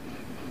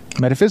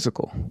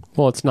metaphysical.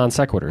 Well, it's non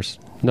sequiturs.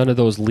 None of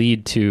those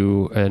lead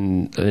to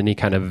any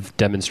kind of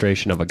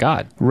demonstration of a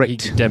God. Right. He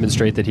can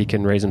demonstrate that he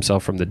can raise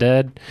himself from the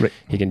dead. Right.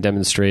 He can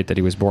demonstrate that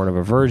he was born of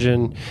a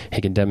virgin.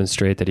 He can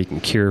demonstrate that he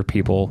can cure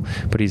people,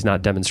 but he's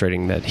not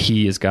demonstrating that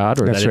he is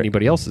God or That's that right.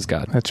 anybody else is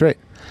God. That's right.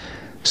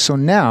 So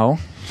now,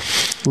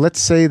 let's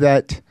say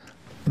that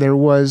there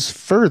was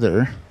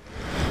further,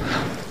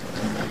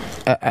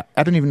 I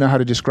don't even know how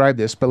to describe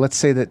this, but let's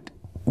say that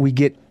we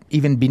get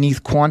even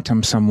beneath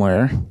quantum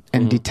somewhere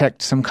and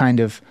detect some kind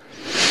of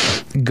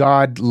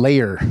God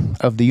layer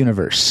of the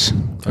universe.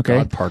 Okay.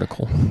 God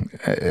particle.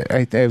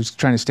 I was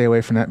trying to stay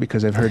away from that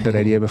because I've heard that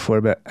idea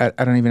before, but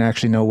I don't even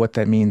actually know what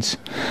that means.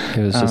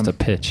 It was just a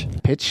pitch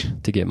Pitch?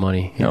 to get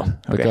money. No. Yeah.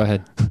 But Okay. go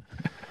ahead.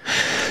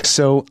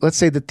 So let's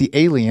say that the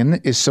alien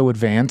is so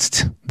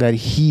advanced that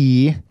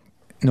he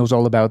knows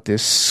all about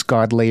this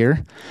God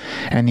layer,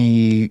 and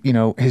he,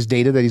 his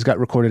data that he's got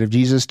recorded of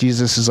Jesus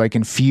is like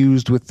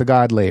infused with the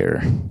God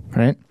layer,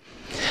 right?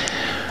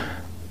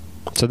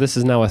 So this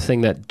is now a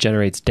thing that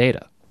generates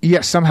data.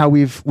 Yes, somehow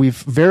we've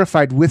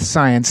verified with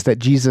science that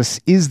Jesus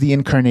is the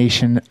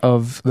incarnation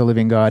of the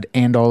living God,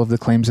 and all of the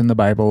claims in the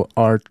Bible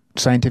are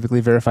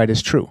scientifically verified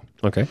as true.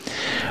 Okay.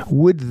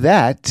 Would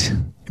that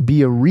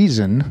be a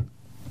reason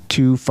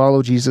to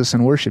follow Jesus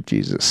and worship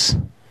Jesus?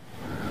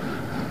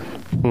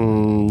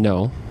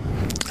 No.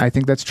 I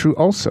think that's true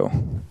also.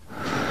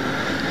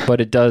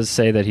 But it does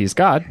say that he's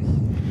God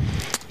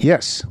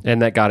Yes.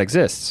 and that God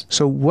exists.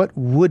 So what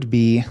would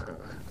be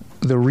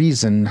the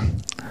reason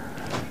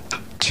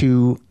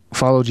to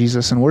follow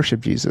Jesus and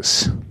worship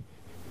Jesus?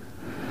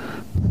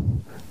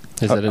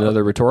 Is that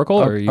another rhetorical?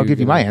 Or I'll give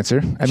you my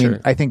answer. I mean, Sure.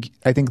 I think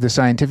the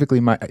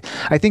scientifically,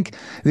 I think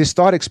this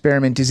thought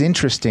experiment is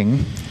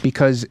interesting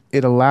because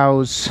it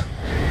allows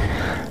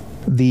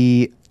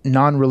the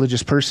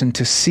non-religious person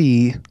to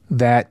see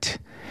that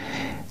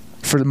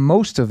for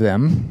most of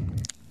them,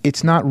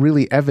 it's not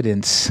really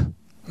evidence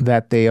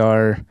that they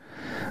are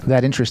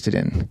that interested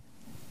in.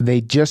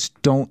 They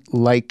just don't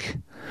like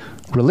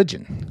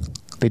religion.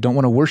 They don't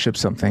want to worship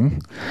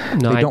something.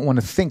 No, They don't want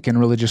to think in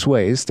religious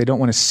ways. They don't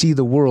want to see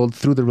the world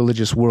through the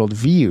religious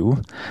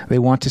worldview. They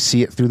want to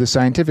see it through the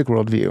scientific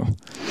worldview.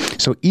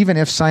 So even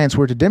if science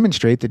were to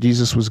demonstrate that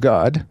Jesus was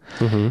God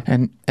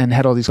and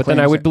had all these But claims...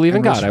 then I would believe in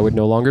and God. I would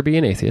no longer be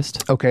an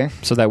atheist. Okay.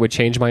 So that would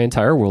change my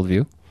entire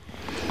worldview.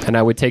 And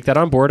I would take that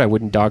on board. I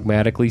wouldn't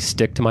dogmatically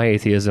stick to my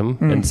atheism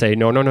and say,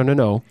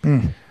 no.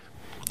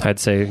 I'd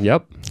say,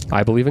 yep,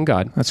 I believe in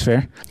God. That's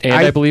fair. And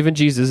I believe in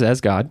Jesus as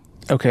God,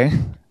 Okay.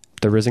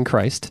 the risen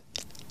Christ.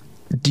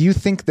 Do you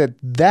think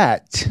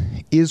that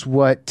is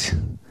what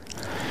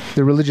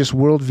the religious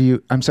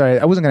worldview... I'm sorry,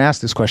 I wasn't going to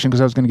ask this question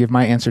because I was going to give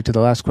my answer to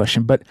the last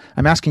question, but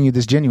I'm asking you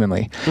this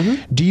genuinely.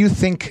 Do you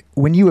think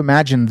when you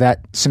imagine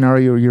that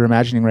scenario you're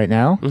imagining right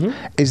now,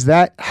 is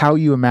that how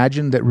you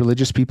imagine that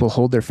religious people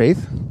hold their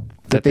faith?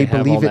 That they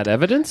have all that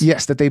evidence?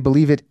 Yes, that they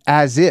believe it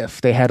as if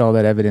they had all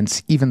that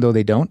evidence, even though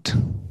they don't?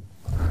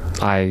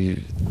 I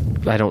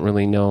don't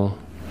really know.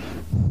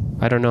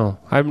 I don't know.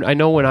 I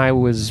know when I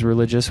was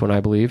religious, when I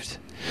believed,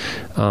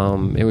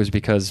 it was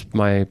because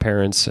my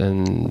parents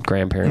and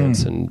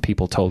grandparents and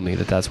people told me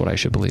that that's what I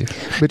should believe.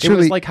 But it surely,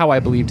 was like how I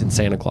believed in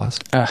Santa Claus.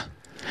 It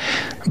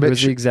but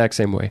was the exact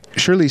same way.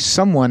 surely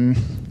someone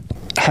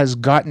has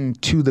gotten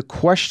to the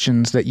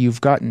questions that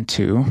you've gotten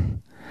to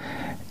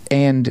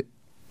and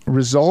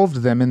resolved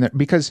them in there,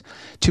 because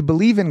to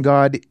believe in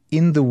God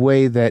in the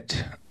way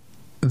that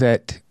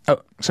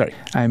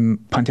I'm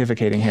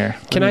pontificating here.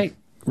 Can I,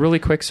 really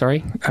quick,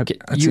 sorry? That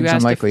You seems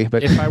asked unlikely,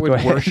 but if I would go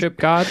ahead. worship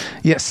God.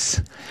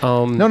 Yes.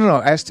 No. No.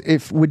 I asked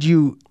if would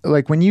you,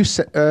 like, when you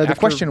said the After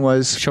question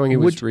was showing it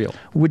was real.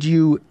 Would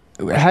you,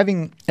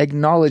 having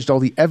acknowledged all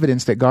the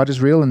evidence that God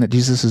is real and that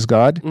Jesus is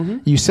God,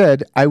 you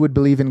said, I would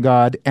believe in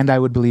God and I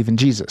would believe in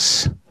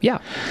Jesus. Yeah.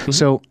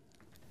 So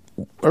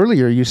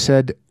earlier you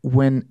said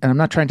and I'm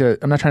not trying to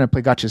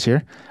play gotchas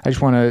here. I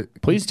just want to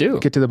Please do.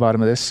 get to the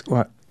bottom of this.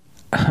 Well,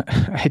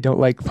 I don't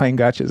like playing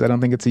gotchas. I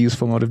don't think it's a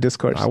useful mode of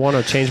discourse. I want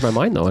to change my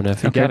mind, though, and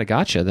if you got a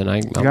gotcha, then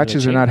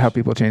Gotchas are not how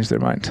people change their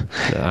mind.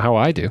 how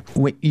I do.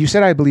 When you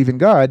said I believe in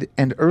God,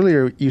 and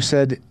earlier you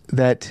said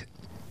that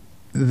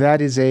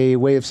is a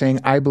way of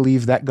saying I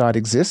believe that God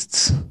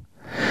exists.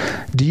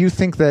 Do you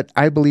think that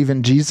I believe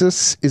in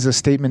Jesus is a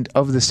statement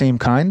of the same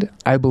kind?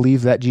 I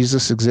believe that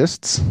Jesus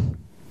exists?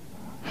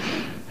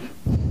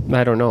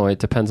 I don't know. It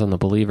depends on the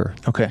believer.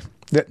 Okay.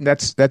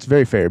 That's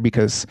very fair,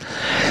 because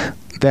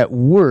that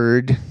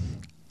word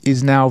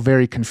is now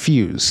very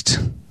confused.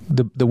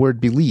 The word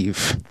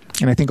believe,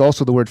 and I think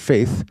also the word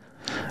faith.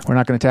 We're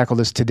not going to tackle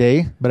this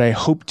today, but I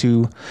hope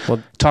to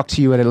talk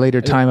to you at a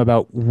later time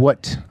about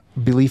what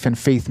belief and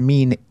faith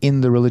mean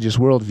in the religious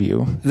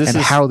worldview and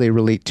how they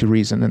relate to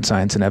reason and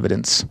science and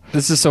evidence.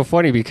 This is so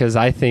funny because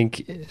I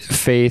think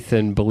faith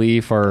and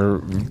belief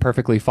are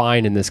perfectly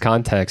fine in this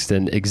context,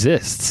 and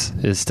exists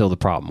is still the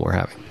problem we're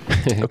having.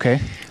 Okay.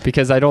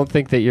 Because I don't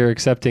think that you're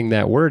accepting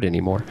that word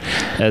anymore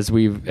as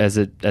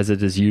it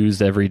is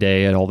used every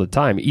day and all the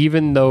time.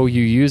 Even though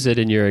you use it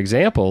in your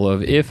example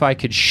of, if I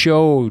could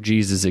show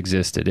Jesus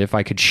existed, if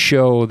I could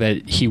show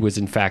that he was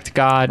in fact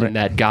God, and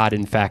that God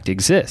in fact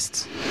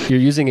exists. You're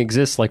using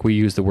exists like we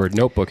use the word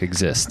notebook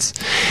exists.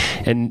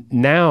 And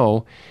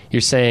now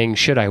you're saying,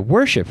 should I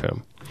worship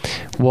him?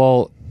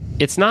 Well,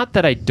 it's not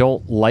that I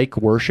don't like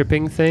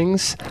worshiping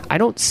things. I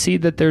don't see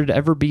that there'd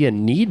ever be a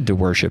need to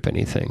worship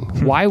anything.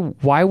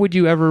 Why would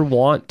you ever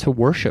want to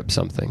worship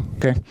something?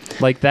 Okay.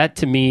 Like, that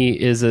to me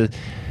is a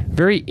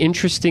very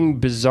interesting,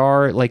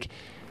 bizarre,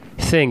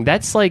 thing.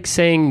 That's like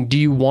saying, do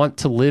you want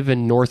to live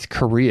in North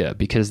Korea?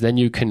 Because then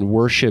you can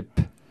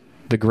worship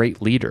the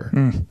great leader.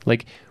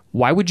 Like,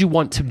 why would you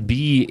want to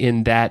be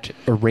in that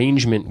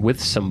arrangement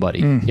with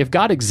somebody? If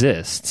God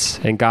exists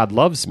and God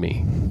loves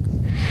me,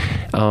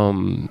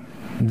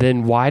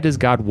 then why does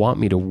God want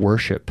me to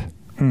worship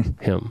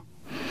him?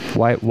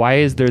 Why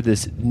is there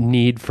this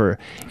need for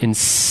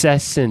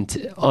incessant,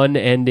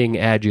 unending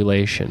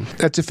adulation?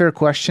 That's a fair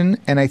question,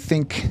 and I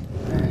think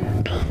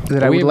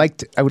that I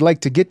would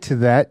like to get to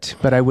that,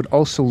 but I would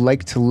also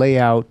like to lay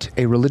out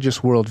a religious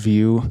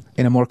worldview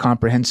in a more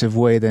comprehensive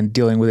way than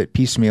dealing with it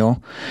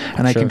piecemeal.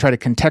 And I can try to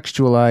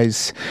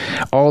contextualize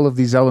all of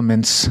these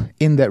elements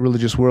in that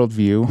religious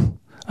worldview.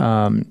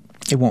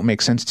 It won't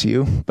make sense to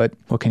you, but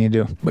what can you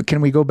do? But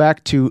can we go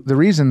back to the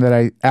reason that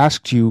I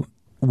asked you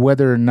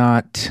whether or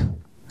not,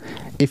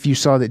 if you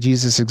saw that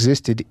Jesus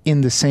existed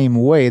in the same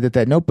way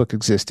that notebook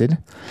existed,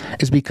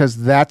 is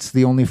because that's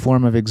the only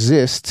form of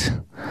exist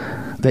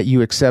that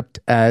you accept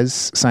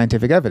as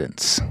scientific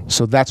evidence.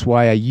 So that's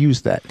why I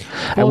used that.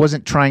 I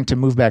wasn't trying to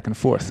move back and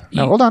forth.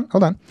 Now, hold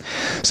on.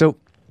 So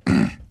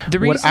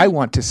what I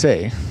want to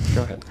say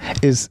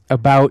is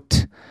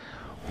about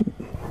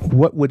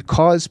what would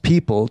cause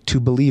people to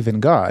believe in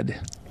God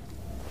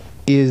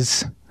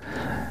is,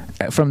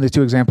 from the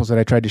two examples that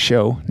I tried to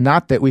show,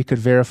 not that we could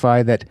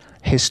verify that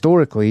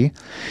historically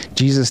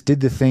Jesus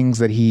did the things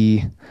that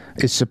he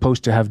is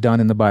supposed to have done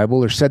in the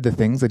Bible, or said the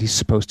things that he's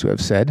supposed to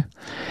have said.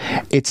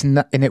 It's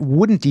not, and it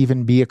wouldn't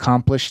even be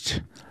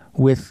accomplished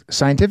with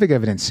scientific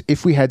evidence.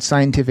 If we had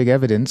scientific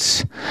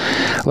evidence,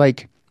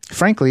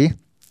 frankly,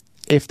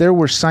 if there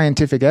were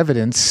scientific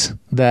evidence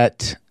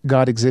that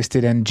God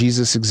existed and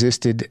Jesus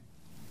existed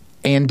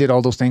and did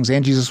all those things,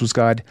 and Jesus was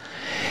God,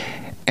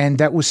 and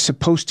that was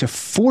supposed to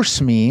force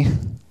me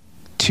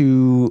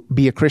to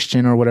be a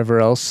Christian or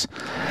whatever else,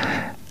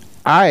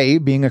 I,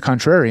 being a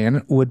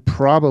contrarian, would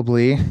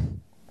probably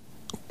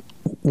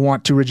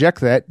want to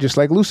reject that, just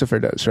like Lucifer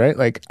does, right?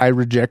 Like, I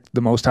reject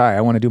the Most High.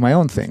 I want to do my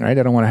own thing, right?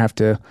 I don't want to have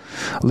to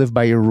live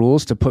by your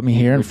rules to put me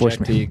here and force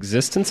me. The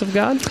existence of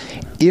God?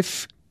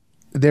 If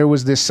there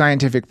was this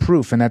scientific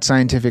proof, and that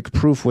scientific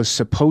proof was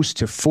supposed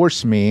to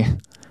force me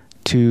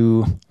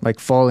to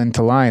fall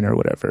into line or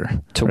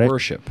whatever. To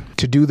worship.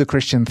 To do the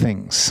Christian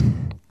things,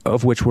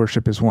 of which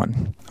worship is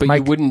one. But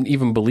you wouldn't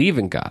even believe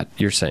in God,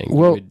 you're saying.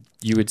 Well,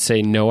 you would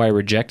say, no, I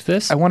reject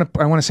this? I want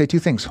to say two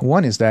things.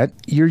 One is that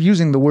you're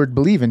using the word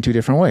believe in two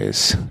different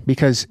ways.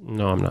 Because...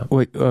 No, I'm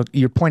not.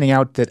 You're pointing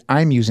out that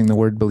I'm using the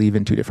word believe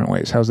in two different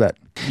ways. How's that?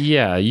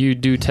 Yeah, you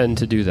do tend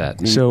to do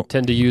that. You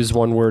tend to use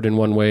one word in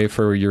one way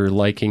for your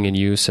liking and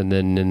use, and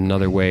then in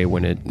another way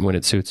when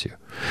it suits you.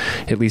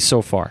 At least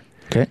so far.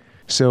 Okay.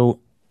 So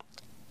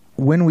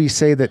when we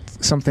say that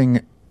something,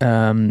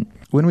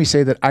 when we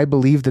say that I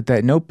believe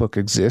that notebook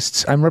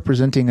exists, I'm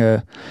representing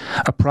a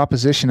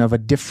proposition of a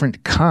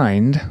different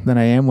kind than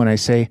I am when I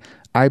say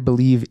I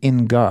believe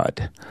in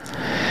God.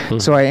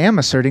 So I am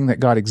asserting that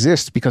God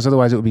exists, because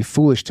otherwise it would be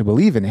foolish to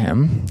believe in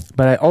him,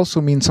 but I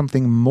also mean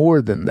something more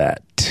than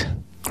that,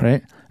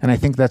 right? And I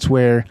think that's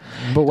where...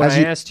 But when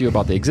I asked you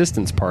about the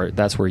existence part,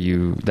 that's where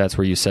you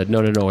said,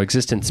 no,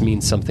 existence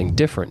means something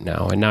different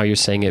now. And now you're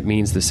saying it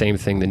means the same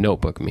thing the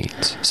notebook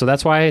means. So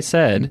that's why I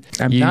said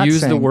you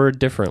use the word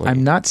differently.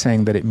 I'm not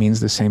saying that it means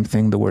the same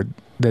thing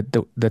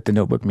that the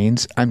notebook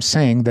means. I'm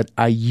saying that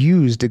I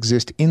used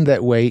exist in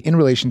that way in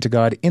relation to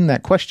God in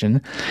that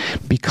question,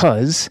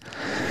 because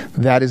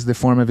that is the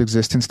form of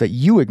existence that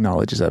you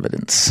acknowledge as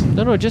evidence.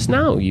 No, just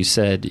now you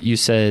said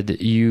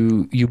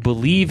you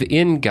believe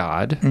in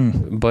God,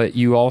 but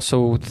you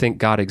also think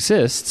God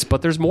exists,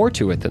 but there's more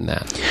to it than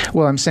that.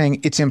 Well, I'm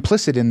saying it's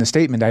implicit in the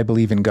statement I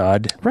believe in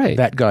God, right,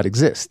 that God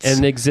exists.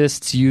 And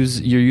exists,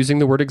 you're using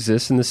the word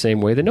exists in the same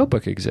way the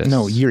notebook exists.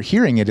 No, you're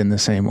hearing it in the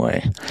same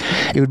way.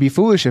 It would be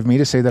foolish of me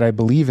to say that I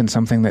believe in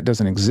something that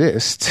doesn't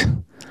exist,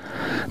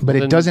 but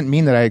it doesn't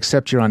mean that I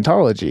accept your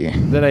ontology.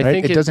 Then I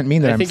think it doesn't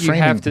mean that I think you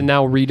have to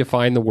now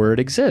redefine the word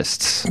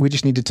exists. We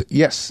just need to.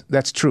 Yes,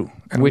 that's true.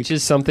 And which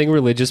is something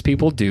religious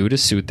people do to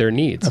suit their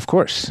needs. Of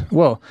course.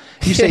 Well,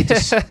 you say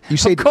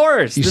of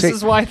course. This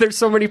is why there's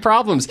so many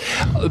problems.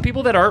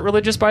 People that aren't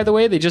religious, by the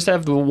way, they just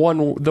have the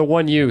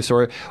one use,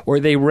 or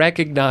they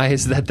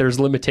recognize that there's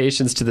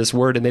limitations to this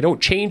word, and they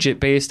don't change it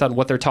based on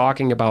what they're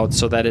talking about,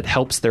 so that it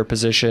helps their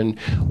position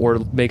or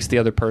makes the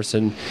other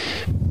person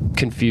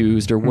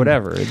confused or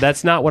whatever.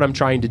 That's not what I'm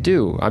trying to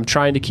do. I'm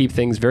trying to keep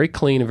things very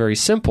clean and very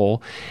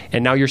simple.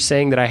 And now you're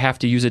saying that I have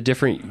to use a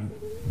different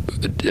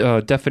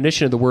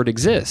definition of the word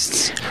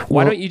exists.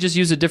 Why don't you just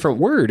use a different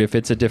word if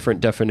it's a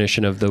different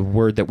definition of the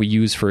word that we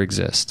use for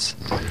exists?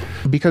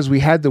 Because we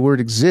had the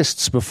word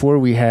exists before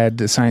we had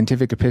the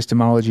scientific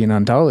epistemology and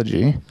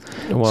ontology.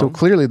 Well, so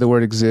clearly the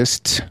word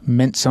exists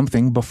meant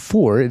something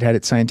before it had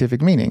its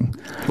scientific meaning.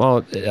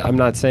 Well, I'm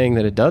not saying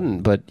that it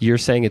doesn't, but you're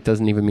saying it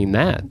doesn't even mean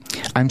that.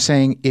 I'm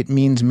saying it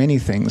means many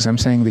things. I'm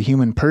saying the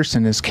human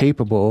person is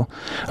capable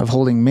of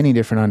holding many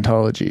different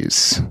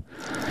ontologies,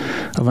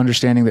 of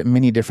understanding that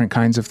many different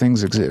kinds of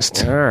things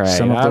exist. All right,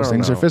 some of those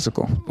things are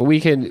physical.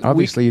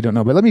 Obviously, you don't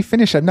know. But let me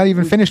finish. I'm not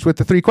even finished with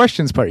the 3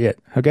 questions part yet.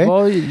 Okay.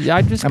 Well,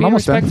 I'm just being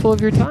respectful of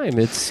your time.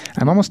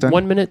 I'm almost done.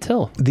 1 minute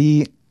till.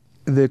 The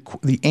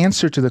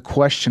answer to the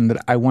question that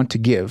I want to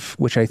give,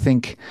 which I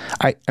think,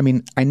 I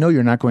know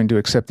you're not going to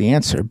accept the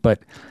answer, but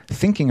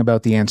thinking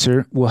about the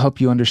answer will help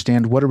you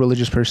understand what a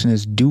religious person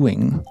is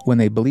doing when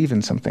they believe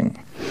in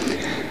something.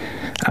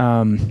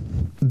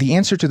 The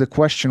answer to the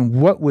question,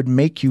 what would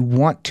make you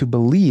want to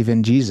believe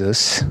in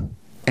Jesus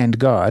and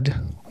God,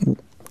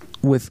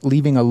 with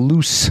leaving a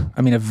loose,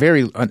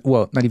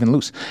 not even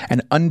loose,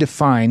 an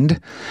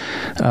undefined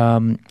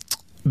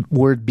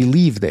word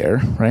believe there,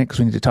 right? Because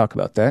we need to talk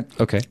about that.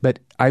 Okay. But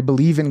I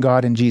believe in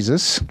God and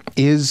Jesus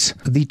is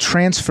the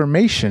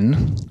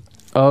transformation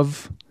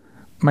of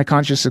my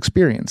conscious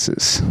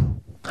experiences.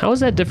 How is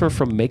that different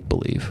from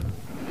make-believe?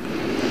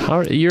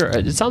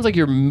 It sounds like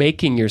you're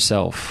making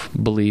yourself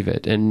believe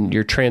it, and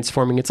you're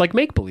transforming. It's like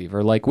make-believe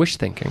or like wish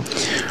thinking.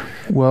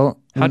 Well,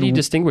 how do you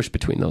distinguish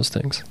between those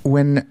things?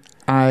 When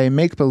I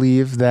make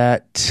believe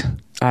that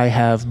I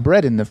have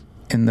bread in the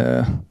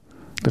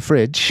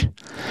fridge,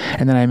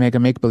 and then I make a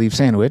make-believe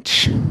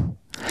sandwich,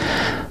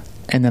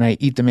 and then I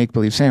eat the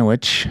make-believe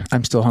sandwich,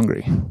 I'm still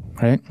hungry,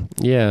 right?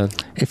 Yeah.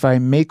 If I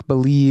make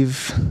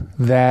believe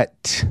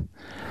that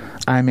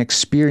I'm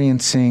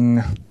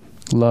experiencing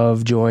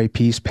love, joy,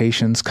 peace,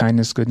 patience,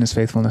 kindness, goodness,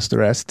 faithfulness, the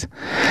rest,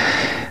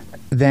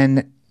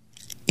 then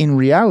in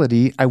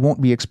reality, I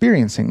won't be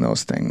experiencing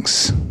those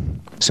things.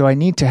 So I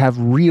need to have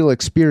real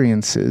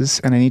experiences,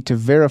 and I need to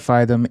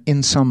verify them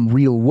in some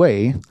real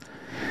way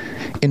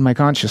in my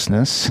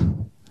consciousness,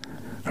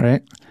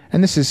 right?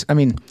 And this is, I'm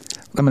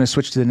going to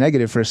switch to the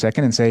negative for a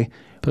second and say,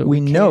 but we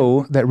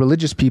know that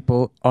religious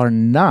people are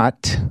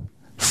not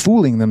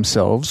fooling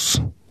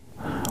themselves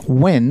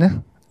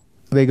when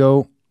they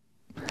go,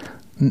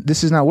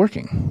 this is not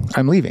working,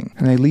 I'm leaving.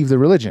 And they leave the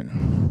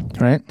religion,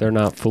 right? They're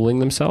not fooling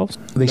themselves?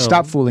 They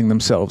stop fooling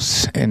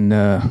themselves in,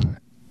 I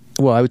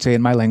would say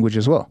in my language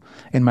as well.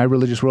 In my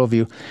religious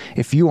worldview,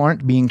 if you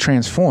aren't being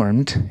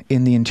transformed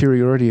in the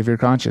interiority of your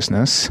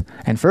consciousness,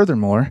 and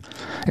furthermore,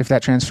 if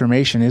that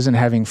transformation isn't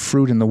having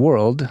fruit in the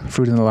world,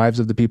 fruit in the lives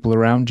of the people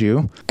around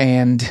you,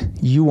 and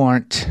you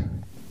aren't,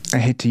 I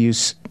hate to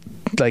use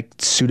like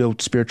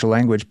pseudo-spiritual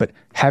language, but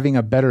having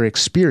a better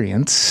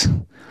experience,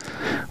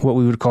 what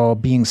we would call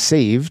being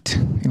saved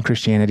in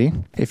Christianity,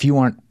 if you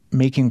aren't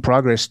making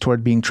progress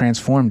toward being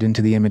transformed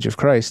into the image of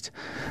Christ,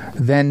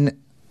 then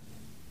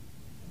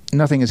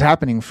nothing is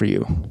happening for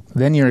you.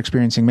 Then you're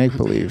experiencing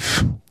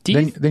make-believe.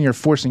 Then you're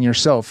forcing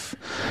yourself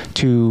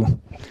to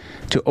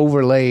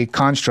overlay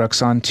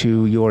constructs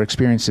onto your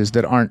experiences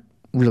that aren't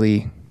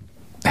really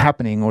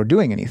happening or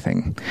doing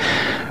anything.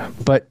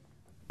 But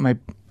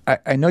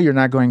I know you're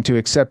not going to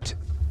accept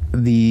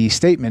the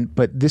statement,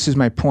 but this is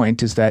my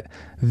point, is that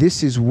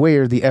this is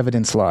where the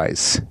evidence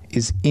lies,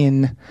 is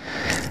in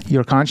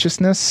your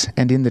consciousness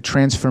and in the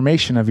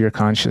transformation of your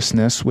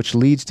consciousness, which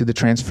leads to the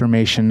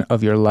transformation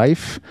of your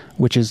life,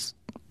 which is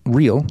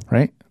real,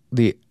 right?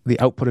 The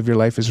output of your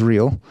life is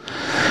real.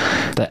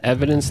 The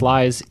evidence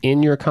lies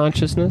in your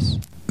consciousness?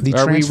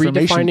 Are we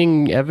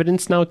redefining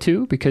evidence now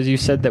too? Because you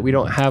said that we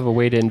don't have a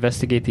way to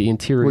investigate the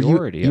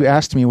interiority. You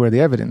asked me where the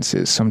evidence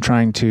is, so I'm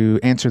trying to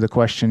answer the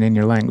question in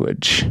your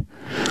language.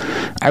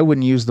 I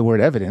wouldn't use the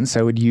word evidence.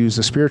 I would use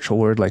a spiritual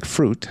word like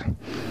fruit.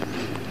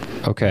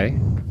 Okay.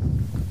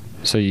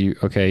 So you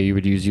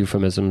would use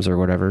euphemisms or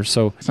whatever.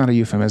 So it's not a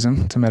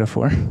euphemism, it's a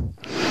metaphor.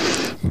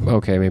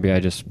 Okay, maybe I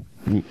just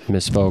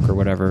misspoke or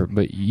whatever,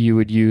 but you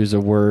would use a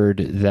word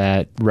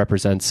that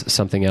represents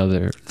something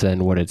other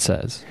than what it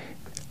says.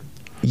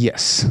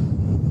 Yes.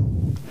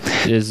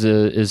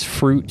 Is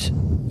fruit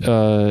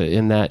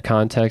in that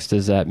context,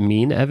 does that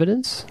mean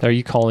evidence? Are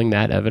you calling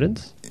that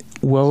evidence?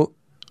 Well,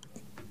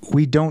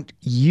 we don't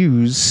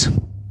use...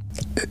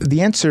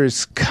 The answer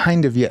is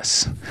kind of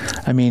yes.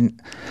 I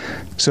mean,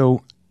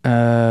 so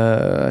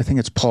I think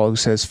it's Paul who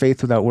says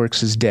faith without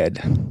works is dead.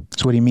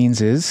 So what he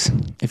means is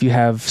if you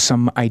have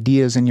some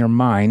ideas in your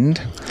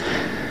mind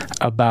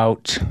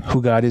about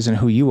who God is and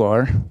who you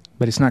are,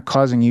 but it's not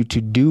causing you to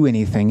do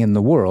anything in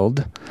the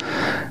world,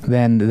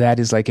 then that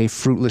is like a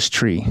fruitless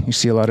tree. You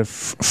see a lot of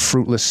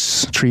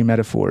fruitless tree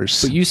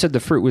metaphors. But you said the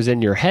fruit was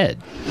in your head,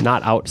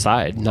 not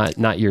outside,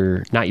 not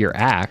your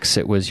acts.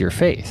 It was your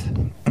faith.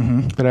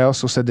 Mm-hmm. But I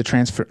also said the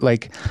transfer,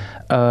 like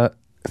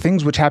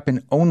things which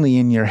happen only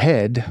in your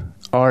head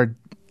are,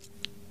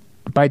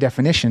 by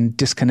definition,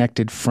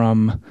 disconnected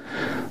from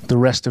the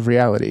rest of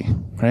reality,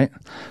 right?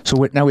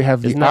 So now we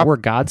have Isn't that where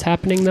God's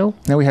happening, though?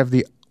 Now we have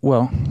the,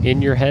 well...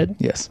 In your head?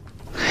 Yes.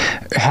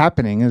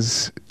 Happening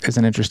is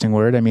an interesting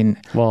word. I mean,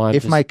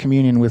 if my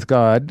communion with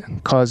God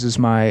causes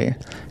my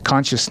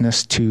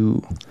consciousness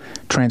to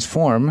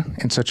transform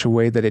in such a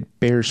way that it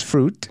bears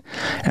fruit,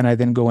 and I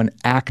then go and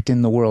act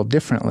in the world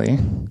differently...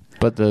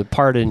 But the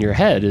part in your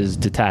head is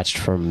detached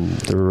from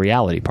the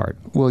reality part.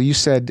 Well, you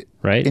said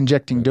right?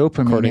 Injecting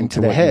dopamine According into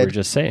to the what head. You were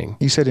just saying.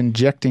 You said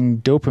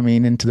injecting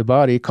dopamine into the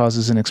body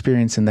causes an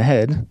experience in the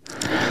head.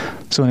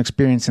 So an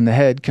experience in the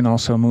head can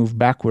also move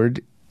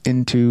outward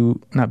into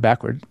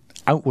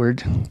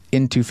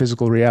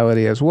physical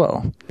reality as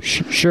well.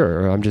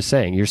 Sure, I'm just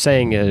saying. You're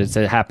saying it's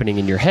happening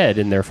in your head,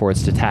 and therefore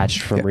it's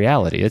detached from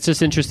reality. It's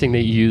just interesting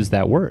that you use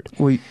that word.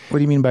 Well, what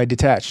do you mean by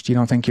detached? You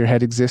don't think your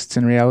head exists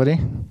in reality?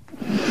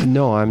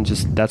 No,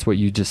 that's what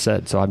you just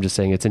said. So I'm just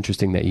saying it's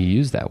interesting that you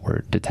use that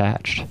word,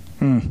 detached.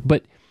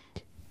 But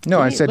no,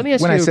 I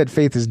said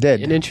faith is dead.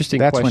 An interesting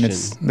question.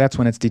 That's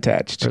when it's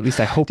detached. Or at least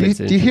I hope do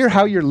you hear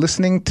how you're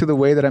listening to the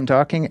way that I'm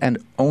talking and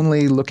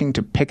only looking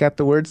to pick at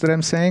the words that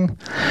I'm saying?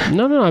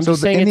 No, I'm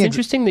just saying it's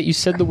interesting that you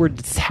said the word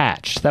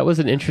detached. That was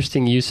an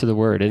interesting use of the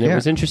word. And it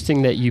was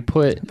interesting that you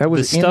put that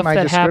was the stuff my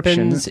that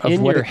happens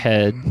in your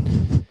head.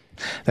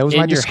 That was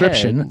my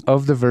description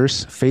of the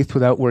verse, faith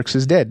without works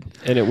is dead.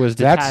 And it was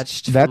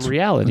detached from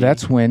reality.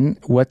 That's when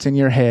what's in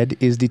your head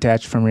is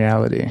detached from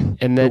reality.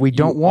 And then but we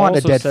don't want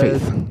a dead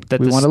faith.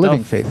 We want a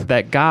living faith.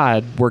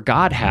 That where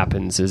God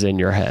happens is in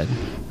your head.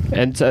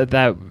 And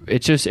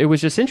it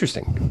was just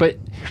interesting. But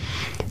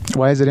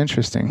why is it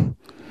interesting?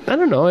 I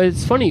don't know.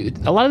 It's funny.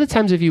 A lot of the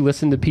times if you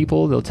listen to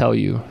people, they'll tell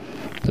you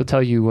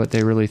what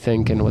they really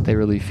think and what they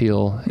really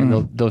feel.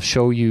 And they'll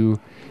show you,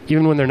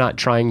 even when they're not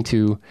trying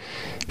to,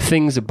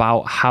 things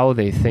about how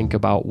they think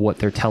about what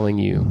they're telling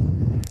you.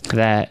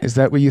 Is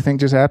that what you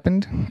think just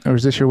happened? Or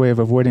is this your way of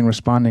avoiding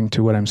responding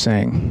to what I'm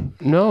saying?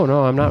 No,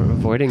 I'm not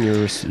avoiding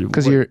your...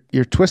 Because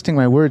you're twisting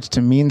my words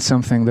to mean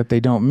something that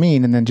they don't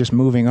mean and then just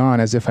moving on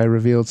as if I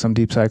revealed some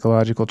deep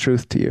psychological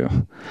truth to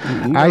you.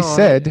 No, I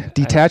said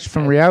detached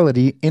from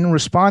reality in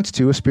response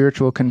to a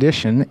spiritual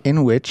condition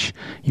in which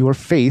your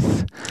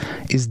faith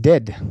is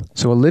dead.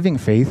 So a living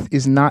faith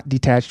is not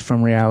detached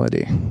from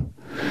reality.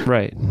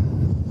 Right.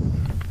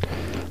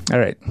 All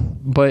right.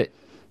 But,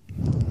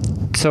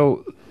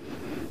 so,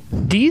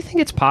 do you think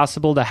it's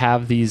possible to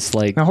have these,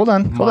 now, hold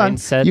on.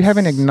 mindsets? You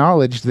haven't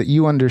acknowledged that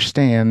you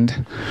understand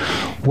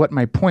what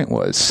my point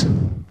was.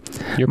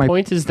 Your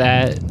point is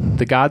that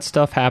the God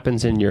stuff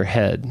happens in your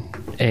head.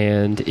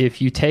 And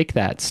if you take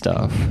that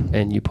stuff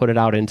and you put it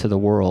out into the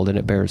world and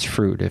it bears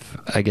fruit, if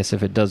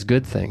it does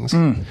good things,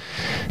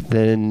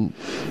 then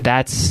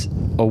that's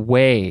a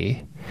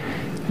way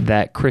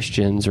that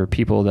Christians or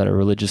people that are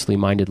religiously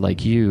minded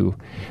like you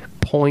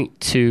point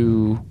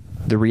to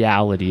the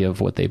reality of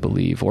what they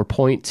believe, or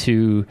point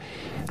to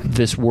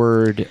this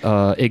word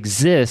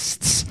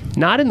exists,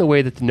 not in the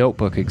way that the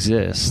Notebook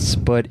exists,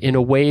 but in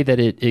a way that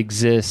it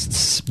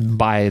exists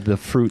by the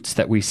fruits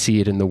that we see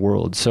it in the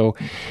world. So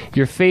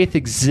your faith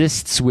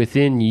exists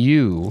within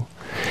you,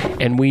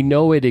 and we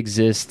know it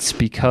exists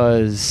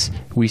because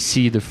we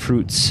see the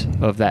fruits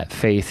of that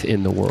faith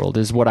in the world,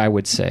 is what I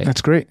would say.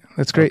 That's great.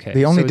 Okay.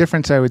 The only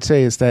difference I would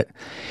say is that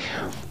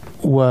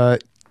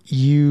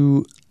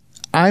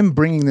I'm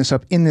bringing this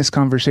up in this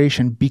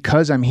conversation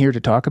because I'm here to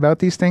talk about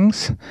these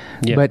things.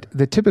 Yeah. But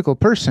the typical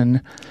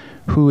person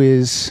who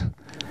is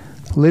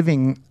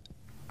living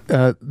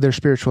their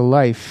spiritual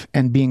life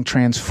and being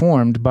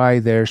transformed by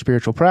their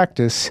spiritual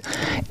practice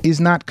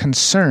is not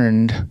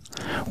concerned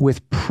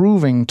with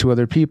proving to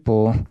other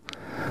people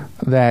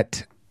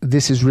that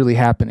this is really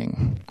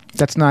happening.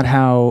 That's not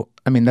how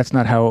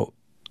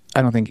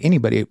I don't think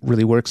anybody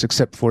really works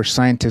except for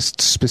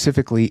scientists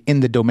specifically in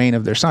the domain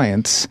of their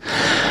science,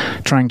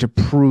 trying to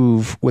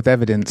prove with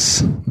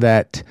evidence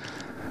that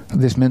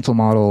this mental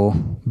model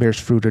bears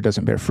fruit or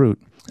doesn't bear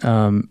fruit.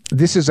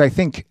 This is, I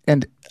think,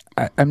 and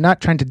I'm not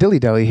trying to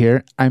dilly-dally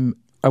here. I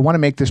want to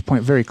make this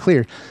point very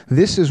clear.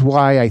 This is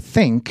why I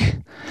think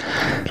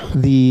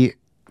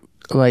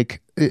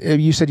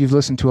you said you've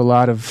listened to a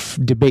lot of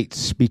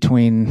debates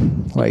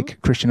between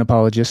Christian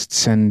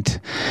apologists and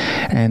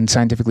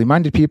scientifically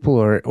minded people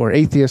or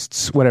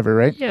atheists, whatever,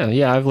 right?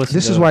 Yeah, I've listened.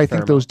 This is why I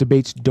think those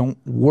debates don't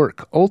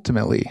work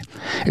ultimately,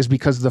 is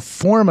because the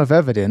form of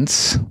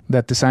evidence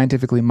that the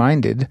scientifically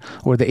minded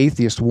or the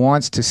atheist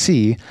wants to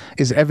see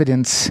is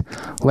evidence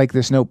like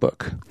this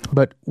notebook.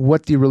 But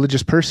what the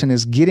religious person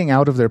is getting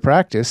out of their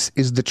practice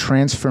is the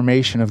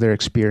transformation of their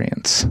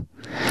experience.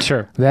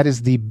 Sure. That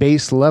is the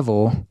base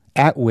level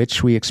at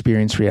which we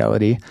experience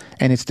reality,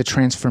 and it's the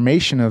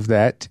transformation of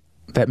that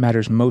that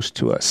matters most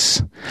to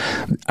us.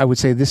 I would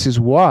say this is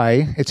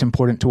why it's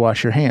important to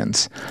wash your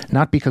hands.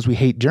 Not because we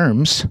hate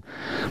germs,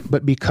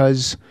 but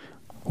because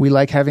we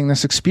like having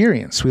this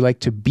experience. We like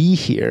to be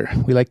here.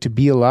 We like to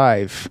be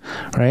alive,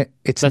 right?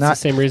 That's the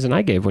same reason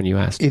I gave when you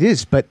asked. It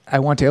is, but I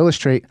want to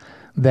illustrate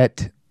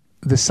that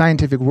the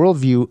scientific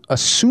worldview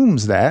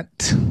assumes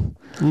that.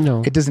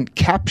 No. It doesn't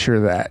capture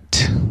that.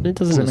 It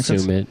doesn't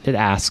assume it. It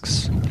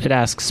asks. It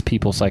asks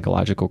people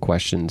psychological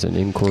questions and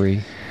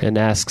inquiry, and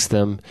asks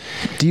them.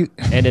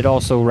 And it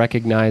also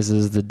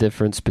recognizes the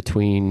difference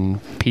between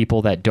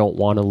people that don't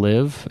want to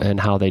live and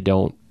how they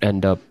don't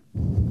end up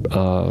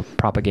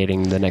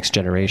propagating the next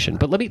generation.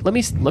 But let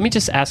me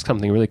just ask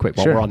something really quick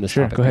while we're on this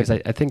topic, because I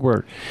think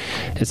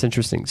it's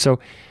interesting. So,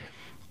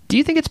 do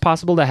you think it's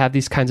possible to have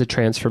these kinds of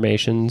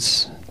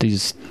transformations,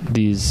 these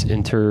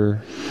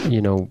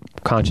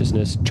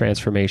consciousness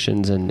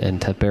transformations,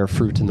 and to bear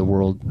fruit in the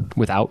world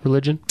without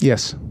religion?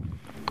 Yes.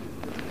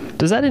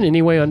 Does that in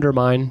any way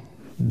undermine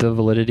the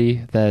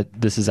validity that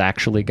this is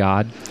actually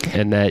God,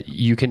 and that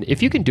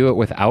if you can do it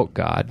without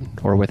God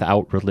or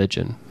without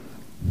religion,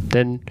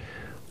 then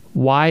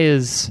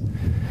does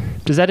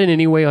that in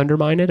any way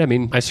undermine it? I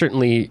mean, I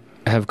certainly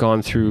have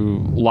gone through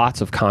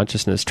lots of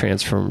consciousness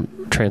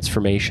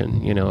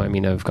transformation. I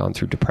mean, I've gone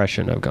through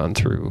depression. I've gone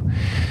through,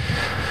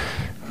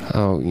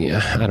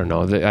 I don't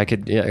know.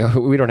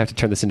 We don't have to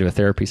turn this into a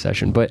therapy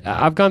session, but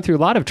I've gone through a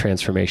lot of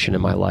transformation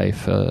in my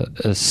life,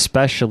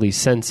 especially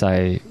since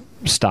I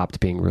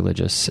stopped being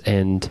religious,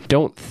 and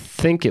don't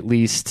think, at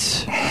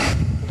least,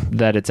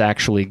 that it's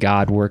actually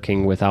God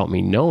working without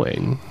me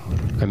knowing.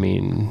 I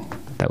mean,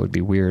 that would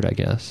be weird, I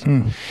guess.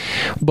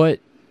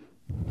 But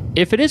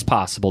if it is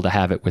possible to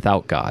have it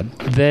without God,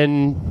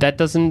 then that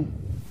doesn't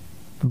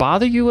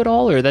bother you at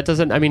all? Or that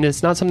doesn't, I mean,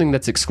 it's not something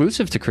that's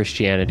exclusive to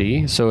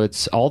Christianity, so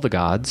it's all the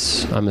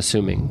gods, I'm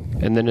assuming.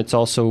 And then it's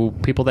also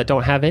people that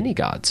don't have any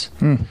gods.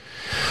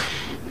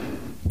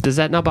 Does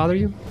that not bother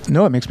you?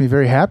 No, it makes me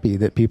very happy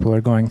that people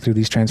are going through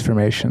these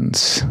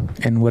transformations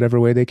in whatever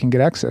way they can get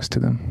access to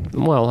them.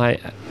 Well,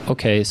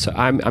 so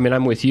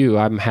I'm with you.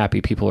 I'm happy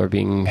people are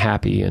being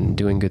happy and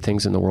doing good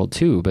things in the world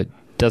too, but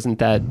doesn't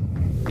that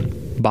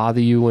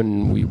bother you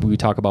when we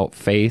talk about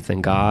faith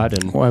and God?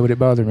 And why would it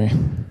bother me?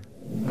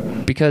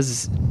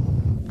 Because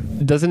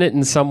doesn't it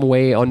in some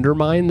way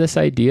undermine this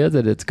idea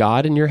that it's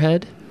God in your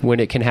head when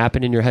it can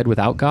happen in your head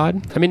without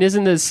God? I mean,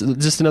 isn't this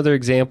just another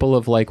example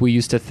of, like, we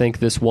used to think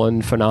this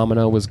one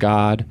phenomena was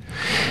God,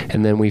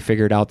 and then we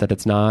figured out that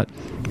it's not?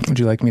 Would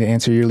you like me to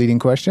answer your leading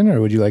question,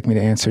 or would you like me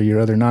to answer your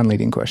other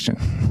non-leading question?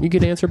 You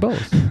could answer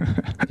both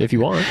if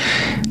you want.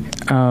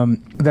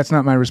 That's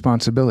not my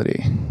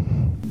responsibility.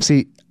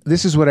 See,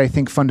 this is what I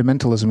think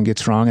fundamentalism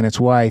gets wrong, and it's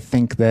why I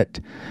think that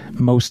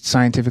most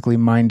scientifically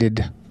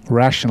minded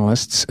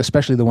rationalists,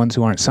 especially the ones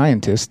who aren't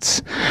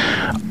scientists,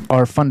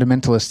 are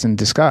fundamentalists in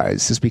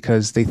disguise, is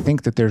because they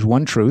think that there's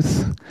one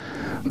truth,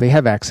 they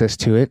have access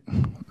to it,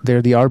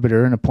 they're the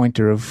arbiter and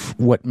appointer of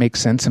what makes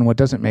sense and what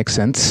doesn't make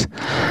sense,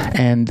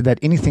 and that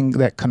anything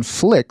that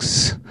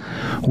conflicts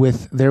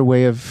with their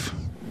way of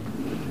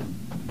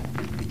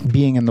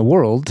being in the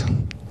world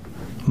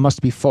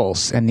must be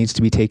false and needs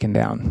to be taken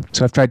down.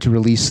 So I've tried to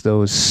release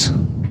that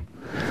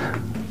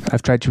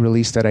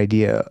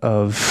idea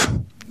of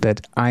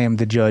that I am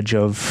the judge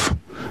of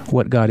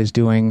what God is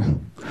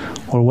doing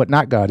or what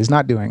God is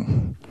not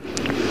doing.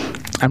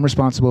 I'm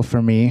responsible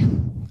for me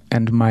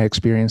and my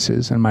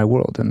experiences and my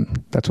world,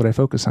 and that's what I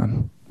focus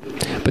on.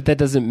 But that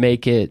doesn't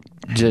make it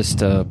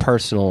just a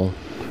personal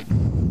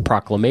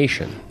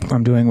proclamation.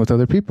 I'm doing it with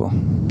other people.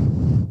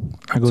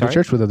 I go to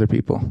church with other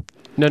people.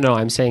 No,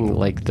 I'm saying,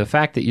 like, the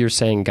fact that you're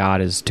saying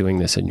God is doing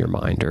this in your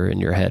mind or in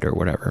your head or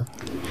whatever,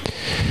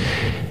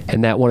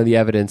 and that one of the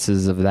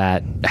evidences of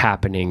that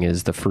happening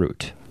is the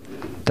fruit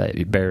that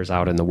it bears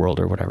out in the world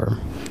or whatever.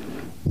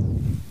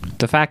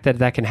 The fact that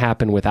that can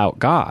happen without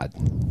God,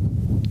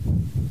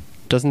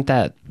 doesn't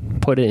that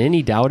put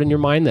any doubt in your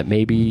mind that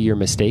maybe you're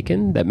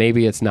mistaken, that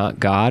maybe it's not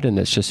God and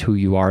it's just who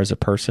you are as a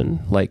person?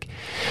 Like,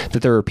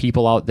 that there are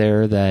people out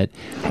there that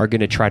are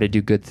going to try to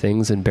do good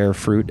things and bear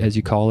fruit, as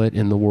you call it,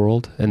 in the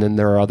world, and then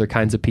there are other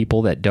kinds of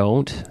people that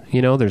don't.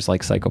 There's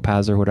like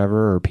psychopaths or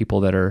whatever, or people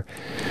that are,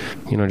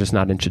 just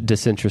not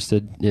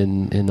disinterested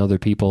in other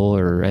people,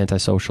 or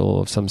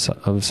antisocial of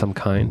some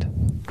kind.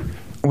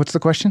 What's the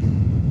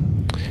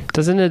question?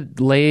 Doesn't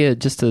it lay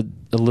just a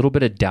little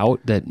bit of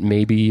doubt that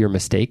maybe you're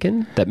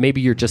mistaken? That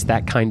maybe you're just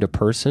that kind of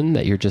person?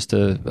 That you're just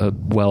a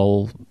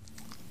well-rounded,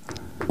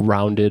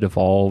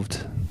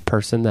 evolved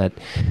person that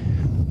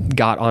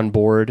got on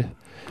board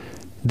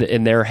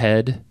in their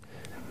head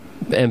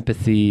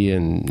empathy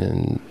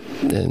and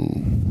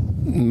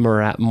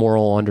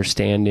moral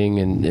understanding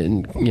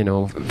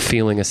and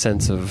feeling a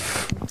sense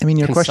of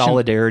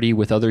solidarity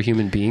with other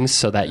human beings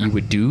so that you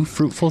would do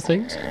fruitful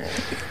things?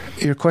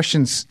 Your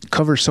questions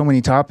cover so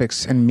many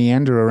topics and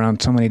meander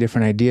around so many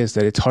different ideas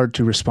that it's hard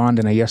to respond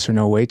in a yes or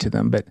no way to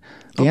them. But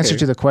the answer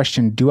to the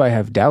question, do I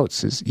have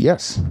doubts, is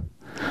yes.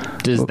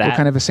 What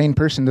kind of a sane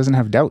person doesn't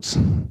have doubts?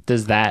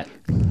 Does that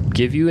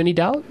give you any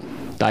doubt?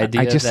 The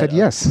idea I just said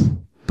yes.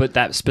 But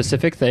that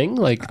specific thing,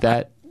 like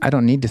that... I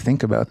don't need to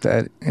think about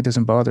that. It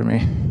doesn't bother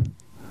me.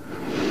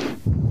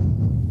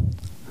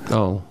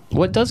 Oh,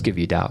 what does give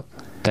you doubt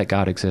that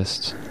God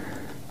exists?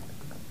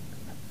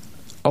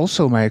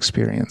 Also my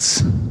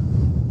experience.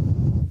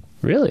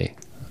 Really?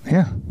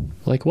 Yeah.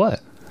 Like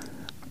what?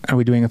 Are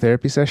we doing a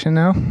therapy session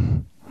now?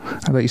 I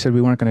thought you said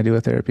we weren't going to do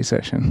a therapy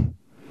session.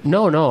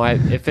 No.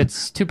 If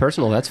it's too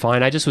personal, that's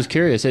fine. I just was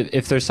curious.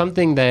 If there's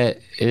something that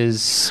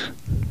is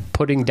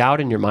putting doubt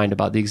in your mind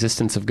about the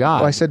existence of God.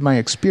 Well, I said my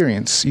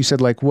experience. You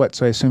said like what?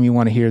 So I assume you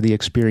want to hear the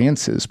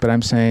experiences. But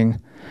I'm saying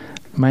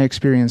my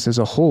experience as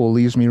a whole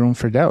leaves me room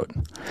for doubt.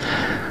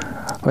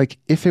 Like,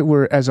 if it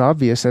were as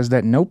obvious as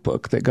that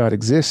notebook that God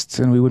exists,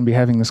 then we wouldn't be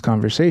having this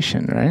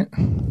conversation, right?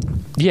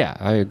 Yeah,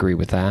 I agree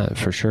with that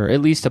for sure.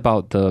 At least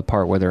about the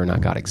part whether or not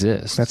God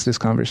exists. That's this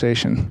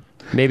conversation.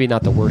 Maybe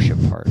not the worship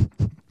part.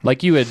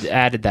 Like you had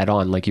added that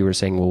on, like you were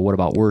saying, well, what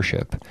about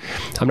worship?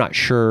 I'm not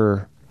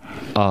sure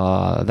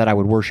that I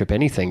would worship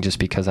anything just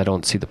because I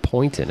don't see the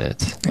point in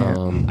it.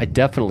 Yeah. I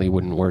definitely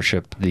wouldn't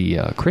worship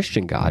the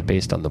Christian God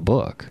based on the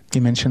book.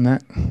 You mentioned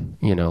that?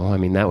 You know, I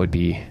mean,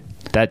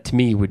 that to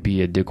me would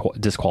be a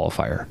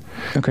disqualifier.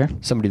 Okay.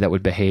 Somebody that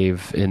would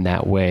behave in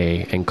that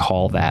way and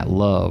call that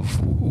love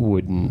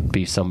wouldn't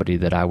be somebody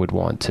that I would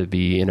want to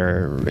be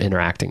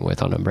interacting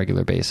with on a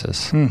regular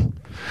basis.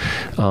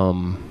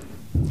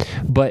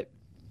 But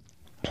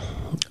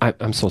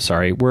I'm so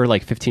sorry. We're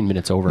like 15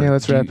 minutes over. Yeah,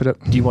 let's wrap it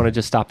up. Do you want to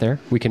just stop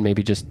there? We can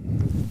maybe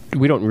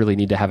we don't really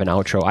need to have an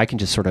outro. I can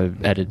just sort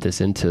of edit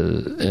this into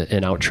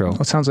an outro.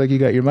 Well, it sounds like you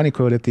got your money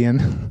quote at the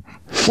end.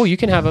 Well, you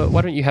can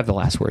why don't you have the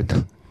last word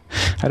then?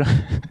 I don't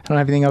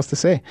have anything else to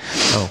say.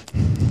 Oh,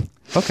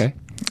 okay.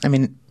 I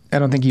mean, I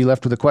don't think you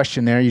left with a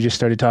question there. You just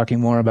started talking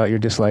more about your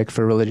dislike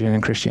for religion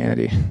and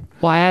Christianity.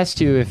 Well, I asked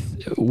you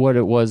what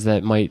it was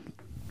that might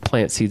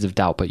plant seeds of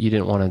doubt, but you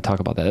didn't want to talk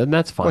about that, and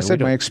that's fine. Well, I said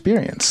my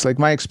experience, like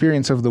my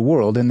experience of the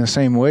world, in the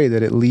same way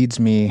that it leads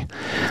me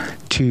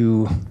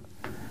to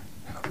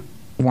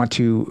want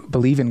to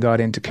believe in God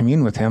and to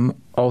commune with Him,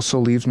 also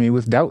leaves me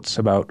with doubts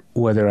about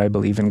whether I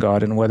believe in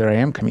God and whether I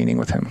am communing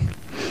with Him.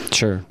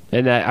 Sure.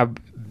 And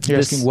You're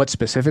asking what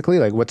specifically?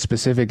 Like what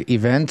specific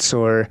events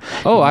or...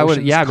 I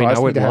would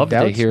love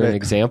to hear an but...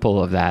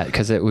 example of that,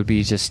 because it would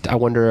be just, I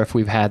wonder if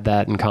we've had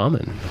that in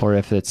common, or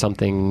if it's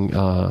something...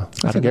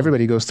 I think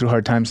everybody goes through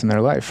hard times in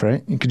their life,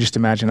 right? You could just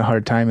imagine a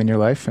hard time in your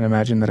life and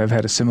imagine that I've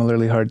had a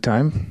similarly hard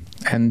time.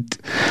 And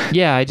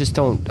yeah, I just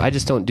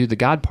don't do the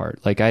God part.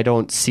 Like, I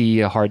don't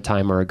see a hard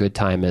time or a good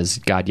time as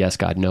God yes,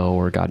 God no,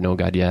 or God no,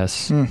 God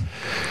yes.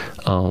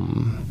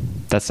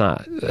 That's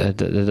not, that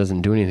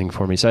doesn't do anything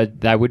for me. So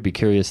I would be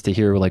curious to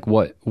hear, like,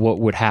 what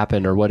would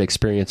happen, or what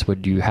experience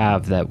would you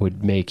have that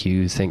would make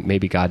you think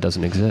maybe God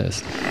doesn't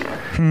exist?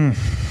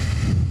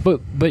 But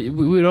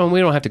we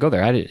don't have to go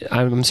there.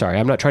 I'm sorry.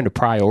 I'm not trying to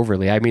pry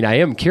overly. I mean, I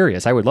am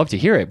curious. I would love to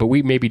hear it, but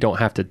we maybe don't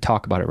have to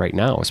talk about it right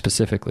now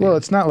specifically. Well,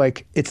 it's not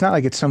like it's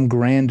some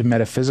grand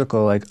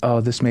metaphysical, like,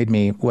 oh, this made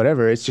me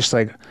whatever. It's just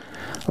like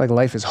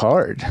life is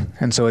hard,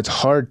 and so it's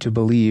hard to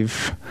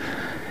believe.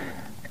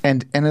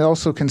 And it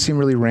also can seem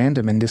really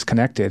random and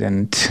disconnected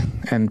and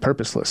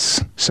purposeless.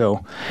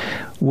 So,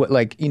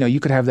 you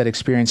could have that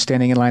experience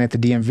standing in line at the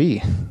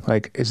DMV.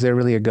 Like, is there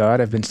really a God?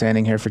 I've been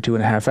standing here for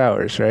 2.5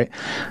 hours, right?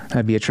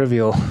 That'd be a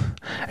trivial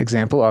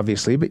example,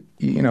 obviously, but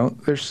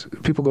there's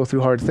people go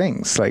through hard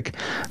things. Like,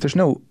 there's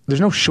no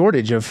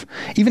shortage of,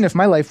 even if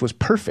my life was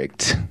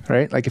perfect,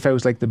 right? Like if I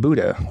was like the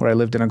Buddha, where I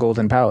lived in a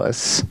golden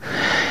palace,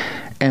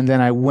 and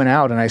then I went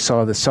out and I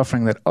saw the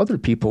suffering that other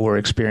people were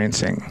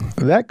experiencing,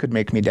 that could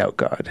make me doubt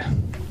God,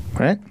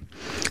 right?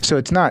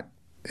 So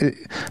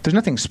there's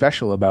nothing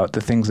special about the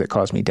things that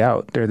cause me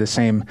doubt. They're the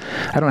same.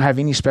 I don't have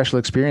any special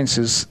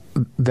experiences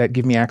that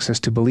give me access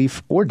to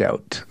belief or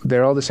doubt.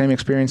 They're all the same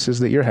experiences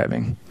that you're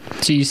having.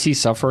 So you see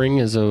suffering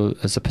as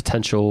a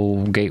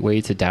potential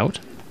gateway to doubt?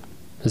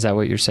 Is that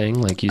what you're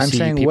saying? Like, you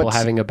see people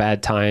having a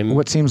bad time?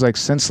 What seems like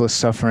senseless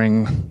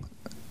suffering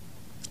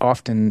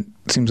often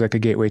seems like a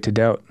gateway to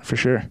doubt, for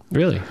sure.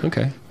 Really?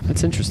 Okay.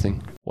 That's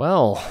interesting.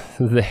 Well,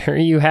 there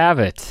you have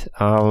it.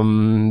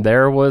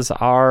 There was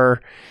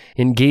our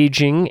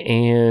engaging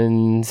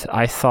and,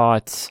 I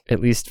thought, at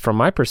least from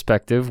my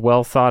perspective,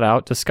 well thought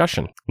out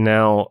discussion.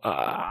 Now,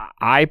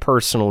 I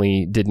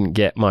personally didn't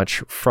get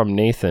much from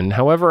Nathan.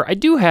 However, I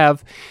do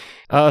have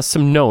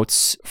some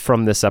notes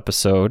from this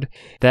episode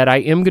that I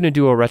am going to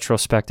do a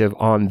retrospective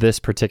on this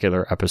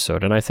particular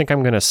episode. And I think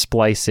I'm going to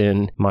splice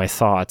in my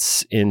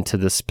thoughts into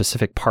the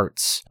specific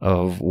parts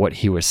of what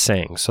he was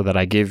saying, so that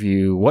I give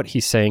you what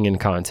he's saying in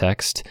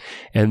context,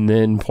 and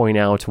then point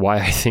out why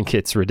I think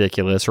it's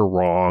ridiculous or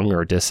wrong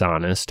or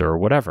dishonest or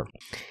whatever.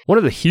 One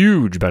of the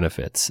huge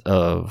benefits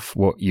of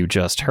what you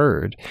just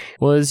heard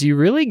was you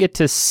really get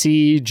to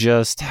see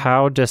just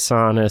how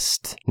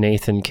dishonest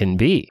Nathan can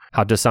be,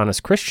 how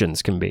dishonest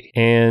Christians can be.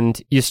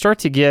 And you start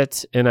to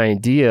get an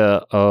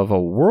idea of a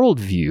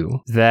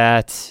worldview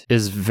that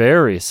is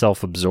very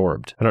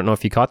self-absorbed. I don't know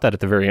if you caught that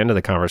at the very end of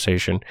the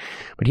conversation,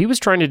 but he was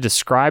trying to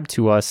describe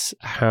to us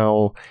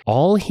how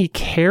all he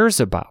cares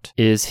about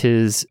is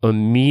his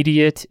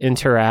immediate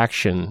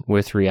interaction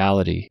with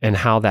reality and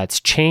how that's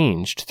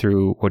changed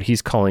through what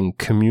he's calling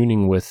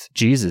communing with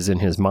Jesus in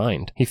his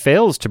mind. He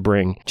fails to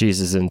bring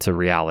Jesus into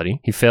reality.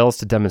 He fails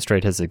to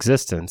demonstrate his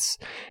existence,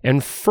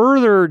 and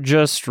further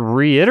just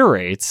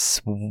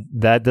reiterates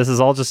that this is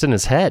all just in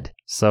his head.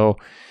 So,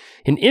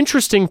 an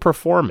interesting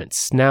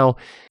performance. Now,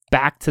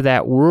 back to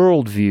that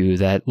worldview,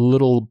 that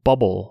little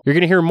bubble. You're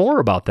going to hear more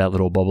about that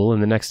little bubble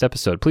in the next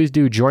episode. Please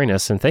do join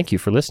us, and thank you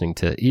for listening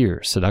to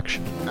Ear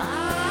Seduction.